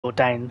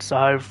ordained, so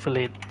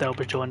hopefully they'll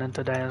be joining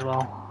today as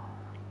well.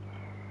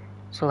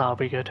 So that'll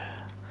be good.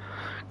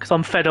 Because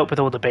I'm fed up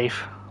with all the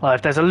beef. Like,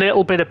 if there's a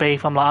little bit of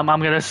beef, I'm like,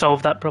 I'm going to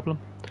solve that problem.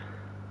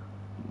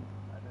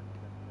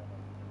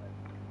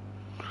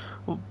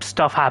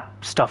 Stuff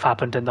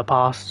happened in the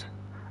past,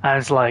 and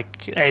it's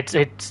like it's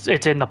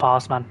in the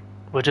past, man.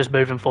 We're just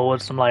moving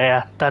forwards. I'm like,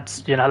 yeah,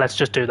 that's let's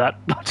just do that.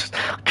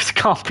 Because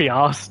can't be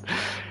asked.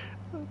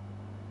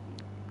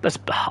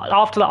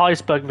 After the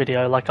iceberg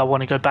video, like I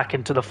want to go back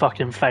into the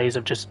fucking phase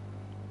of just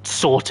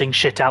sorting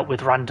shit out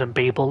with random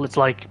people. It's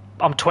like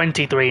I'm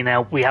 23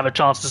 now. We have a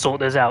chance to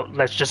sort this out.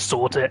 Let's just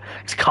sort it.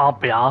 It can't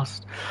be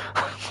asked.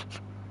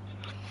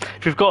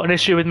 If you've got an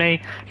issue with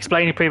me,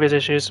 explain your previous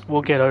issues.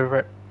 We'll get over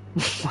it.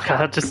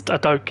 I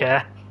don't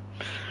care.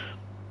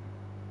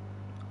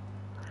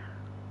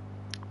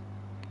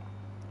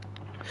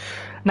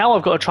 Now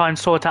I've got to try and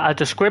sort out a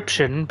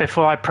description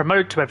before I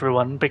promote to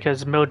everyone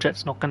because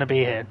Miljet's not going to be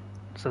here.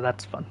 So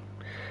that's fun.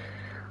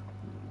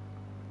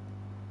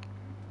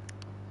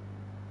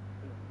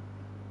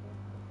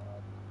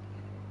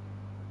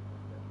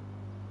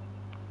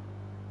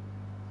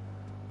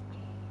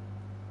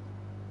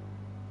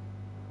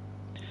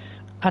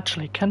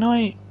 Actually, can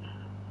I...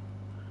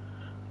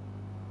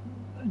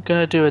 I'm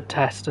gonna do a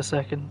test a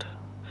second.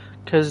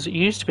 Because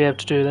you used to be able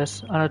to do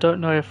this, and I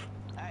don't know if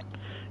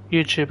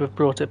YouTube have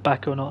brought it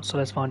back or not, so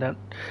let's find out.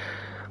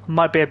 I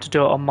might be able to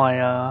do it on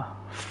my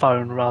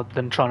phone rather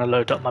than trying to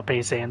load up my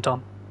PC in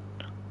time.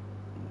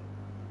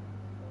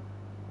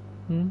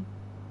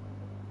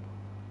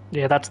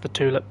 Yeah, that's the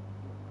tulip.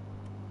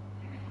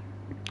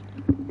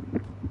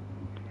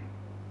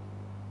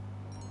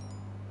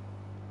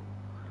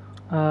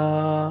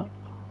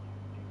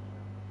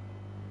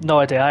 No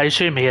idea. I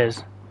assume he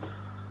is.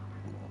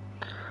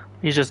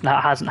 He just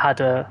hasn't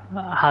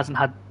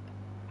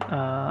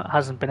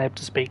been able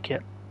to speak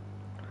yet.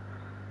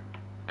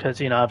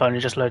 Because I've only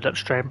just loaded up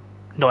stream.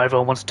 Not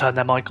everyone wants to turn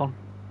their mic on,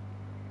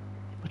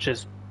 which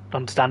is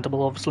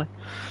understandable, obviously.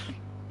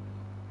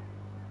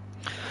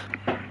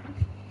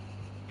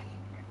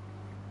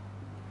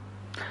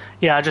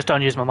 Yeah, I just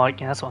don't use my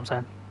mic. Yeah, that's what I'm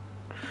saying.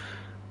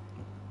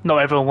 Not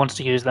everyone wants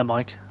to use their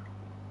mic,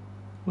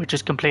 which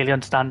is completely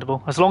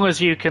understandable. As long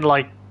as you can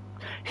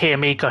hear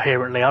me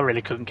coherently, I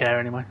really couldn't care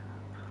anyway.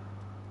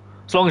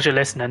 As long as you're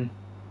listening,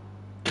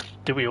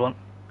 do what you want.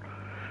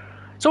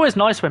 It's always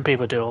nice when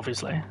people do,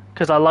 obviously,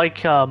 because I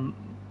like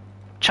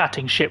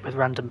chatting shit with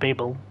random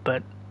people,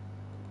 but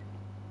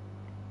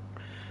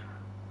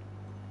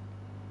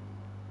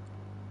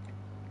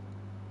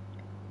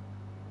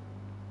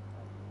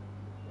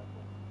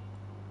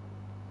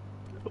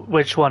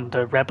which one,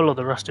 the Rebel or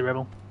the Rusty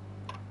Rebel?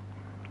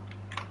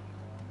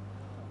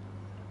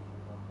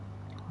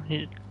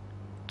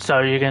 So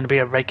you're going to be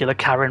a regular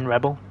Karen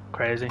Rebel?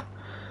 Crazy.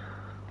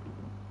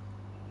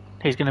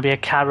 He's going to be a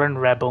Karen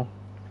Rebel.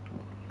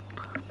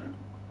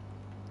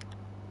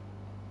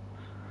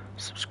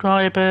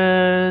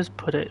 Subscribers,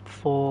 put it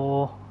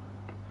for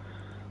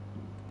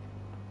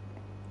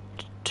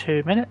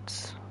 2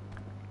 minutes.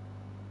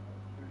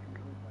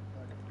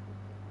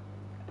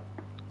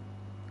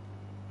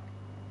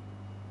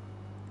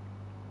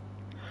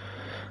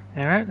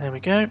 Alright, there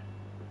we go.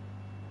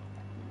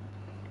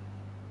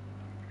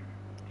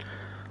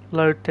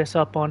 Load this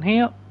up on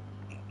here.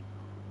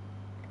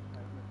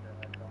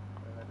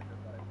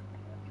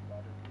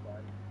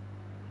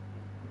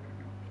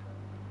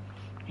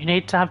 You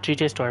need to have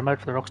GTA Story Mode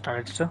for the Rockstar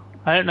Editor.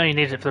 I don't know you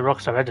need it for the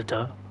Rockstar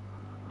Editor.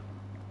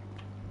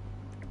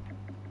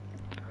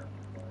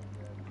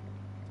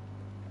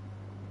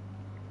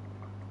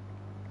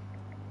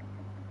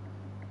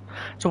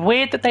 It's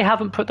weird that they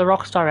haven't put the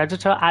Rockstar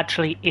Editor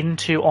actually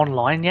into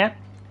online yet.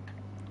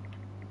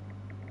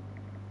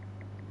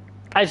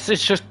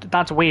 It's just,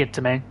 that's weird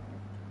to me.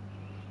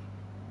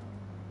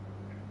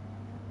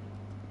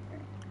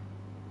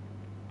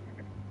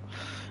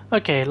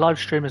 Okay, live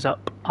stream is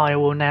up. I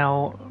will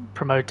now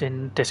promote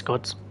in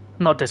Discords.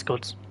 Not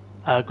Discords,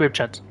 group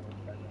chats.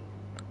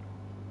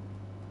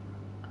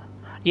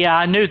 Yeah,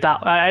 I knew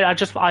that.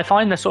 I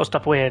find this sort of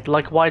stuff weird.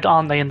 Like, why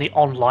aren't they in the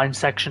online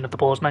section of the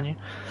pause menu?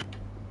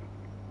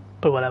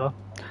 But whatever.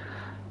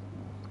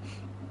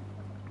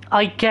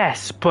 I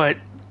guess, but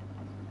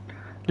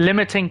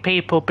limiting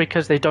people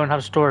because they don't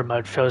have story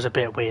mode feels a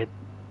bit weird.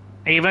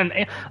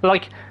 Even,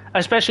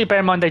 especially bear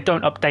in mind they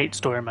don't update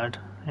story mode.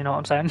 You know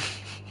what I'm saying?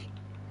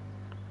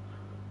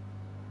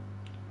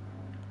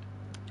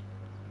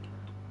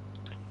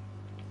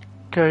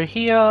 Go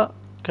here,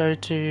 go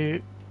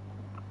to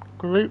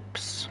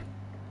groups.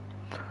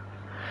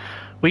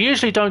 We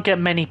usually don't get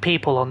many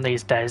people on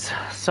these days,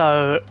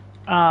 so,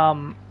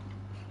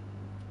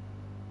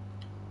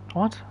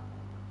 what?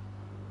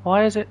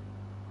 Why is it?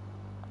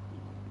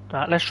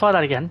 Right, let's try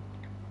that again.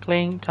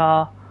 Clean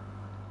car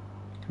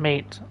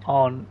meet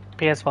on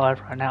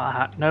PS5 right now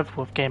at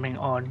NovaWolf Gaming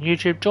on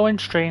YouTube. Join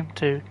stream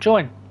to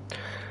join.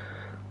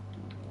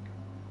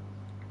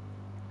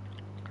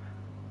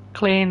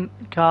 Clean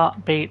car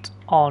beat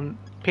on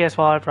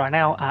PS5 right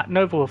now at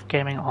NovaWolf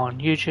Gaming on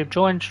YouTube.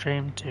 Join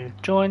stream to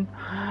join.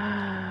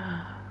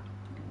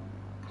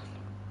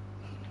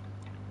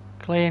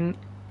 Clean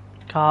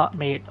Car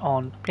Meet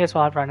on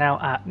PS5 right now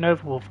at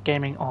NovaWolf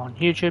Gaming on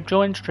YouTube.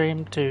 Join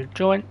stream to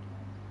join.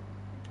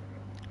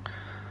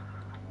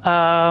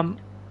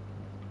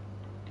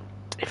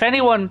 If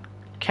anyone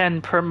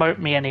can promote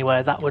me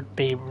anywhere, that would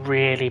be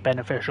really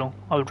beneficial.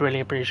 I would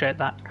really appreciate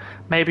that.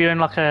 Maybe you're in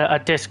like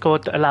a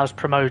Discord that allows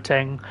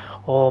promoting,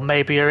 or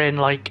maybe you're in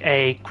like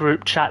a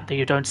group chat that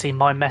you don't see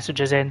my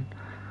messages in.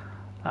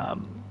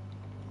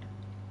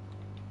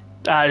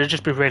 It'd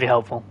just be really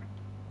helpful.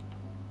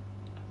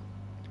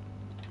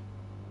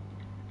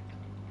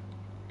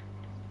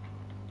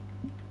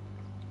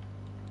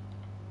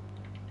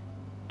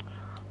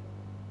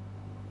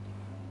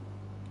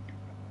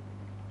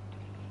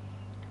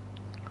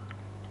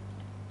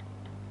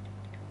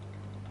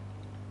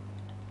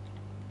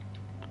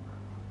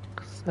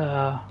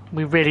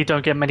 We really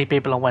don't get many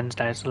people on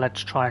Wednesdays, so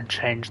let's try and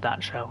change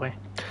that, shall we?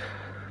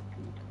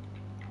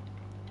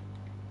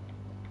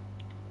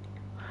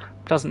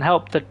 Doesn't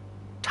help that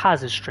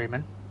Taz is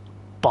streaming.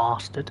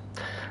 Bastard.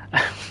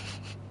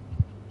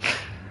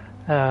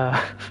 Nah,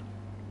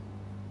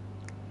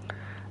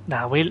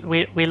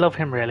 we love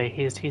him really.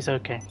 He's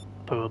okay,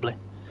 probably.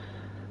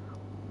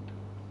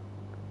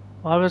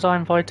 Why was I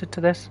invited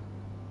to this?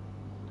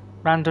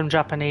 Random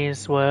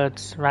Japanese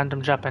words.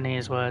 Random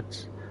Japanese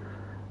words.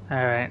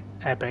 Alright,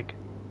 epic.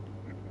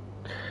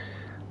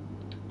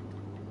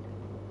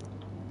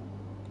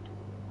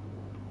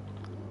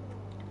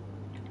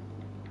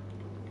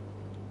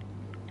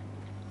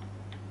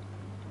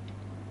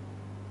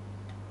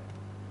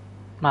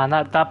 Man,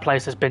 that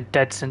place has been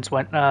dead since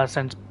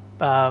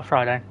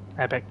Friday.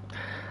 Epic.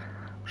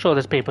 I'm sure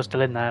there's people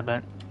still in there,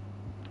 but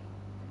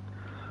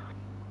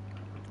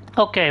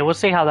okay, we'll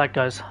see how that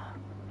goes.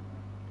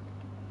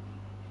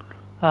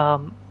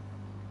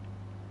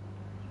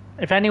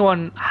 If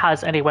anyone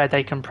has anywhere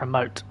they can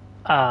promote,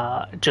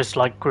 just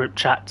like group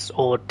chats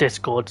or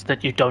discords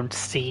that you don't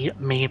see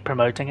me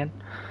promoting in,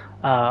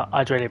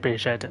 I'd really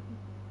appreciate it,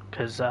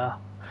 because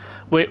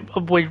we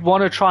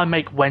want to try and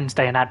make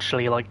Wednesday an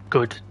actually like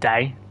good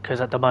day,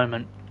 because at the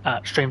moment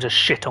streams are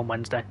shit on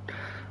Wednesday,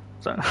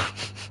 so.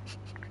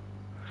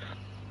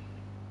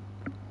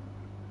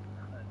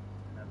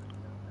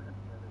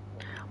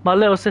 My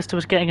little sister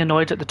was getting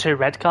annoyed at the 2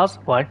 red cars.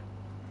 Why?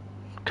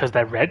 Because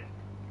they're red.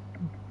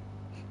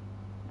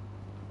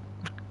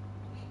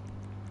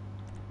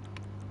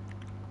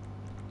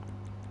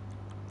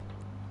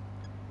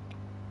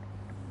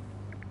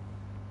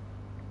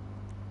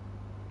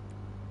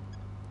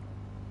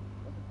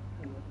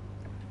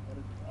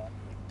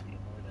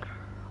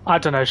 I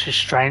don't know, she's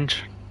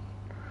strange.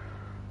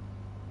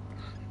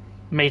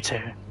 Me too.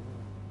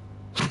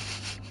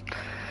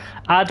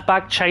 Add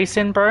back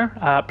chasing, bro.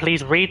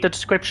 Please read the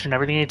description.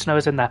 Everything you need to know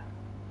is in there.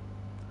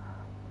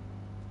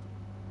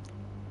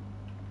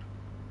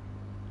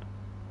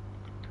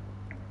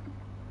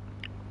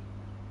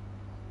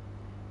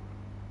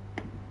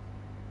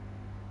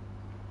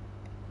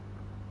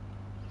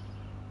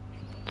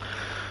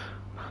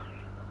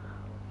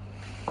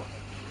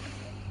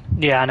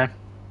 Yeah, I know.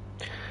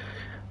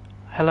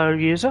 Hello,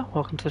 user.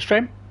 Welcome to the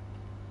stream.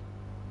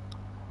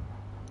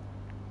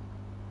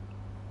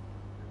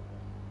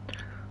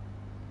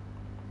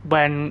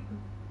 When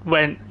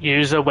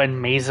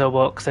Misa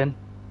walks in.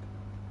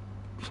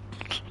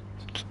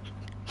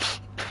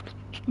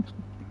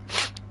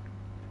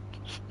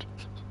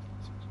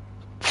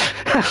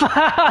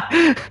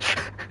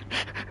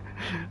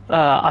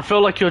 I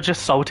feel like you're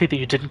just salty that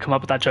you didn't come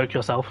up with that joke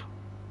yourself.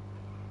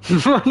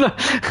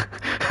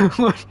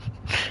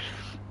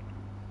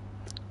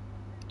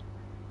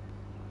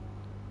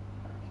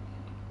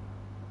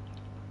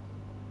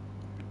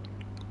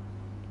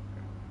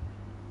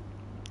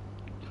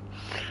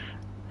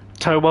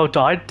 Tobo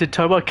died? Did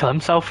Tobo kill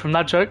himself from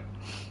that joke?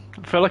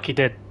 I feel like he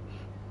did.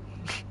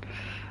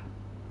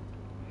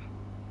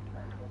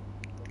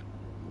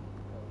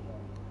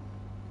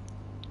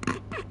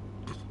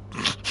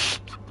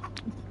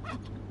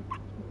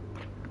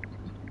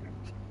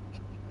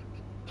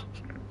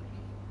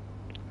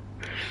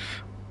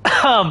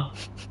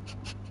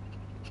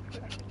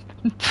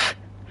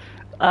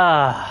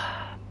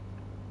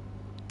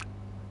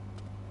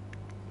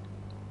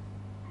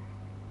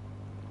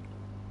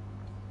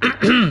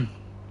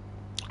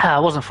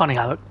 It wasn't funny,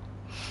 Alec.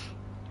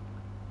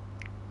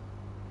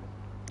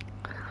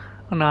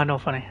 No,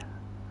 not funny.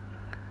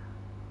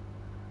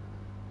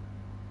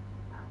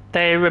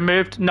 They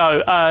removed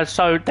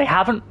so they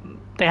have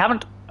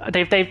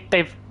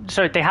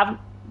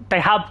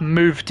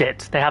moved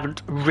it. They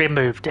haven't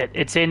removed it.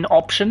 It's in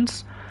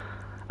options,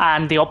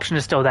 and the option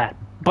is still there.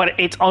 But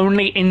it's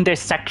only in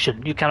this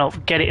section. You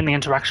cannot get it in the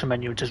interaction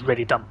menu, which is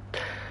really dumb.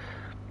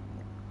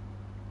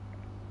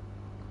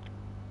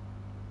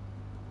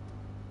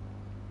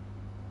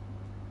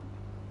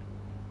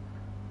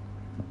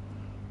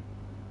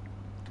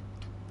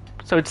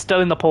 So it's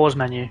still in the pause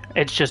menu.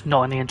 It's just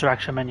not in the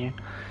interaction menu.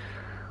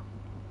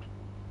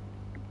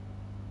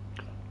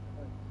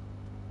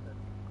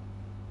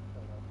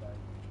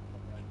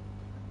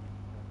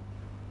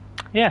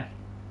 Yeah.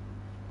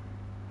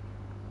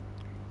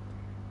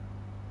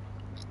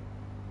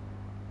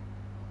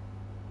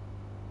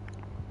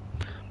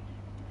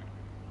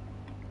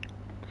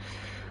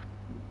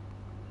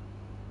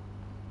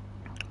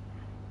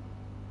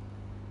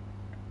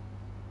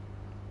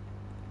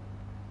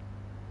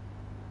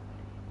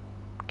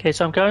 Okay,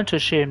 so I'm going to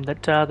assume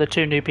that the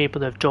two new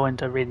people that have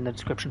joined are reading the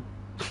description.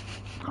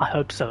 I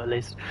hope so, at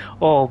least.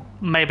 Or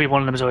maybe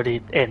one of them's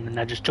already in and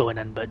they're just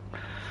joining, but...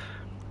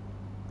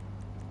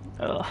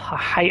 I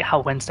hate how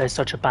Wednesday's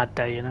such a bad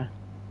day, you know?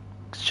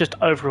 It's just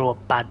overall a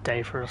bad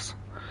day for us.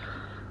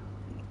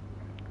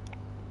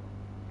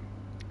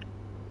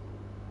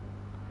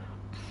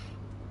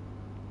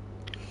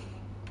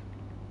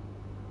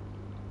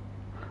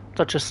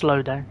 Such a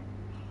slow day.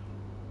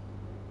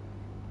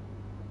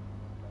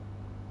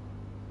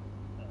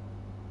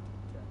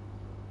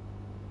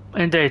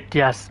 Indeed,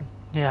 yes.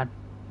 Yeah,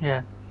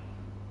 yeah.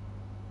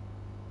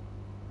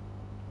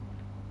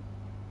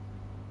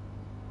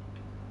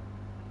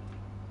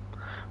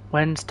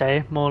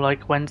 Wednesday, more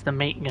like when's the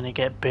meat gonna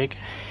get big?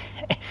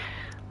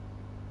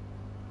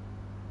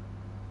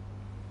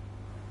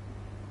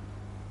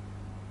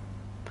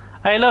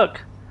 Hey look!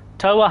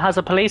 Toa has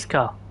a police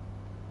car.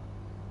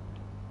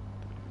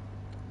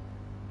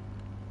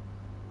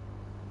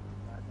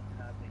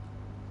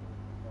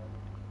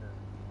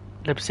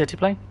 Liberty City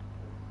plane?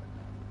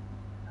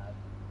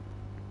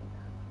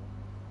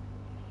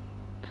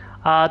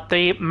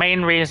 The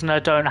main reason I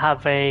don't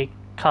have a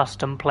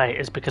custom plate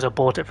is because I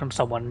bought it from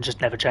someone and just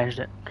never changed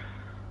it.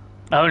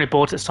 I only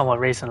bought it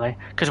somewhat recently,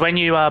 because when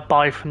you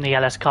buy from the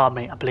LS car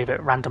meet, I believe it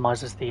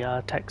randomizes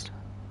the text.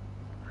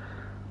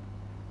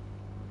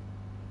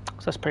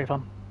 So that's pretty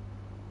fun.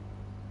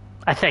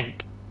 I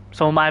think.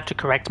 Someone might have to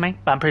correct me,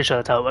 but I'm pretty sure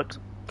that's how it works.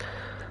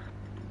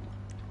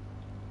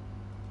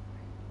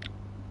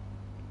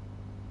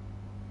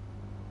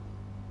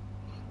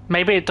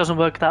 Maybe it doesn't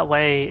work that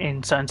way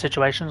in certain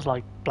situations,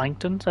 like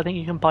Blangtons. I think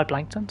you can buy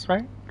Blangtons,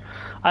 right?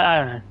 I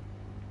don't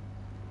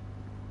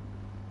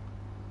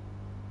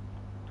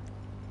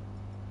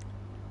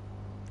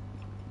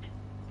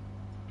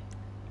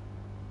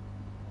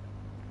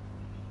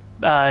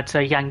know. It's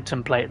a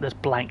Yankton plate that's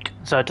blank,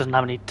 so it doesn't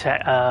have any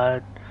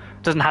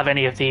doesn't have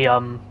any of the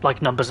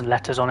like numbers and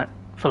letters on it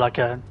for like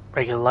a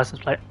regular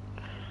license plate.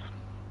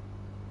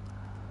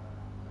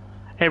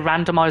 It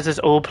randomizes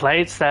all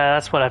plates.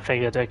 That's what I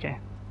figured. Okay.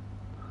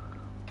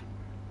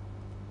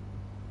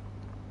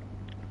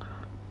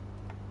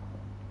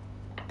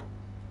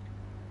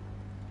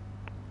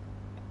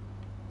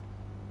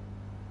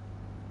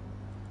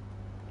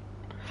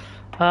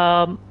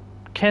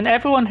 Can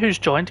everyone who's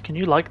joined, can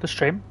you like the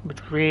stream?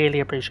 Would really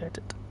appreciate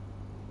it.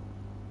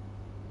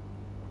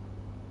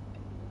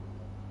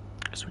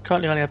 Because we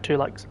currently only have 2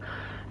 likes.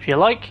 If you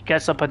like,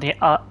 gets us up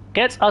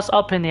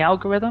in the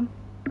algorithm.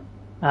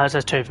 It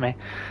says 2 for me.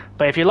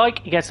 But if you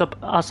like, it gets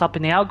us up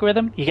in the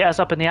algorithm. You get us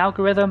up in the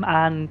algorithm,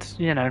 and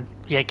you know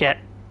you get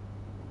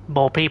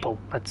more people.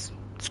 It's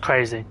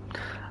crazy.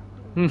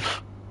 It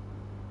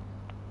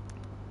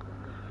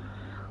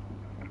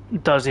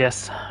does,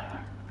 yes.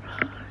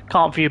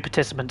 Can't view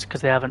participants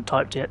because they haven't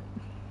typed yet.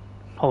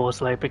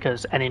 Obviously,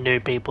 because any new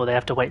people, they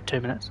have to wait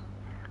 2 minutes.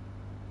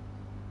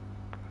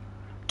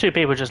 2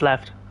 people just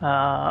left.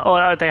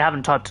 Or they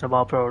haven't typed in a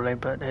while probably,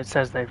 but it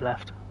says they've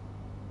left.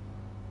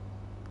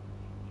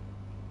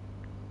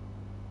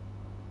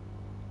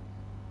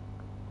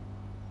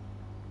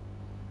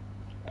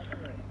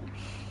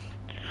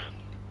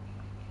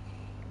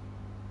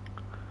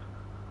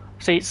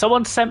 See,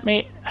 someone sent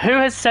me... Who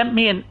has sent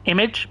me an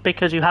image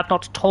because you have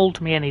not told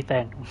me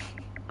anything?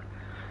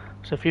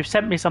 So if you've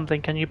sent me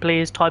something, can you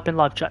please type in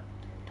live chat?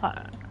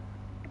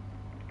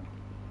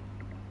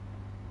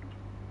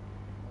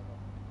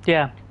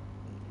 Yeah.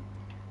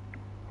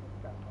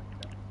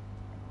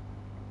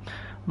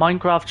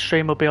 Minecraft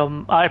stream will be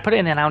on... I put it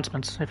in the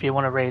announcements if you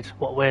want to read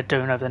what we're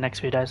doing over the next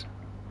few days.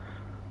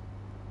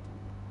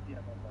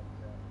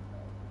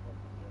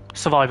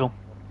 Survival.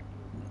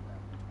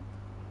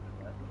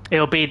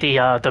 It'll be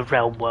the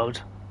realm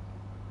world.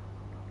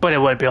 But it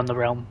won't be on the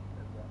realm.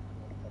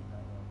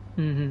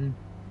 Mm-hmm.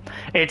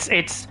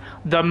 It's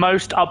the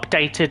most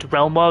updated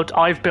realm world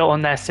I've built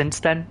on there since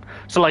then.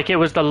 So like it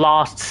was the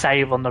last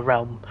save on the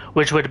realm,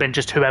 which would have been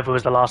just whoever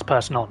was the last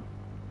person on.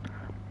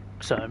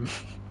 So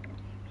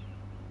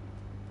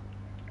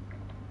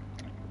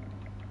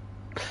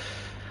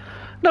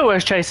no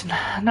worries, Jason.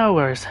 No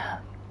worries.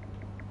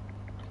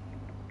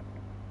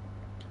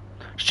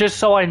 It's just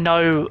so I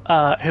know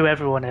who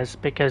everyone is,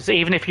 because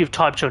even if you've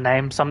typed your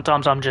name,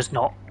 sometimes I'm just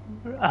not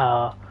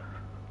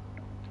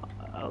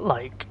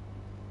like.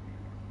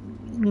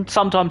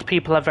 Sometimes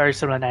people have very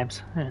similar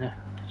names. You know,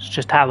 it's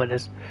just how it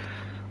is.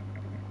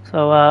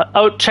 So,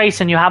 oh,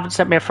 Chasen, you haven't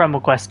sent me a friend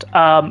request.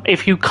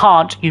 If you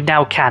can't, you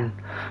now can.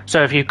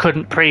 So if you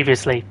couldn't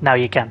previously, now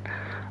you can.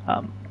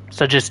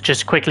 So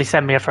just quickly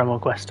send me a friend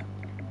request.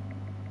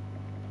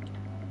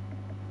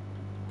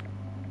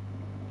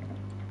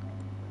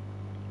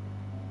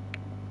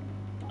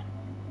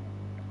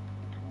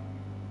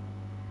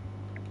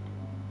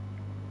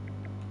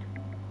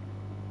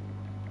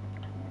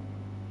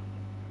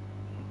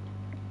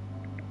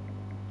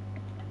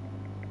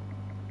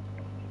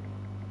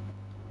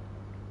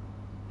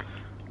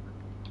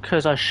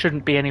 Because I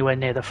shouldn't be anywhere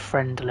near the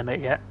friend limit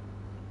yet.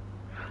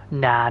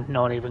 Nah,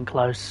 not even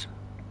close.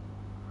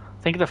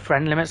 I think the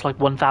friend limit's like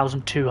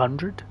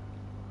 1,200.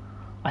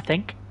 I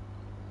think.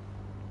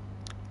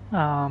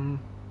 I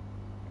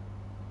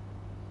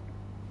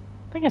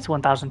think it's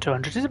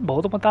 1,200. Is it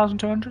more than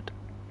 1,200?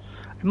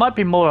 It might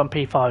be more on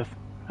P5.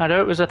 I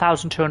know it was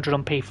 1,200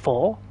 on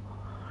P4.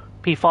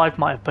 P5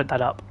 might have put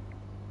that up.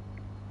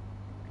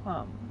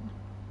 Oh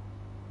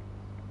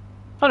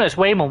no, it's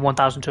way more than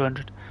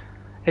 1,200.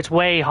 It's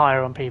way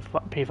higher on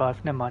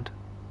P5. Never mind.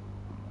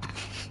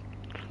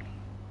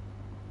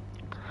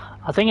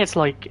 I think it's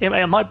like it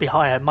might be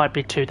higher. It might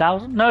be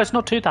 2,000. No, it's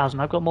not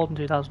 2,000. I've got more than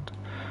 2,000.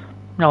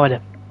 No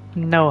idea.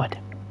 No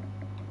idea.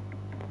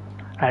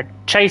 Alright,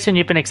 Chasen,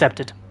 you've been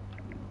accepted.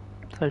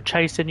 So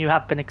Chasen, you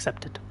have been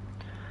accepted.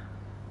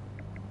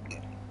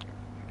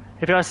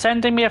 If you are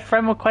sending me a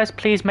friend request,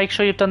 please make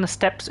sure you've done the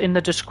steps in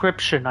the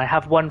description. I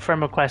have one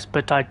friend request,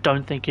 but I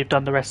don't think you've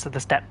done the rest of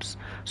the steps.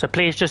 So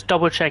please just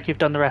double check you've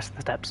done the rest of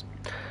the steps.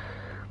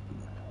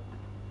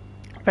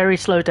 Very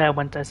slow down,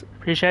 Wentes.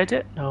 Appreciate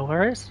it. No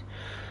worries.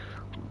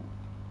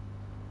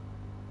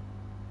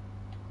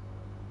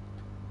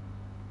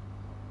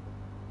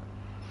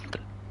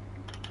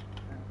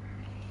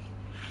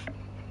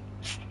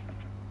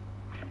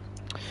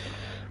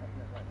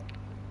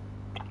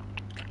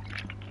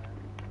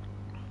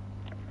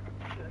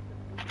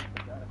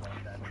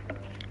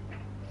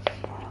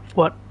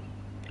 What?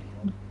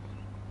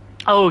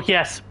 Oh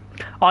yes,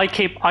 I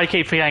keep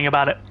forgetting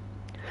about it.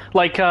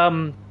 Like I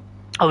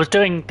was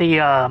doing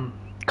the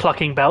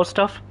clucking bell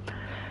stuff,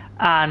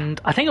 and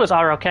I think it was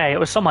RLK. It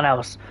was someone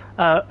else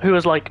who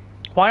was like,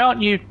 "Why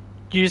aren't you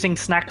using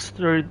snacks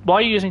through? Why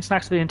are you using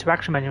snacks through the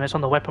interaction menu? It's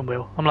on the weapon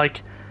wheel." I'm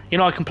like,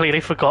 I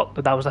completely forgot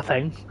that was a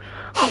thing.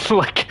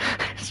 Like,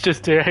 it's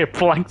just it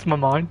blanked my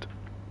mind.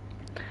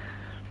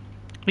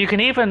 You can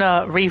even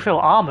refill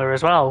armor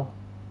as well,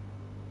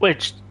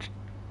 which.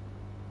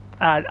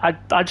 I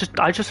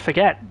just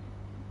forget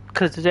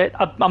because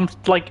I'm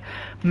like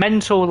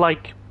mental,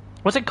 like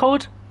what's it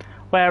called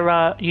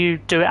where you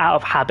do it out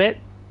of habit.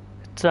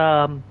 It's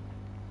that's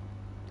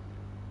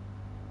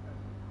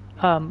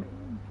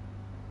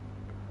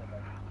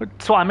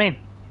what I mean.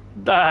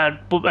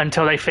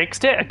 Until they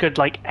fixed it, a good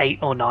like 8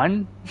 or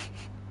 9.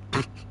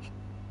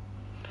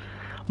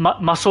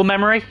 Muscle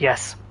memory,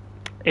 yes.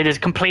 It is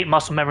complete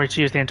muscle memory to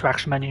use the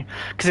interaction menu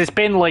because it's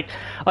been like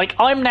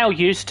I'm now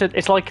used to.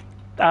 It's like.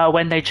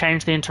 When they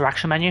change the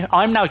interaction menu,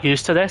 I'm now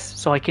used to this,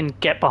 so I can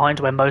get behind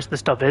where most of the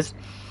stuff is.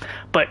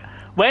 But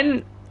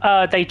when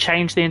they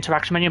change the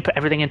interaction menu and put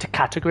everything into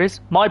categories,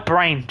 my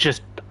brain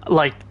just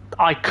like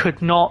I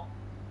could not.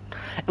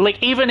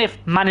 Like even if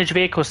manage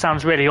vehicles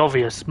sounds really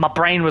obvious, my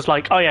brain was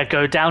like, "Oh yeah,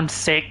 go down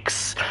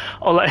 6,"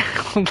 or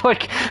like,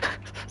 like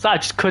so I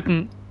just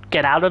couldn't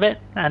get out of it.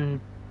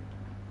 And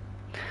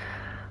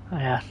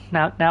yeah,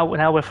 now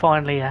we're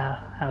finally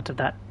out of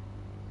that.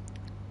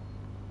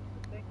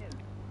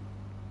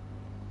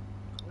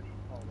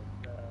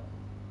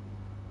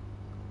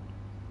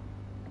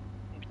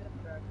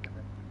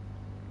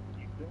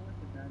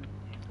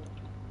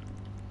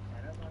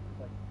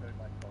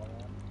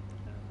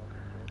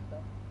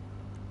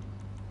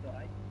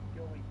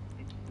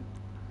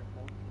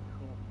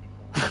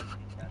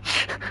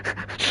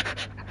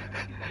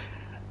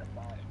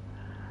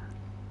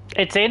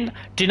 It's in.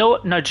 Do you know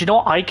what? No. Do you know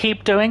what I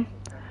keep doing?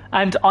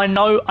 And I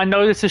know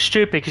this is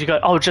stupid because you go,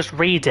 oh, just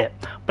read it.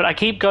 But I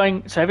keep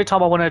going. So every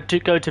time I want to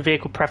go to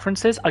vehicle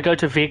preferences, I go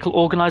to vehicle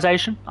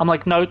organization. I'm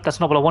like, no,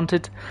 that's not what I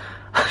wanted.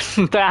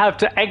 Then I have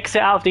to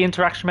exit out of the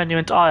interaction menu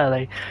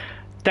entirely,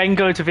 then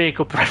go to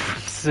vehicle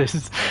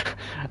preferences.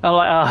 I'm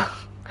like,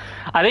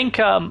 I think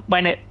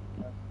when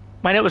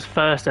it was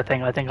first, I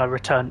think I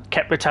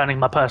kept returning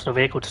my personal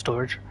vehicle to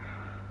storage.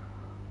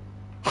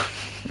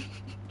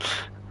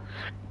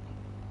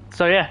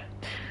 So yeah,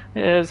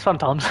 it's fun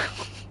times.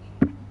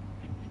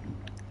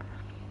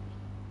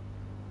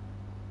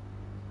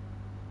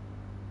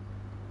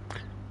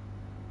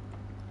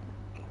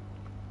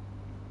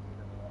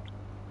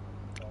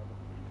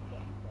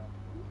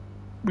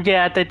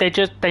 Yeah,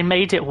 they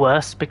made it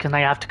worse because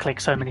they have to click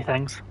so many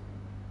things.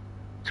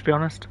 To be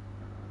honest,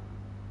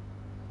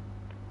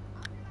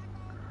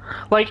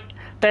 like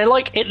they're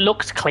like it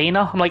looks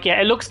cleaner. I'm like, yeah,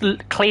 it looks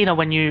cleaner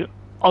when you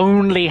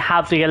only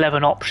have the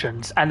 11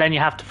 options, and then you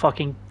have to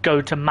fucking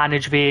go to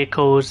manage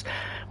vehicles,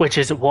 which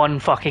is one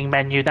fucking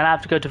menu. Then I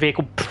have to go to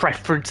vehicle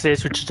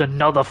preferences, which is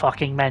another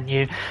fucking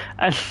menu,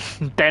 and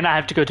then I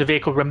have to go to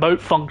vehicle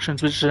remote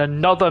functions, which is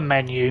another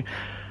menu,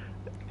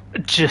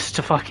 just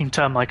to fucking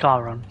turn my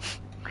car on.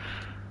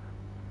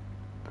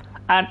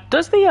 And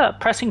does the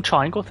pressing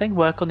triangle thing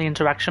work on the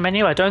interaction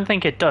menu? I don't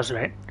think it does,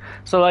 right?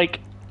 So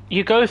like,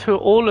 you go through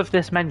all of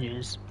this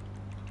menus,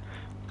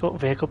 got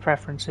vehicle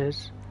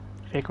preferences,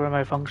 vehicle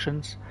remote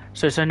functions.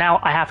 So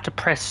now I have to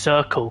press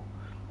circle.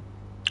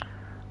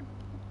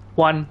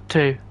 1,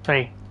 2,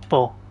 3,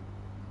 4,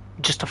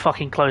 just to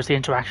fucking close the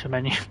interaction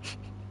menu.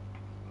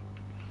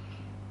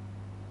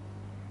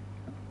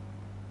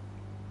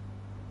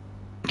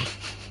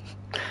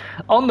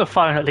 On the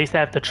phone, at least they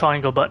have the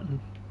triangle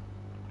button.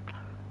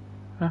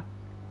 Huh?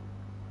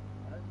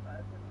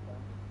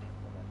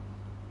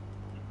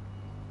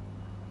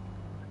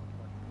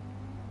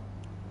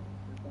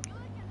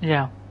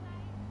 Yeah.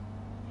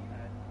 And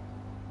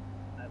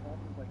I've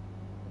only like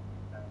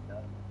found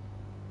out,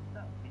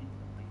 not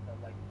recently, but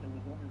like it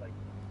was only like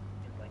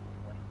in like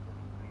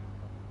 2023 or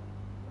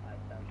 2022 I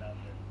found out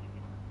that in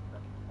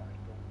such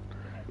triangle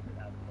it actually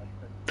has like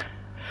the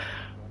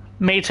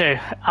Me too.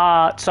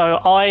 So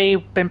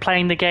I've been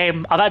playing the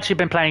game. I've actually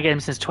been playing the game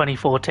since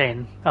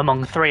 2014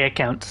 among 3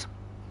 accounts,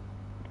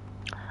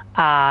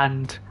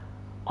 and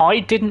I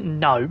didn't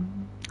know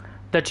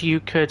that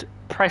you could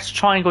press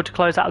triangle to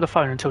close out of the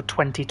phone until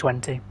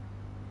 2020.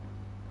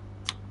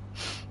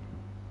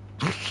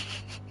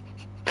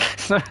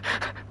 So,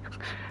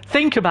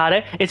 think about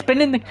it. It's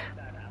been in the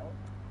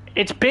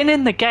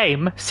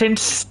game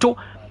since the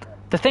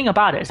thing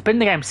about it, it's been in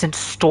the game since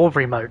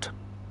story mode.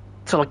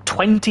 So like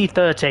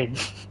 2013.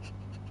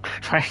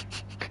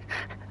 Right?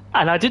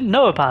 And I didn't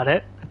know about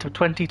it until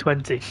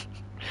 2020.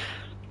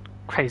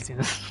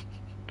 Craziness.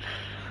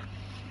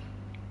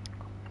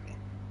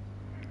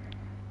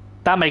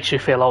 That makes you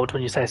feel old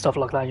when you say stuff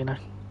like that, you know.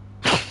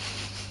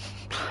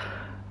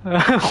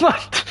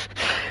 What?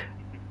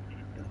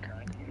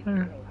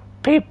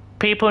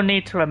 People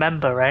need to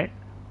remember, right?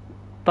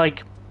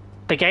 Like,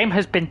 the game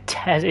has been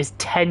is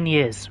 10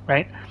 years,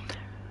 right?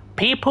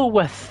 People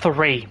were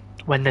 3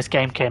 when this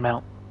game came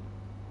out.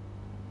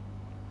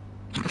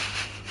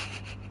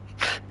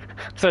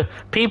 So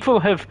people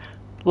have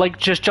like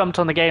just jumped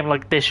on the game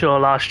like this year or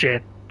last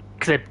year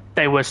because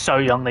they were so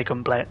young they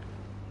couldn't play it.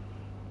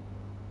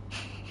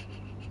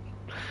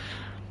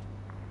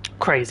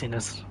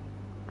 Craziness.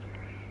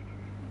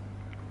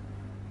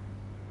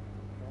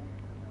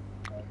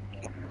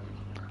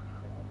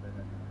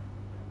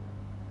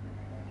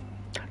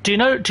 Do you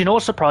know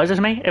what surprises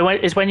me?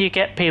 Is when you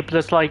get people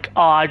that's like,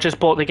 oh, I just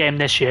bought the game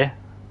this year.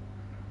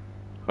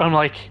 I'm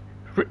like,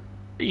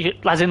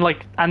 as in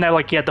like, and they're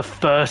like, yeah, the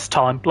first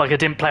time. Like, I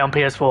didn't play on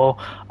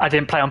PS4, I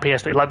didn't play on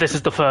PS3. Like, this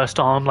is the first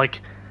time. Like,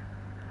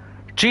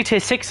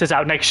 GTA 6 is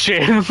out next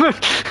year.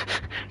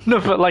 No,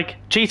 but like,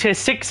 GTA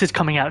 6 is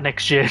coming out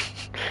next year.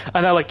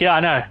 And they're like, yeah, I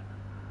know.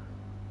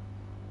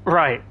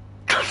 Right.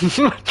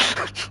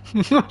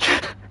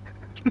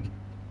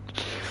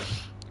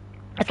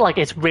 It's like,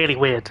 it's really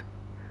weird.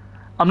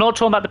 I'm not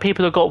talking about the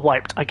people who got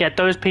wiped. I get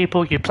those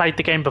people, you played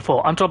the game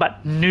before. I'm talking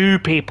about new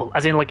people,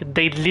 as in like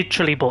they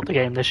literally bought the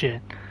game this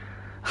year.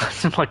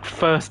 It's like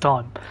first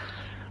time.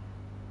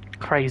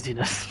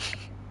 Craziness.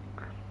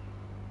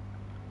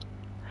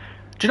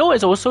 Do you know what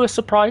is also a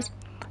surprise?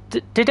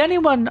 Did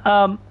anyone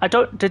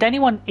did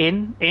anyone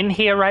in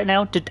here right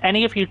now? Did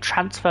any of you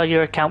transfer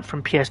your account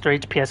from PS3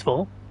 to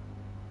PS4?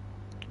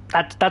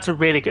 That's a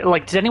really good.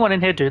 Like, did anyone in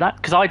here do that?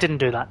 Because I didn't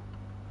do that.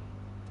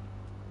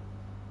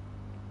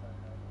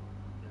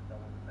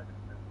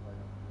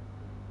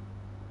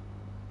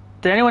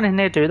 Did anyone in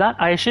here do that?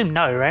 I assume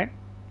no, right?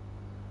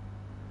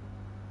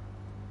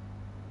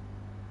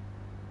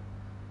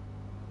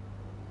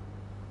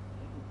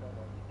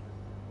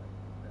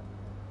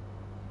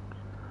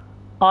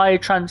 I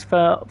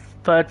transferred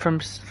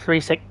from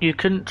 360. You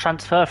couldn't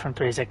transfer from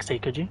 360,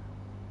 could you?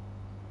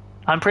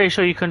 I'm pretty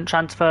sure you couldn't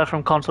transfer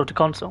from console to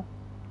console.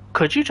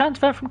 Could you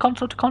transfer from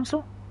console to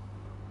console?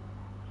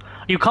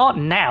 You can't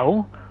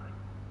now.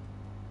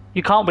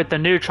 You can't with the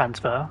new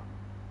transfer,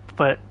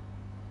 but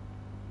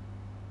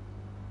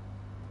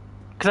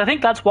because I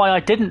think that's why I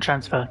didn't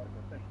transfer.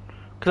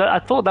 Because I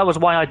thought that was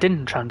why I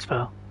didn't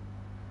transfer.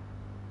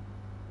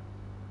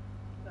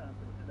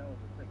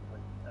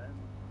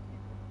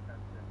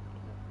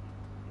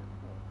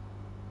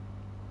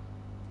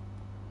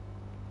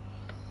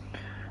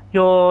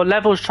 Your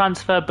levels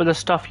transferred, but the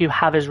stuff you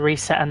have is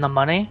reset and the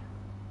money.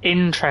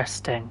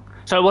 Interesting.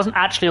 So it wasn't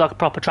actually like a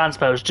proper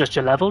transfer, it was just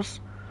your levels?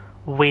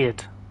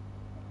 Weird.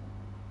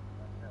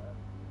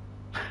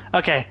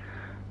 Okay,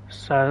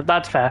 so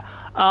that's fair.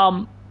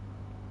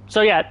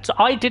 So yeah, so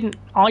I didn't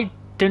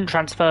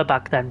transfer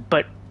back then,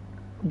 but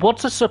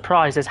what's a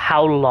surprise is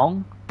how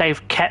long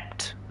they've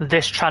kept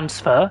this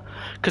transfer.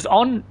 Because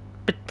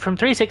from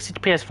 360 to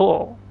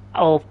PS4,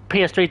 or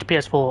PS3 to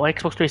PS4, or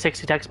Xbox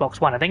 360 to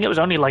Xbox One, I think it was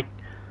only like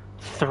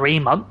 3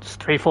 months,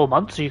 4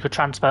 months, so you could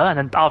transfer, and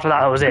then after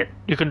that was it.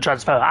 You couldn't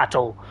transfer at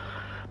all.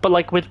 But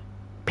like with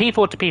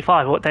P4 to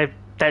P5, what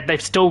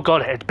they've still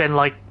got it. It's been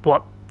like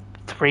what,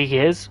 3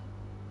 years,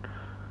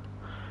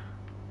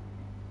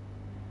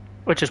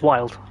 which is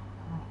wild.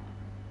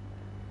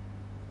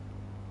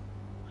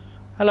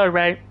 Hello,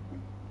 Ray.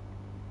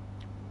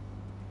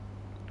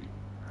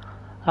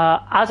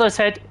 As I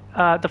said,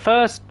 the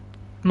first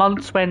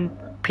months when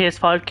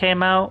PS5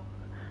 came out,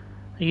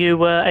 you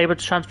were able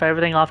to transfer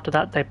everything. After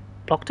that, they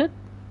blocked it.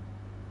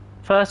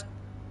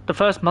 The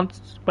first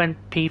months when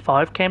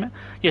P5 came in,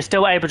 you're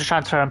still able to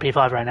transfer on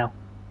P5 right now.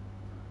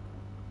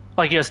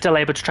 Like, you're still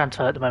able to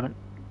transfer at the moment.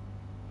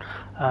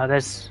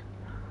 There's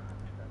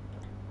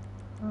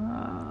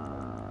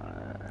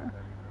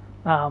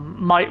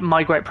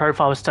migrate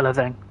profile is still a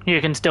thing. You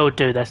can still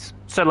do this.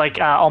 So like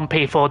on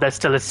P4 there's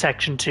still a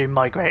section to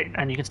migrate,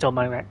 and you can still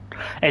migrate.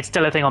 It's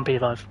still a thing on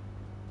P5.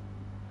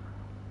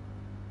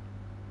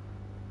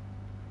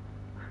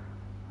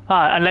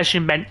 Unless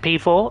you meant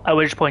P4, at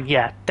which point,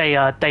 yeah,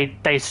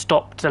 they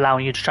stopped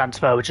allowing you to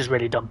transfer, which is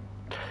really dumb.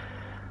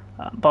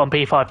 But on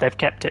P5, they've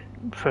kept it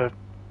for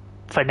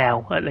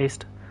now, at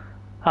least.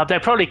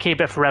 They'll probably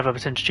keep it forever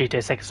since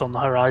GTA 6 is on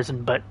the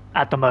horizon, but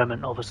at the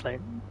moment, obviously,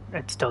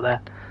 it's still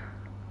there.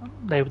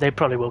 They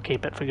probably will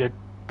keep it for good,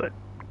 but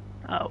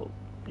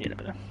you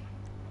never know.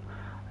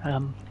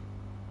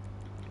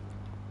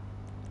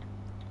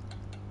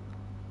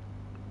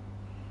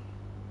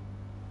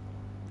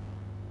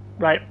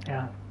 Right,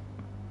 yeah.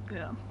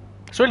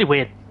 It's really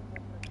weird.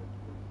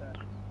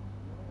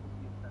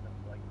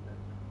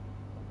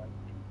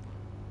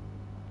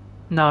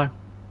 No.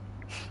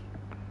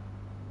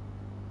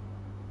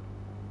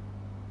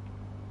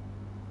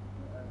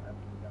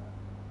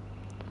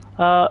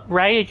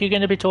 Ray, are you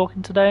going to be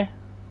talking today?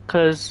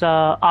 Because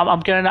I'm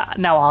going to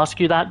now ask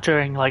you that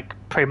during like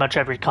pretty much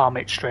every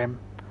Carmate stream.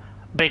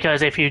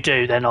 Because if you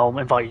do, then I'll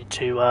invite you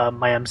to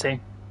my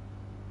MC.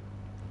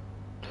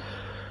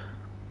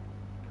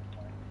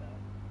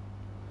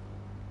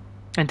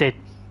 Indeed.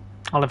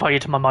 I'll invite you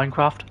to my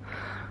Minecraft.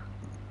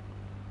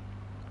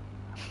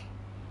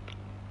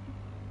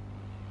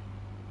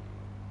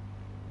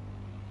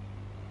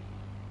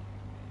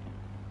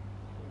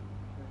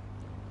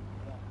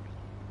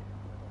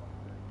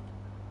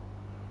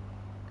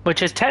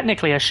 Which is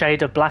technically a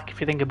shade of black if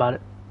you think about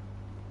it.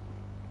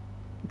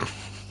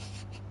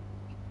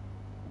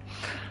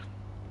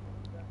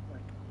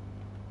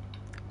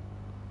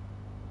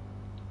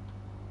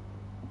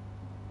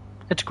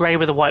 It's grey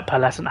with a white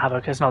pearlescent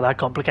havoc, it's not that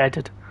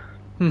complicated.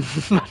 I don't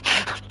know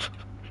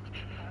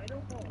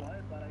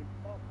why, but I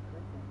thought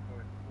purple for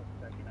a split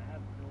second. I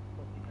have no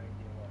fucking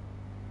idea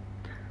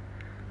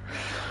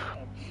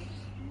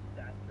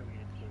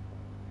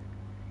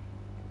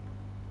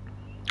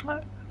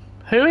why.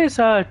 Who is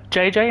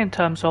JJ in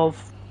terms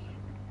of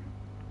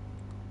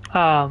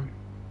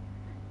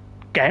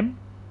game?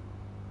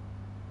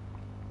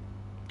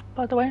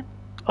 By the way?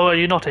 Oh, are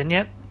you not in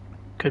yet?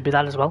 Could be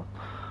that as well.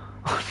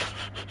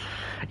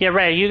 Yeah,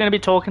 Ray, are you going to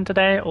be talking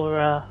today,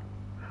 or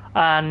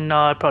no,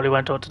 I probably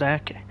won't talk today.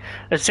 Okay.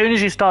 As soon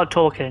as you start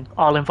talking,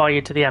 I'll invite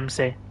you to the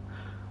MC.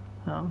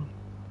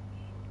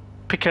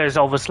 Because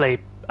obviously,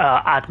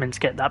 admins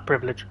get that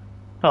privilege,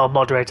 or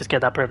moderators get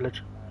that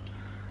privilege.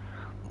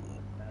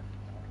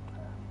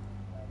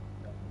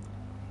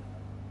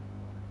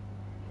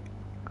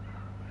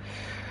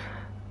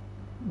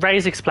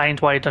 Ray's explained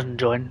why he doesn't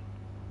join.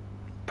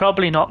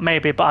 Probably not,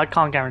 maybe, but I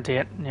can't guarantee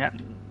it. Yeah,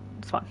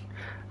 it's fine.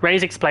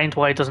 Ray's explained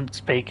why he doesn't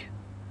speak,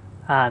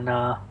 and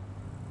I'll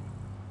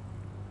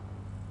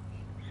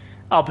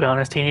be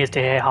honest, he needs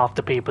to hear half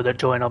the people that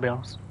join. I'll be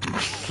honest.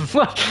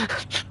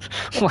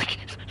 Like,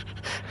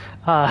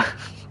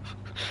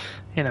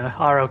 you know,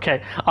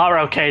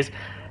 ROKs.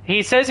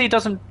 He says he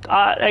doesn't.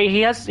 He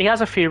has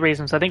a few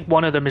reasons. I think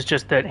one of them is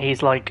just that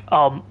he's like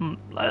something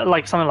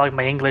like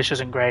my English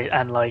isn't great,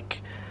 and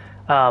like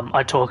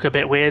I talk a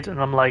bit weird,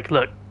 and I'm like,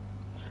 look,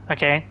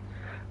 okay.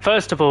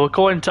 First of all,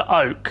 according to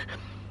Oak,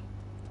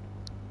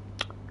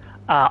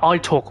 I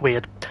talk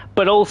weird,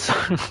 but also,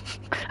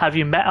 have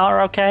you met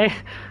ROK?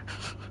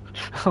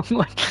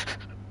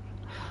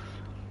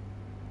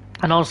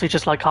 And honestly,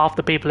 just like half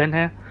the people in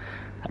here,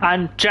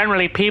 and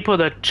generally people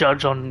that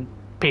judge on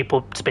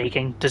people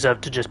speaking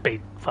deserve to just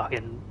be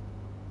fucking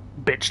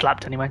bitch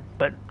slapped anyway.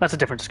 But that's a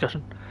different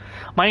discussion.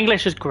 My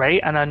English is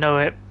great, and I know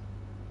it,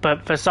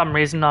 but for some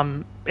reason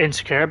I'm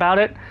insecure about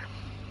it.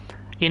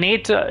 You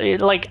need to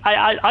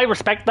I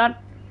respect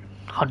that,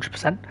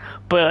 100%.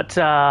 But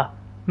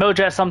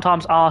Mojet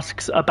sometimes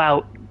asks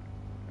about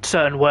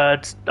certain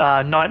words.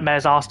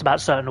 Nightmare's asked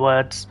about certain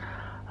words.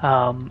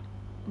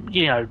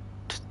 You know,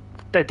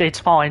 it's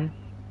fine.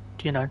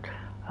 You know,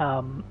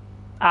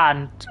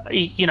 and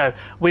you know,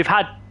 we've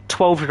had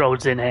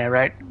 12-year-olds in here,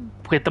 right,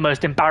 with the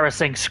most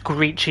embarrassing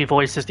screechy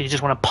voices that you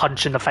just want to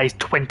punch in the face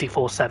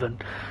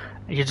 24/7.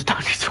 You just don't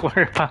need to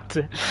worry about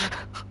it.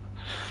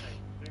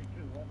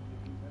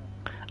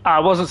 I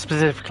wasn't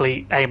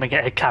specifically aiming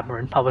at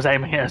Cameron. I was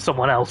aiming at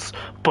someone else,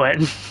 but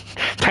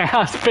there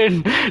has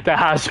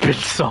been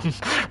some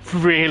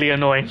really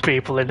annoying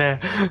people in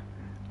here.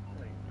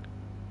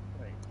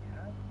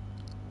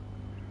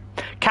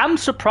 Cam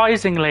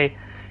surprisingly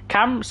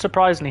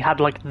had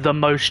like the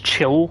most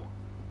chill.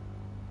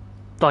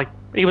 Like,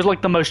 he was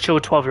like the most chill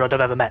 12-year-old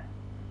I've ever met.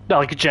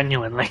 Like,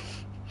 genuinely.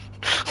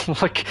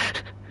 Like,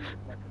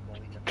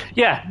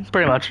 yeah,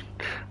 pretty much.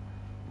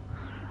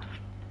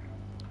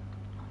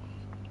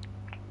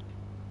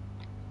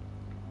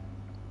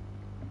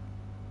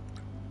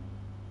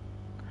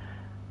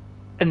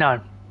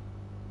 No.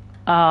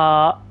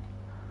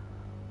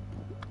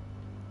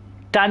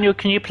 Daniel,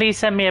 can you please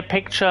send me a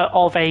picture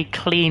of a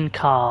clean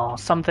car?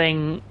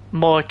 Something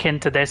more akin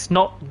to this.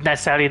 Not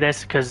necessarily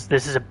this, because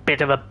this is a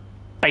bit of a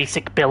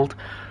basic build.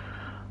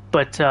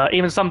 But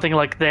even something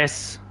like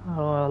this,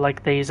 or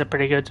like these, are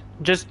pretty good.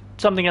 Just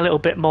something a little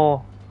bit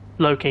more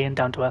low-key and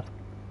down-to-earth.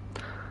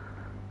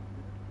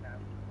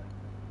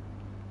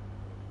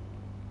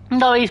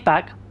 No, he's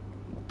back.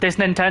 This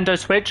Nintendo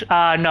Switch?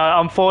 No,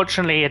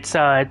 unfortunately, it's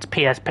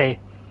PSP.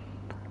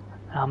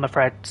 I'm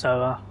afraid.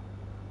 So,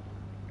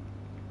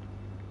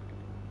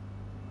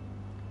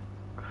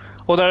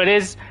 although it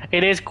is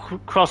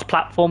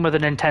cross-platform with the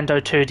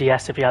Nintendo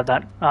 2DS if you have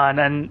that, and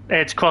then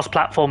it's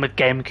cross-platform with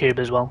GameCube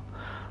as well.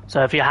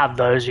 So if you have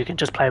those, you can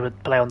just play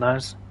on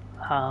those.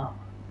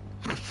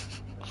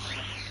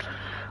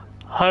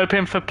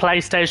 Hoping for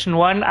PlayStation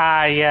 1.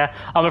 Yeah,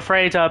 I'm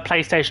afraid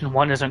PlayStation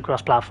 1 isn't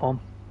cross-platform.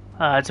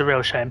 It's a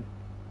real shame.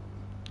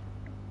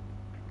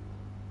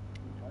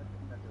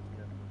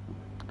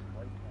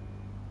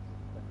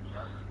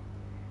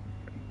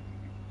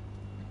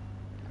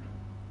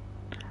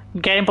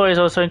 Game Boy is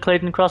also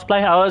included in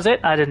crossplay. Oh, is it?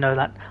 I didn't know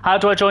that. How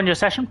do I join your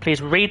session?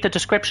 Please read the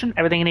description.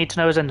 Everything you need to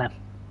know is in there.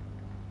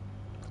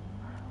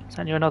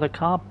 Send you another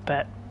car?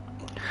 Bet.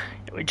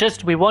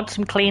 We want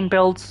some clean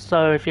builds,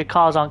 so if your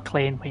cars aren't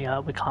clean, we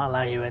can't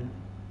allow you in.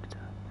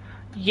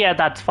 Yeah,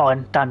 that's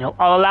fine, Daniel.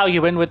 I'll allow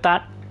you in with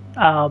that.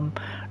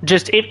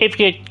 Just if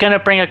you're gonna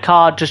bring a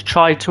car, just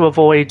try to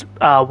avoid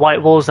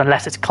white walls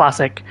unless it's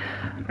classic.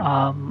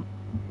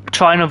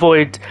 Try and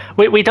avoid.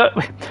 We don't.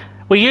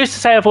 We used to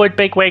say avoid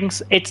big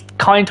wings. It's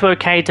kind of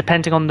okay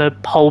depending on the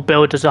whole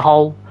build as a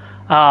whole.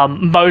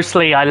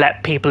 Mostly, I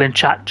let people in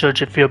chat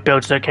judge if your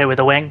build's okay with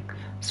a wing.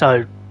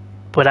 So,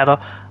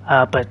 whatever.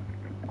 But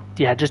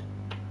yeah,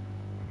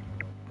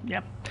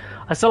 yeah.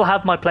 I still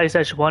have my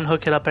PlayStation 1.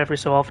 Hook it up every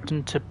so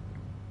often to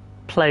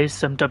play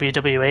some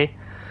WWE.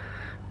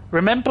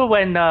 Remember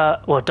when,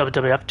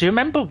 WWF? Do you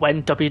remember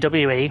when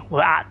WWE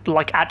were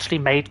actually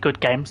made good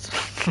games?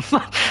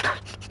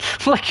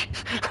 Like.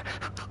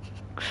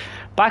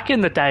 Back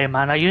in the day,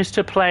 man, I used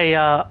to play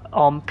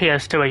on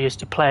PS2. I used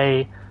to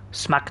play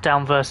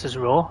SmackDown versus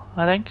Raw,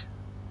 I think,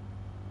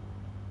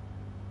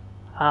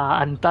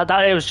 and that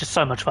it was just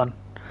so much fun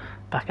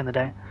back in the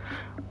day.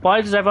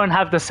 Why does everyone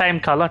have the same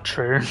color?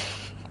 True.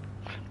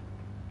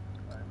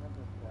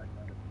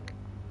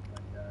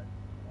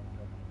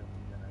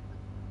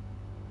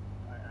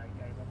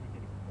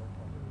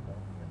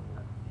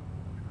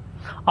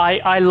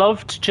 I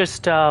loved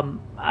just I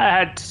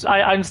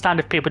understand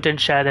if people didn't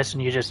share this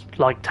and you just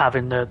liked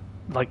having the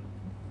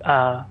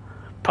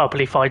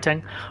properly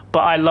fighting, but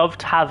I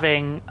loved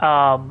having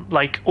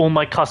all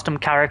my custom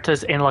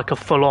characters in like a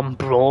full-on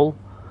brawl,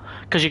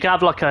 because you could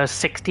have like a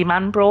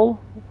 60-man brawl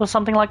or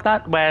something like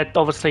that, where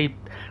obviously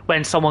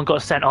when someone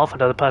got sent off,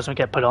 another person would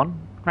get put on,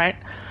 right?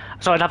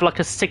 So I'd have like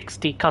a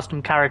 60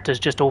 custom characters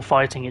just all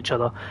fighting each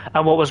other.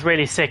 And what was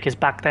really sick is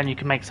back then you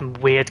could make some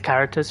weird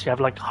characters. You have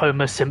like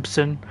Homer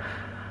Simpson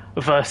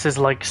versus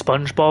like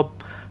SpongeBob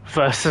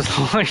versus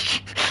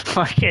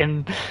like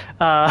in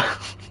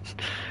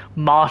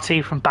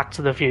Marty from Back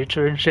to the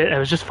Future and shit. It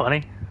was just funny.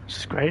 It was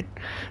just great.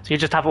 So you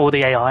just have all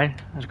the AI. It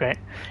was great.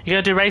 You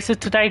gonna do races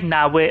today?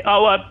 Nah, we're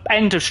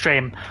end of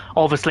stream.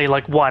 Obviously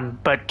like one,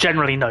 but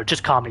generally no.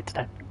 Just calmly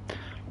today.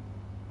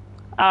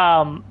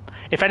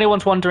 If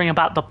anyone's wondering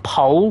about the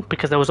poll,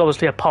 because there was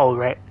obviously a poll,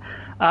 right?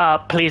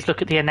 Please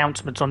look at the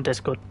announcements on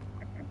Discord.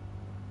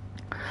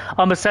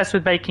 I'm obsessed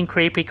with making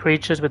creepy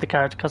creatures with the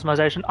character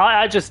customization.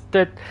 I just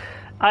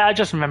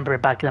remember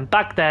it back then.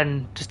 Back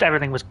then, just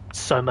everything was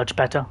so much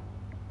better.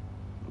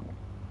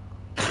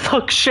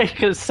 Fuck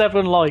Shakers,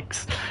 7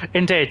 likes.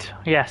 Indeed,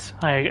 yes.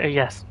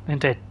 Yes,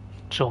 indeed.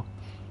 Sure.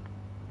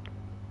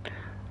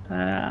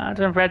 I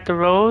haven't read the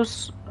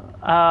rules.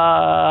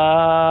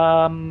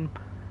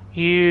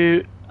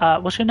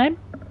 What's your name?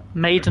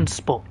 Maiden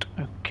Sport.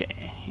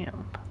 Okay, yep.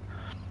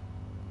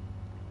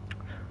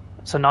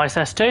 That's a nice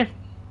S2.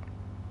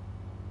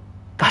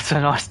 That's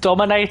a nice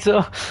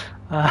Dominator.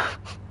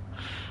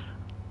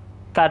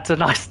 That's a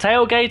nice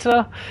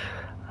Tailgater.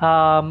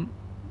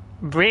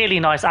 Really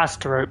nice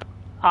Asterope.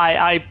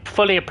 I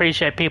fully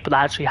appreciate people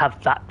that actually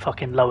have that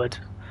fucking lowered.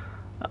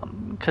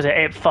 Because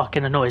it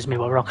fucking annoys me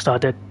what Rockstar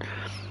did.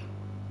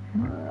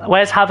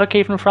 Where's Havoc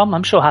even from?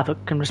 I'm sure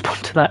Havoc can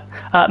respond to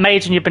that.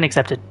 Maiden, you've been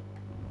accepted.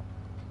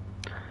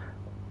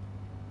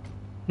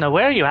 No,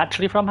 where are you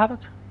actually from, Havoc?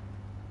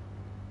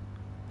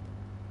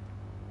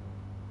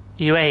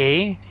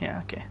 UAE?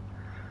 Yeah, okay.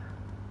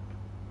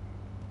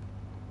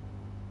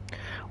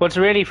 What's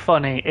really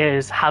funny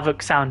is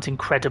Havoc sounds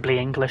incredibly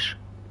English.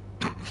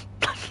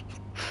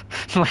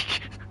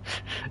 Like,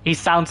 he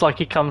sounds like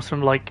he comes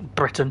from, like,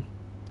 Britain.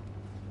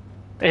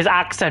 His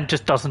accent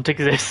just doesn't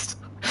exist.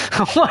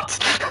 What?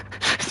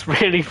 It's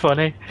really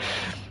funny.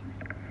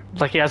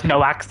 Like, he has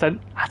no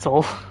accent at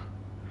all.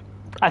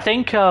 I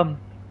think you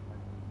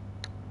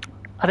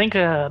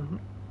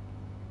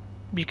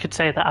could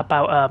say that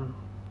about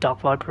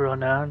Dark Viper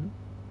on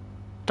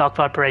Dark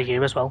Viper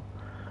AU as well.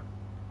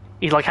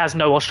 He like has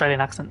no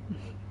Australian accent.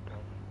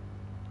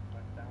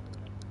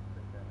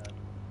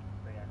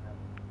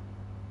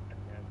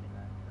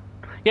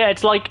 Yeah,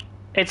 it's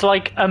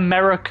like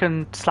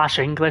American /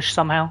 English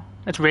somehow.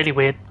 It's really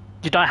weird.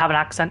 You don't have an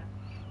accent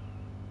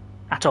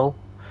at all.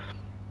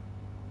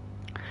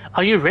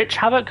 Are you rich,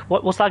 Havoc?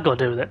 What's that got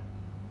to do with it?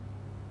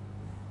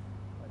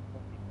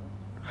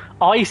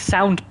 I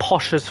sound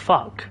posh as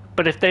fuck,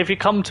 but if you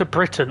come to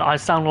Britain, I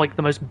sound like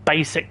the most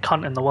basic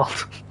cunt in the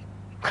world.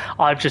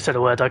 I've just said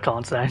a word I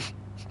can't say.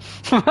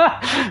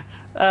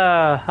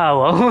 Oh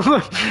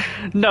well.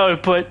 No,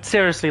 but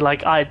seriously,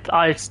 like I'm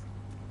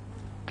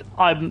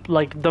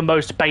like the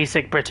most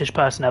basic British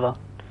person ever.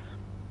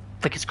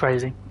 Like it's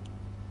crazy.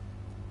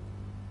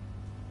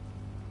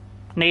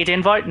 Need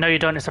invite? No, you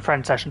don't. It's a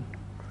friend session.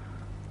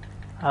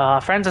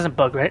 Friends isn't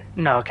bug, right?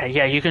 No, okay,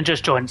 yeah, you can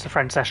just join. It's a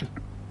friend session.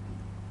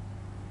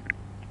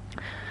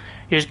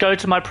 You just go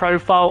to my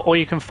profile, or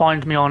you can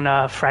find me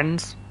on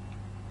Friends,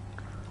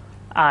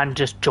 and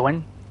just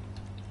join.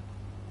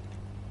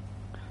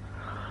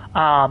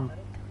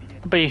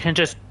 But you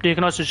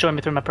can also join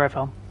me through my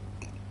profile.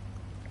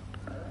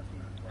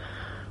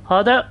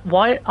 Are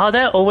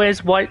there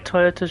always white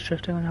Toyotas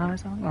drifting on the highway?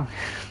 Oh.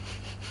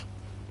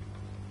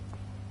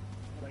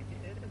 Like, it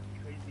is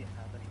crazy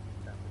how many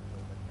people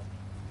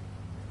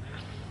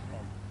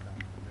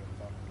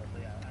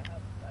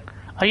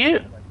Are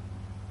you?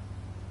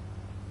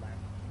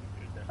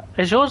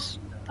 Is yours?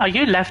 Are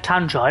you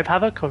left-hand drive,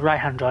 Havoc, or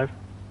right-hand drive?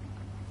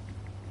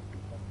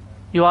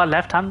 You are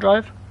left-hand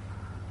drive.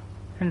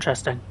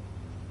 Interesting.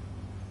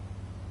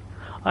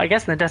 I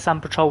guess the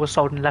Nissan Patrol was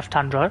sold in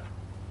left-hand drive.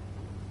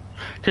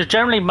 Because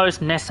generally most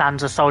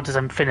Nissans are sold as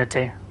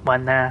Infinity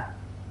when they're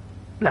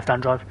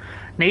left-hand drive.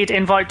 Need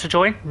invite to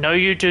join? No,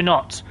 you do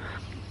not.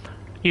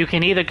 You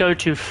can either go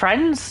to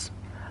Friends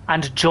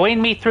and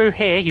join me through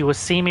here. You will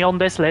see me on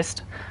this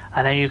list.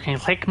 And then you can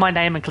click my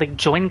name and click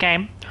Join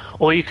Game.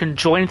 Or you can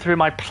join through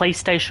my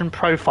PlayStation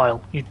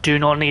profile. You do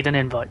not need an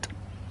invite.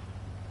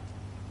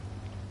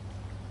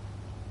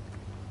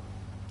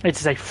 It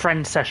is a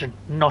friend session,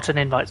 not an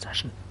invite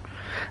session.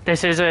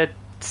 This is a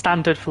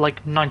standard for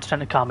like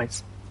 90% of car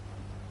mates.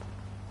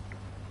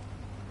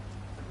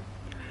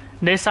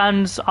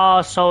 Nissans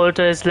are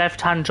sold as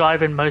left-hand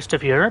drive in most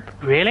of Europe.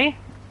 Really?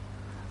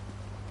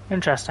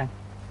 Interesting.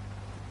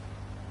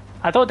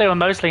 I thought they were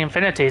mostly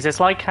Infinities. It's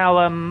like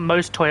how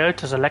most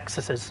Toyotas are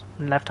Lexuses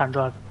in left-hand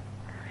drive.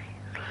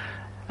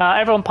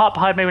 Everyone park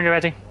behind me when you're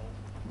ready.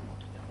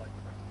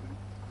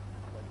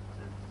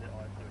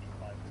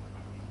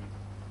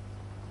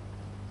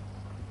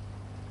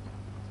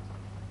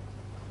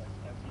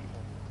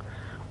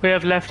 We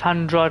have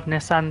left-hand drive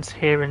Nissans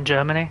here in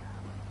Germany.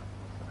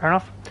 Fair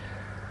enough.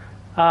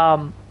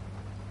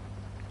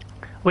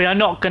 We are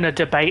not going to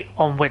debate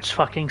on which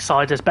fucking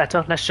side is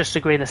better. Let's just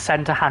agree the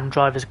centre-hand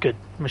drive is good.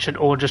 We should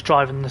all just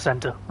drive in the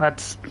centre.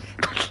 That's...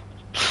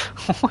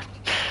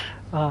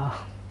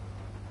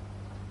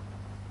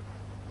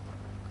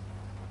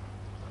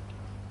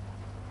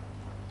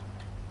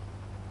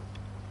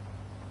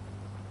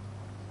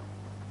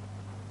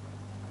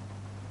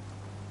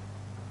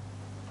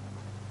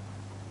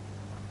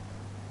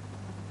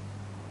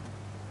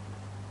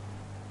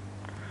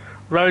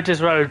 Road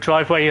is road,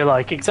 drive where you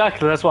like.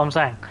 Exactly, that's what I'm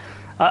saying.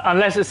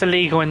 Unless it's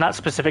illegal in that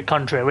specific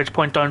country, at which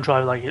point don't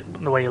drive like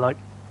it, the way you like.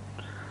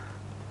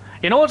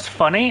 You know what's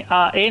funny?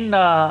 There's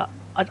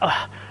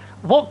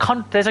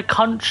a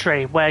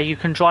country where you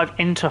can drive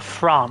into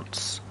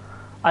France.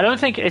 I don't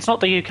think it's not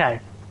the UK.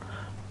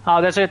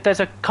 There's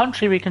a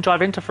country where you can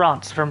drive into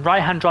France from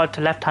right-hand drive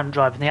to left-hand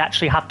drive, and they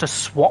actually have to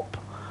swap.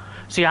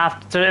 So you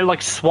have to, it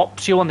like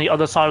swaps you on the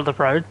other side of the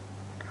road.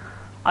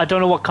 I don't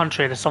know what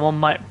country it is. Someone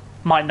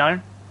might know.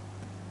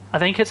 I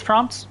think it's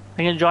France. I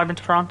think you drive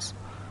into France.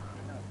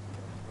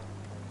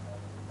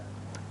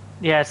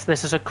 Yes,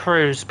 this is a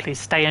cruise. Please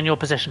stay in your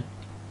position.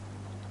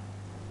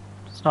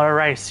 It's not a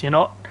race. You're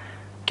not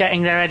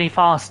getting there any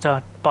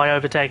faster by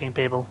overtaking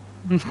people.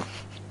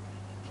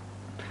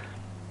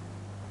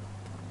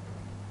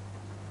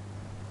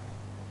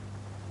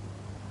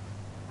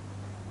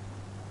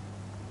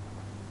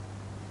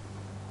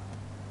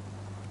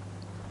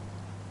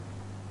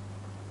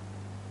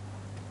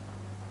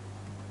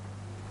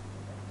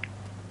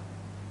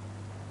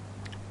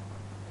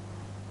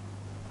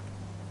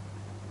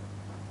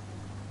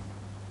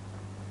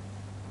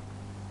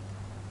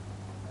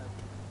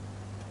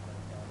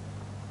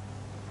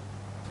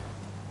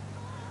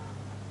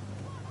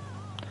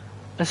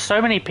 There's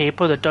so many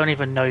people that don't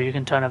even know you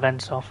can turn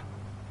events off.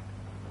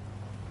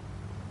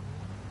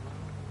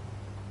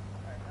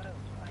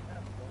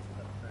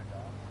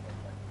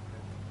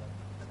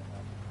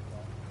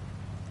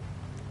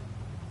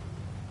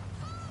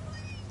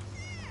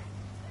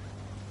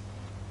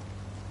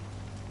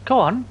 Go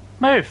on,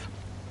 move.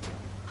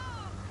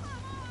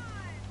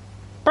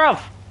 Bruv!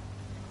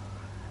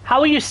 How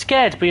are you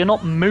scared but you're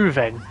not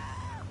moving?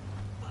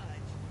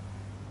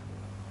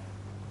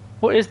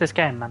 What is this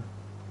game, man?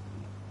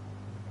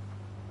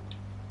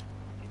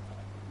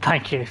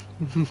 Thank you.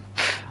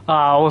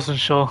 I wasn't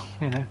sure,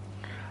 you know.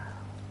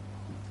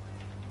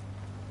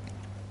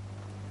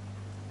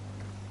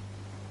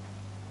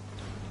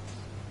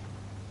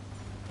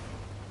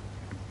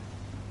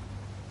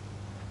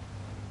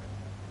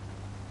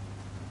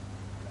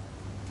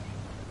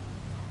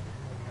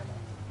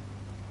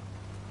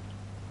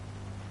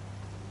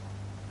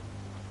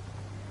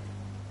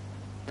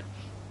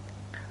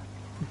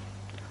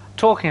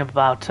 Talking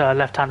about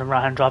left-hand and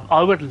right-hand drive,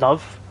 I would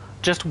love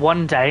just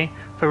one day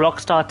for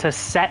Rockstar to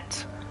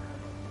set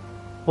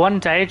One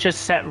day,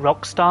 just set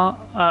Rockstar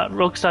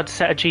to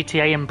set a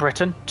GTA in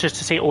Britain, just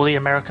to see all the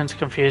Americans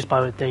confused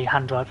by the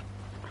hand drive.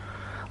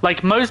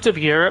 Like most of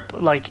Europe,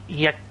 like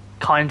you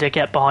kind of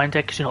get behind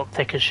it because you're not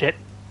thick as shit.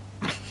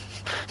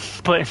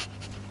 But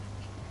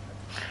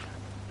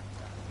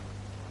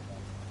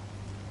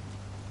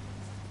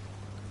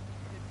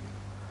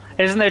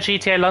isn't there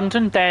GTA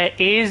London? There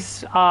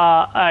is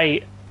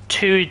a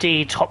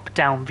 2D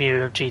top-down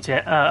view of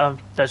GTA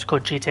that's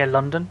called GTA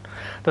London.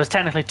 There was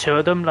technically two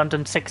of them,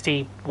 London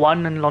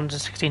 61 and London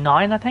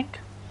 69, I think.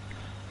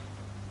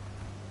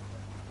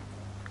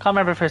 Can't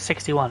remember if it was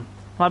 61.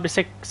 Might be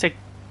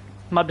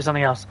might be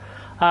something else.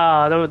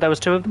 There was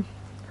two of them,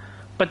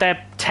 but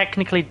they're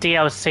technically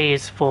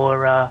DLCs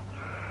for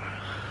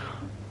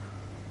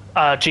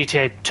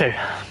GTA 2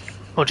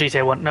 or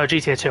GTA 1. No,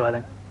 GTA 2, I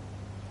think.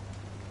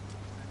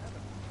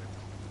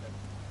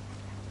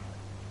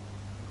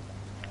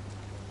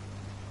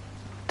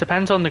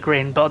 Depends on the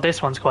green, but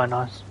this one's quite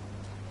nice.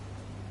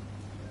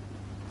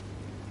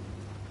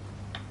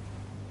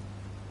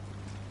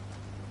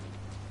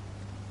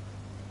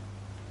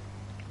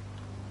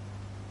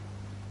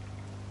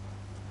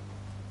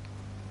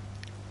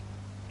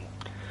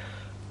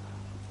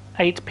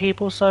 Eight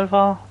people so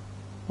far.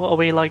 What are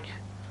we like?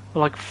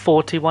 We're like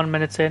 41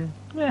 minutes in.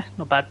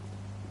 Not bad.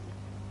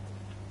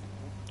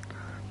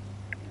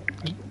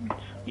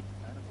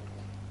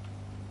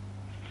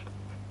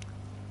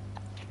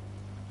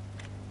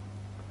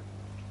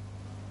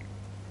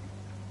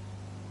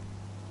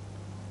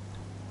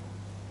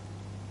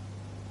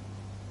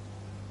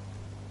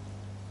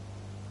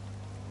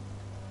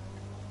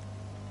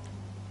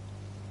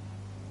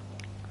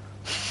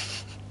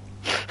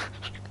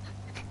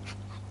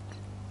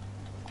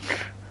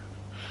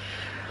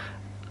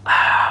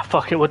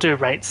 Fuck it, we'll do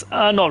rates.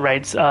 Not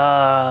rates,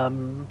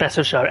 best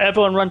of show.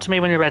 Everyone run to me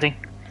when you're ready.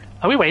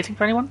 Are we waiting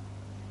for anyone?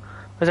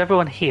 Or is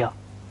everyone here?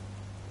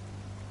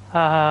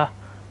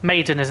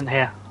 Maiden isn't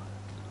here.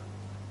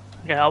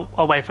 Okay,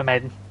 I'll wait for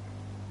Maiden.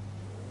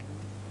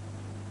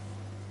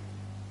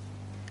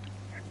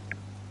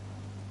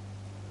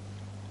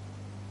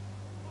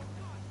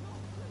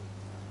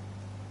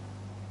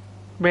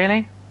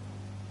 Really?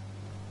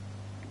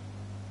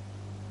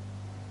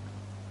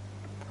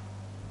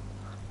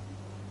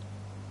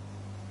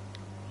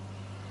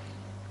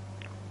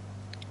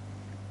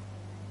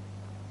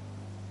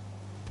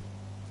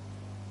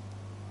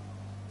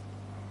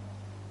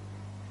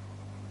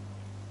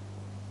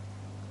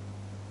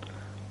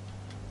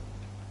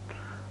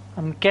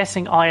 I'm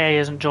guessing IA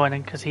isn't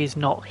joining because he's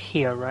not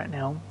here right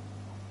now.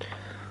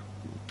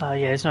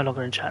 Yeah, he's no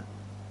longer in chat.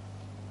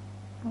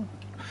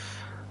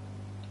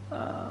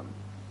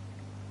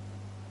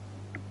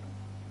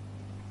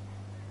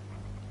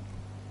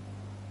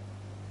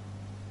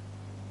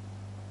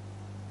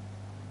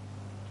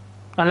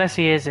 Unless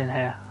he is in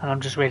here and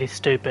I'm just really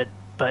stupid,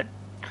 but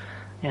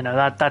you know,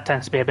 that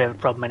tends to be a bit of a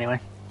problem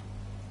anyway.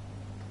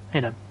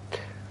 You know,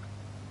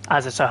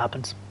 as it so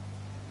happens.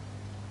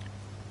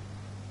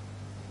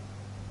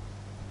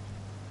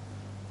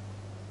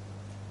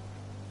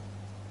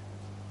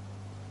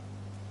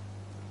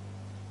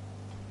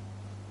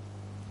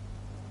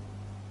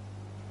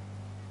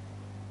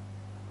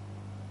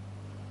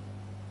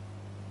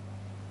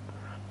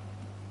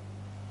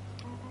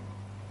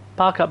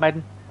 Park up,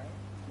 Maiden.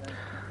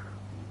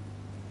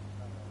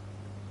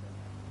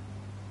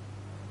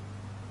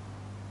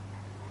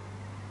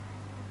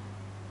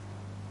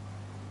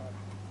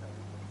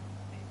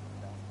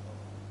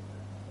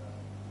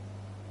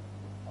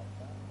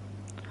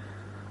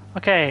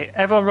 Okay,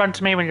 everyone run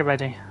to me when you're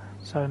ready.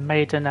 So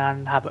Maiden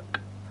and Havoc.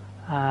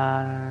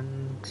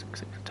 And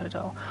 6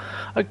 total.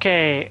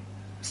 Okay,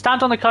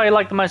 stand on the car you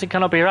like the most and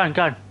cannot be your own.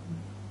 Go.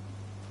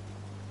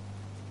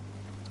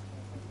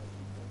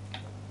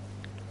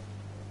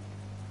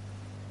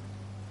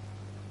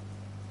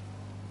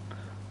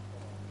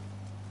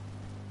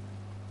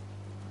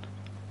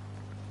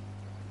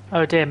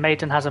 Oh dear,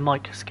 Maiden has a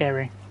mic.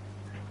 Scary.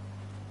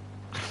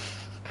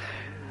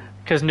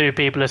 Because new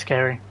people are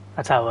scary.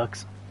 That's how it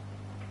works.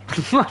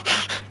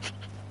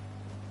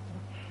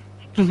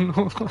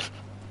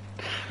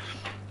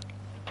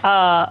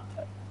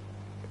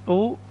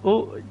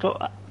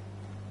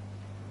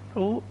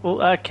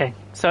 Okay.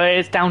 So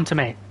it's down to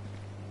me.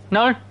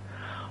 No?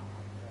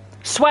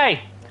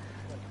 Sway!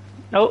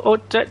 No.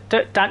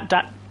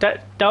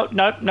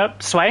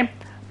 Sway.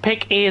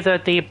 Pick either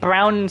the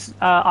brown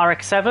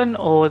RX-7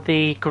 or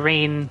the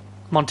green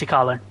Monte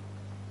Carlo.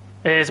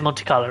 It is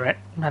Monte Carlo, right?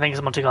 I think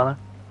it's Monte Carlo.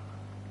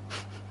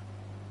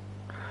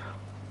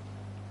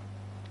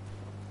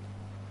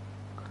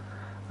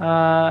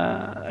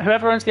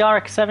 Whoever owns the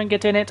RX-7,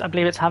 get in it. I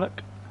believe it's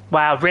Havoc.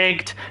 Wow,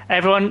 rigged.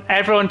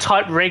 Everyone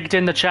type rigged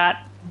in the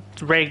chat.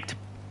 It's rigged.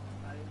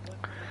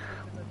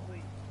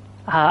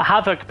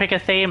 Havoc, pick a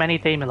theme, any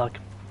theme you like.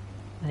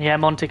 Yeah,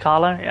 Monte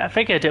Carlo. Yeah, I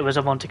figured it was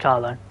a Monte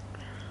Carlo.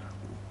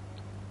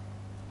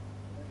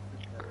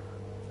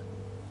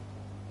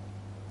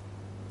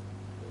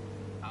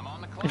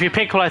 If you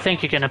pick what I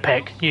think you're going to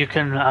pick, you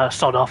can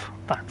sod off,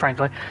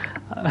 frankly.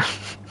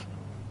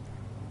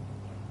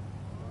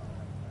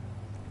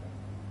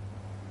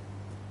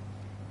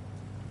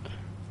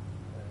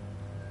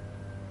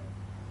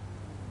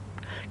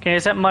 Can you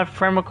accept my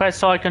friend request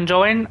so I can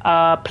join?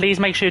 Please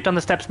make sure you've done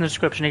the steps in the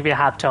description. If you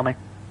have, tell me.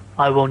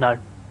 I will know.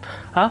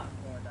 Huh?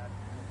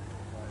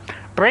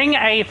 Bring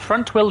a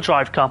front-wheel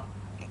drive car.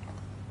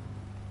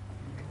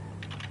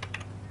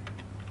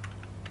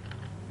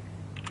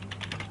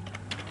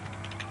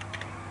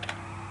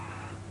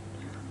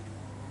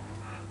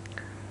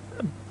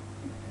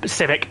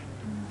 Civic.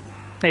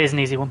 Here's an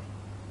easy one.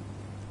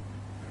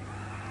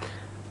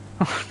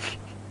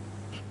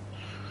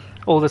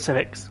 All the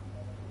Civics.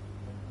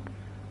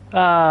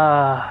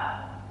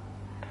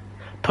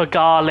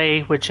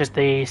 Pagani, which is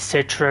the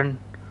Citroen.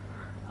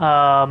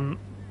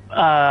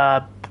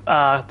 The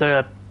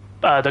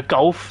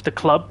Golf, the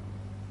Club.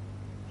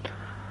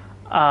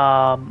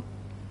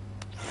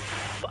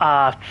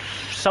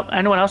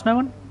 Anyone else know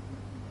one?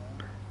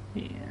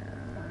 Yeah.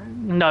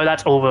 No,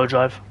 that's all-wheel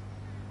drive.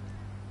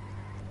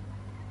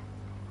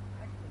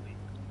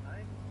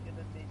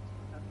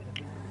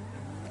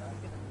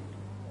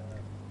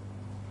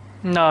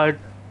 No,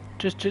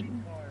 just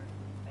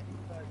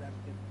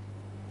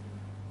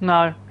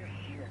no.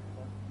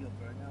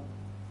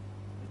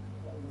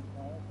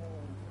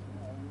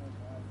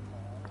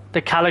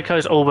 The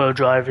Calico's all-wheel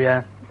drive.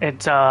 Yeah,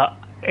 it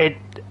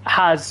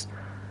has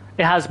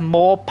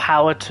more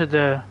power to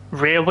the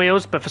rear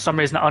wheels, but for some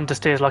reason it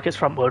understeers like it's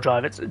front-wheel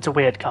drive. It's a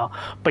weird car,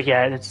 but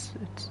yeah, it's.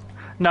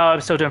 No, I'm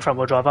still doing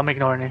front-wheel drive. I'm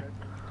ignoring you.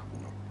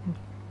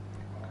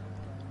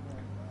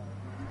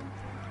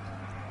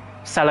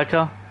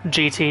 Celica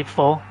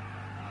GT4.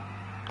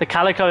 The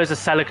Calico is a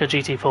Celica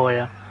GT4,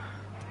 yeah.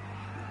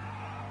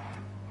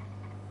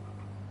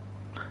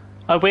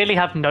 I really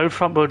have no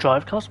front-wheel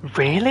drive cars.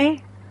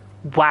 Really?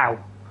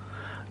 Wow.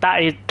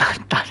 That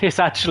is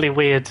actually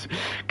weird.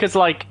 Because,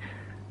 like,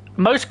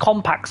 most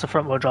compacts are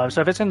front-wheel drive,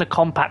 so if it's in the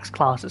compacts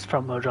class, it's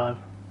front-wheel drive.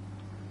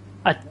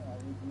 I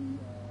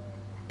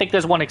think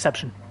there's one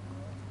exception.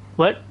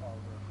 What?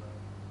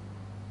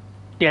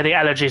 Yeah, the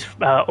Allergy's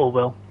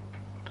all-wheel.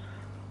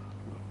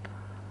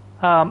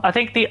 I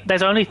think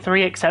there's only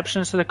 3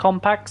 exceptions to the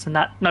compacts, and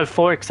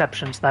 4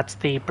 exceptions. That's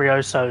the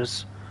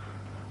Briosos,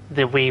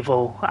 the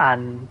Weevil,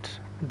 and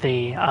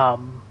the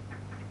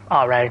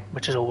RA,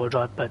 which is all-wheel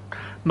drive. But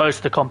most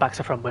of the compacts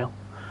are front wheel.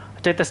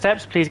 I did the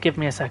steps. Please give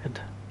me a second.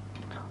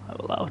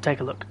 I'll take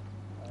a look.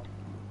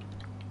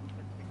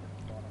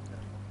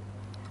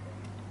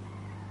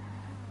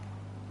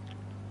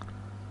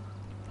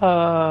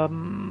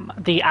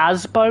 The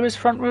Asbo is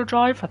front-wheel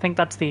drive. I think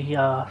that's the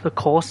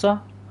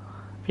Corsa.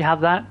 If you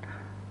have that.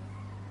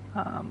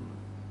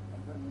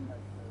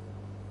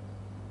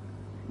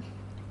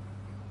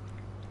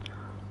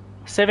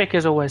 Civic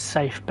is always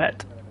safe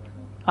bet.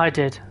 I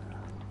did.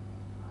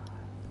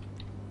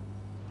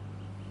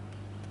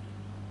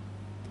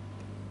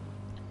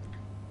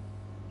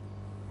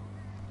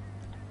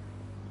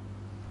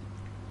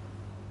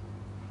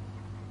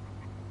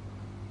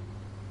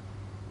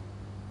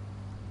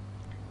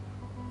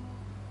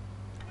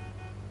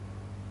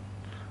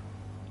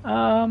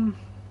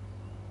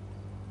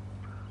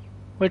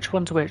 Which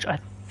one's which? I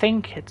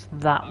think it's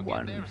that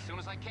one. There as soon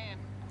as I can.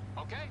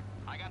 Okay,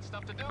 I got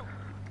stuff to do.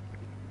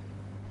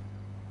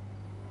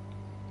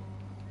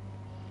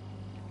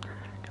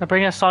 Can I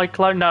bring a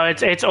Cyclone? No,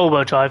 it's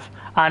all-wheel drive,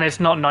 and it's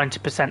not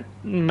 90%.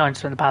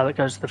 90% of the power that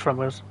goes to the front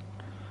wheels.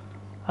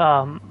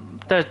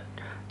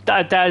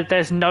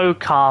 There's no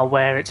car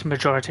where it's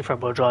majority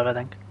front-wheel drive. I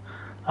think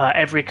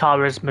every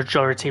car is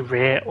majority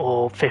rear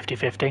or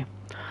 50-50.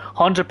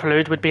 Honda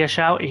Prelude would be a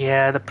shout.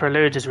 Yeah, the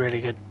Prelude is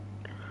really good.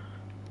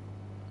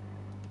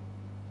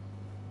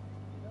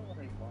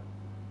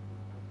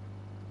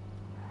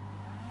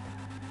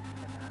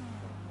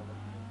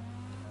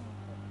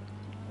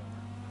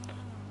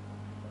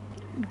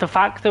 The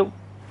fact that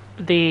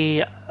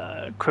the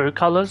crew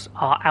colours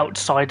are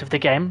outside of the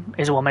game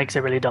is what makes it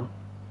really dumb.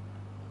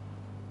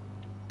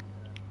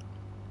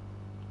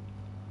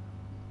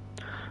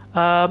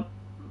 Oh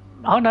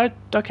no,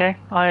 okay.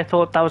 I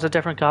thought that was a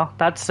different car.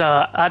 That's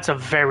a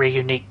very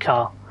unique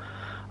car.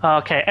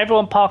 Okay,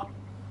 everyone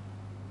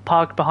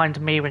park behind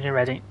me when you're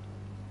ready.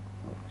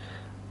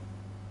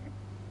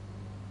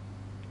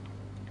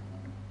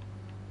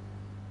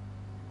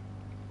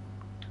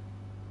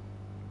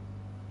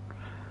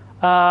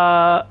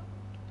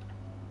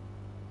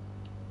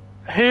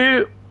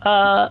 Who,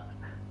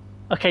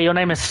 okay, your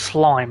name is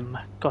Slime.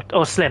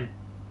 Or Slim.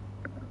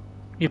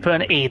 You put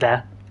an E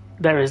there.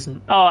 There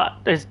isn't. Oh,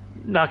 there's,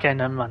 okay,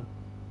 never mind.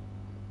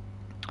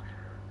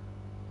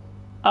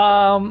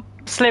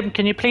 Slim,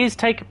 can you please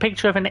take a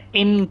picture of an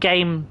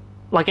in-game,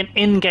 like an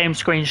in-game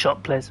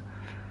screenshot, please?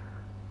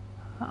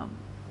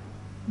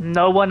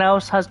 No one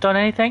else has done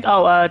anything?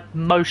 Oh,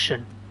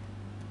 motion.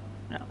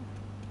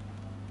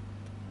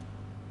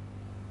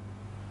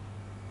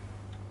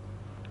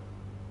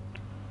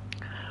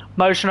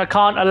 Motion, I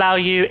can't allow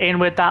you in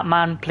with that,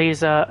 man.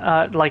 Please,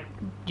 like,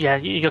 yeah,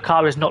 your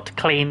car is not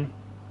clean.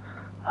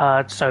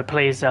 So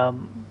please,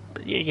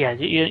 yeah,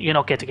 you're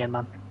not getting in,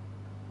 man.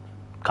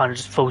 Kind of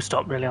just full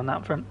stop, really, on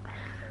that front.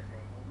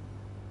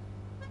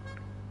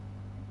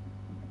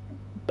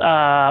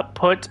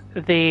 Put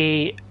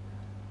the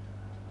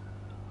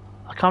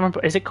I can't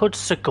remember. Is it called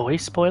Sugoi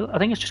spoiler? I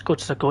think it's just called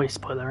Sugoi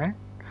spoiler, right?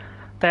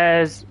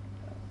 There's.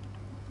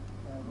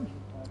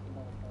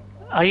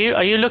 Are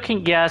you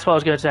looking? Yeah, that's what I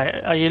was going to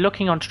say. Are you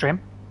looking on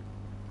stream?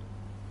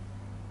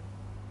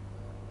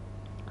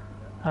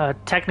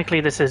 Technically,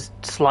 this is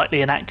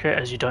slightly inaccurate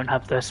as you don't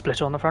have the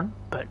splitter on the front,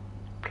 but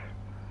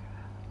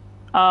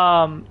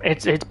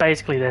it's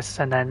basically this,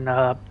 and then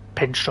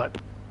pinstripe,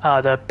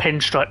 the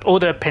pinstripe, all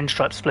the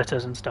pinstripe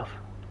splitters and stuff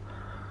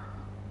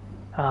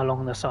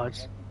along the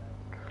sides.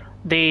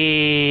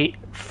 The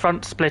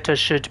front splitter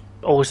should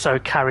also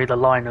carry the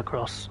line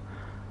across,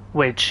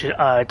 which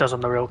it does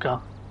on the real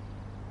car.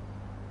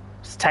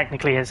 So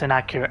technically, it's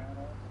inaccurate.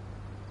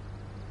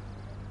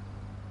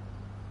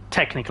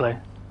 Technically.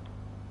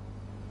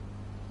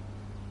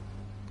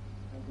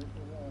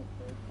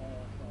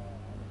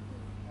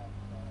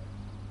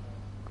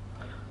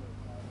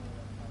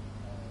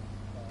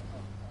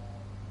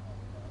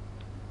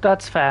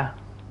 That's fair.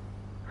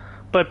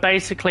 But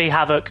basically,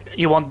 Havoc,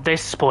 you want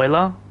this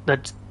spoiler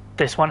that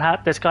this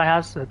guy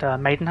has, that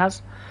Maiden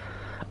has,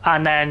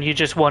 and then you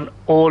just want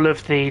all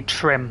of the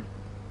trim,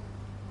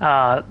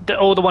 all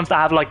the ones that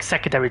have like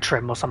secondary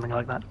trim or something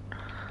like that,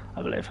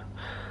 I believe.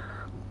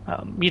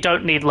 You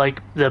don't need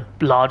like the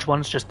large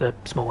ones, just the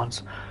small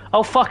ones.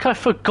 Oh fuck! I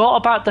forgot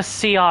about the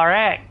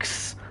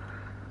CRX.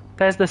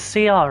 There's the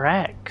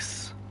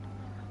CRX,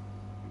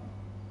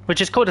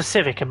 which is called a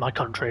Civic in my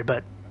country,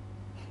 but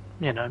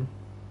you know.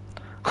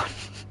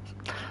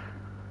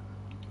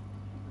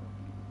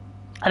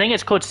 I think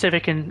it's called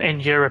Civic in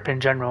Europe in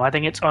general. I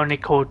think it's only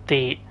called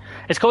the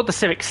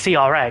Civic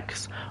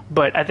CRX,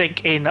 but I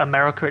think in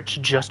America it's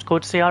just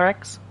called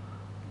CRX,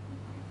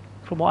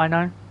 from what I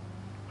know.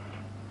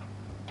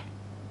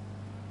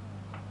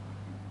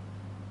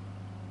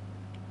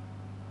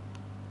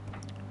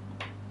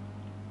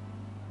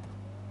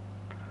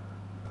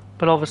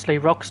 But obviously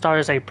Rockstar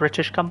is a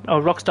British company,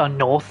 or Rockstar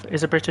North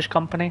is a British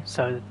company,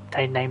 so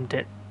they named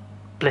it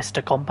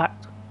Blister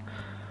Compact,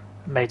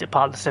 made it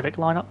part of the Civic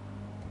lineup.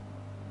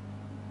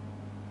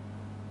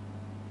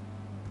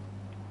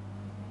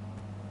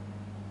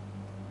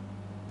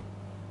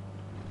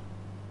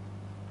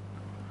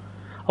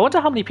 I wonder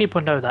how many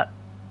people know that.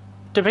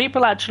 Did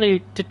people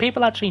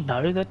actually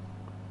know that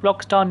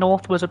Rockstar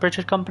North was a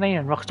British company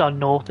and Rockstar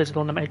North is the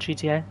one that made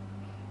GTA?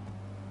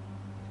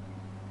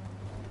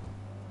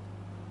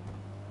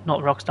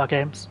 Not Rockstar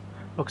Games.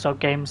 Rockstar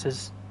Games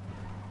is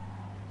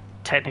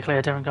technically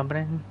a different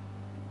company.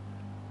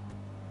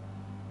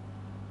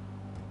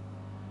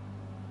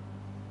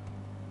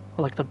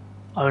 Like the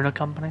owner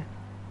company.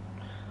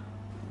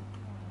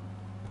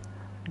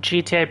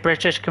 GTA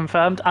British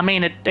confirmed? I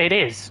mean, it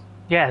is.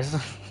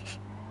 Yes.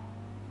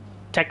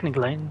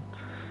 Technically.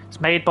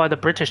 It's made by the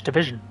British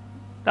division.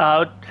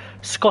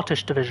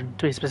 Scottish division,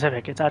 to be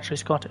specific. It's actually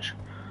Scottish.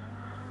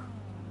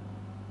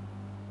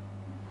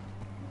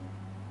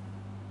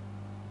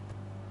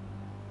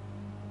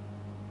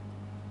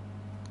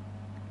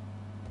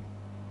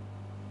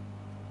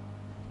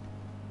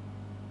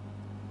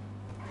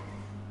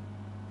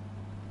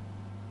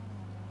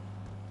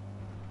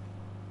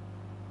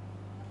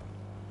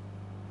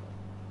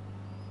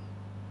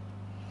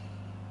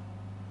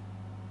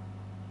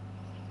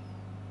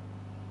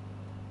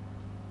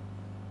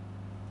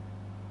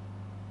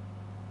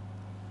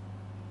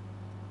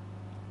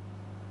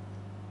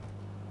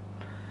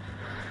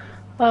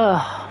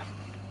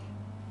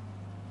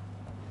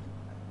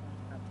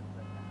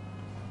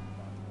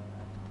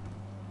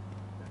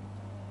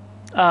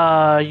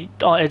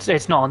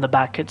 It's not on the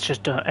back. It's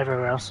just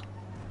everywhere else.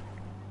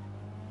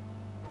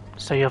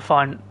 So you'll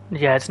find,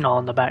 yeah, it's not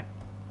on the back.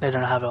 They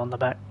don't have it on the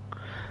back.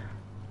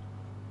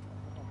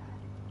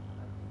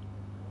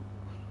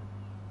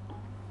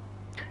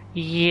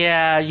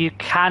 Yeah, you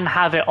can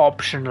have it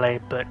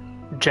optionally, but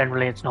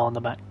generally it's not on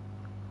the back.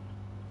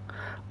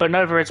 But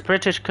Nova, it's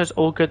British because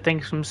all good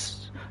things from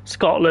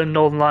Scotland,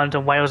 Northern Ireland,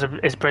 and Wales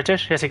is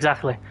British. Yes,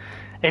 exactly.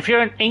 If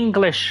you're an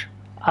English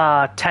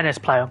tennis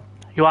player,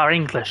 you are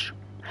English.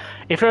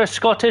 If you're a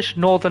Scottish,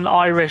 Northern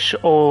Irish,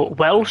 or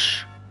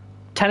Welsh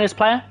tennis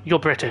player, you're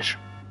British.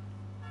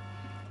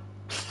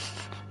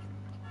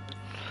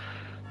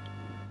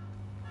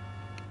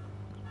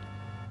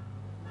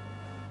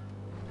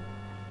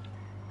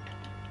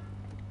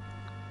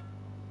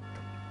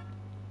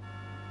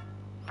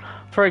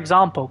 For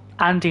example,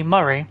 Andy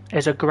Murray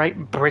is a great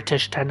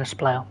British tennis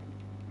player.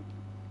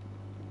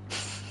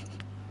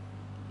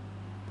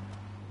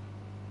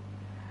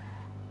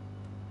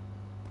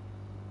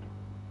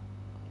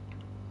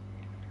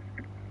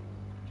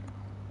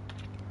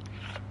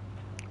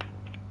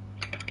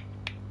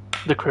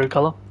 The crew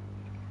colour.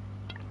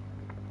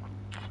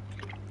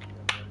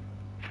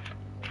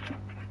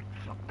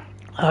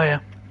 Oh yeah.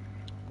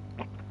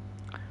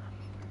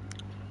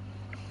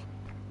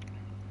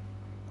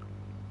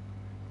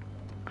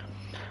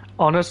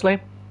 Honestly,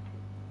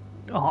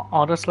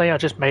 I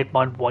just made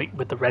mine white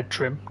with the red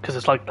trim because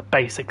it's like the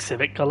basic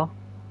Civic colour.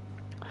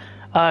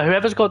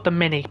 Whoever's got the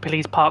Mini,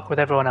 please park with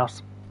everyone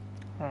else.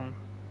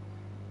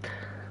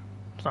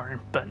 Sorry,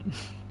 but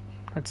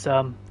it's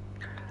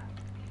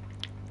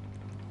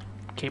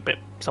keep it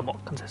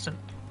somewhat consistent.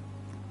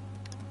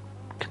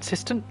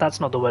 Consistent? That's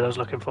not the word I was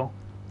looking for.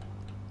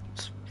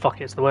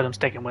 Fuck it, it's the word I'm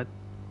sticking with.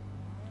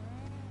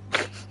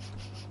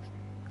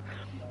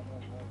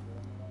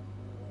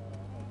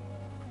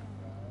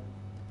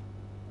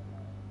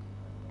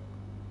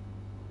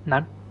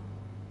 No?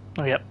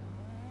 Oh, yep.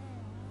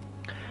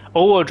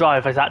 All-wheel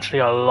drive is actually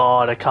a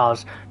lot of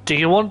cars. Do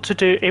you want to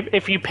do...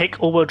 If you pick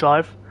all-wheel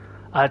drive,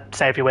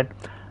 say if you win,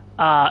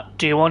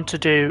 do you want to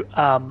do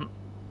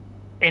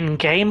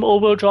in-game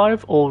all-wheel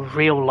drive or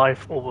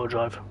real-life all-wheel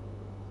drive?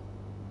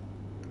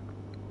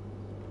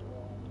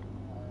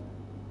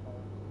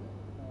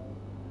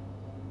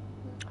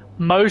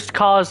 Most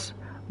cars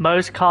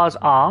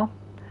are.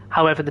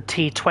 However, the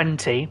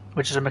T20,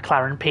 which is a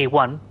McLaren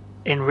P1,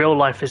 in real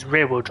life is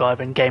rear-wheel drive,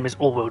 in game is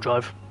all-wheel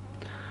drive.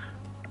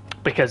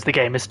 Because the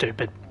game is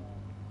stupid.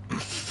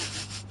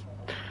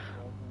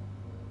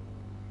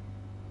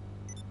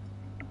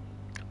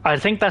 I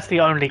think that's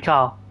the only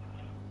car.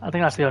 I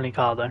think that's the only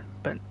car though.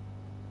 But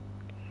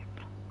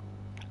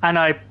and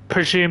I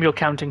presume you're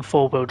counting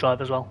four-wheel drive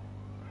as well.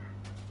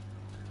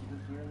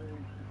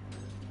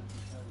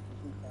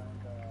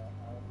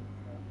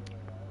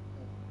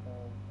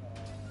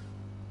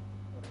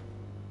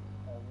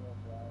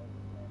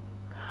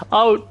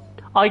 Oh,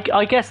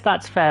 I guess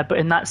that's fair, but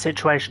in that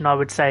situation, I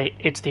would say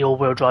it's the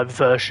all-wheel drive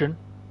version,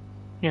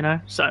 you know.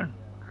 So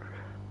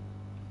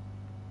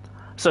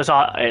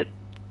the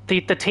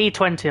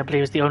T20, I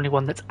believe, is the only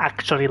one that's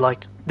actually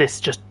like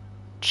this. Just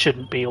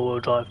shouldn't be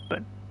all-wheel drive,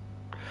 but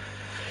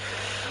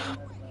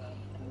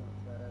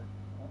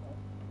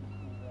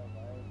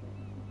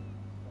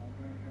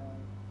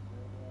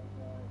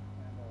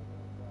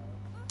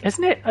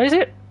isn't it? Is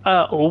it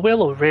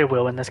all-wheel or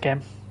rear-wheel in this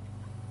game?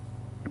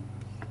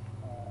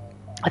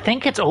 I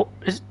think it's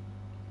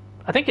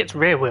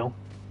rear wheel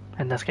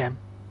in this game.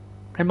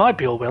 It might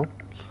be all wheel.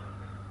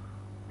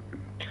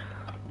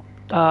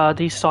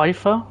 The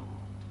Cypher.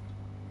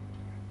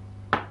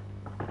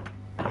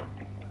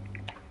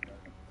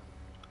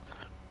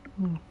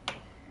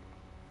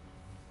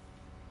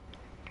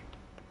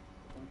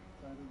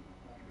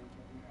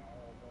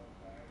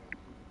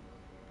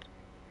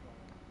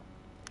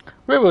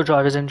 Rear wheel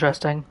drive is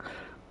interesting.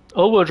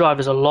 All wheel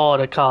drive is a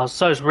lot of cars.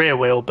 So is rear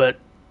wheel, but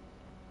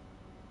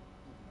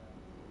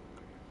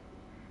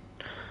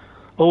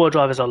all-wheel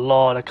drive is a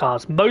lot of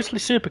cars, mostly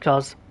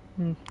supercars.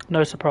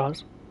 No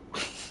surprise.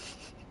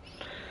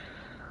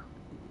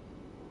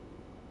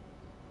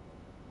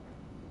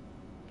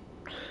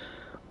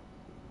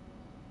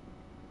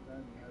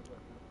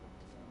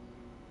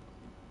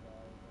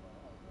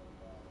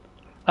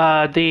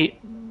 The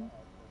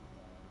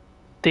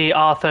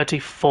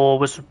R34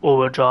 was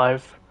all-wheel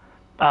drive.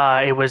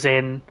 It was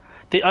in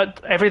the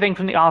everything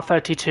from the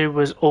R32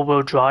 was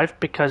all-wheel drive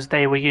because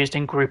they were used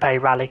in Group A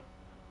rally.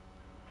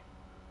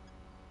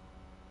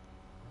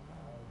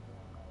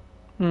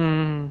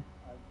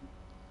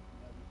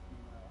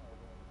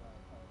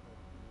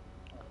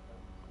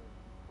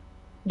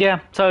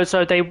 Yeah, so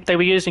they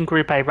were using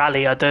Group A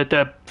rally.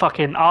 The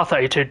fucking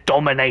R32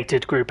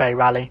 dominated Group A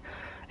rally.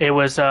 It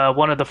was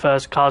one of the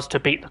first cars to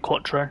beat the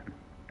Quattro.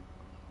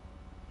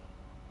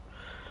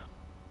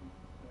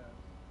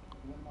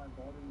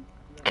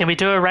 Can we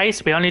do a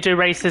race? We only do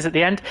races at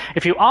the end.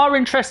 If you are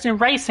interested in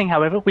racing,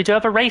 however, we do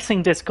have a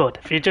racing Discord.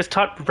 If you just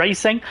type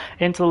racing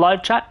into the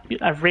live chat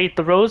and read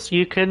the rules,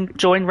 you can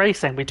join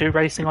racing. We do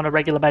racing on a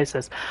regular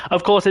basis.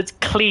 Of course, it's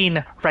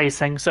clean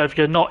racing, so if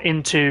you're not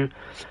into...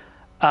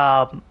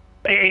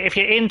 if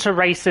you're into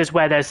races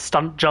where there's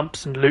stunt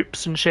jumps and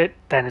loops and shit,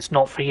 then it's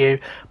not for you.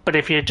 But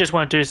if you just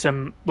want to do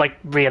some like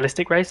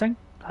realistic racing,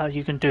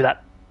 you can do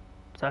that.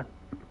 So,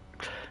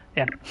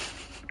 yeah.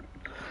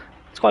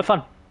 It's quite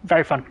fun.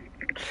 Very fun.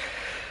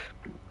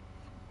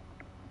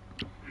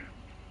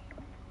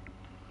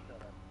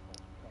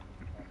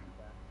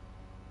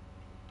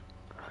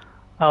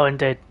 Oh,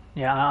 indeed.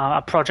 Yeah,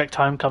 a Project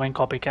Homecoming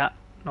copycat,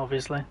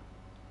 obviously.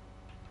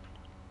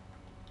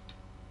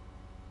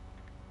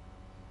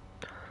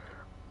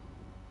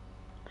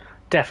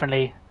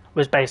 Definitely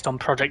was based on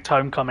Project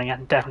Homecoming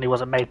and definitely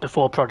wasn't made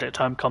before Project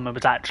Homecoming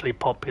was actually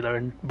popular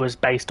and was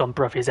based on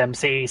Bruffy's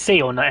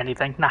MCEC or not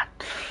anything. Nah,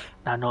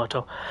 not at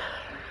all.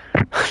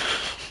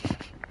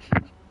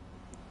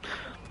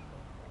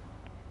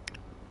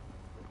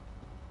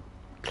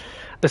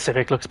 The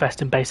Civic looks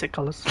best in basic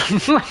colours.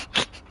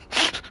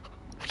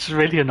 Which is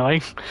really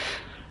annoying.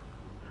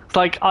 It's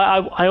like,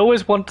 I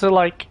always want to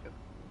like...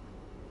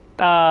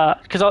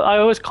 Because I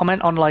always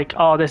comment on like,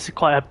 oh, this is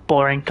quite a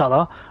boring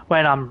colour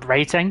when I'm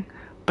rating.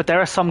 But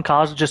there are some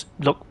cars that just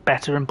look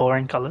better in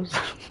boring colours.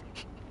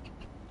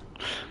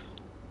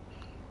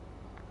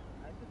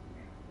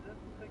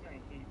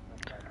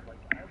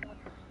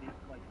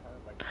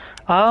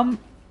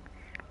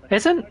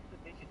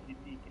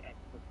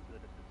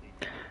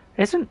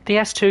 Isn't the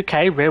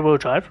S2K rear-wheel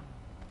drive?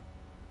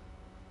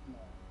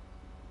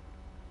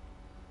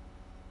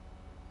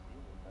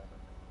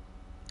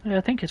 Yeah,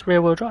 I think it's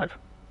rear-wheel drive.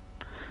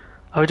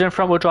 Are we doing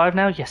front-wheel drive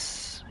now?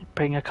 Yes.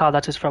 Bring a car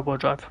that is front-wheel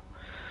drive.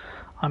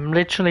 I'm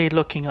literally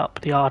looking up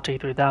the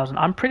RT3000.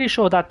 I'm pretty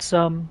sure that's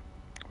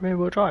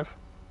rear-wheel drive.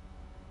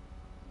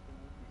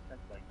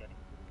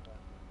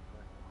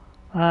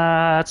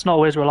 It's not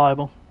always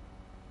reliable.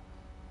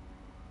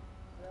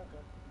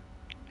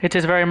 It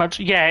is very much,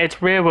 yeah,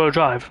 it's rear-wheel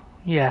drive.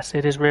 Yes,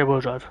 it is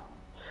rear-wheel drive.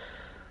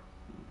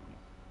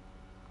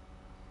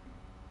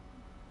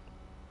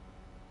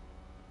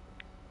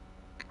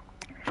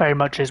 Very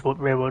much is what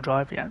rear-wheel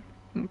drive, yeah.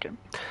 Okay.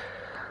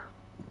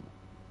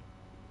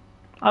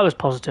 I was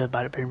positive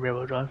about it being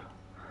rear-wheel drive.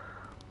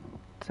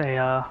 They,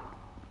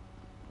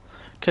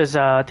 because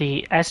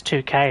the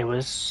S2K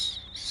was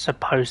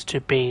supposed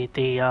to be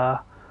the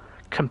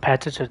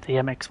competitor to the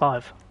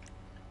MX-5.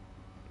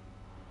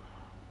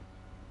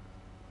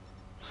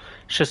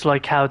 It's just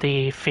like how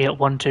the Fiat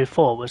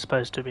 124 was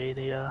supposed to be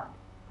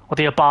or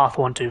the Abarth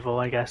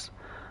 124, I guess,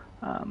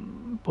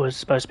 was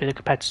supposed to be the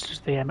competitor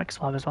to the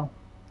MX-5 as well.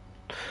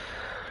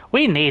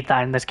 We need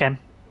that in this game.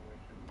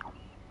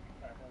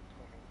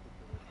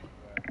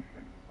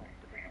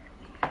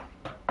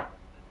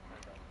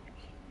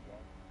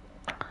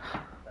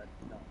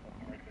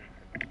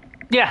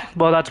 Yeah,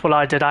 well, that's what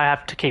I did. I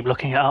have to keep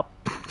looking it up.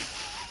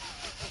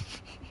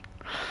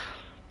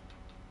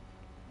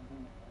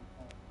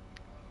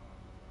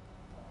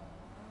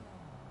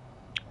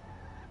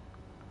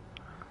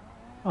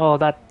 Oh,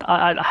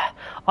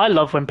 I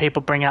love when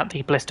people bring out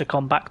the Blister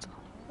Compact.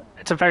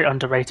 It's a very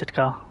underrated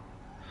car.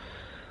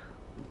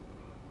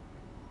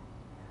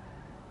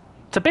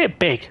 It's a bit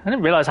big. I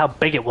didn't realize how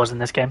big it was in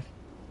this game.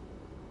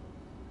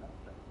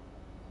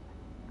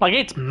 Like,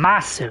 it's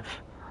massive.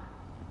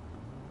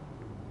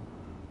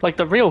 Like,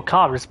 the real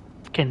car is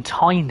fucking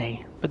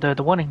tiny, but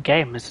the one in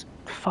game is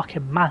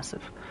fucking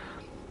massive.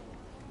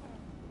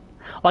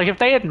 Like, if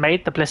they had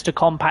made the Blister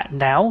Compact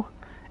now,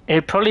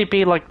 it'd probably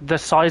be like the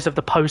size of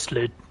the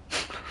Postlude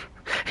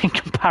in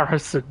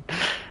comparison.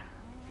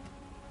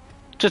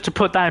 Just to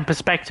put that in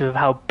perspective of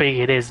how big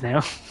it is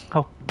now,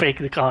 how big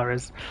the car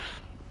is.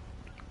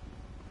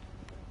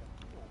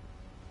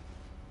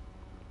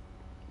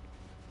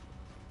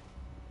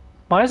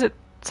 Why does it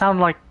sound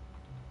like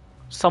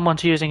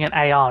someone's using an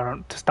AR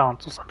to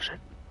stance or some shit?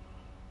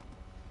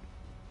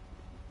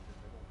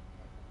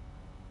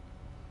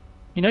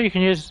 You know, you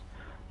can use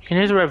a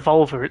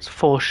revolver. It's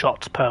 4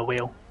 shots per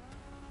wheel.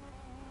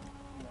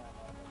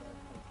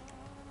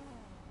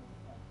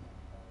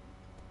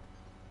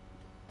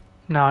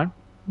 No,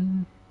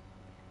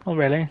 not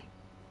really.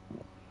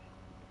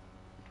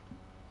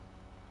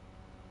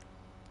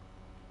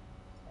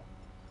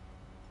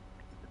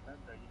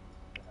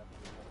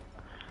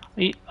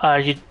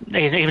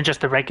 Even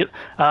just the regular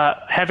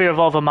heavy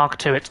revolver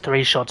Mark II, it's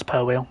 3 shots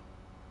per wheel.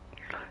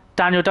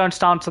 Daniel, don't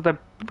stance at the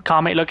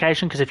car mate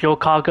location, because if your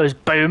car goes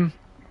boom,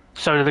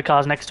 so do the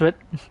cars next to it.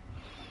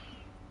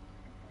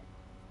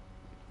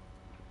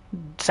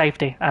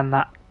 Safety and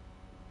that.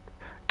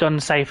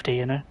 Gun safety,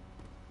 you know.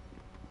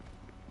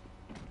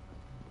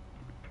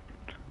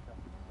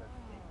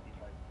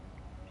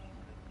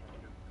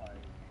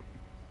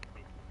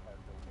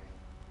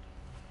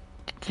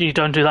 You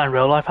don't do that in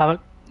real life,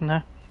 Havoc?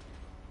 No?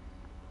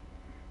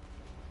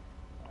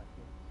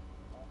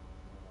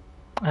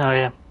 Oh,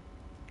 yeah.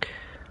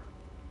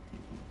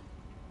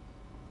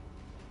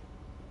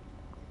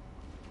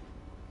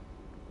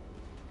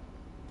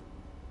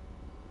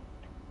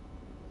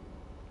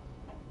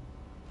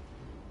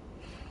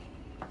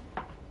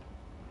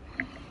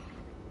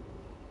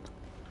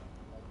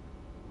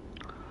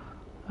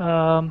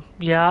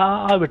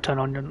 Yeah, I would turn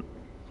on your...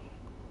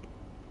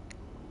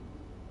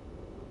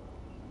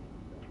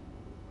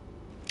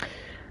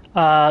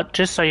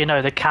 just so you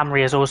know, the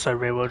Camry is also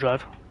rear-wheel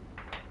drive.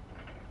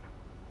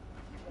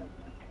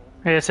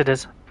 Yes, it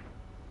is.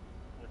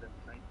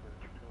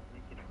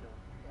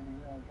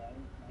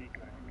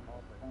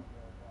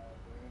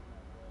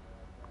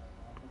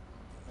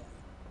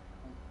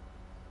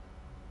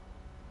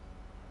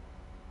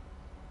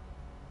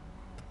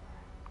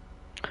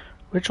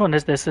 Which one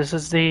is this? This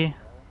is the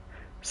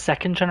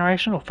second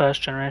generation or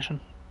first generation?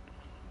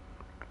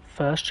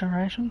 First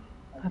generation,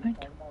 I think.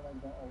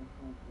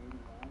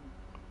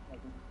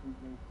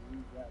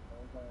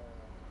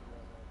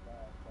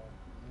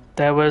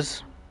 There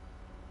was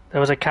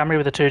a Camry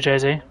with a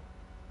 2JZ.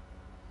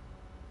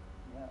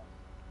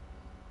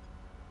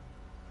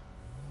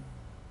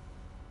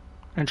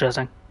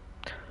 Interesting.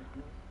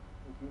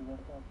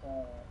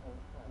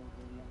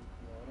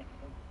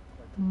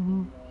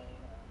 Mm-hmm.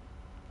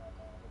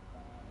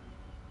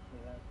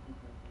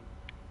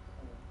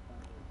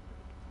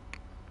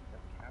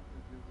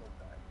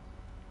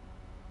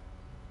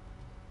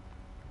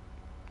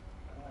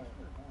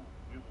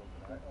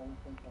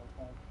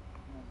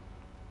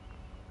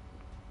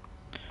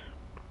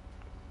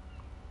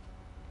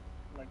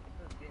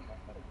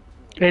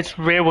 It's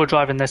rear-wheel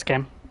drive in this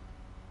game.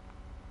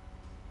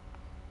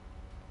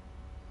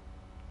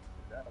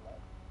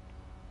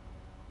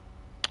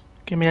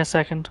 Give me a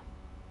second.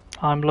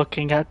 I'm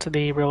looking at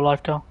the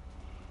real-life car.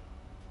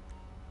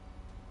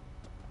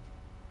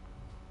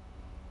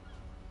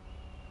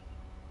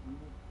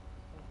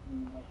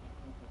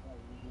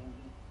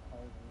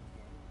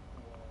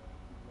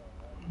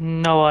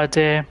 No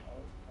idea.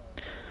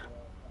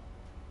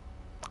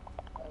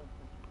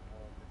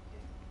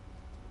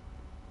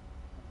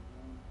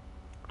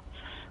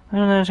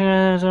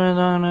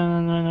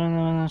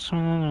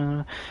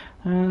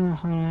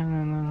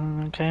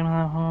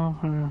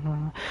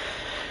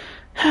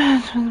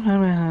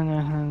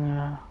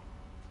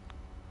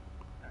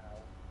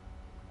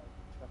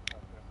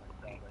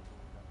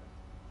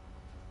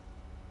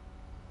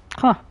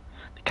 Huh.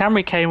 The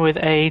Camry came with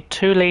a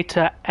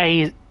 2-litre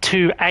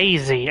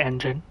A2AZ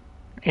engine,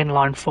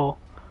 inline 4.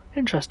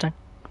 Interesting.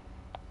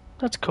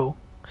 That's cool.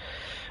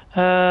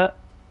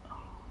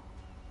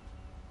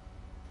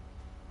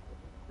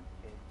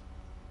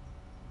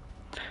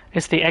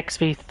 It's the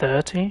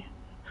XV30.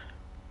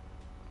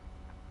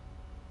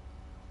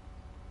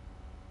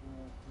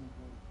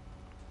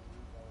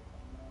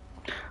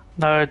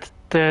 No, it's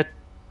the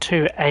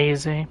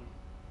 2AZ.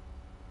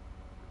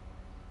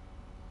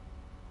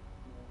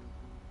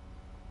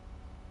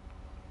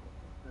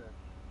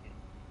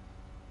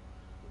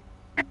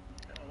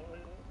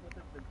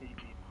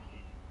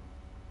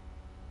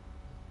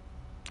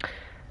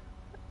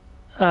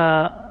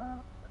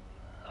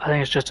 I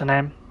think it's just a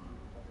name.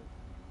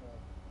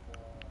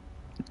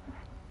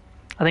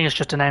 I think it's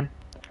just a name.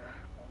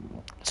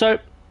 So,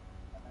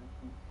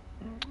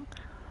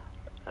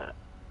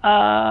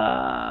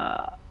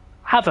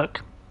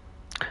 Havoc.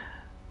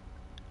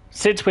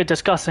 Since we're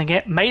discussing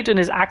it, Maiden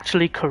is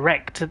actually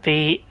correct.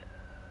 This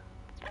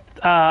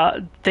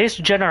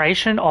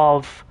generation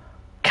of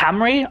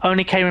Camry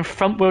only came in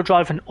front-wheel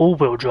drive and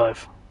all-wheel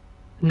drive.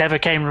 Never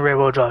came in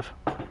rear-wheel drive.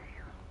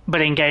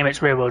 But in-game,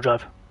 it's rear-wheel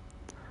drive.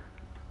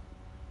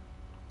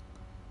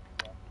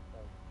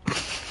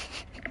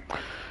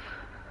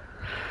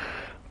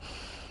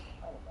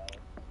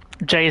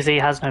 Jay-Z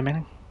has no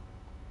meaning.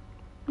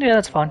 Yeah,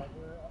 that's fine.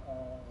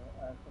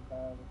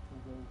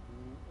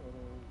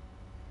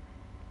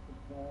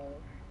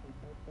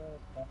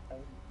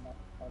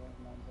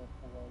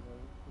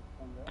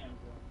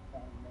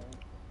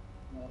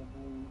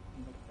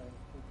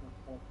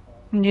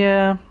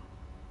 Yeah.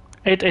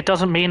 It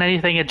doesn't mean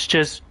anything, it's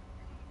just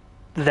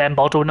their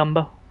model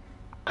number.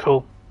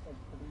 Cool.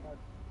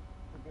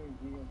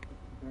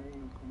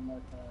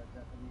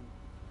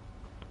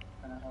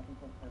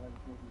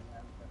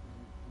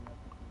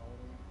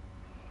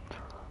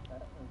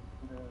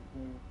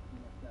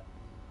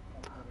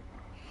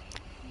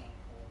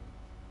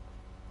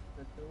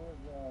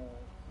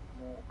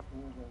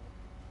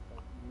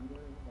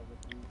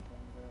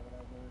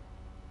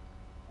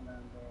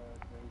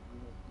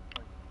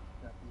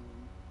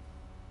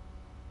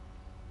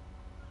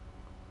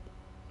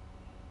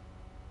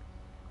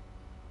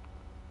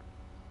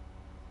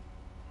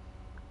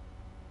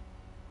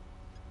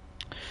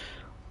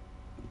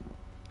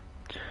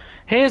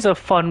 Here's a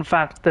fun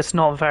fact that's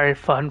not very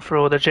fun for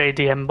all the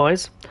JDM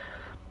boys.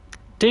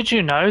 Did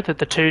you know that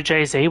the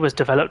 2JZ was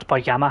developed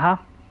by Yamaha?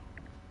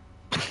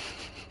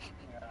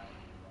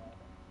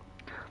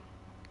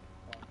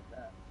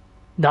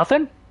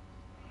 Nothing?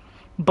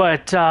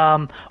 But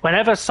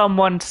whenever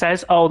someone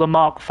says, oh, the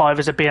Mark V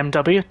is a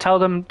BMW, tell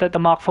them that the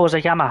Mark IV is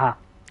a Yamaha.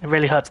 It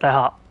really hurts their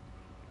heart.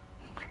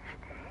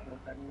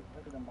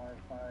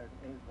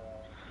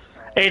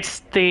 It's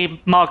the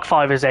Mark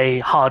V is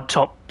a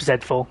hardtop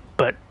Z4,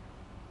 but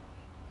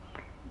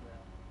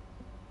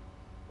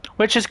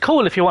which is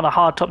cool if you want a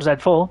hardtop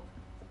Z4.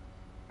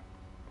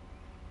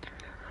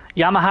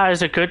 Yamaha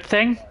is a good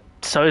thing,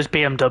 so is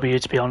BMW,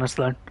 to be honest,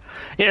 though.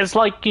 It's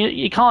like,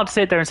 you can't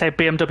sit there and say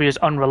BMW is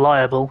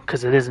unreliable,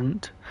 because it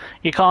isn't.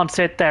 You can't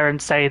sit there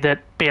and say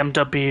that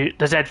BMW,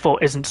 the Z4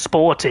 isn't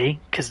sporty,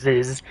 because it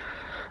is.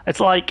 It's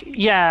like,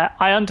 yeah,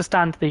 I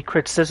understand the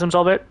criticisms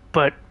of it,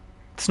 but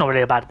it's not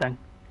really a bad thing.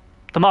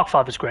 The Mark V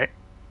is great.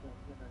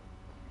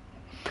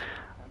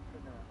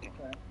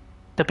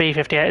 The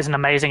B58 is an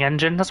amazing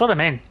engine, that's what I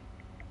mean.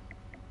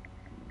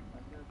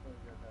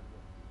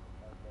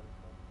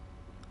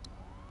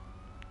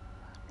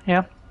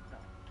 Yeah.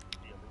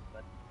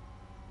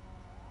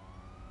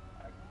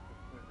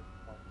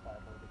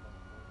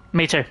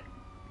 Me too.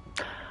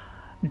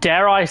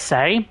 Dare I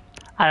say,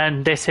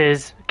 and this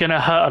is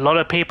gonna hurt a lot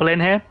of people in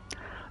here,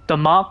 the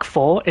Mark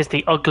IV is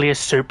the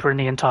ugliest Supra in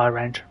the entire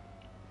range.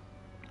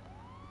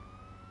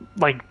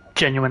 Like,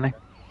 genuinely.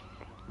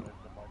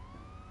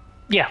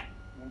 Yeah.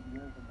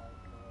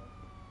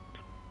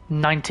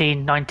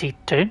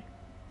 1992,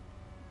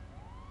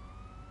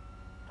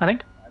 I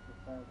think.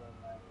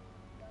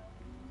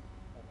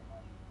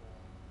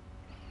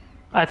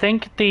 I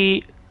think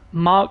the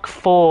Mark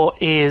IV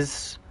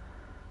is...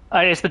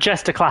 it's the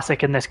Jester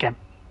Classic in this game.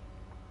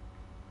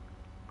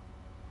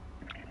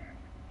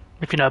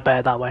 If you know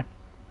better that way.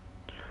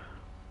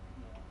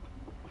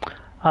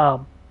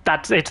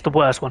 It's the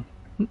worst one.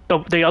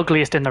 The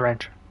ugliest in the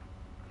range.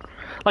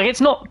 Like,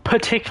 it's not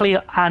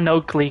particularly an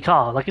ugly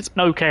car. Like, it's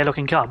an okay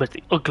looking car, but it's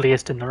the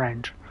ugliest in the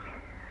range.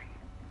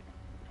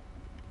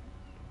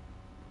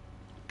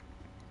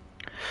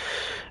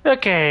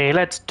 Okay,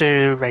 let's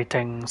do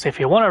ratings. If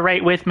you want to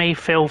rate with me,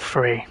 feel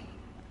free.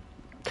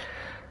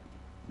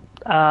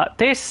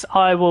 This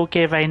I will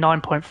give a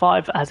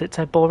 9.5 as it's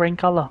a boring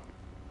colour.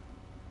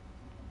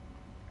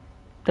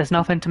 There's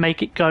nothing to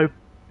make it go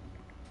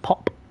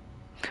pop.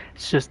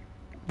 It's just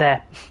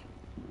there.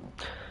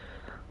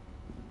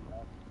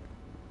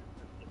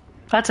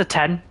 That's a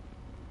 10.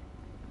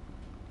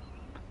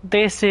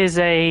 This is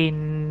a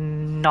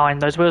 9.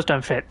 Those wheels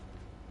don't fit.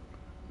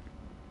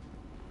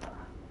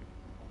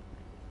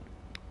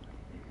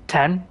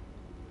 10.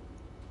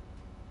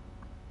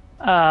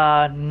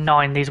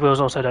 9. These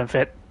wheels also don't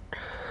fit.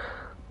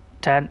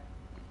 10.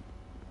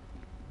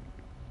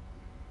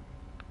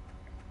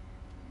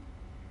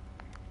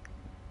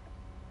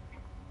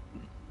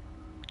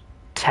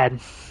 10.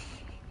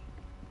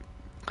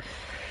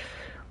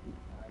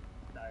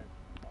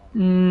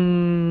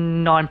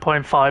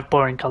 9.5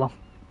 boring colour.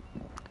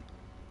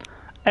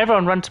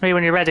 Everyone run to me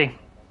when you're ready.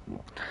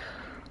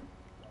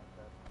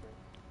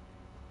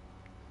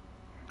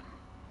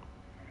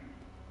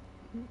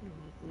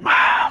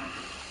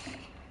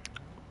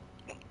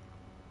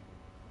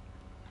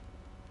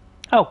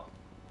 Oh.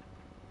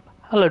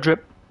 Hello,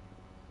 Drip.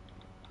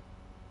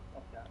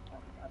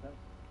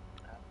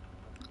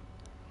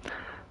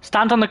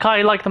 Stand on the car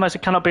you like the most,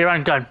 it cannot be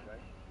around. Go.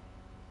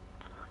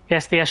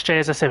 Yes, the SJ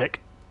is a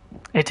Civic.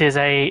 It is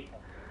a...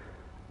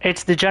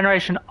 It's the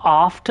generation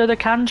after the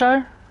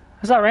Kanjo?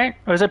 Is that right?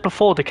 Or is it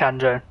before the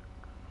Kanjo?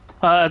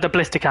 The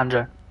Blister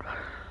Kanjo.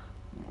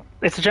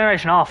 It's the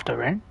generation after,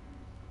 right?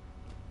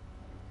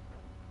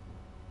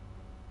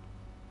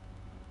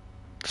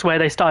 It's where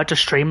they started to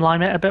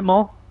streamline it a bit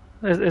more.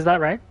 Is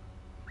that right?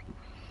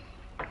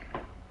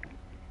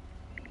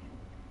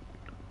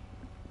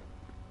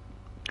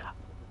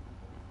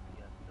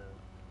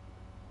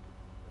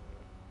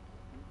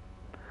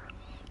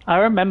 I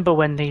remember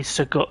when the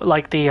Sugoi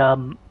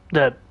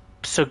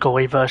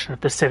version of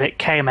the Civic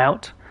came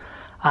out,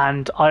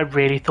 and I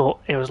really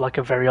thought it was like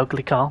a very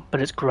ugly car,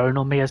 but it's grown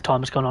on me as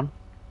time has gone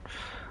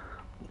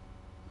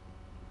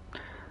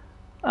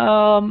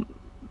on.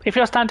 If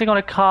you're standing on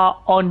a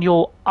car on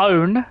your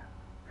own,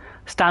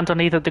 stand on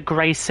either the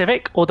grey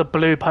Civic or the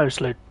blue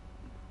Postlude.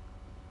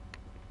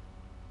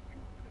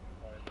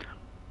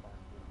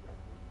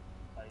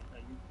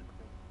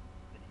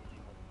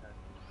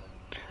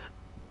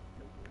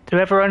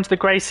 Whoever owns the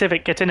grey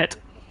Civic, get in it.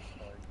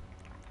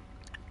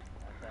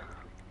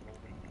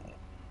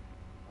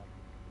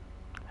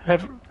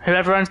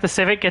 Whoever owns the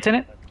Civic, get in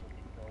it.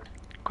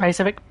 Grey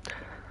Civic.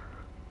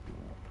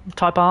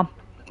 Type R.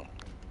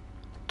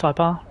 Type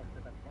R.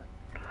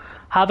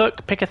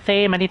 Havoc, pick a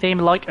theme, any theme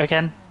you like.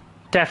 Again,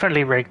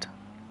 definitely rigged.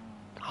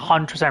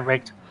 100%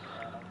 rigged.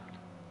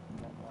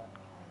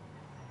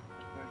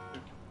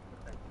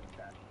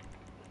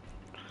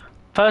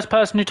 First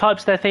person who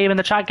types their theme in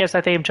the chat gets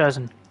their theme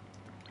chosen.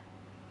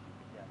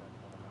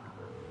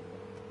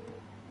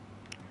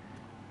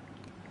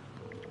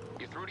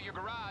 You're through to your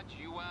garage.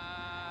 You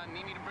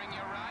need me to bring you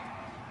a ride?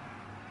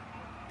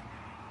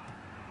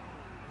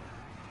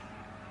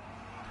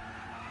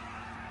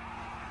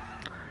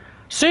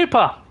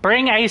 Super!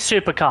 Bring a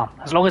supercar.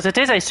 As long as it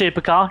is a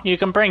supercar, you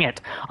can bring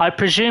it. I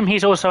presume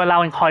he's also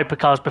allowing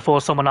hypercars before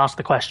someone asks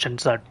the question,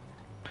 so...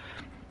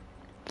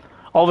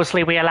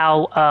 Obviously, we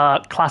allow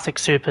classic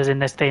supers in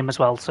this theme as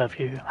well, so if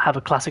you have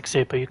a classic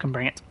super, you can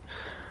bring it.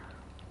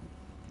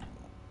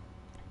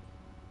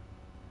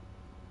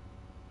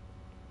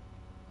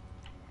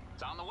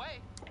 It's on the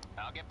way.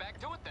 I'll get back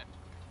to it then.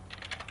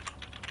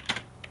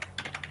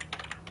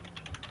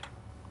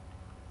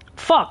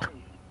 Fuck!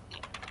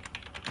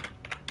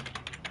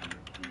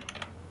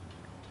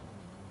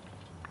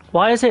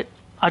 Why is it...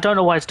 I don't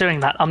know why it's doing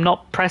that. I'm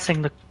not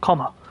pressing the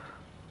comma.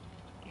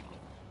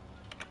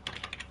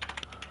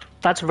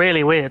 That's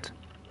really weird.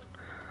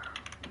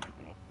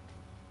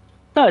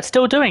 No, it's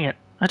still doing it.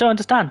 I don't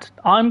understand.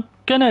 I'm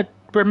gonna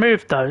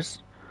remove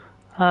those.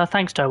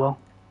 Thanks, Joel.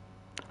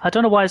 I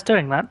don't know why it's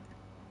doing that.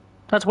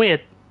 That's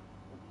weird.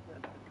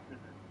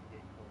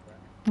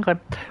 Okay.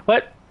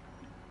 What?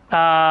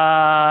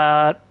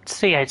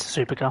 C8's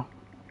a supercar.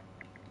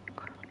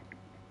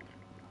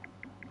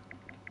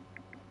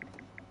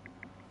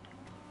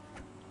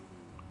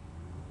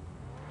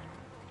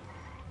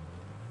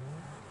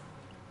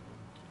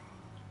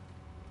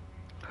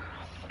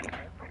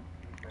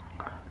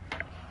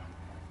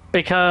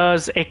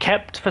 Because it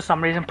kept, for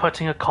some reason,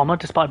 putting a comma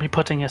despite me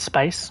putting a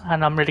space,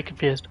 and I'm really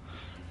confused.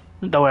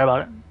 Don't worry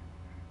about it.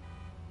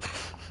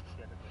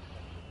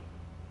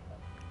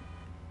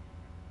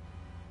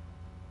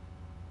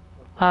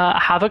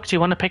 Havoc, do you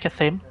want to pick a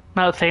theme?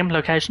 No, theme,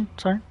 location,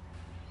 sorry.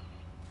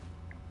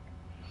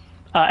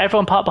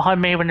 Everyone park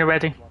behind me when you're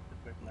ready.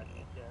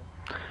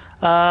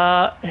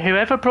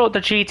 Whoever brought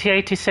the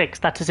GT86,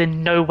 that is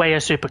in no way a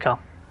supercar.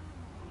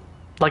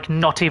 Like,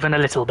 not even a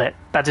little bit.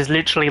 That is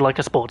literally like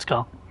a sports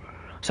car.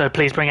 So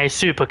please bring a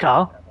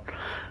supercar.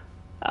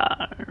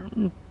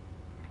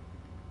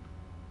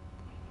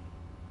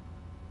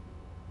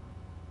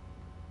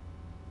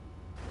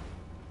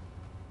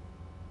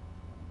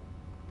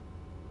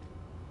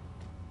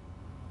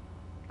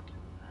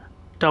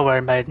 Don't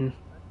worry, Maiden.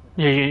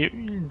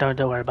 You don't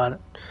worry about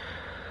it.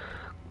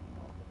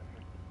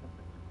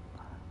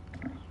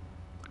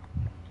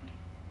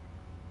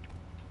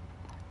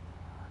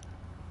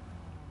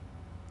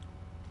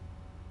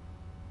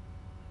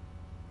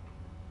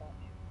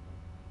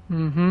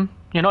 Mm-hmm.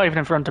 You're not even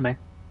in front of me.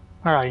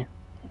 Where are you?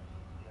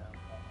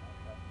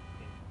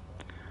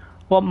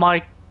 What,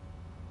 my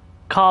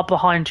car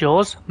behind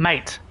yours?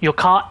 Mate, your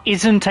car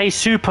isn't a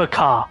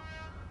supercar.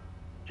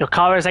 Your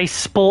car is a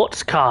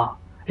sports car.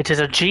 It is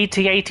a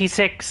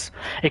GT86.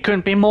 It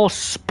couldn't be more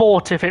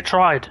sport if it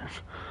tried.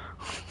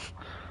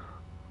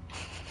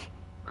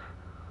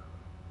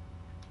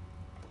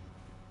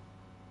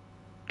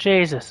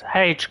 Jesus,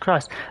 H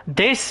Christ.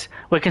 This,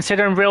 we're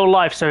considering real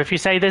life, so if you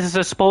say this is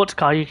a sports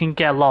car, you can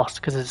get lost,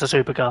 because it's a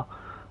supercar.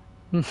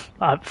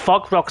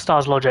 Fuck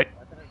Rockstar's logic.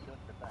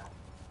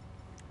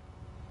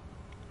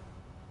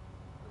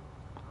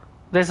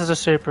 This is a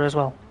super as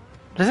well.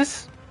 Is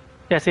this?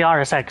 Yeah, it's the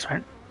RSX,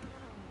 right?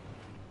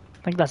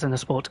 I think that's in the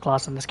sports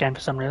class in this game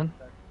for some reason.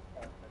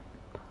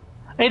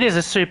 It is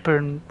a super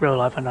in real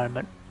life, I know,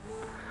 but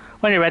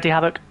when you're ready,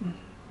 Havoc.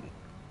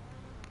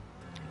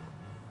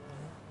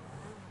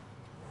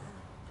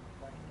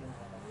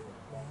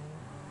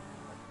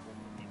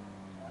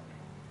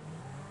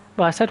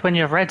 Well, I said when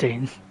you're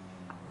ready.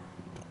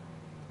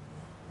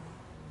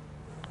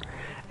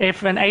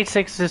 If an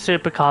 86 is a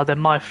supercar, then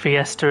my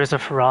Fiesta is a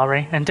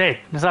Ferrari. Indeed,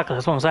 exactly,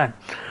 that's what I'm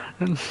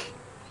saying.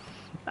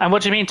 And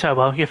what do you mean,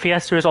 Turbo? Your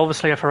Fiesta is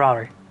obviously a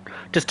Ferrari.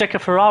 Just stick a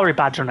Ferrari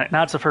badge on it,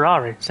 now it's a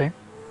Ferrari, see?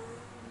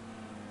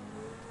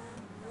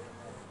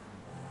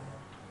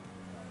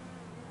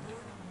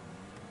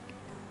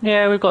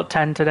 Yeah, we've got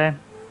 10 today.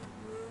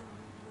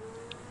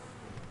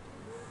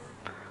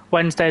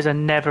 Wednesdays are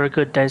never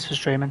good days for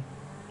streaming.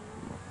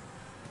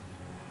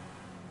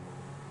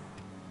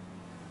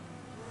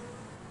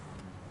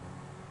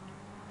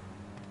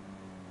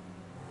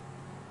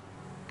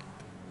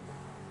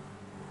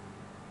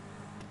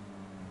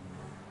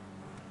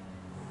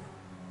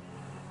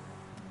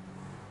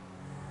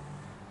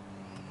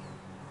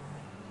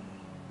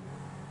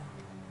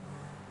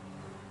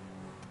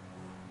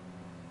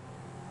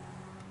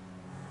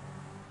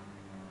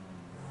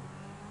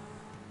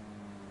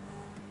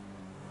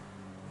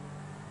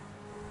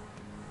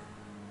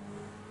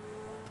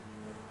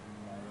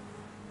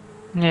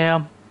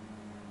 Yeah.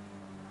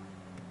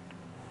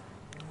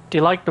 Do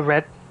you like the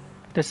red?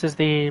 This is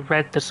the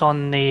red that's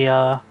on the,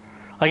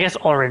 I guess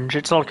orange.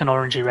 It's like an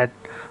orangey red.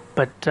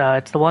 But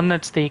it's the one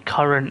that's the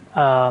current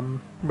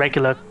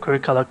regular crew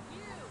colour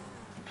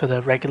for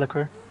the regular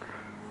crew.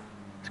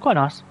 It's quite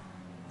nice.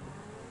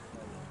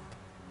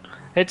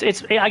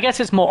 I guess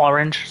it's more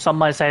orange. Some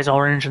might say it's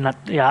orange, and that,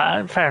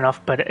 yeah, fair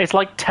enough. But it's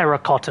like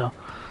terracotta.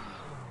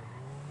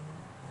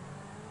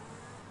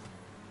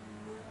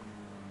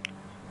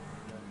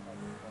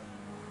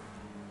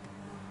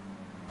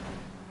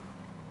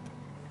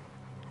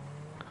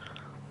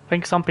 I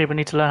think some people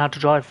need to learn how to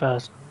drive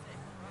first.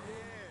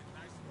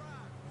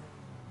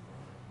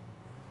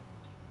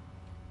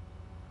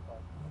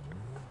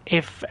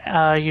 If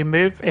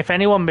if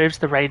anyone moves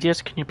the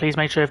radius, can you please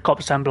make sure if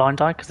cops turn blind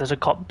eye? Because there's a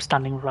cop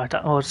standing right,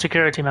 or a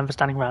security member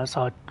standing right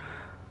outside.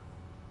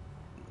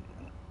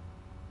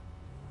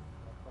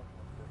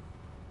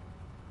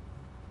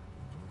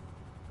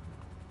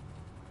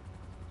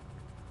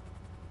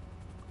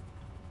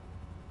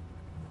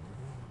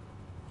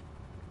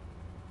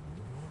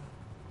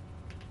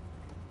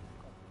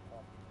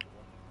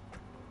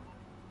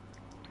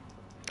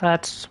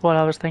 That's what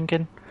I was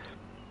thinking.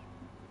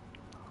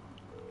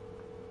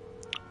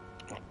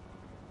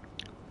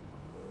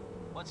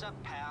 What's up,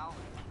 pal?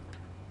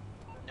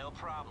 No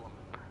problem.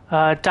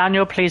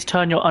 Daniel, please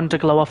turn your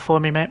underglow off for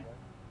me, mate.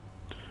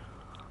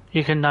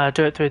 You can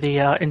do it through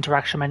the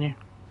interaction menu.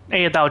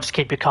 Yeah, that'll just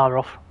keep your car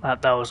off.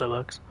 That also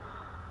works.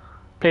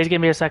 Please give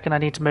me a second, I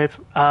need to move.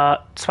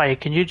 Sway,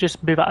 can you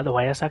just move out of the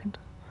way a second?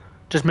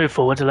 Just move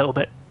forwards a little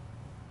bit.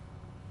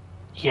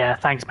 Yeah,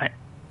 thanks, mate.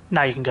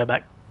 Now you can go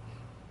back.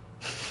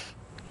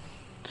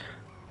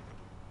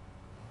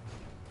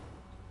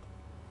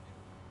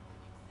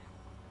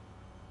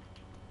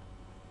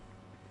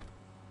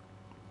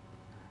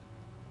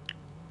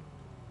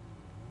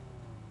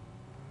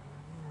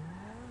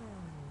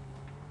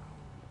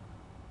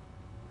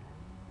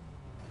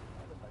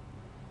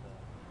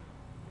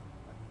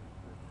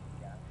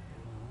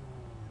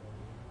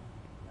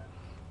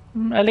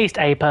 At least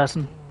a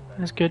person.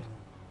 That's good.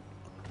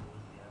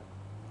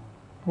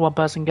 One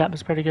person gap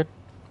is pretty good.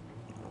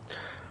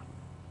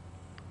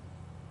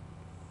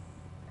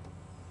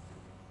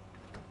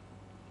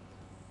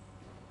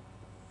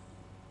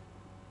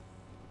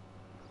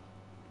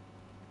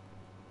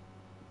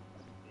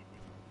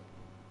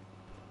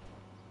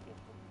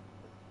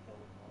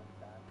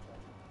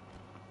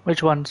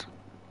 Which ones?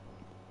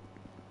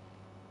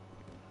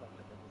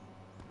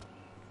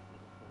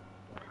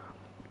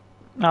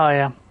 Oh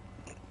yeah.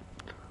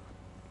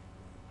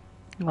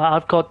 Well,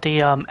 I've got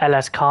the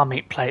LS car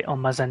meet plate on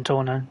my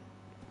Zentorno.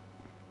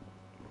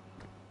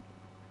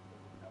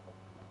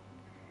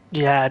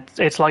 Yeah,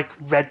 it's like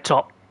red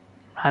top,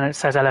 and it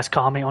says LS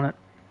car meet on it.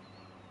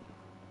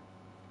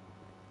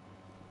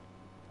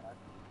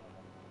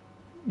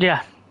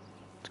 Yeah,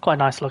 it's quite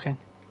nice looking.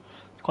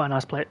 It's quite a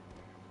nice plate.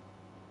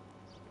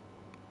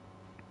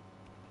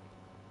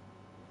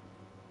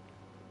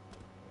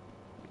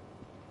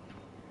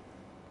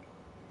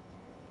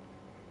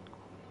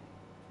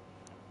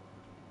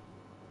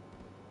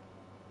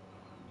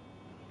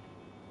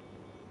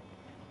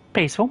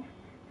 peaceful.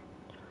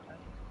 I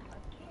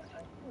thought there was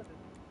like open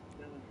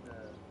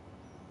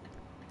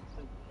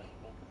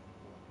before.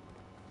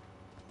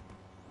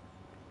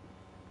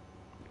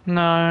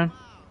 No.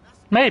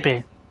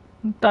 Maybe.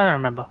 I don't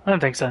remember. I don't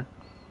think so. I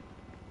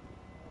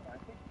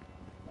think.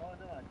 Oh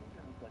no, I think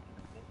it was like in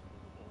the mist.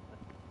 It was open,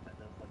 and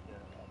there was like an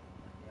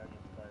area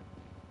inside.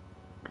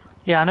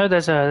 Yeah, I know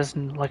there's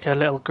like a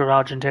little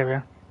garage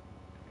interior.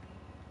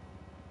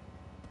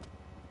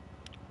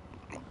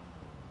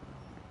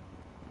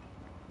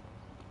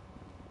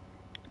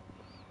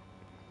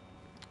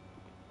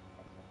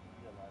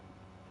 Realized.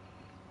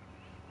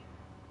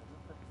 Isn't this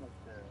like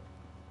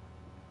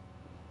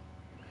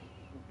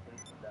the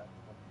place that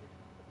one gets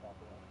the top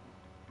of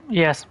that?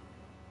 Yes.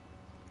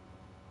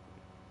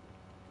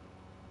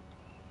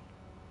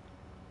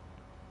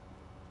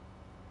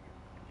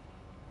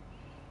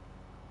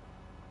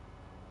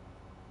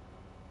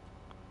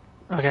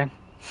 Okay.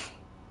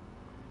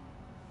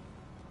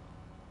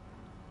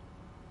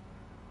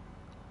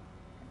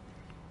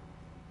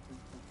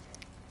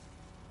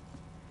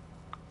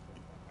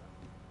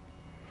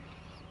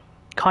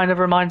 Kind of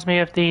reminds me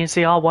of the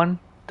CR1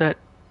 that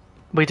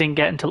we didn't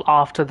get until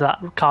after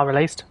that car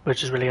released,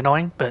 which is really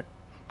annoying, but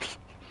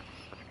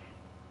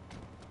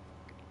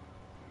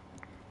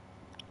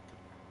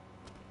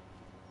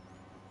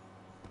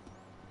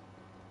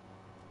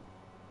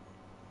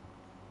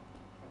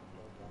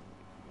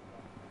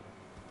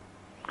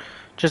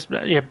just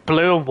yeah,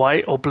 blue and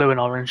white or blue and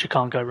orange, you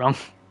can't go wrong.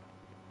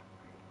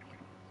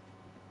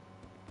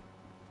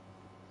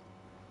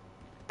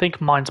 I think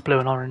mine's blue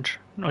and orange,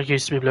 or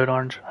used to be blue and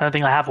orange. I don't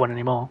think I have one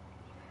anymore.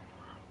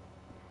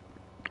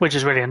 Which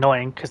is really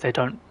annoying because they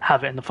don't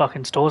have it in the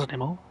fucking stores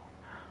anymore.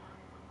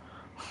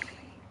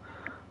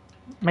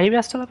 Maybe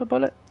I still have a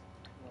bullet?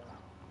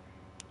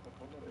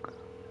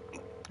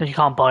 You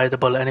can't buy the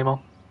bullet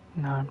anymore.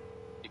 No.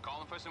 You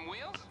calling for some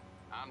wheels?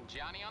 I'm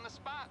Johnny on the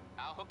spot.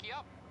 I'll hook you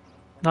up.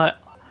 No,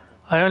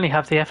 I only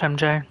have the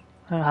FMJ. I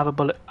don't have a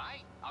bullet.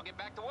 Aight, I'll get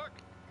back to work.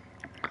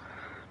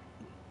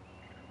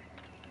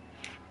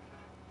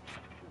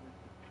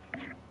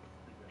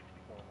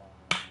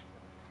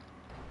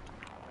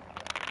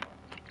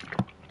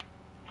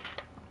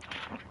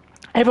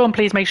 Everyone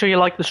please make sure you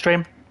like the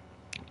stream.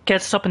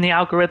 Gets us up in the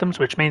algorithms,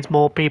 which means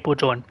more people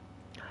join.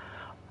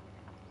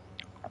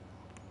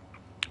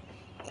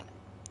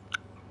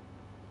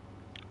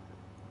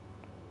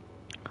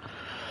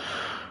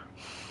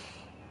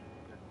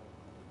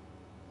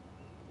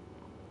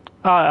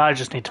 I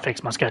just need to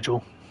fix my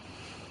schedule.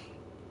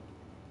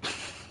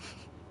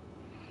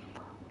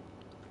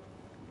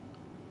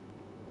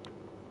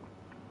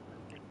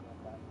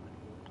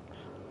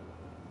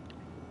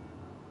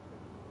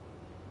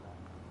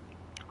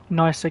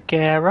 Nice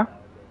Agera.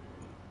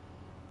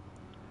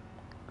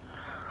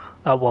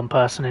 That one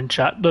person in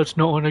chat, that's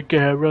not an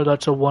Agera,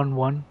 that's a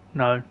 1-1.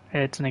 No,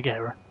 it's an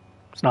Agera.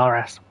 It's an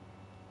RS.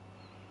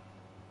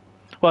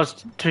 Well,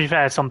 to be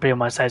fair, some people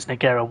might say it's an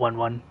Agera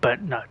 1-1,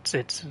 but no, it's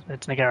an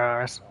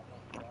Agera RS.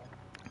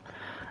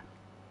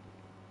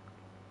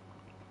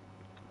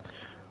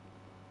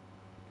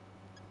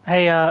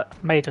 Hey,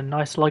 Maiden,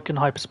 nice like and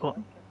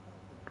hypersport.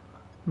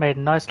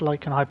 Maiden, nice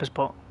like and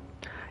hypersport.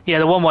 Yeah,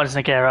 the 1-1 is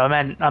an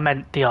Agera. I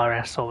meant the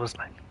RS,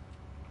 obviously.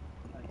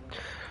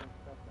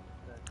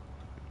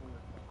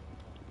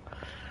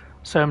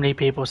 So many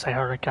people say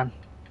Hurricane.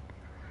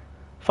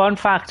 Fun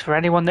fact for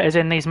anyone that is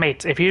in these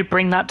meets, if you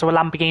bring that to a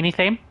Lamborghini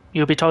theme,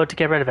 you'll be told to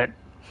get rid of it.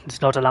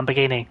 It's not a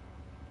Lamborghini.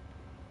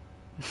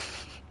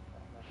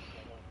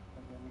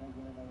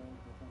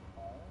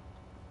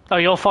 Oh,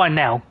 you're fine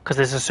now, because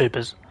this is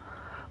supers.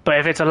 But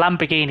if it's a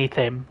Lamborghini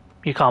theme,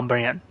 you can't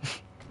bring it.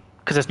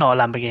 Because it's not a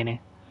Lamborghini.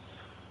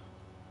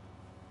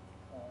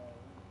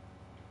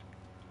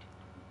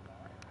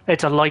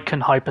 It's a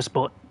Lycan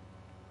Hypersport.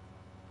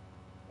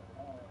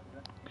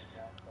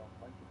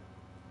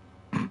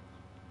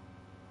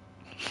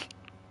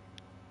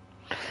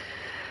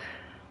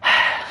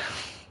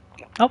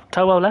 Oh,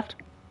 Towo left.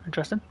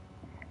 Interesting.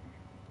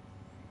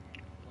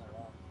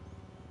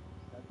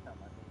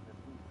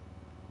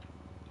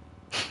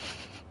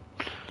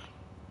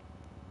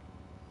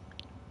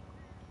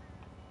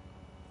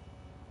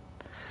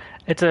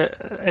 It's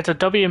a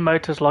W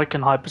Motors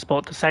Lycan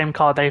Hypersport, the same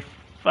car they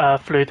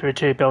flew through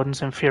 2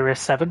 buildings in Furious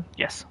 7.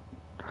 Yes.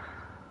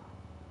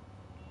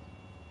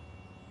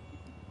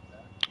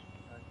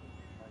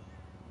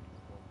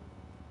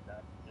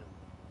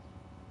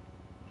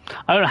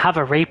 I don't have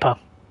a Reaper.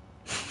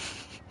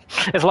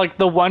 It's like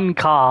the one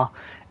car,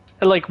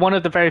 like one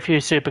of the very few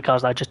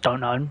supercars I just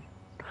don't own.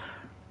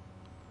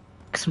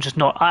 Because I'm just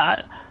not.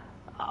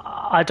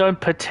 I don't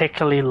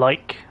particularly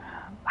like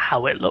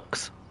how it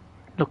looks.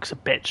 Looks a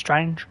bit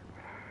strange.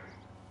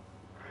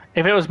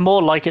 If it was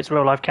more like its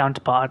real life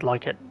counterpart, I'd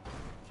like it.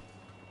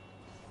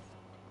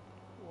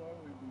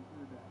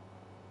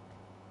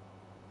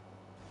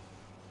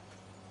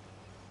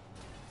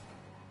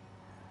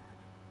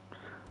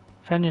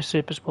 Fenrir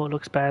Supersport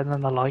looks better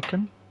than the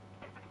Lycan.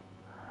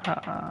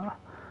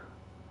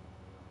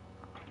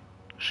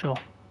 Sure.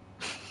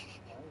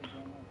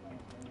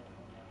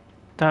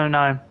 Don't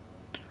know.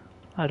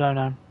 I don't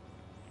know.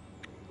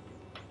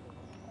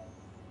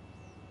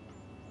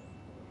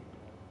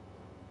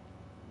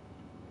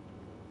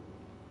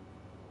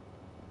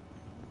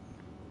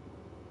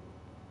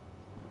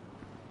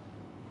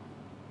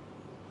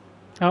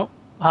 Oh,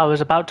 I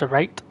was about to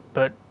rate,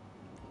 but...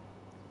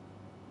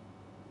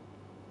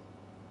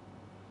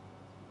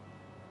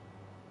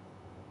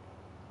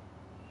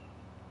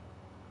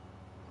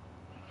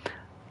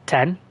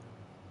 Ten.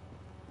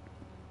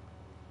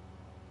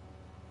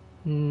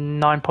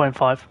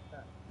 9.5.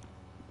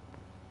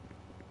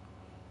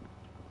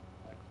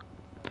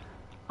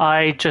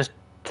 I just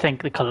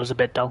think the colour's a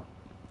bit dull.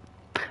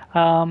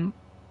 10.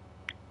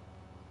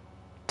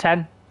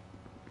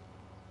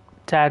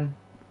 10.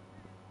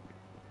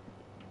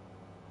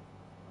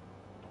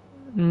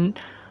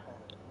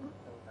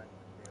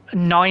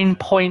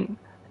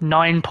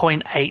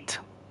 9.8.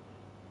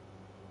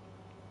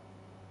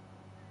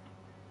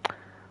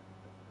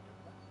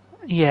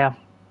 Yeah.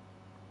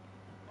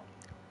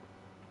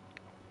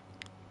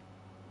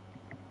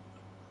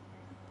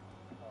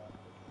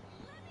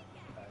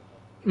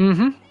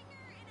 Mm-hmm.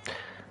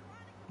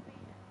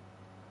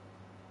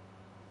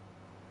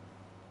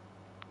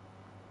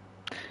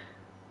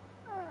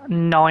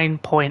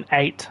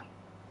 .8.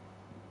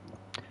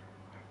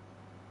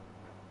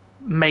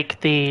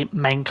 Make the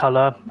main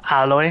color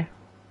alloy.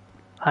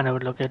 I know it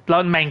would look good.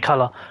 Like main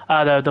color.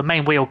 The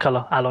main wheel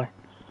color alloy.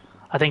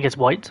 I think it's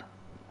white.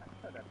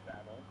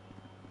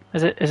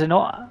 Is it? Is it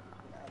not?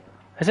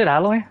 Is it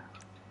alloy?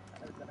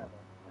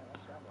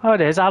 Oh,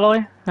 it is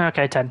alloy.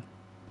 Okay, 10.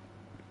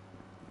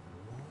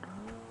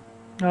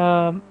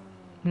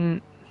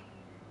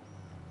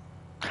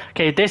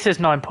 Okay, this is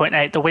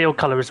 9.8. The wheel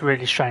color is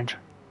really strange.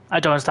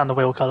 I don't understand the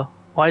wheel color.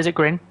 Why is it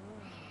green?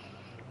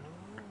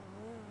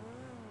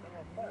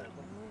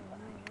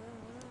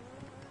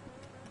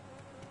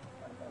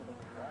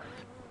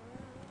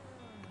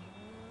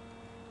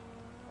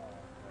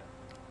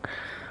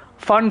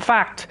 Fun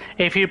fact,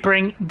 if you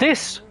bring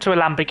this to a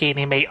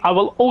Lamborghini meet, I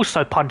will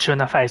also punch you in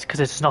the face because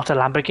this is not a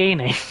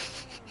Lamborghini.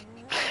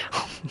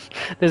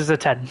 This is a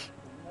 10.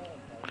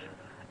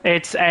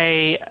 It's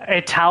a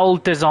Ital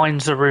design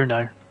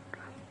Zeruno.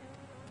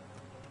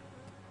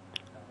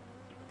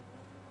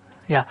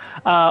 Yeah.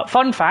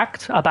 Fun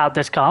fact about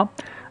this car,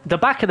 the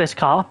back of this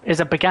car is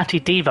a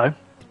Bugatti Divo.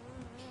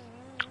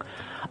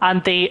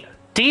 And the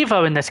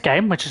Divo in this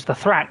game, which is the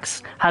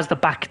Thrax, has the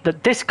back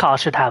that this car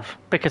should have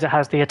because it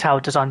has the Ital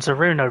design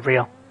Zeruno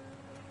rear.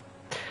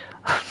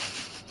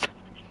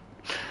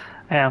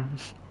 Yeah.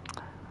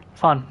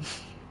 Fun.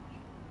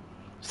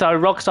 So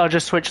Rockstar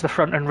just switched the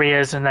front and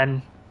rears and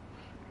then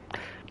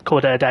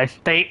called it a day.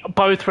 They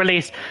both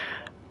released...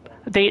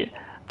 The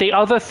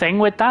other thing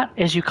with that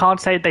is you can't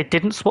say they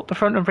didn't swap the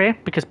front and rear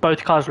because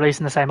both cars released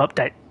in the same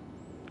update.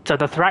 So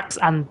the Thrax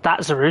and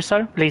that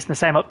Zeruso released in the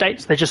same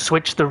update, so they just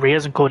switched the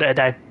rears and called it a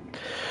day.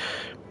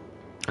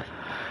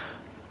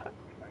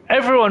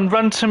 Everyone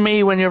run to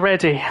me when you're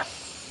ready.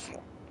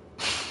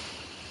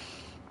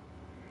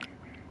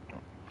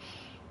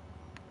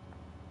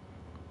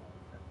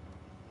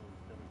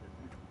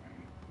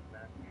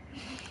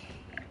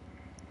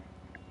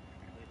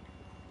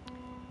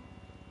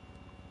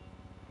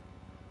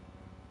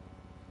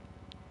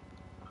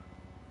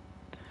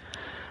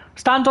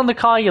 Stand on the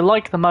car you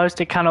like the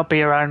most, it cannot be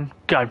your own.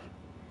 Go.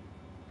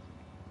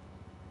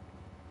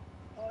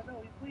 Oh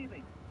no, he's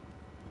leaving.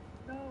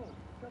 No,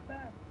 come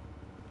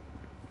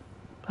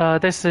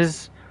back. This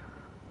is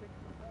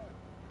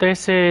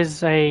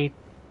a...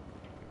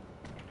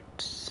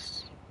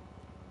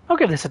 I'll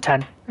give this a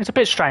 10. It's a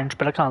bit strange,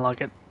 but I kind of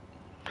like it.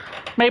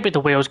 Maybe the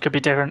wheels could be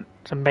different,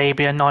 so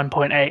maybe a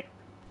 9.8,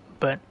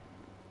 but...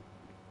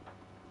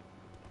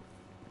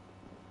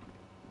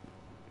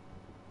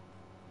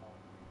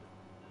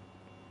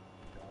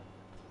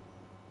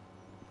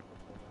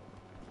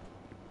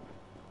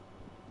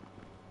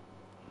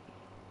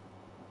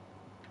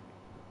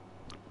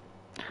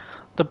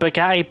 The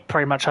Bugatti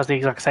pretty much has the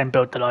exact same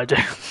build that I do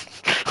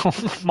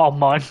on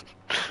mine.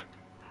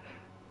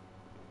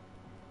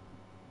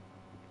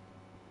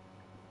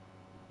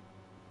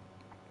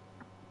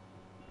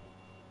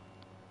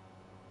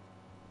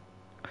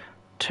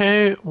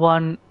 Two,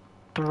 1,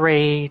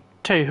 3,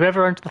 2.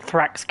 Whoever owns the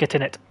Thrax, get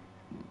in it.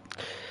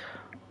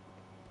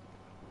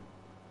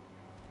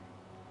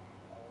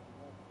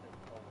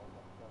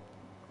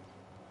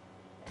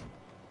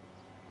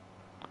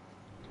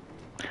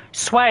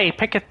 Sway,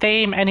 pick a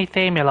theme, any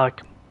theme you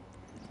like.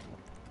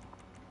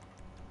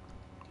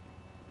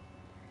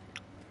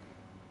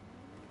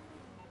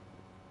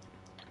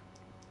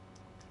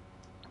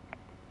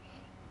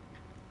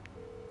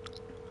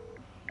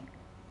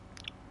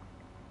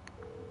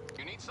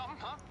 You need something,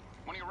 huh?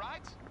 One of your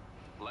rides?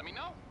 Let me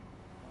know.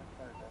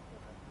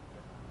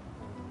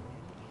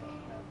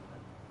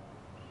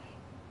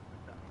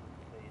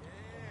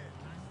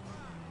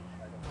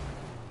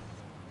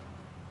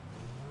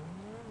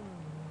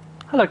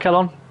 Hello,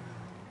 Kellon.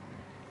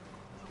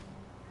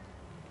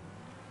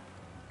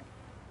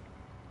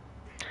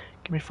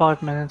 Give me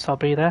 5 minutes, I'll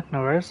be there,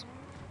 no worries.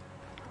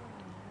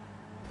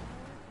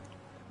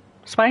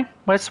 Sway?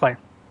 Where's Sway?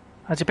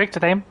 Has he picked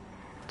a theme?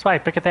 Sway,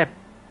 pick a theme.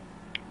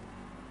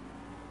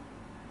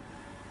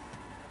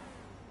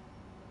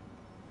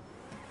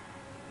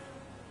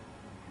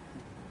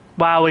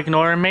 Wow,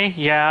 ignoring me?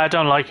 Yeah, I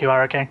don't like you,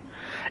 Hurricane.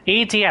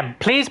 EDM,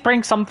 please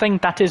bring something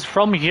that is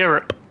from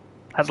Europe.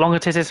 As long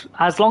as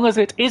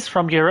it is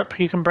from Europe,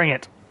 you can bring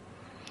it.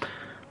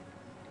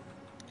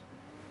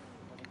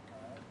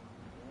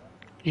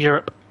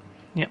 Europe.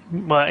 Yeah.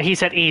 Well, he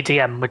said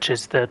EDM, which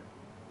is the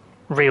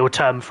real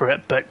term for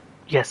it, but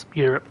yes,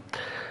 Europe.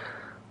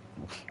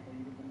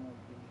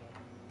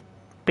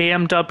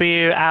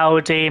 BMW,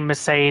 Audi,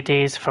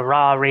 Mercedes,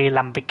 Ferrari,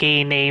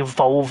 Lamborghini,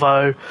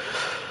 Volvo,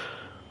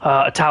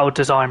 Ital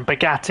Design,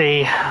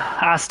 Bugatti,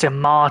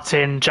 Aston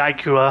Martin,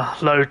 Jaguar,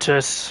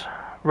 Lotus,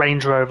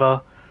 Range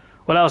Rover.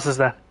 What else is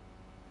there?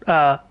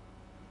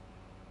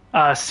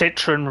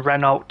 Citroen,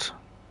 Renault,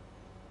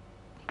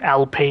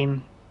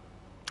 Alpine,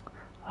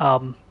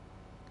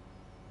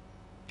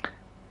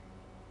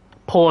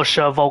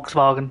 Porsche,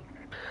 Volkswagen.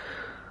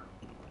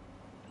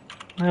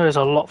 There is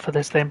a lot for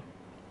this thing.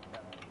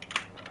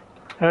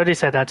 I already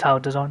said that's how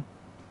design.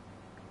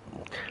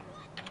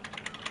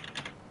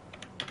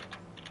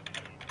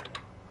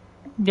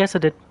 Yes, I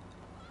did.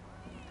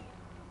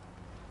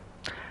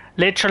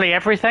 Literally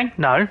everything?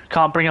 No,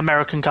 can't bring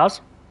American cars.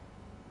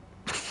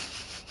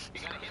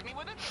 You gonna hit me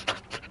with it?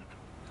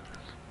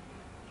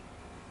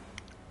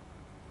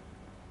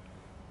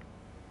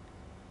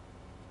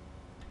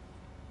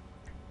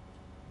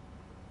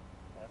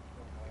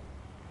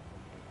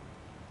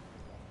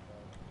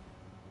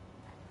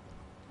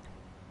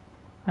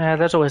 Yeah,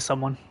 there's always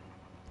someone.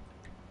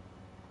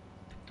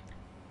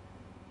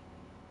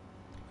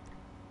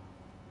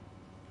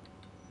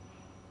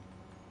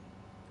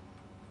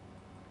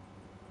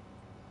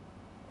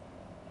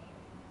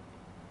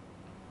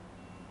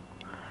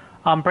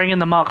 I'm bringing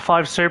the Mark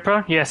V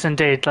Supra. Yes,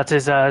 indeed. That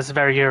is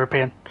very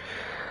European.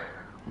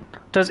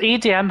 Does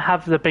EDM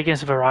have the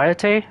biggest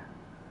variety?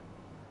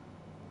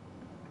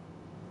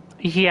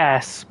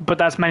 Yes, but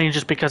that's mainly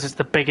just because it's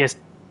the biggest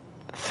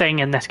thing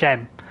in this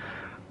game.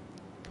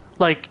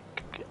 Like,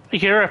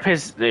 Europe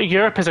is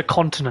a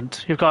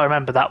continent. You've got to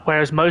remember that.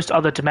 Whereas most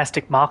other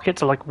domestic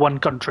markets are like one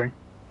country.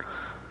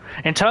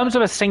 In terms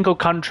of a single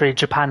country,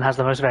 Japan has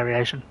the most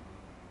variation.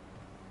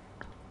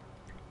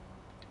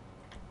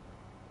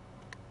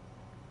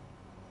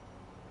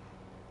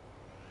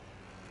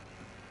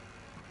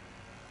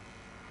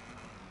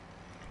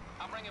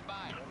 I'll bring it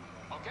by.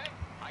 Okay?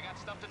 I got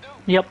stuff to do.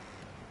 Yep.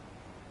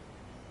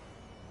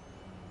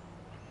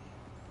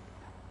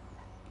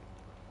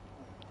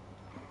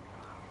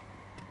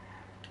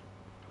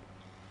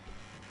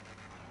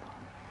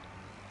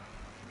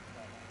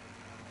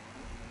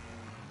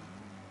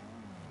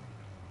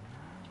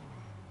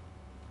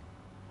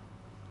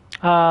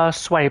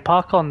 Sway,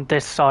 park on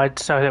this side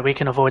so that we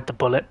can avoid the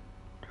bullet.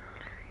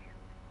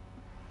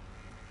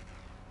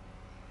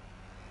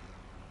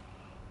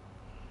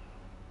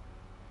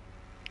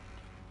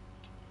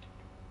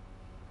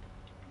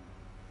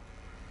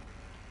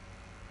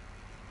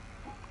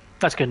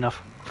 That's good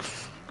enough.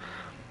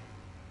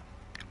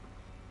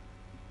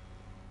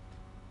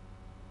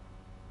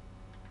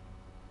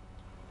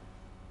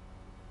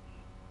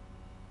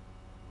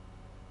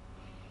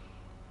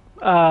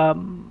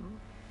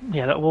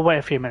 Yeah, we'll wait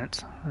a few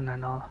minutes and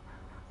then I'll...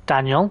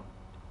 Daniel,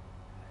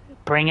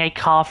 bring a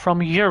car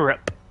from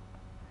Europe.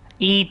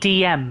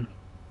 EDM.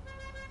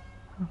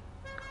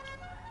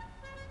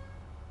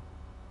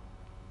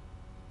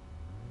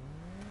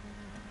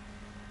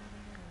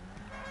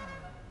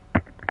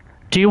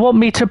 Do you want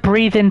me to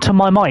breathe into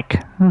my mic?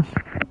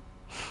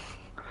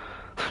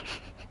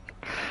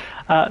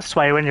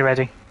 Sway, when you're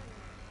ready.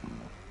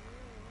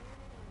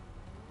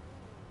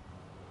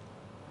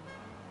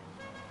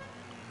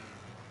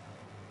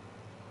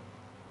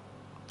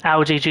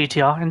 Audi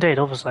GTR, indeed,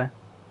 obviously.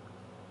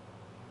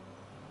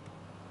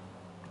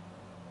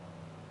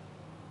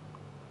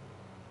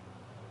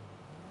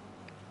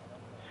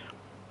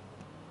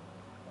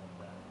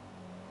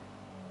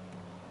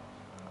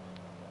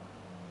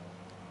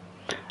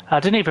 I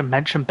didn't even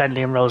mention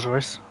Bentley and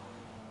Rolls-Royce.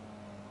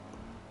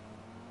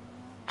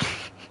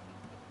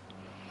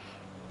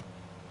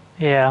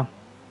 Yeah.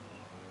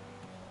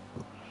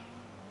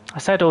 I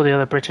said all the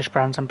other British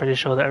brands I'm pretty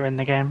sure that are in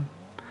the game.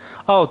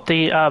 Oh,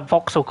 the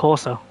Vauxhall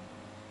Corsa.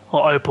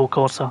 Or Opel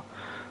Corsa.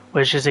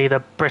 Which is either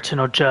Britain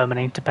or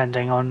Germany,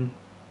 depending on...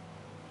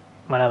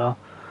 whatever.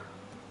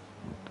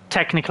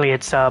 Technically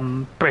it's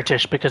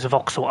British because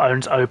Vauxhall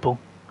owns Opel.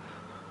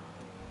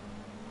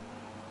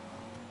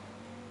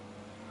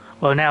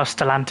 Well, now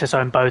Stellantis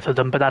own both of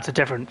them, but that's a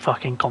different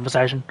fucking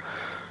conversation.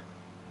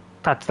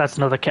 That's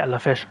another kettle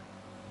of fish.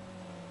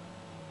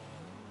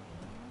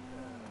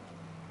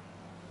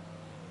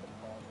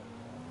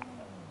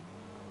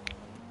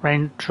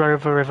 Range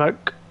Rover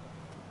Evoque.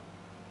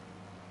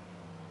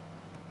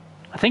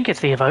 I think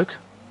it's the Evoque.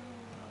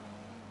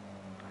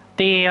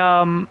 The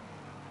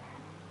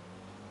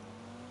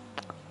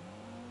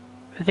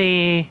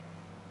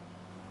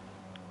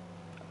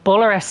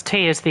Baller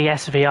ST is the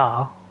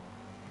SVR.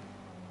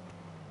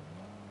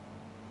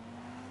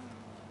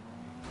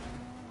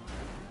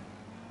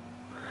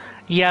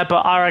 Yeah,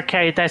 but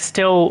RK, they're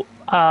still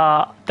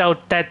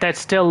they're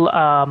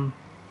still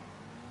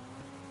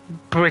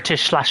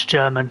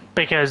British/German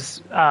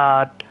because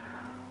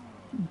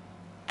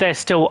they're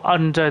still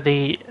under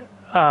the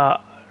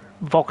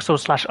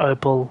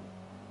Vauxhall/Opel.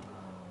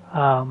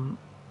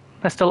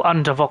 They're still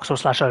under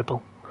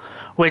Vauxhall/Opel,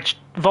 which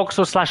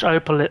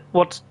Vauxhall/Opel.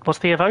 What's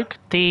the Evoque?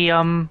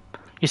 The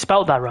you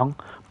spelled that wrong,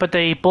 but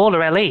the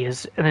Baller LE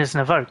is an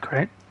Evoque,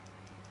 right?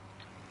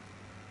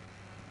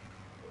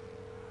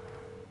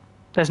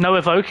 There's no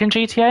Evoque in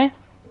GTA.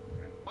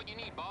 What you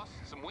need, boss?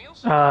 Some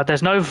wheels?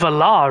 There's no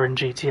Velar in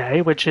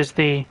GTA, which is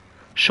the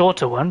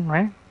shorter one,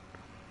 right?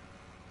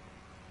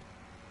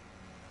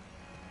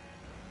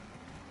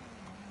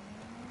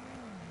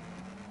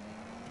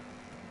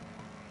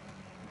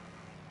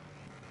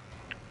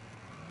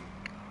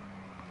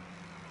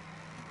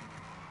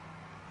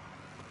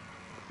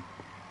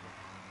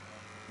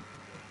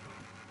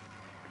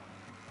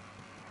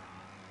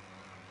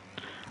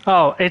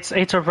 Oh, it's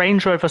a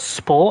Range Rover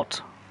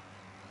Sport,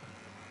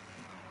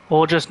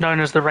 or just known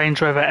as the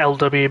Range Rover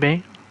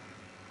LWB.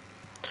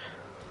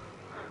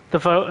 The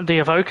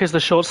Evoque is the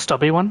short,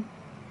 stubby one.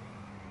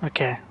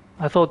 Okay,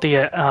 I thought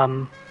the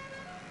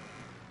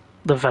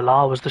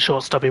Velar was the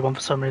short, stubby one for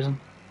some reason.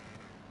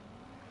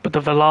 But the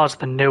Velar's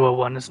the newer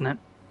one, isn't it?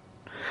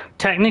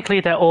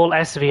 Technically, they're all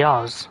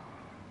SVRs,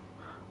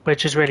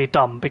 which is really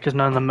dumb because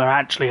none of them are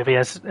actually a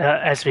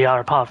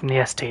SVR apart from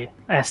the ST.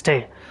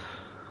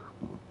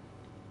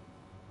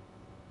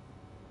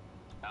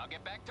 I'll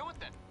get back to it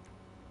then.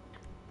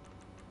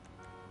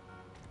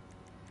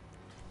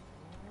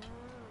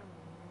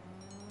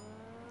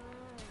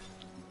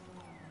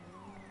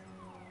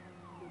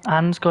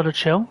 Anne's gotta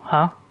chill,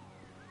 huh?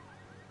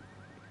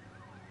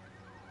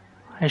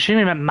 I assume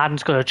you meant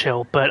Madden's gotta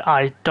chill, but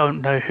I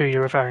don't know who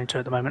you're referring to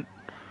at the moment.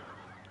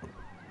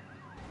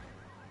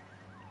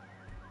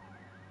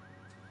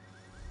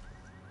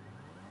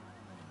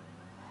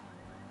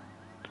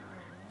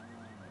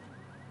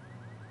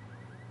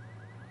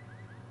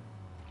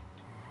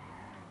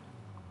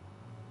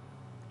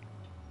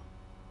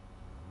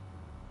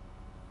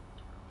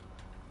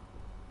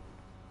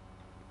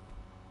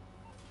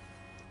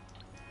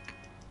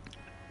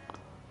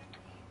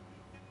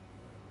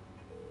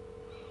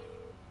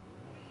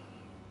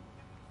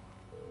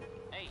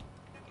 Hey,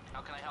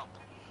 how can I help?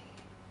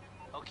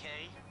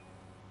 Okay.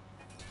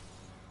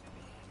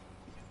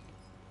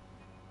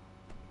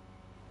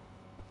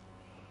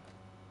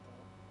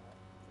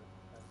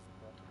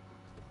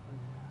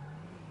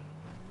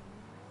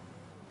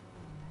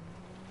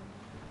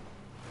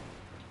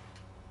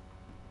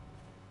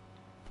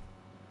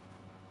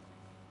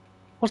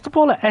 What's the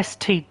baller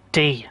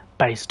STD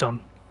based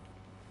on?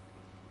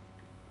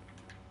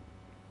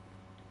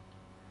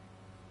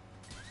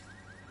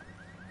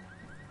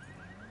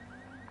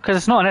 Because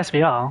it's not an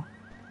SVR.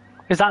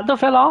 Is that the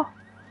Velar?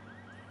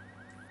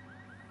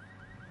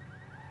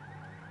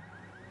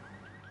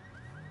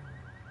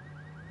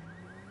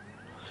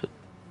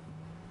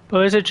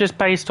 Or is it just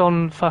based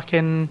on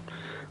fucking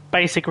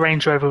basic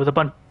Range Rover with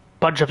a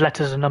bunch of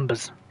letters and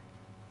numbers?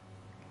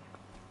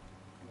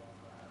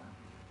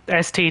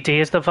 STD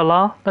is the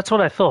Velar? That's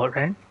what I thought,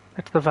 right?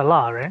 It's the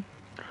Velar, right?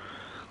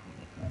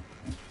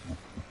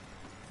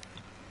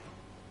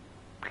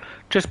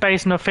 Just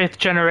based on a fifth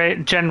gen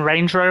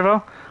Range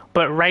Rover,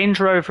 but Range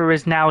Rover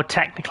is now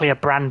technically a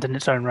brand in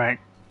its own right.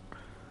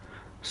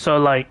 So,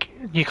 like,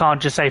 you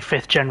can't just say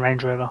fifth gen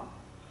Range Rover.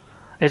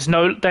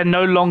 They're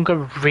no longer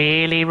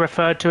really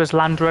referred to as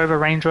Land Rover,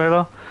 Range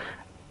Rover.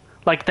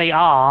 Like, they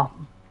are,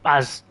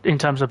 as in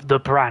terms of the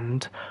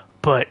brand,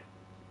 but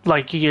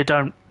like you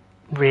don't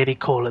really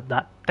call it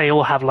that. They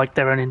all have like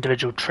their own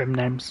individual trim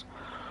names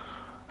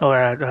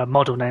or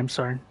model names.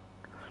 Sorry,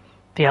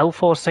 the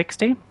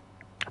L460.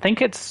 I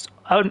think it's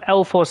an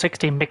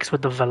L460 mixed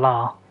with the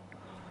Velar,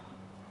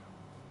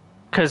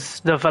 because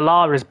the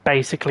Velar is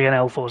basically an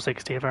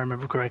L460 if I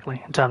remember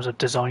correctly in terms of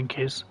design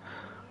cues.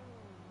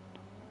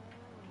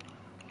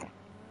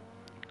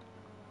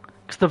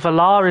 Because the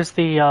Velar is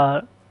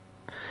the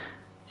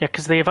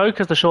because the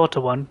Evoque is the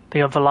shorter one. The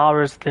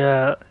Velar is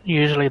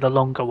usually the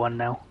longer one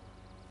now.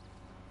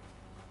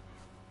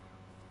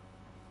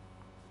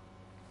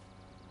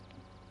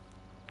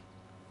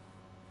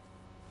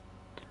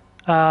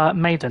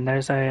 Maiden,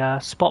 there's a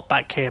spot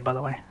back here, by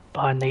the way,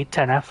 behind the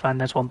 10F, and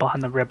there's one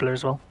behind the Ribbler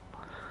as well.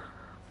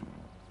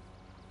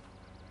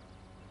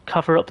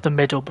 Cover up the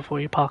middle before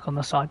you park on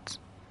the sides.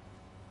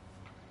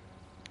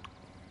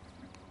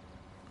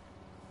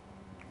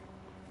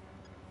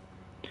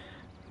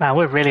 Man,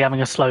 we're really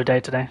having a slow day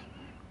today.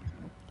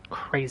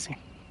 Crazy.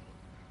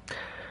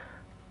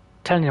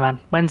 Telling you, man,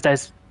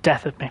 Wednesday's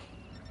death of me.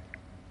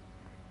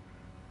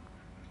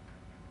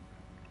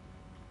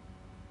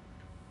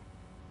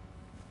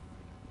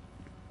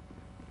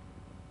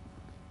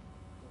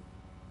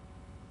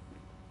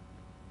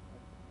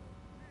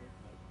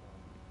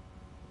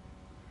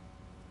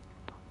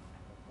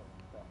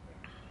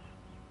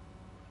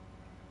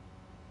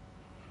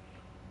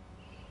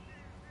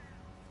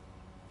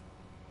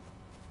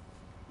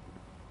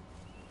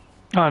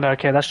 Oh no,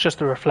 okay, that's just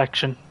the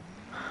reflection.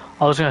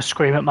 I was gonna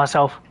scream at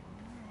myself.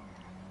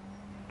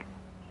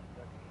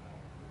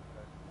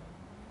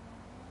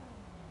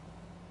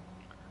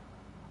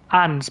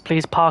 Ans,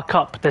 please park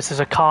up. This is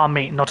a car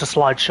meet, not a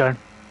slideshow.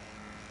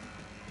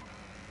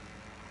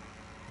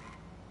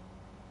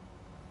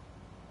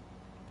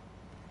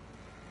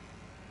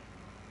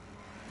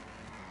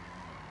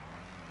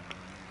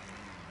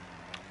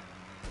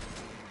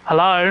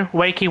 Hello?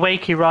 Wakey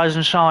wakey, rise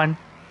and shine.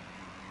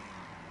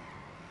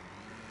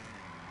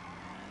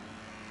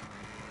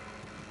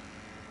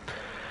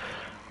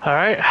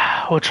 Alright,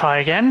 we'll try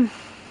again.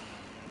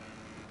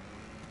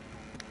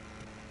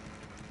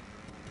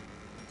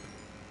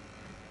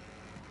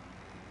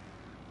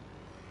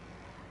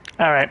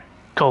 Alright,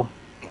 cool.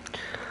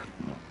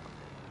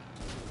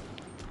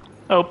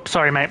 Oh,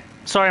 sorry mate.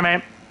 Sorry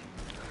mate.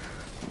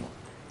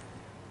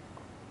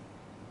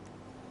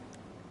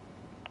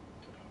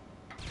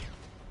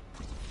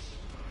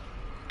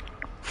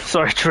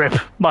 Sorry, Trip.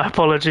 My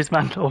apologies,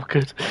 man. All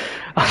good.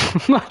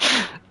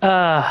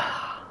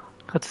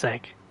 God's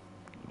sake.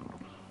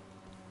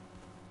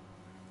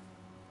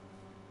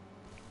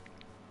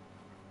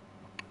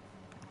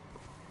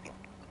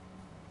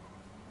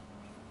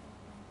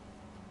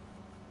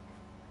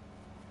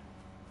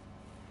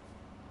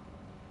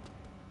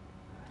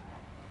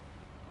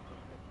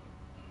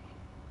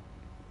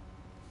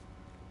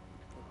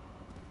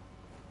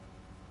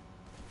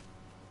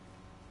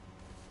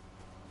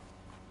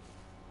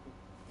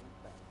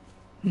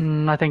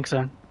 I think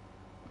so.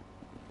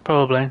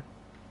 Probably.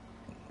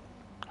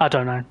 I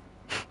don't know.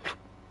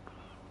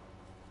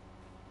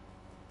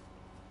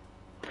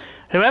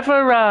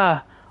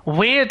 Whoever,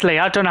 weirdly,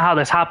 I don't know how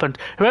this happened.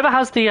 Whoever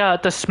has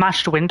the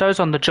smashed windows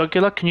on the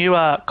jugular, can you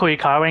call your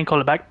car away and call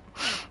it back?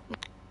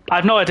 I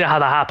have no idea how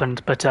that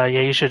happened, but yeah,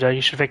 you should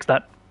fix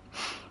that.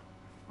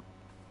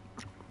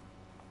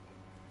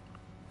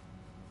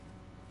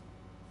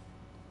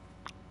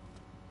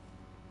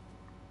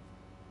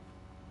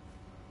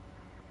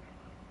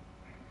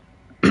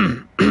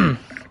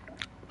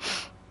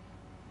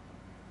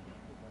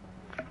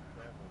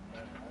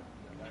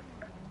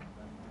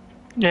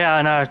 Yeah,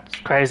 I know, it's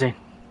crazy.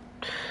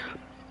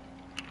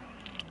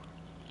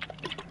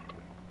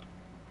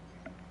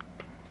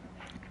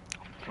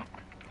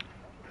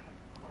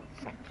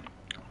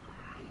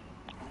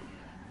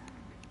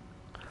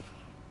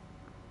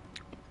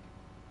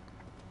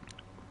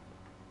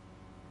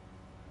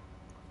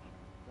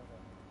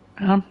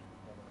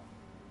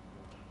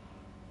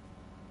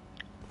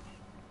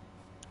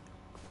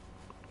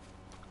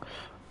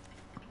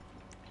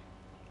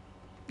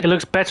 It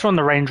looks better on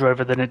the Range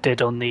Rover than it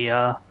did on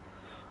the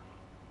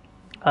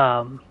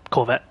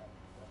Corvette.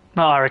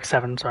 No,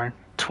 RX-7, sorry.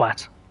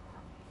 Twat.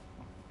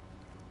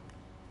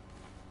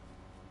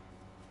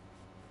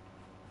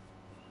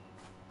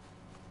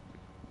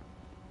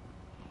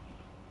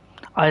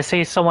 I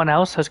see someone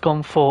else has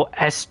gone for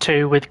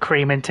S2 with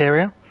cream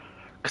interior,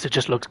 because it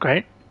just looks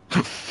great.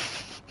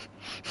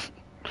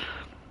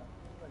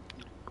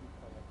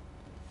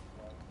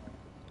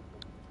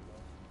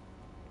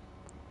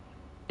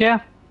 Yeah.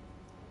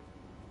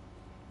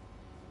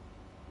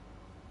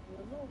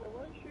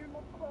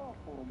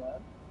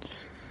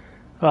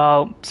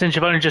 Well, since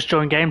you've only just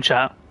joined game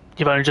chat,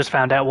 you've only just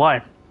found out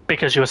why.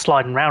 Because you were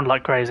sliding around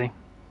like crazy.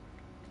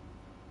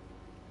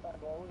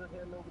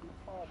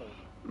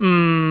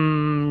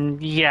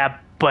 Yeah,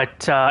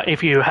 but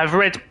if you have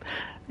read...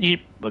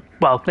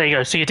 Well, there you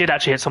go, so you did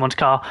actually hit someone's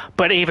car.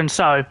 But even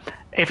so,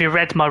 if you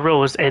read my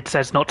rules, it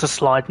says not to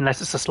slide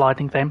unless it's a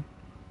sliding thing.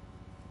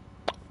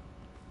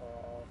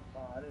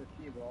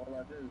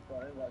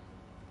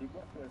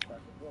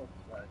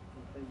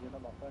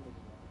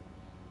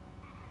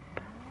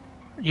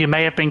 You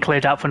may have been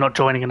cleared out for not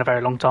joining in a very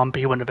long time,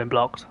 but you wouldn't have been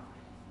blocked.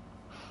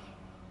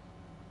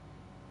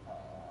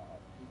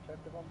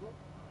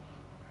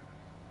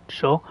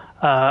 Sure.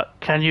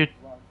 Can you...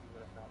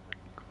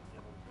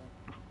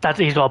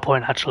 He's got a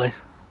point, actually.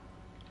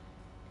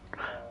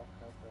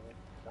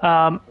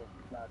 But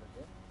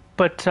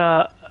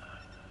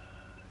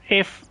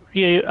if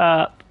you...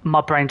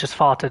 my brain just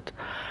farted.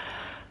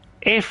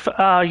 If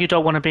you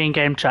don't want to be in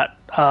game chat,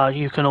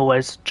 you can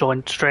always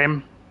join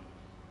stream.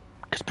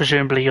 Because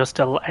presumably you're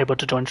still able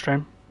to join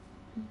stream.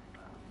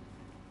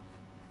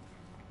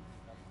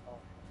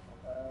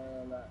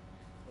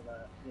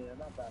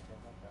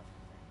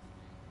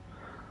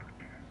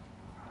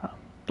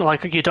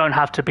 Like, you don't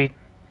have to be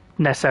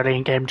necessarily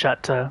in game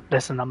chat to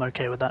listen. I'm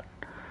okay with that.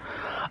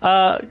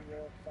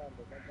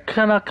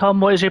 Can I come?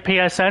 What is your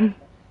PSN?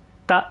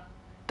 That,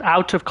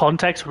 out of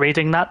context,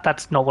 reading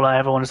that's not what I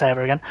ever want to say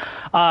ever again.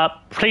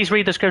 Please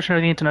read the description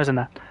of the need to knows in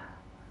there.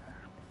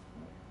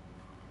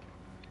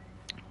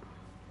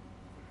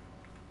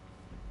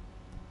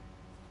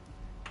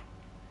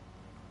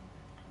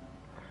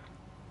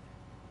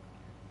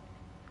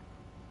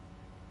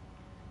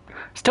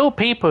 Still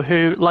people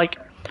who, like...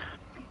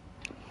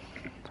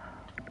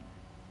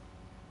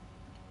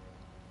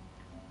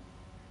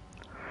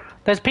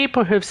 There's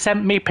people who've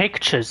sent me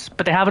pictures,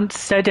 but they haven't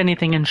said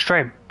anything in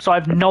stream, so I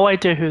have no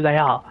idea who they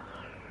are.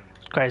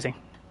 Crazy.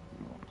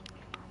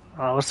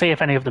 We'll see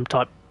if any of them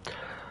type.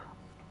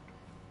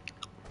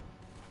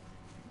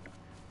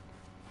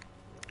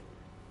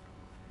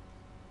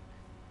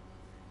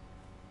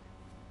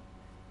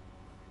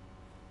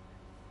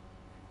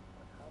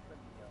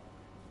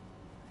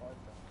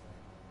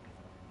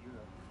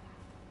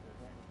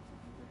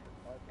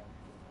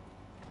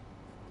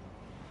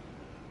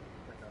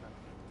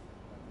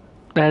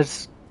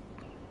 There's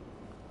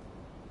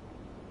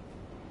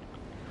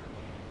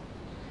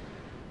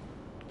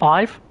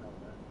five.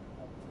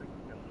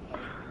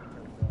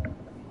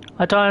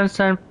 I don't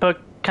understand,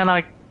 but can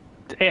I?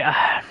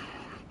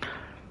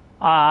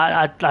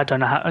 I don't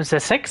know how. Is there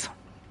six?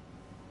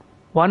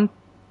 1,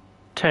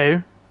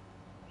 2,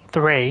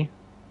 3,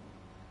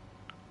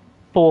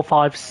 4,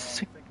 5,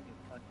 6.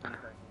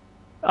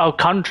 Oh,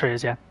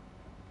 countries, yeah.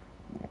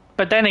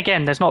 But then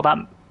again, there's not that.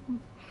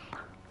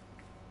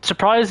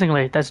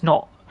 Surprisingly, there's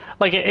not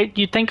like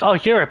you'd think. Oh,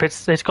 Europe,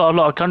 it's got a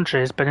lot of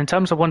countries, but in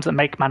terms of ones that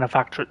make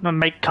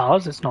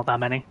cars, it's not that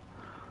many.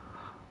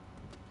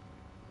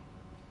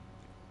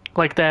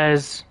 Like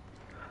there's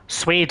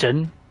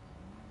Sweden,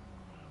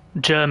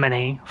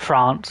 Germany,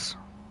 France,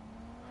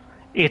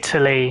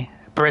 Italy,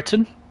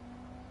 Britain,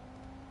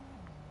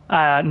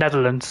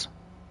 Netherlands.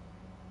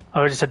 I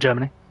already said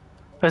Germany.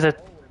 Is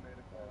it?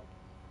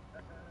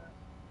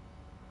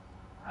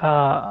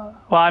 Well,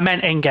 I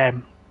meant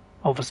in-game,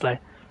 obviously.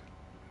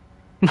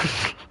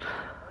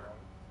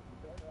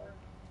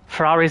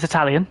 Ferrari's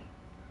Italian.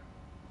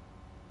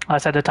 I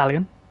said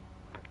Italian.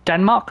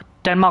 Denmark?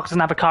 Denmark doesn't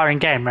have a car in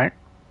game, right?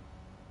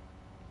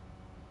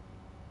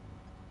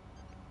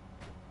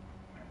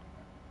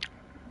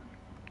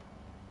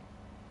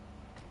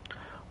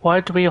 Why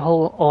do we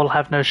all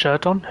have no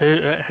shirt on?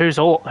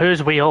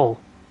 Who's we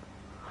all?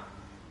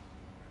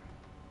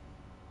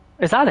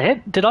 Is that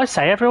it? Did I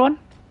say everyone?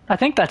 I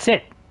think that's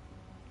it.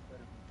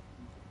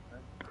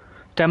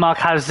 Denmark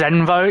has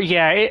Zenvo.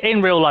 Yeah,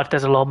 in real life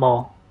there's a lot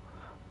more.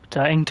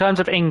 But, in terms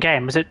of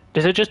in-game, is it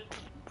just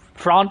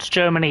France,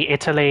 Germany,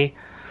 Italy,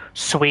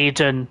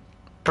 Sweden,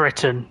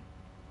 Britain,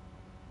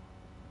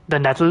 the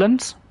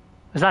Netherlands?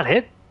 Is that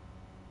it?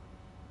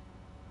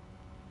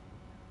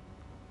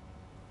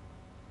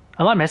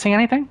 Am I missing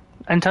anything?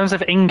 In terms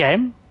of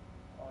in-game?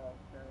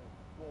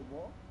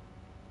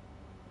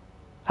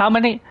 How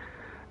many?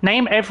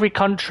 Name every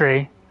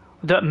country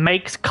that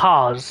makes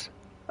cars.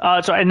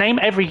 Sorry, name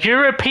every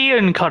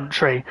European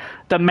country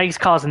that makes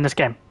cars in this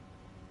game.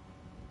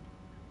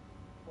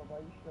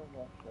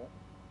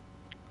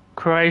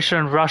 Croatia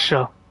and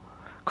Russia.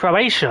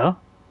 Croatia?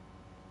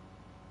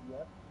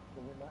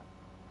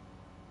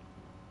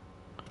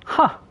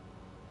 Huh.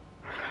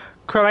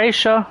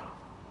 Croatia.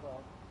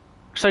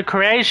 So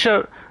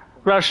Croatia,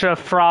 Russia,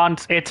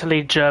 France,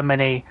 Italy,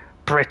 Germany,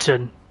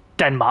 Britain,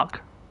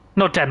 Denmark.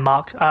 Not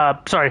Denmark.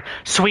 Sorry,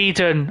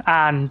 Sweden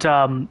and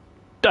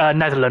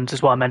Netherlands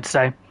is what I meant to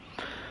say.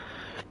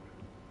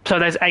 So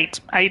there's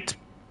eight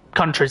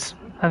countries.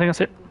 I think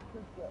that's it.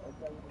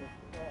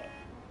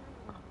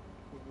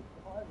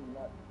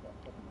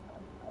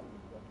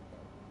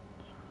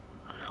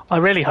 I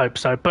really hope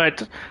so,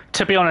 but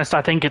to be honest,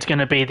 I think it's going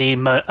to be the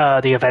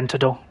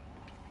Aventador.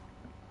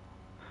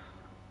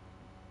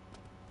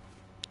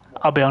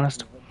 I'll be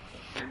honest.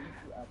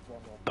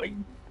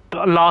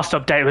 But last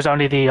update was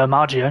only the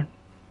Margio.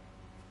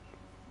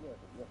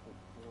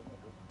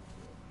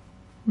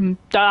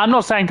 I'm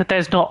not saying that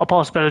there's not a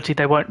possibility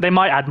they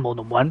might add more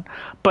than one,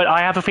 but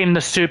I have a feeling the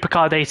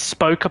supercar they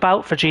spoke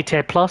about for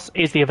GTA Plus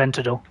is the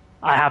Aventador.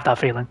 I have that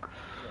feeling.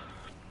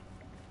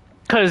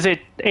 Because it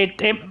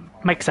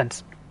makes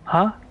sense.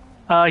 Huh?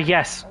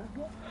 Yes.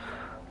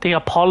 The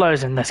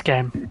Apollo's in this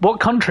game. What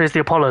country is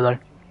the Apollo, though?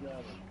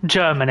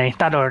 Germany.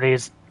 That already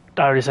is.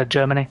 I already said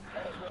Germany.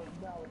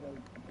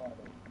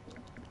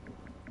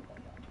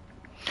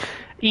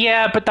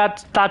 Yeah, but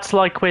that's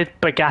like with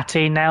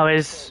Bugatti now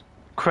is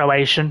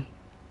Croatian.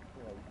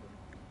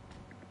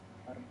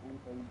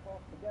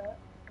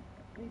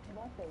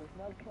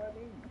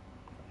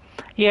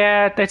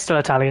 Yeah, it's still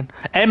Italian.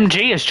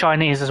 MG is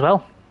Chinese as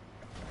well.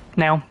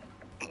 Now.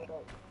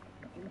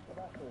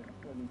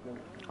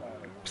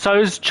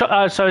 So's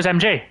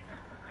MG.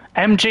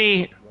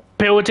 MG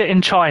build it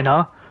in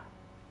China,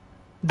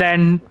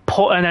 then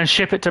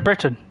ship it to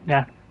Britain.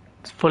 Yeah,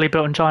 it's fully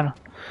built in China.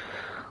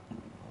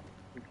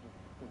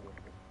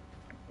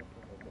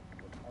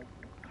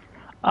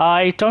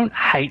 I don't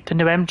hate the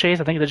new MGs.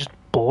 I think they're just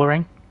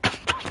boring.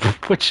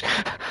 Which,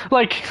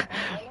 like,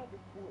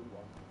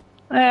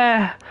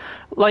 I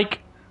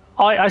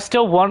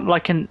still want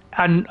like a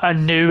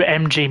new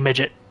MG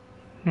midget.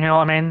 You know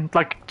what I mean?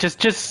 Like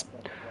just.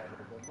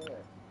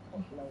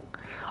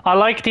 I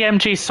like the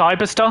MG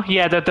Cyberstar.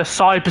 Yeah, the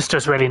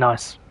Cyberstar's really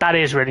nice. That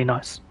is really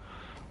nice.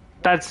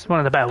 That's one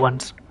of the better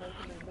ones.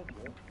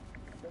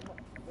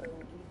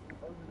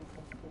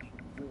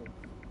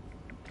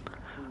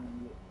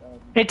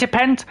 It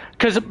depends,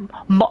 because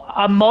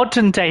a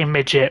modern day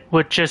midget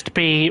would just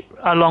be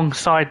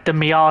alongside the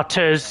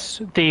Miatas,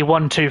 the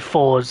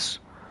 124s.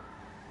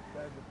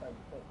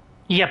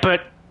 Yeah,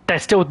 but they're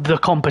still the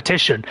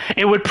competition.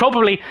 It would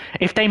probably,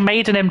 if they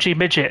made an MG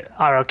midget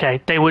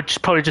RLK, they would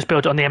probably just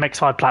build it on the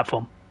MX-5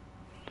 platform.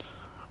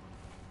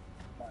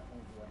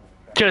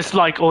 Just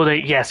like all the,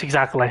 yes,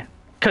 exactly.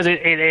 Because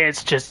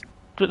it's just,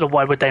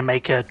 why would they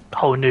make a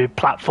whole new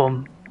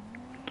platform?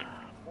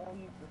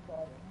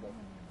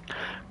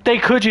 They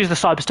could use the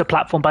Cyberster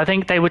platform, but I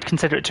think they would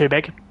consider it too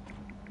big.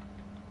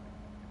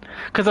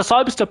 Because the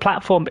Cyberster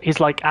platform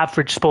is like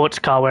average sports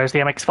car, whereas the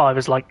MX-5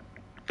 is like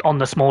on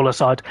the smaller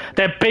side.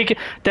 They're bigger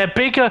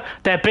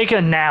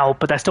now,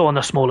 but they're still on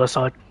the smaller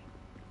side.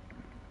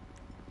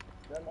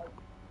 They're at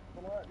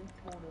least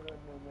smaller than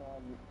the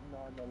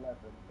 911,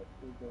 but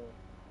bigger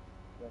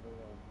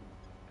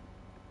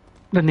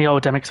Than the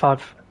old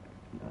MX-5.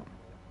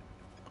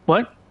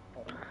 What?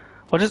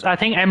 What is? I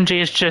think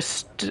MG is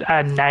just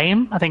a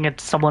name. I think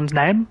it's someone's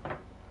name.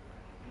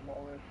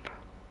 Morris.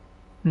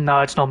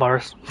 No, it's not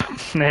Morris.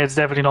 It's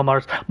definitely not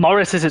Morris.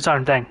 Morris is its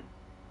own thing.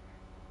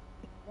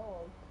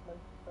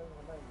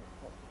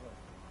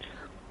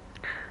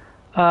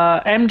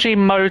 MG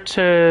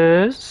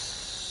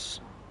Motors.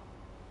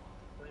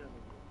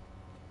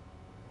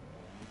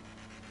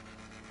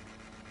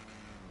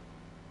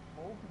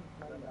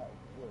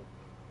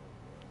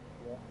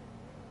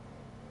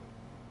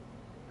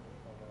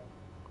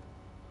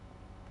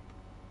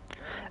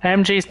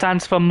 MG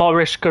stands for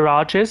Morris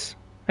Garages.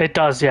 It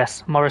does,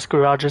 yes. Morris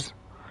Garages.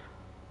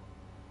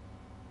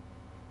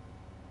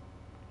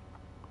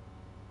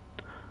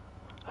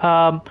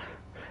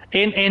 In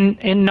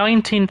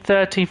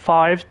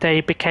 1935,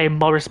 they became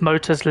Morris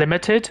Motors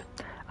Limited,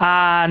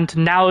 and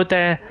now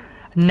they're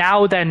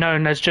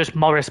known as just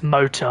Morris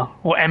Motor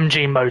or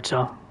MG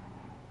Motor,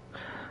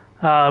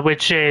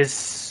 which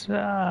is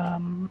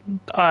now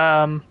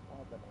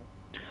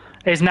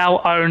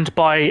owned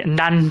by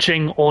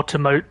Nanjing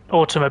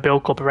Automobile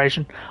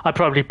Corporation. I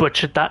probably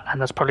butchered that,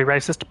 and that's probably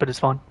racist, but it's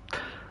fine.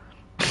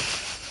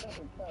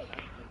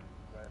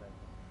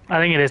 I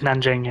think it is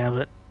Nanjing, yeah,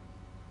 but.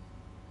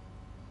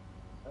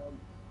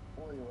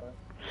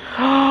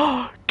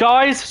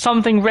 Guys,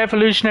 something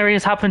revolutionary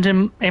has happened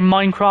in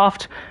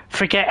Minecraft.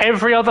 Forget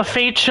every other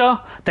feature.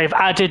 They've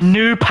added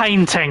new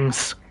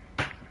paintings.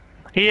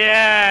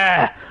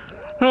 Yeah.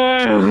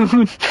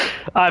 I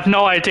have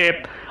no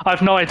idea.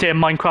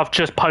 Minecraft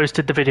just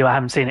posted the video. I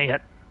haven't seen it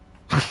yet.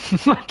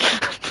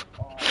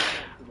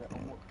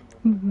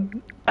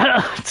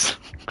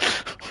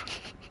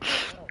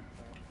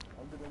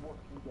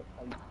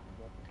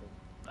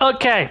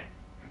 Okay.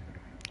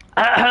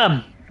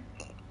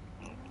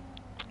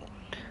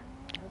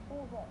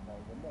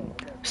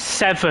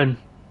 7.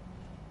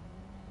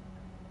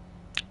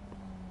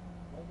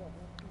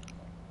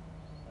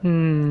 I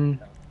mean,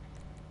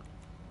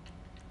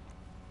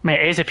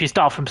 it is if you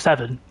start from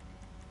 7.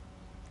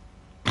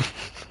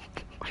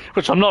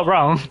 Which I'm not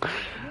wrong.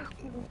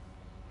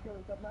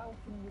 There's a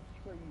mountain with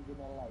trees and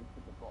a lake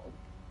at the bottom.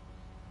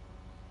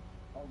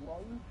 A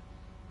road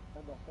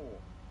and a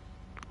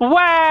horse.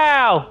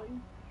 Wow!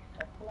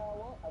 A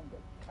flower and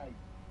a cake.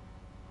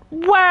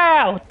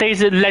 Wow!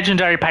 These are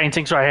legendary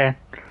paintings right here.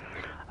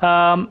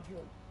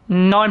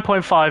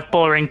 9.5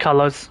 boring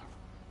colours.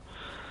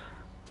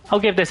 I'll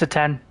give this a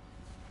 10.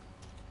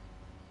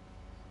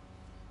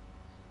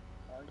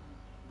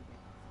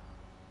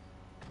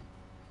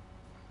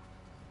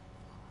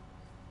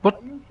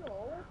 What?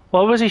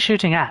 What was he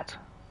shooting at?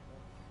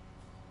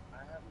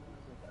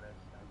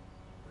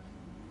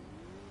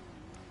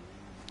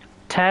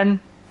 10.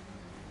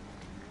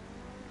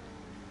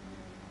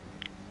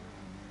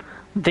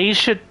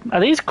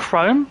 Are these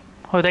chrome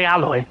or are they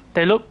alloy?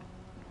 They look.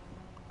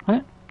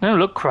 They don't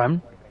look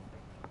chrome.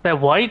 They're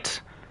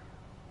white.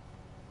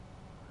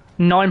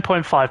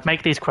 9.5.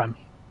 Make these chrome.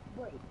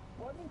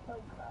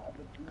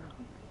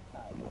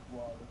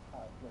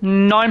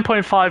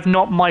 9.5.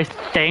 Not my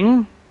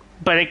thing,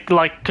 but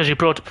because you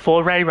brought it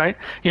before, Ray, right?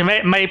 You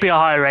may be a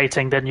higher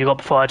rating than you got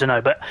before. I don't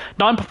know, but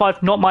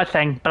 9.5. Not my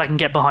thing, but I can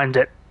get behind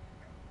it.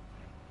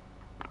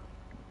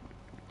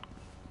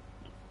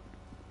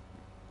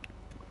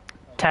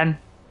 10.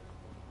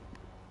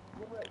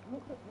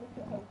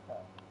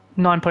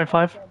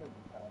 9.5.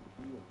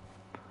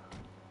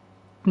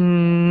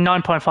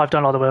 9.5,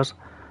 don't like the wheels.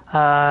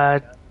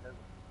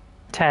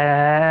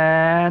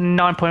 10.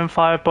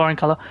 9.5, boring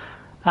colour.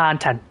 And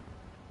 10.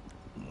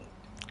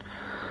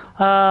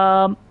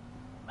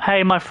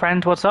 Hey, my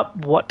friend, what's up?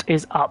 What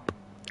is up?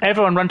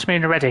 Everyone run to me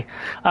when you're ready.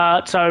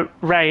 So,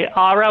 Ray,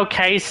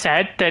 RLK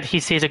said that he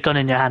sees a gun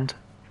in your hand.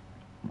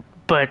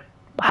 But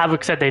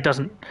Havoc said that he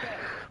doesn't.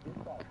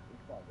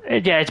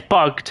 Yeah, it's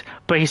bugged,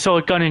 but he saw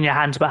a gun in your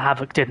hands, but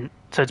Havoc didn't,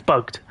 so it's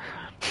bugged.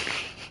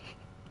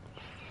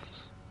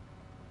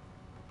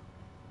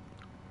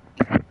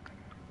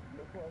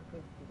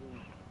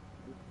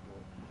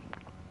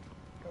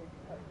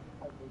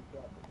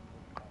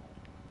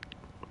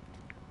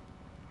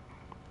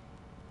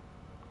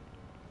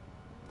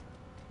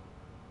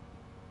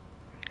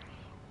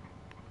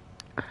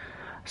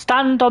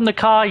 Stand on the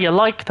car you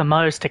like the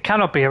most. It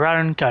cannot be your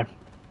own. Go.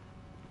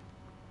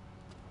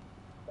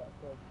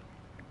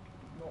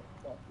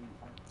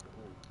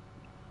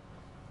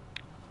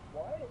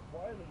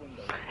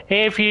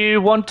 If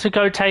you want to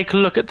go take a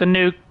look at the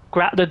new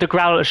the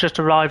Growler that's just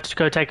arrived,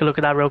 go take a look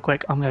at that real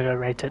quick. I'm gonna go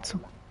rate it.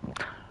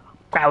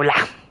 Growler.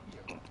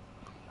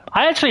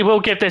 I actually will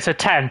give this a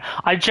 10.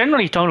 I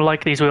generally don't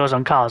like these wheels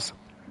on cars,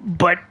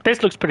 but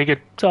this looks pretty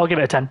good, so I'll give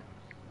it a 10.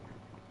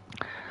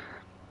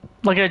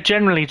 Like, I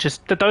generally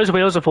just... Those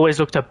wheels have always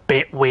looked a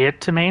bit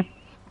weird to me,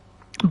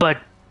 but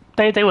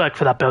they work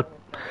for that build.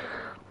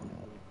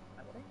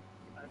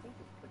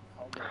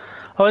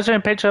 I was doing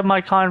a picture of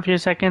my car in a few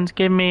seconds.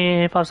 Give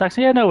me 5 seconds.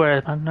 Yeah, no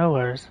worries, man. No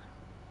worries.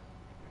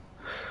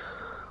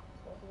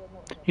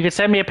 You can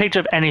send me a picture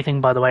of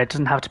anything, by the way. It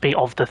doesn't have to be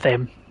of the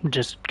theme. I'm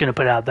just going to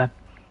put it out there.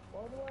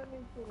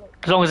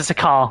 As long as it's a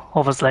car,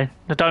 obviously.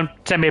 Don't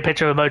send me a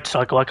picture of a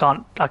motorcycle. I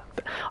can't...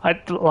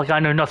 I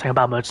know nothing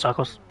about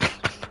motorcycles.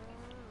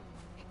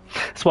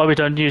 That's why we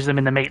don't use them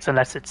in the meets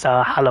unless it's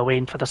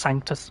Halloween for the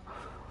Sanctus.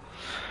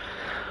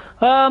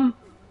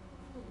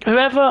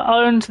 Whoever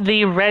owned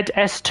the red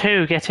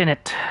S2, get in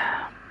it.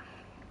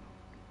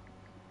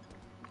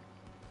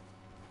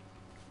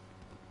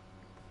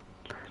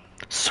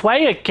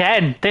 Sway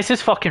again. This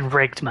is fucking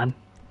rigged, man.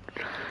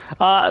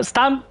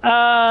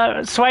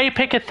 Sway,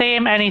 pick a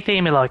theme, any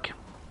theme you like.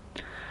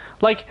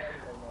 Like...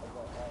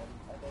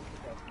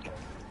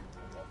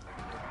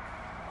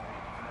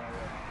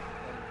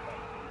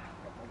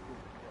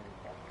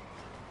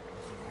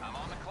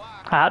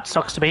 It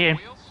sucks to be you.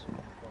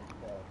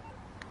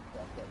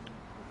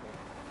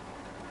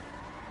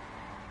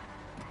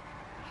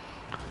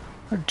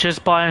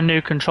 Just buy a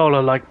new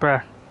controller, like,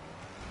 bruh.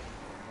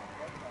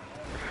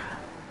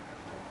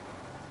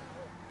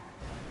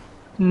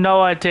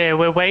 No idea.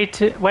 We're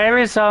waiting. Where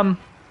is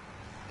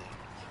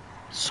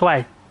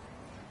Sway?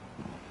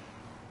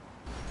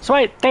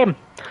 Sway, theme.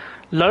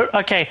 Low.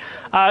 Okay.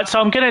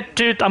 So I'm gonna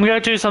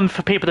do something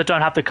for people that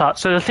don't have the cut.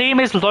 So the theme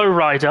is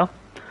Lowrider.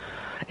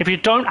 If you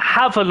don't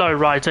have a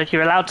lowrider,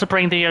 you're allowed to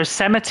bring the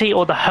Yosemite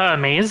or the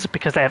Hermes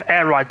because they have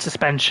air ride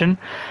suspension,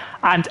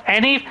 and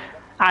any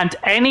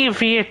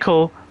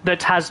vehicle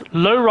that has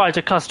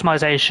lowrider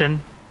customization,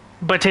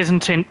 but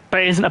isn't a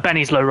Benny's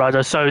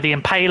lowrider. So the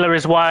Impaler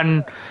is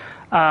one,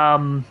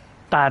 and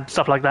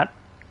stuff like that.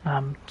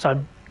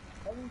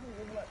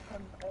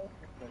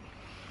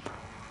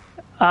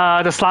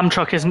 The Slam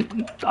Truck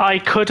isn't. I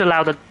could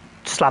allow the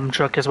Slam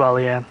Truck as well.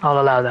 Yeah,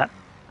 I'll allow that.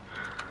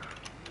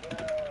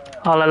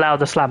 I'll allow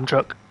the Slam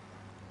Truck.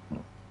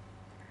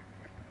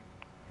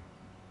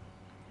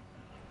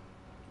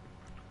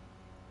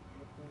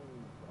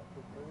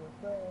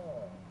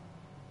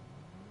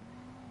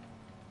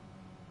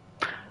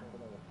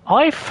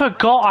 I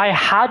forgot I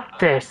had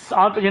this.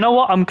 You know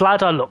what? I'm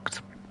glad I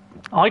looked.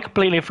 I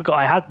completely forgot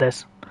I had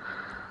this.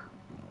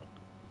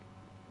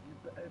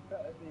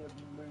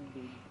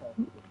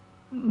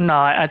 No,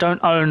 I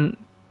don't own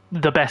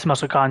the best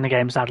muscle car in the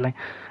game, sadly.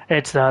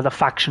 It's the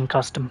Faction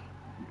Custom.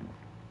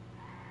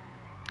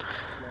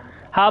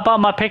 How about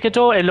my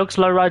Picador? It looks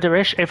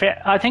lowrider-ish.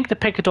 I think the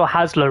Picador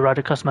has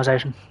lowrider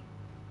customization.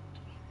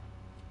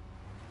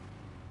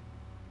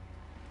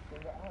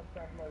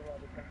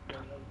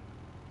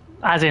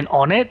 As in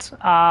on it?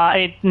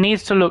 It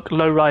needs to look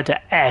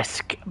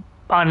lowrider-esque,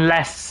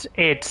 unless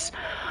it's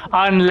a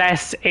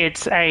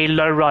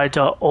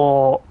lowrider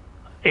or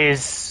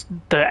is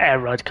the air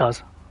ride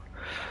cars.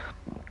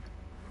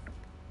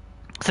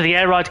 So the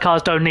air ride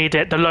cars don't need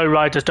it. The low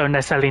riders don't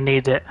necessarily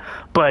need it.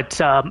 But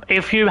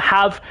if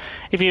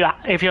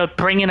you're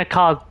bringing a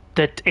car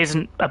that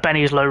isn't a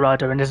Benny's low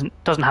rider and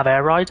doesn't have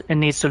air ride, it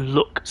needs to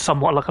look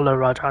somewhat like a low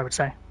rider, I would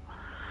say.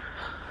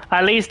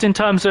 At least in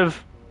terms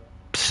of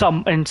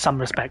in some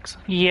respects.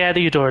 Yeah,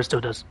 the Eudora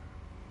still does.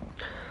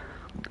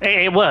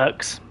 It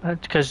works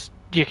because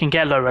you can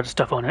get low rider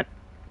stuff on it.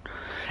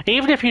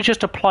 Even if you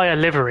just apply a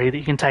livery that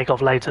you can take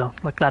off later,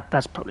 like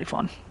that's probably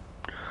fun.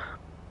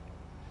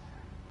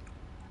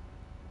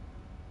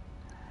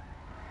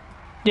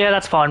 Yeah,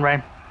 that's fine,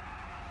 Ray.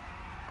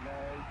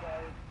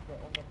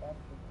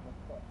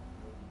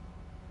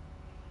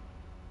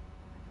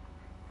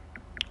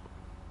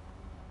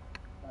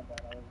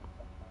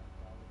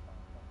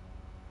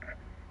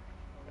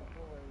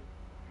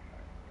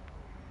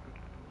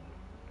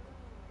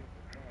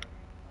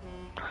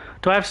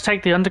 Do I have to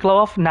take the underglow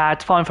off? Nah,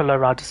 it's fine for low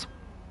riders.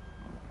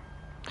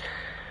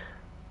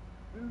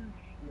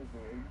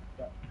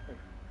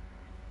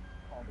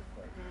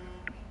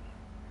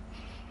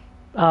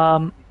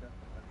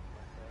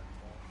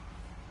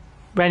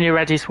 When you're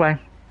ready, Sway.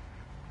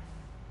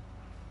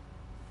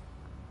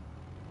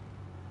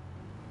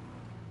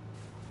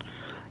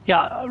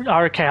 Yeah,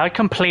 okay, I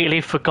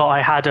completely forgot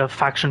I had a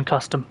Faction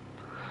Custom.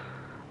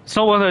 It's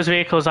not one of those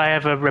vehicles I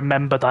ever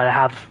remember that I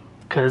have,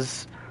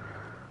 because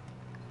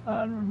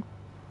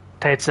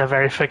it's a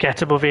very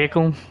forgettable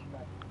vehicle.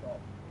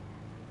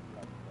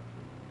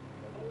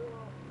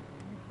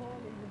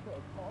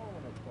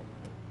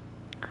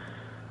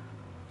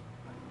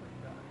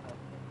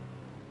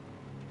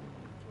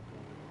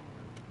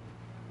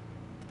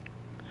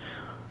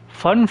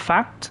 Fun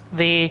fact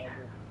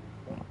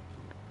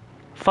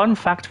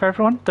for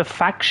everyone, the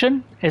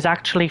Faction is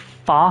actually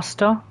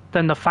faster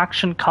than the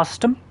faction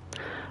custom,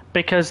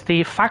 because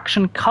the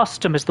faction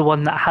custom is the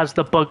one that has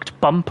the bugged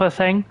bumper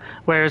thing,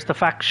 whereas the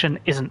faction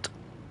isn't.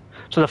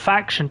 So the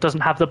faction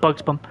doesn't have the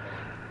bugged bump.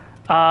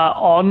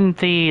 On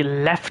the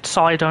left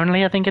side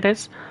only, I think it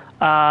is,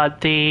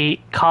 the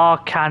car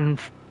can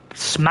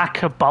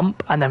smack a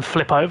bump and then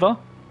flip over.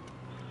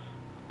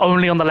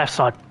 Only on the left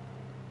side.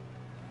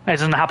 It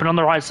doesn't happen on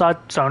the right side,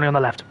 it's only on the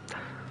left.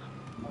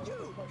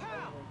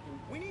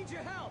 We need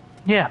your help.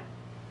 Yeah.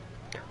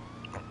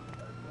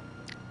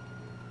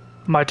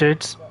 My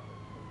dudes.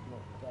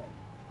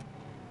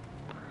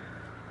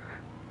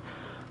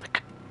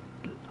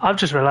 I've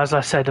just realised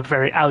I said a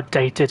very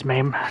outdated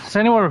meme. Does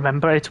anyone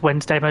remember It's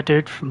Wednesday, my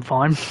dude, from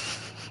Vine?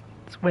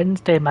 It's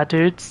Wednesday, my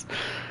dudes.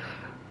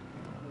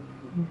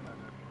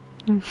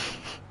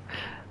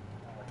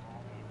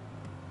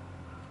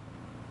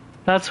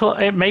 That's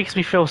what it makes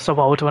me feel so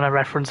old when I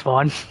reference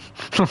Vine.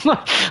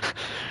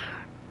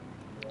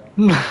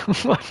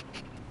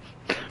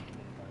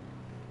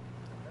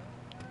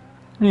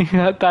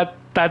 Yeah,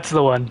 that's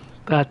the one.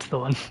 That's the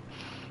one.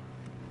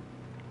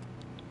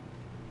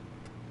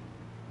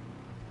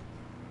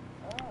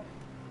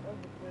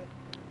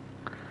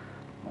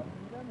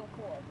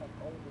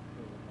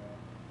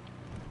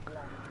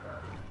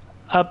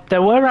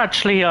 There were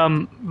actually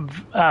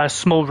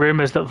small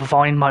rumors that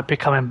Vine might be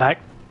coming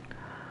back,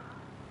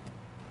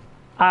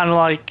 and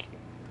like,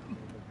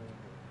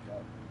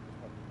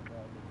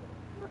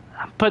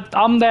 but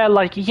I'm there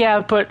like, yeah,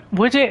 but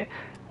would it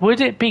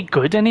be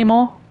good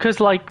anymore? Because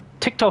like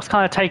TikTok's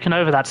kind of taken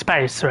over that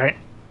space, right?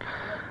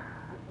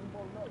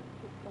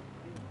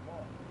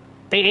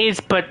 It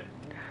is, but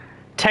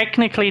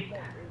technically,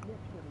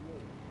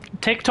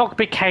 TikTok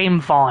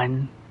became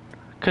Vine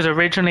because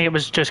originally it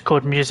was just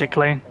called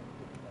Musical.ly.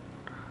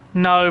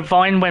 No,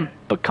 Vine went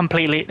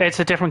completely. It's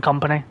a different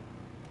company.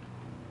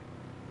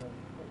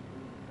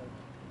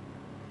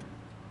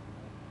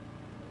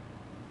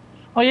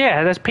 Oh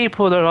yeah, there's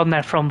people that are on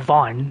there from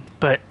Vine,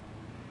 but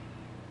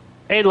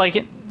it like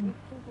it.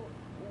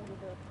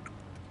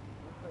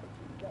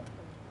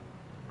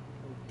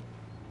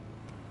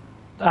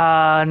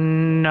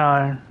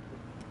 No,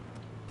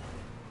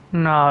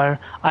 no.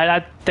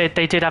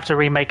 They did have to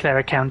remake their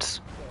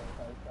accounts.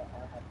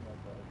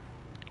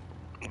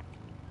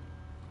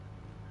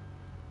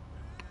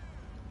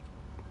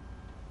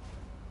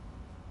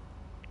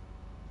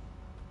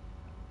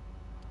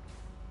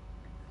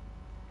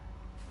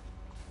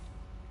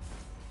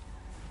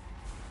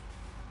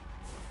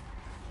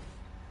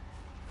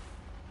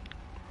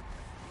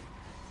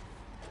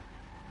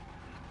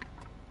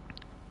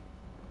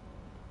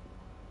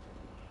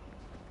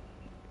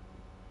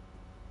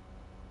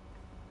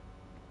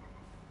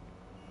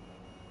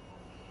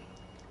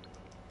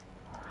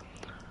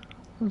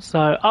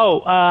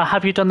 So,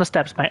 have you done the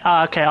steps, mate?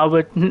 Okay, I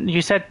would.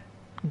 You said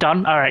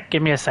done. All right,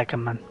 give me a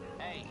second, man.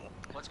 Hey,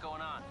 what's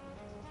going on?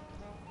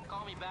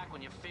 Call me back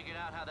when you figured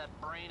out how that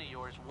brain of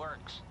yours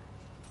works.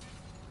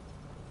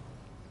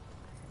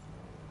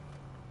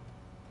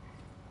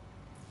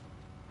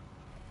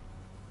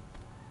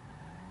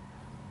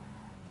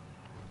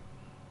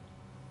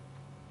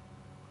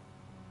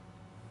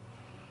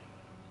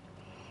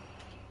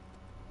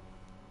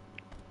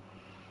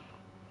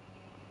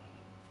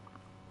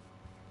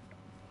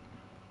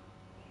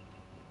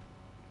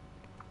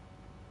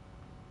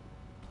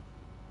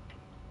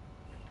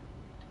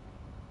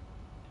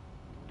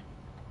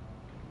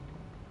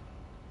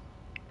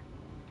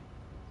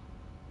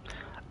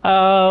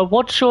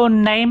 What's your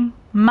name,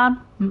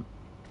 man?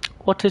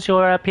 What is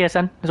your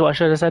PSN? Is what I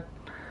should have said.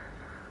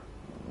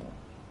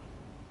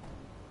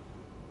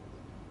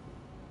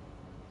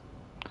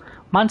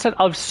 Man said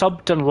I've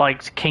subbed and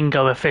liked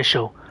Kingo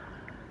official.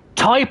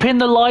 Type in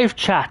the live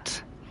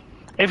chat.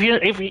 If you're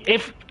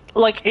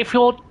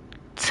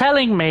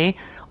telling me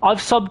I've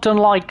subbed and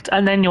liked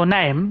and then your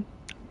name,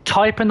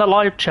 type in the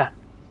live chat.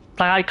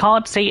 Like I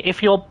can't see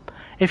if you're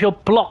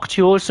blocked.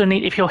 You also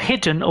need, if you're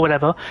hidden or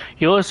whatever,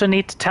 you also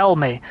need to tell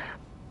me.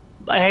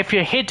 If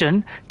you're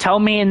hidden, tell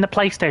me in the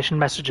PlayStation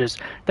messages.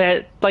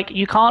 They're like,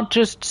 you can't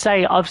just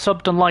say I've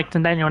subbed and liked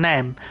and then your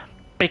name,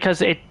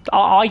 because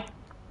I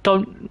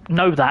don't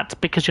know that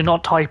because you're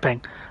not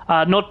typing.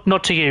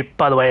 Not to you,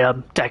 by the way,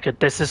 Deckard.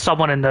 This is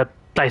someone in the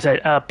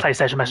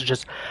PlayStation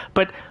messages.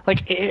 But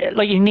like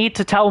you need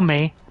to tell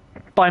me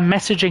by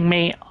messaging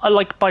me,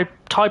 like by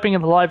typing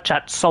in the live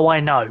chat, so I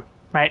know,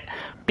 right?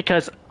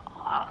 Because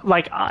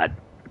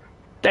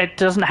it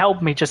doesn't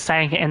help me just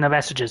saying it in the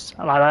messages.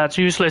 Like, that's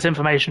useless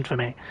information for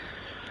me.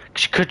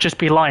 She could just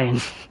be lying.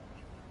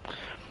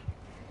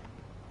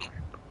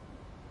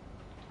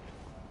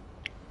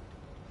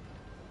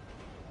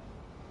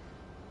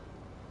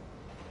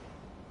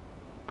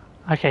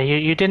 Okay,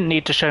 you didn't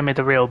need to show me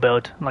the real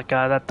build. Like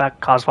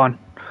that car's fine.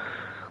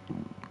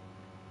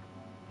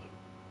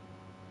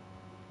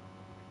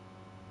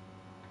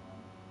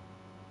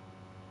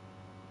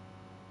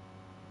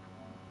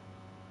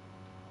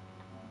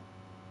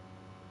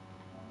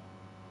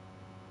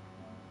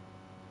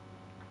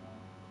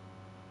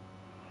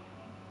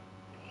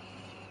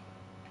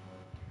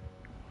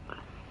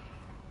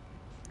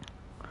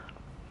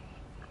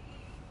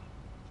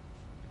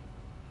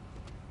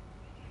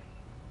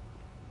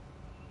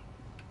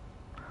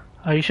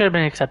 Oh, you should have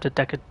been accepted,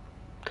 Deckard.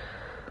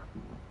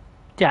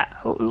 Yeah,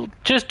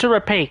 just to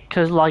repeat,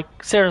 because,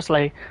 like,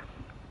 seriously,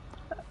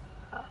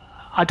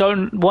 I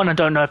don't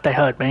know if they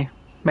heard me.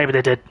 Maybe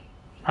they did.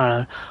 I don't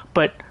know.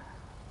 But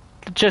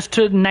just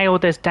to nail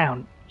this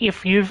down,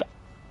 if you've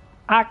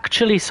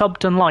actually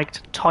subbed and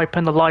liked, type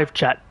in the live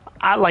chat.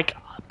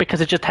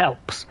 Because it just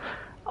helps.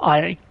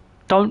 I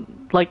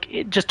don't like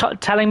it, just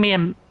telling me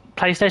in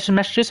PlayStation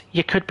messages.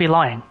 You could be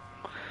lying.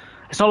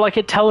 It's not like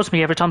it tells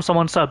me every time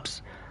someone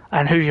subs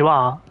and who you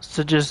are.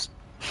 So just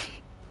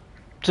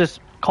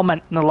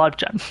comment in the live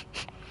chat.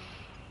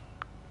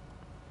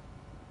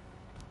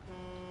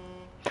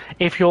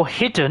 If you're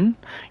hidden,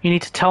 you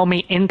need to tell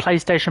me in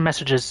PlayStation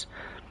messages,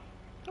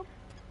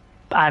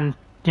 and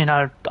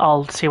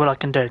I'll see what I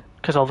can do.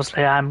 Because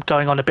obviously I'm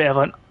going on a bit of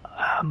an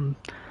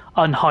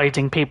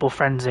unhiding people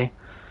frenzy.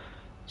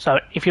 So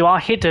if you are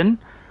hidden,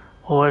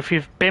 or if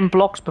you've been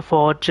blocked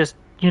before, just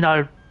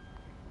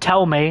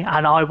tell me,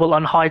 and I will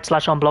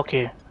unhide/unblock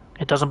you.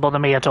 It doesn't bother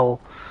me at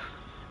all.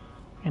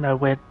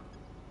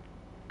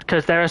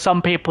 Because there are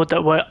some people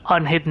that were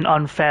unhidden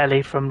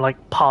unfairly from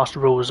like past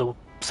rules or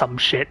some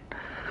shit.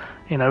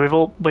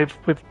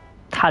 We've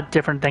had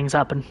different things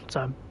happen.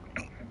 So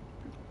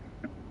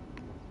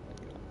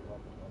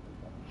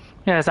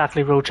yeah,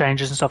 exactly, rule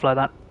changes and stuff like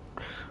that.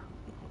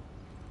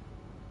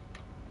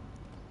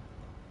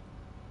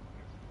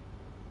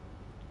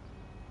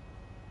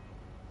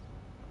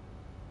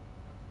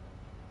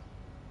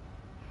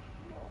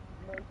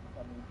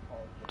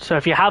 So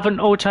if you have an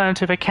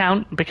alternative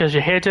account because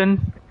you're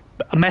hidden,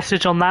 a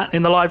message on that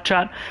in the live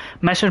chat.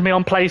 Message me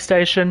on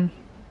PlayStation.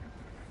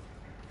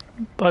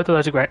 Both of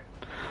those are great.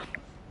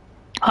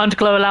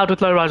 Underglow allowed with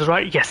lowriders,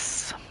 right?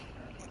 Yes.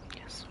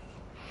 Yes.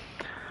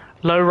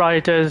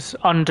 Lowriders,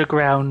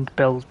 underground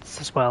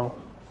builds as well.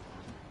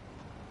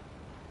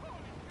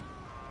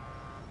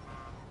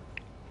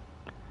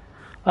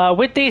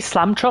 With these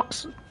slam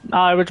trucks,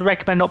 I would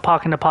recommend not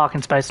parking in a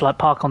parking space, like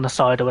park on the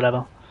side or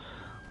whatever.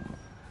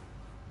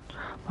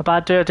 My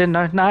bad, dude, I didn't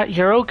know. Nah,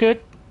 you're all good.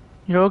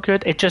 You're all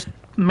good. It just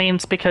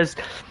means because,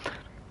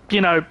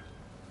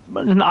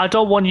 I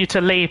don't want you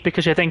to leave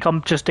because you think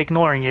I'm just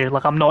ignoring you.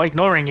 Like, I'm not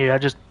ignoring you.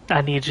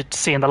 I need you to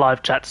see in the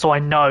live chat so I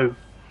know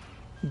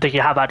that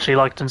you have actually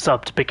liked and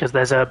subbed, because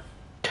there's a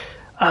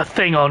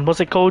thing on, what's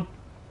it called?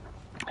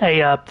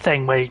 A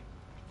thing where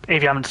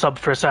if you haven't subbed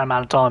for a certain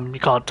amount of time, you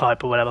can't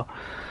type or whatever.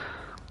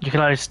 You can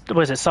only,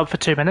 what is it, sub for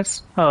 2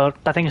 minutes? Oh,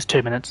 I think it's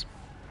 2 minutes.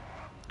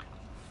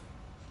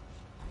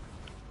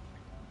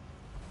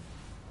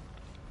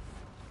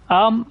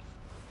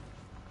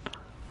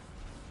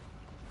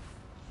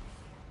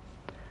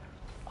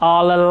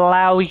 I'll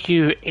allow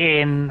you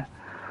in,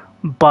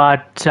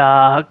 but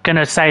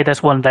gonna say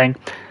this one thing.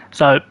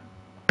 So,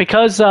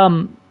 because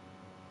of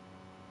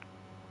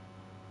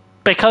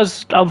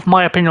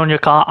my opinion on your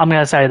car, I'm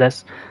gonna say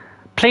this.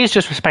 Please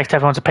just respect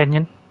everyone's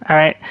opinion,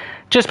 alright?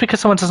 Just because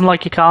someone doesn't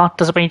like your car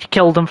doesn't mean you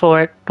kill them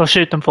for it or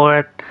shoot them for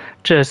it.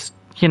 Just,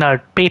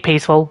 be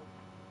peaceful.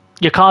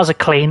 Your cars are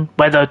clean,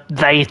 whether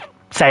they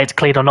say it's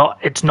clean or not.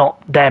 It's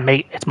not their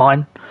meat, it's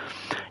mine.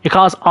 Your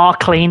cars are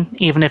clean,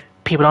 even if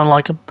people don't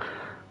like them.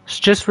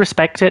 Just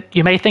respect it.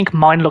 You may think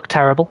mine look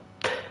terrible,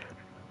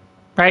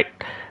 right?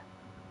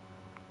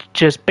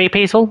 Just be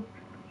peaceful,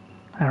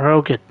 and we're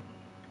all good.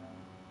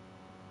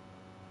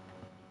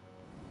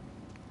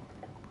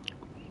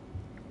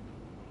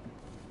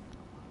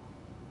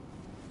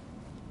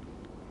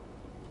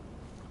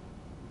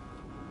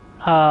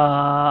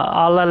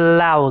 I'll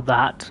allow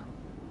that,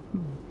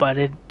 but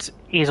it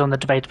is on the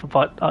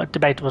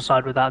debatable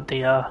side without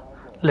the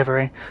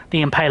livery.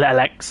 The Impaler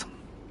LX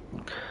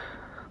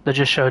that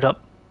just showed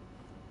up.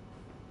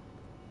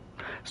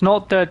 It's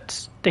not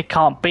that it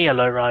can't be a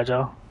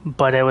lowrider,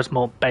 but it was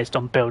more based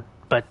on build.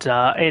 But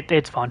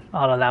it's fine.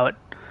 I'll allow it.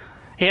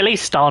 He at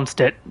least stanced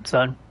it,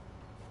 so.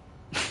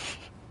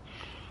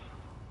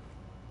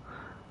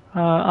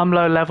 I'm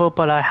low level,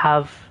 but I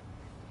have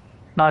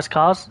nice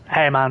cars.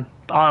 Hey man,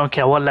 I don't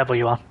care what level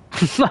you are.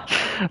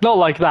 Not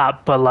like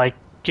that, but like,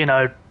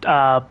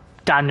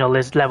 Daniel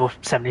is level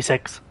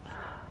 76.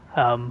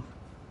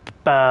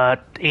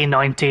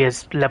 E90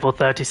 is level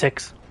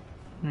 36.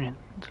 Yeah.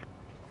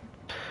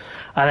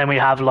 And then we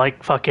have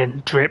like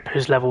fucking Drip,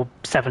 who's level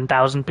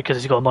 7,000 because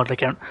he's got a model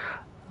account.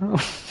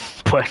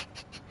 But,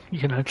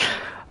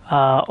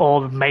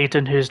 or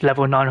Maiden, who's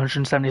level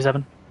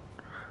 977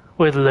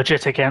 with a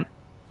legit account.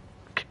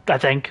 I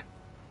think,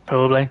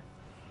 probably.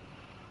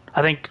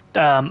 I think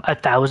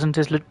 1,000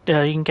 is you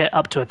can get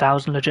up to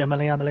 1,000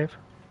 legitimately, I believe,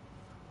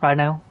 right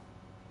now.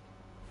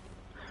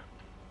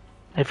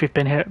 If you've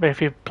been here,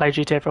 if you've played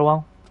GTA for a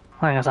while,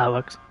 I think that's how it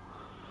works.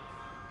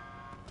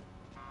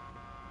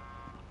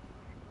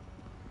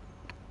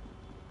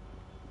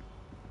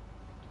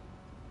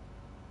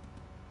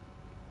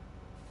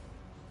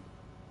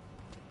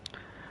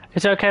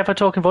 Is it okay if I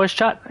talk in voice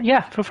chat?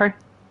 Yeah, feel free.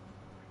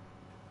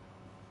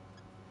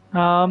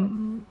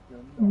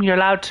 You're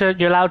allowed to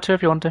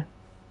if you want to.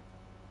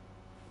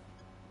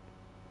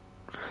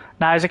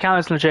 Now his account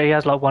is legit. He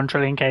has like 1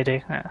 trillion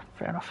KD. Yeah,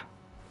 fair enough.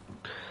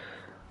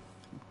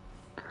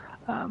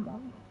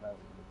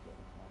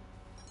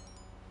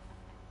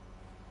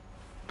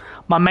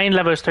 My main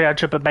level is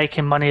 300, but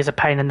making money is a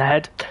pain in the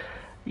head.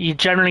 You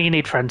generally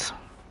need friends.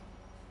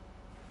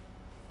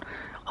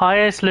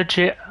 Highest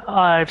legit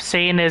I've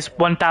seen is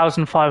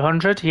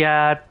 1,500.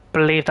 Yeah, I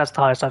believe that's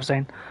the highest I've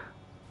seen.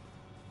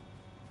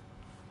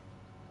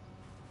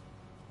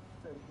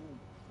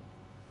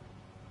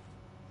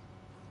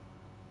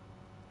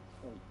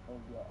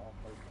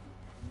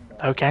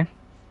 Okay.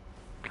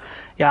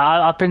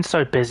 Yeah, I've been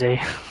so busy.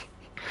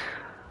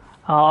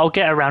 I'll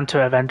get around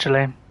to it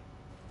eventually.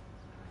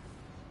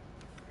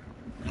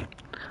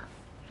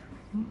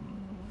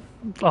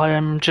 I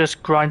am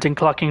just grinding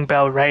Clucking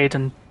Bell Raid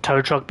and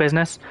tow truck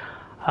business.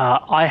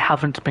 I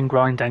haven't been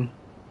grinding.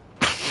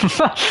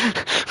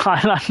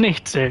 I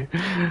need to,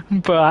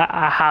 but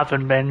I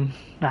haven't been.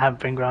 I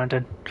haven't been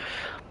grinding.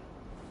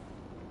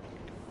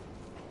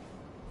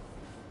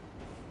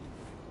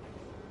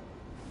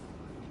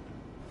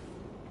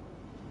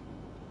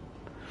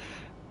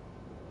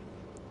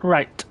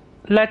 Right.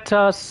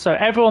 So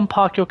everyone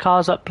park your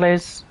cars up,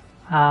 please,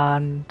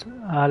 and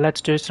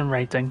let's do some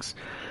ratings.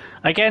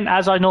 Again,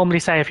 as I normally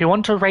say, if you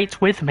want to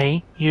rate with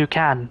me, you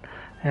can.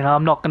 You know,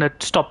 I'm not going to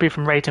stop you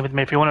from rating with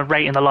me. If you want to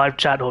rate in the live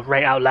chat or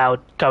rate out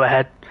loud, go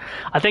ahead.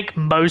 I think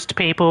most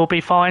people will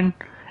be fine.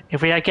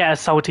 If we get a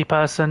salty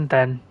person,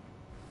 then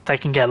they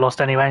can get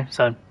lost anyway,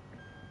 so...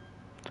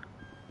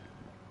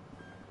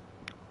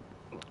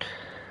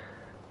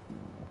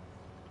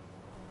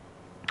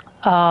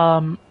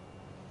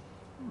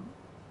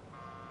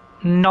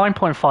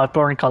 9.5,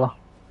 boring colour.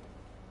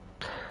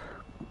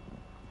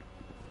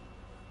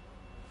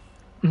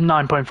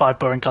 9.5,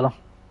 boring colour.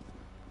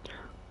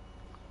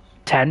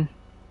 10.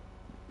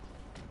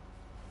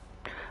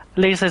 At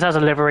least this has a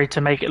livery to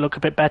make it look a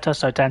bit better,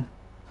 so 10.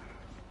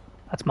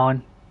 That's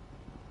mine.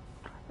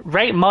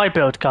 Rate my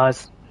build,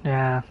 guys.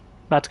 Yeah,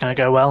 that's going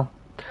to go well.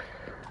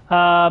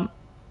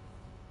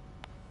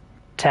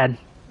 10.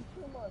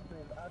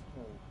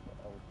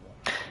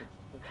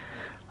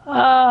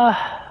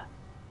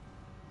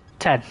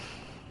 10.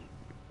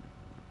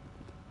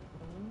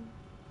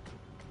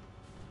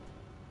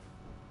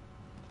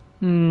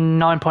 Mm,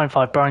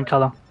 9.5, boring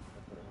colour.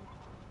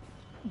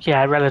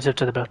 Yeah, relative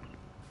to the build.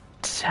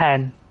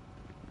 10.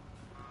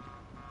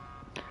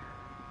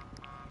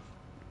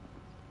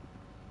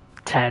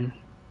 10.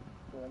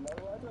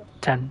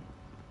 10.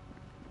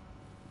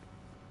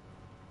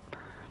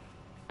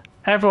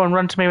 Everyone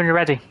run to me when you're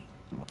ready.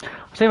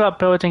 Think about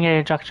building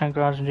a Jack Chan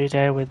garage in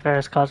GTA with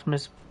various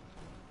customers,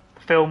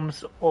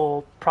 films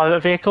or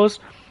private vehicles.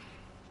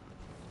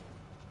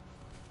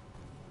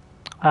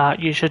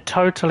 You should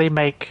totally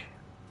make...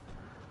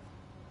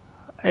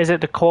 Is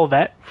it the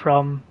Corvette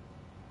from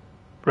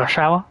Rush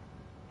Hour?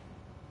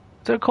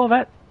 Is it a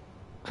Corvette?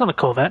 It's not a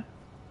Corvette.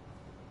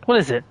 What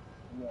is it?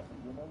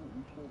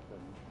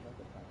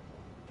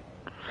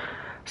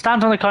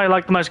 Stand on the car you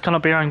like the most,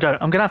 cannot be your own go.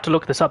 I'm going to have to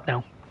look this up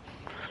now.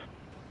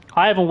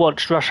 I haven't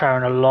watched Rush Hour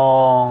in a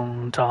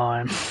long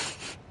time.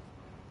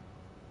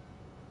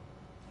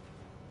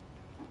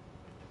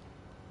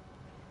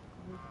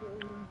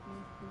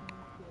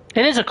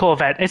 It is a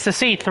Corvette. It's a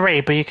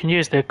C3, but you can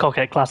use the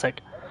Cockpit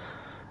Classic.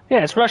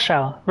 Yeah, it's Rush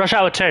Hour. Rush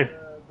Hour 2.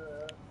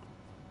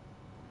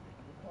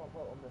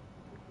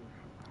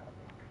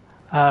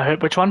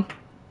 Which one?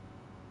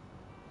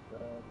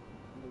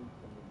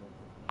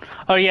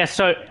 Oh, yeah,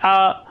 so,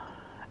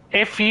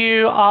 if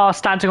you are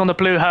standing on the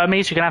blue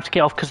Hermes, you're going to have to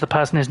get off because the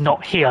person is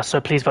not here, so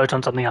please vote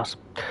on something else.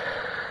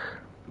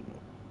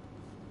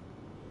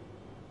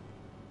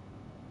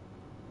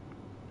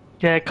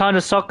 Yeah, it kind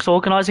of sucks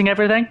organising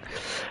everything.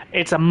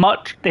 It's so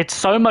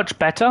much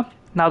better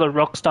now that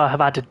Rockstar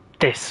have added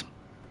this.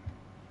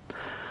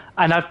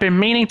 And I've been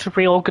meaning to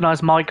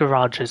reorganise my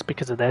garages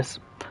because of this.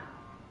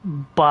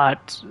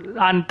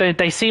 And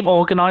they seem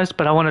organised,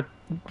 but I want to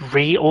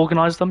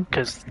reorganise them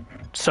because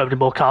so many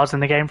more cars in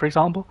the game, for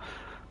example.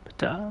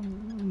 But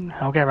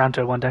I'll get around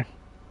to it one day.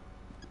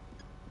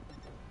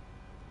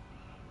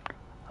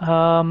 You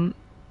know,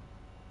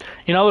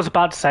 I was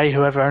about to say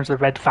whoever owns the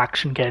red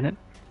faction getting it.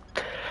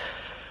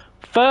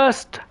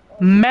 First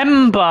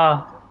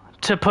member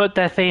to put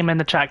their theme in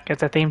the chat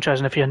gets their theme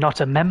chosen. If you're not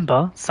a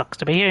member, sucks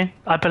to be you.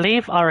 I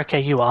believe RK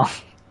you are.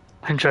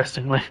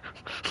 Interestingly.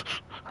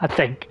 I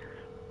think.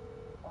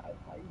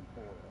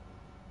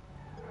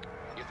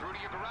 You're through to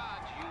your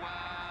garage.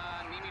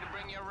 You need me to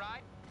bring you a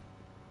ride?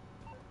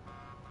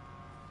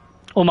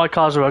 All my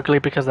cars are ugly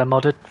because they're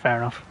modded. Fair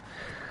enough.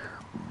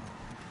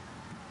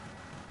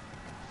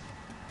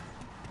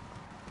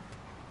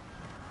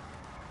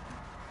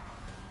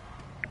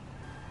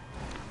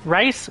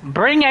 Race?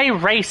 Bring a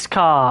race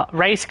car.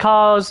 Race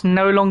cars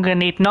no longer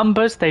need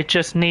numbers, they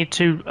just need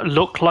to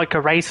look like a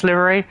race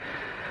livery.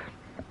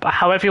 But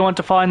however you want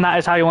to define that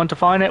is how you want to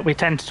define it. We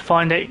tend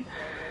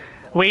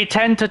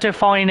to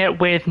define it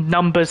with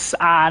numbers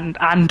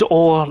and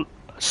or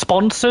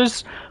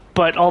sponsors,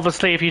 but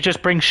obviously if you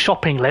just bring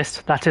shopping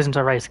list, that isn't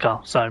a race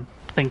car, so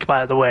think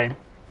about it the way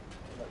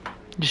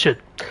you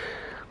should.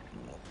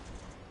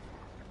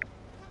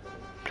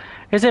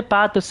 Is it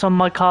bad that some of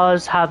my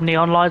cars have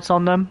neon lights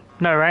on them?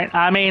 No, right?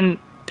 I mean,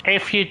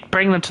 if you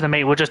bring them to the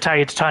meet, we'll just tell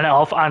you to turn it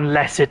off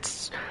unless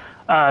it's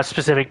a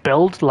specific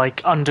build,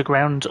 like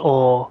underground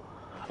or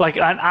like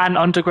an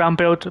underground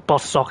build,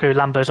 Bosozoku,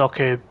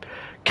 Lambozoku,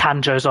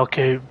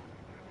 Kanjozoku,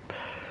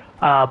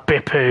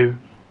 Bippu,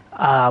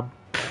 a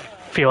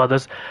few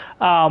others.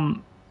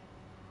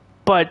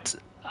 But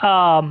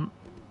other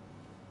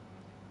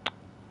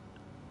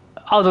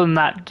than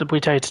that, we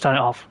tell you to turn it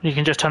off. You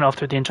can just turn it off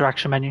through the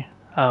interaction menu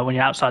when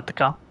you're outside the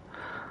car.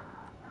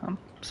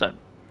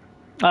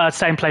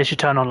 Same place you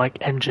turn on like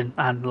engine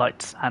and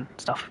lights and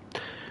stuff.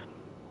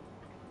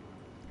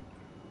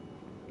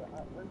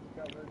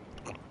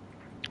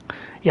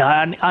 Yeah,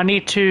 I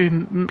need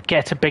to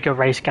get a bigger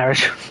race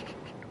garage.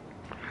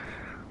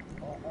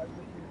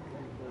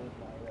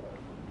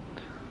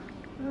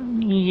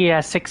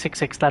 Yeah,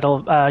 666.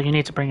 That'll. You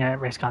need to bring a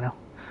race car now.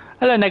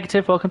 Hello,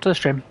 Negative. Welcome to the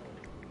stream.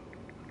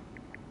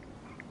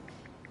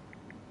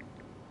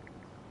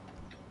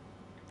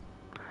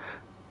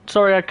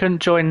 Sorry I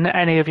couldn't join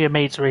any of your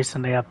meets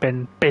recently. I've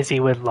been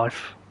busy with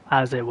life,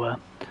 as it were.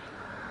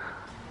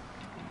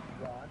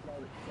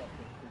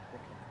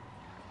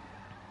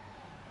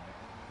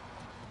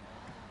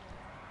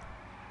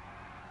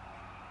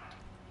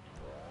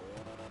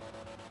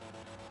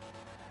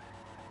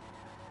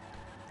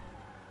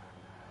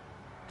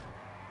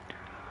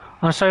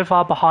 I'm so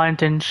far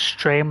behind in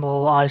stream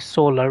while I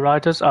saw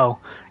lowriders. Oh,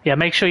 yeah,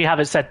 make sure you have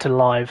it set to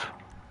live.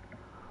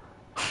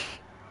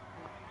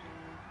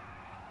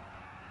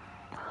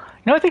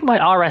 You know, I think my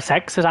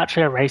RSX is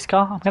actually a race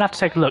car. I'm gonna have to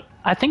take a look.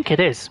 I think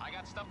it is. I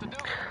got stuff to do.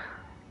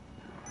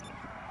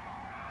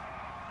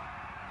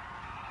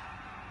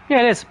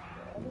 Yeah, it is.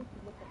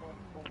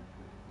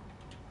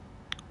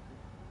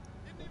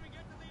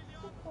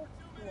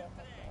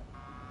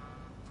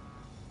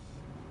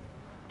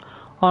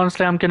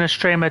 Honestly, I'm gonna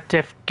stream a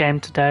diff game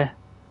today.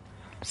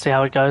 See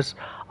how it goes.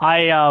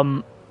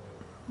 I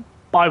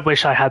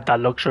wish I had that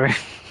luxury,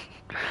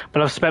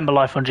 but I've spent my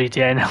life on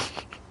GTA now.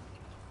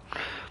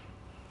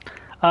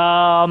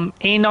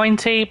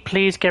 E90,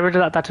 please get rid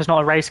of that. That is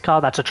not a race car.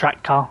 That's a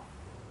track car.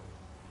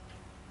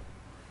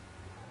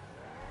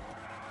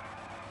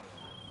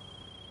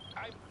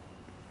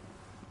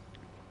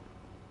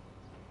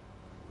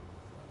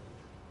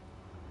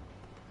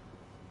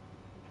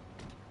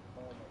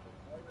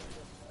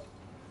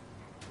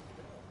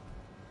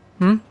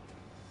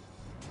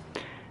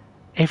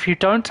 If you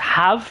don't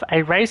have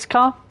a race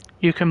car,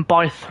 you can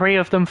buy 3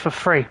 of them for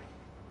free.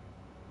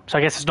 So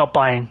I guess it's not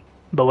buying,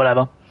 but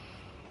whatever.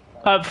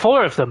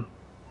 4 of them.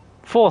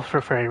 4 for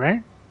free,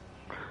 right?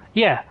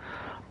 Yeah.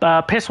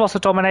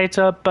 Pisswasser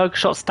Dominator,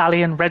 Bergshot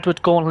Stallion,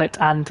 Redwood Gauntlet,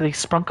 and the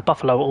Sprunk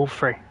Buffalo, all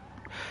free.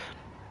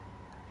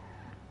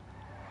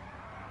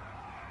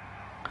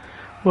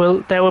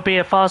 There will be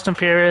a Fast and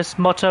Furious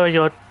motto at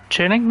your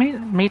tuning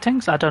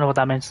meetings? I don't know what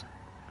that means.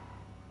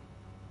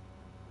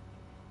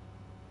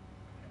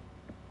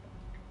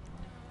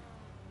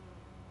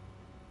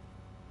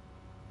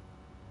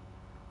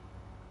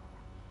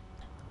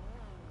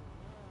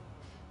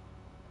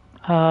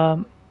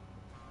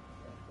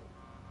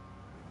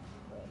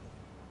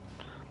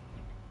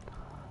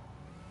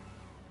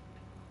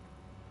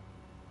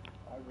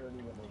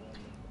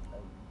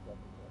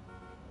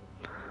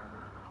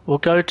 We'll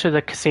go to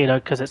the casino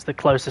because it's the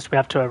closest we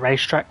have to a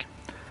racetrack.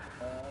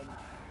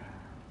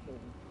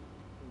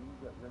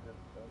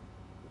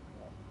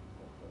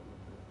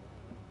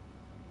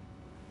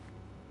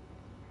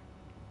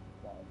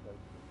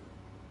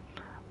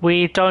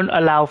 We don't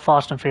allow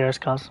Fast and Furious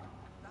cars.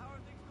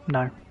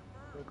 No.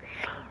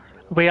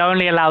 We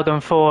only allow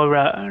them for...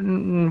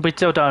 we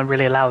still don't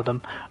really allow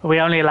them. We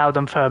only allow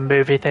them for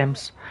movie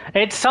themes.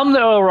 It's some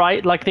that are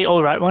alright, like the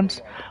alright ones.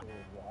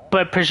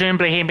 But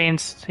presumably he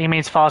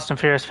means Fast and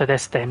Furious for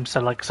this theme,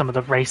 so like some of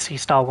the racy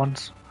style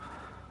ones.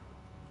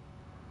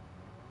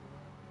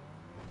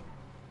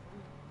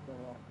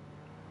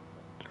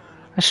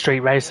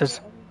 Street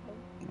races.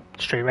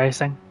 Street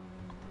racing.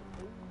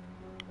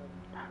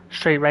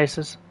 Street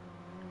races.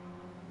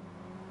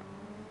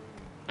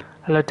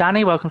 Hello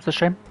Danny, welcome to the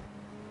stream.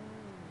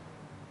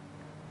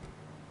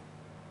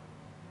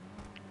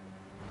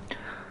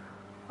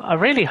 I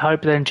really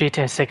hope that in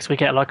GTA 6 we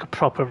get like a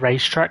proper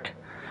racetrack.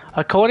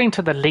 According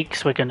to the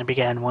leaks, we're going to be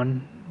getting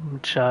one,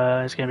 which is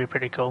going to be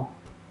pretty cool.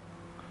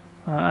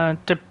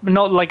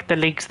 Not like the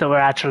leaks that were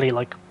actually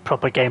like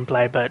proper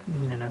gameplay, but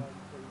you know.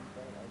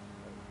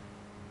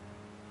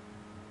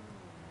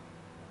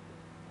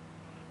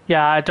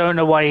 Yeah, I don't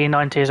know why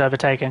E90 is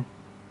overtaking.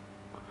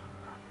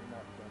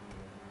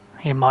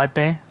 He might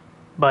be,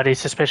 but he's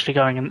suspiciously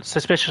going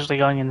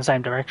in the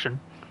same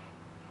direction.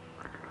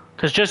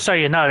 Because just so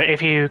you know,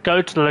 if you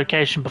go to the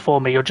location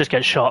before me, you'll just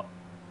get shot.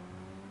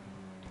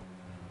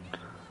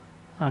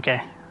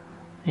 Okay,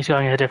 he's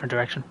going in a different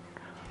direction.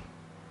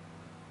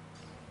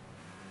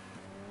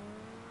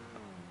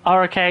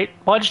 RK,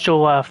 why did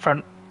your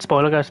front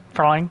spoiler go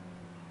flying?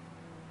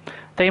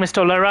 Theme is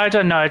still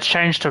lowrider? No, it's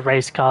changed to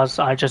race cars.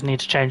 I just need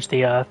to change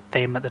the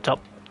theme at the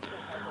top.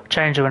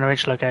 Change it when I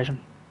reach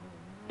location.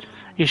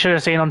 You should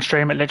have seen on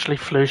stream, it literally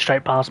flew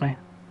straight past me.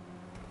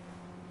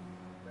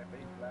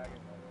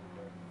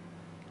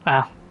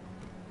 Ah.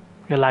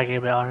 You're lagging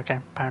a bit, okay,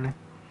 apparently.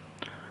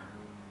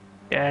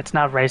 Yeah, it's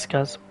now race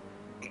cars.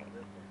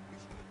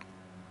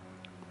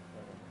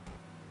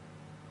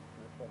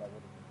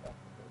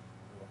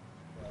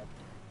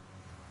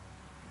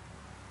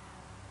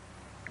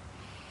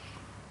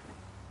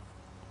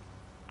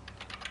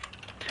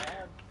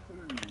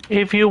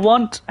 If you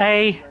want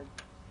a...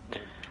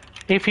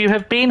 If you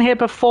have been here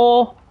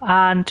before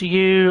and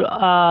you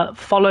you're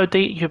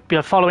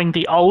following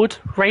the old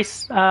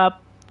race, the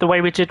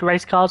way we did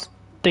race cars,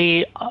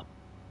 the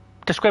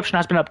description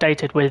has been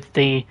updated with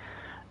the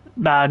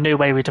new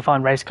way we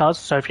define race cars.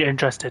 So if you're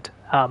interested,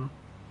 you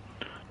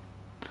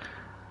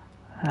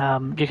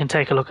can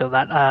take a look at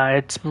that.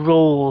 It's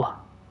rule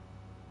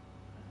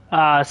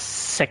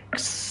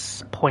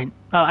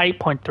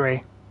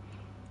 8.3.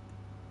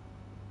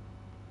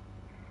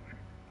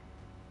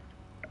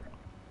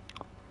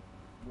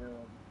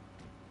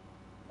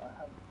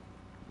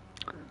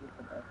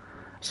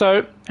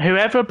 So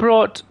whoever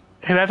brought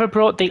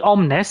the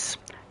Omnis,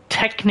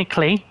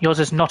 technically yours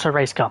is not a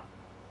race car.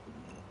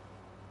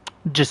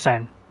 Just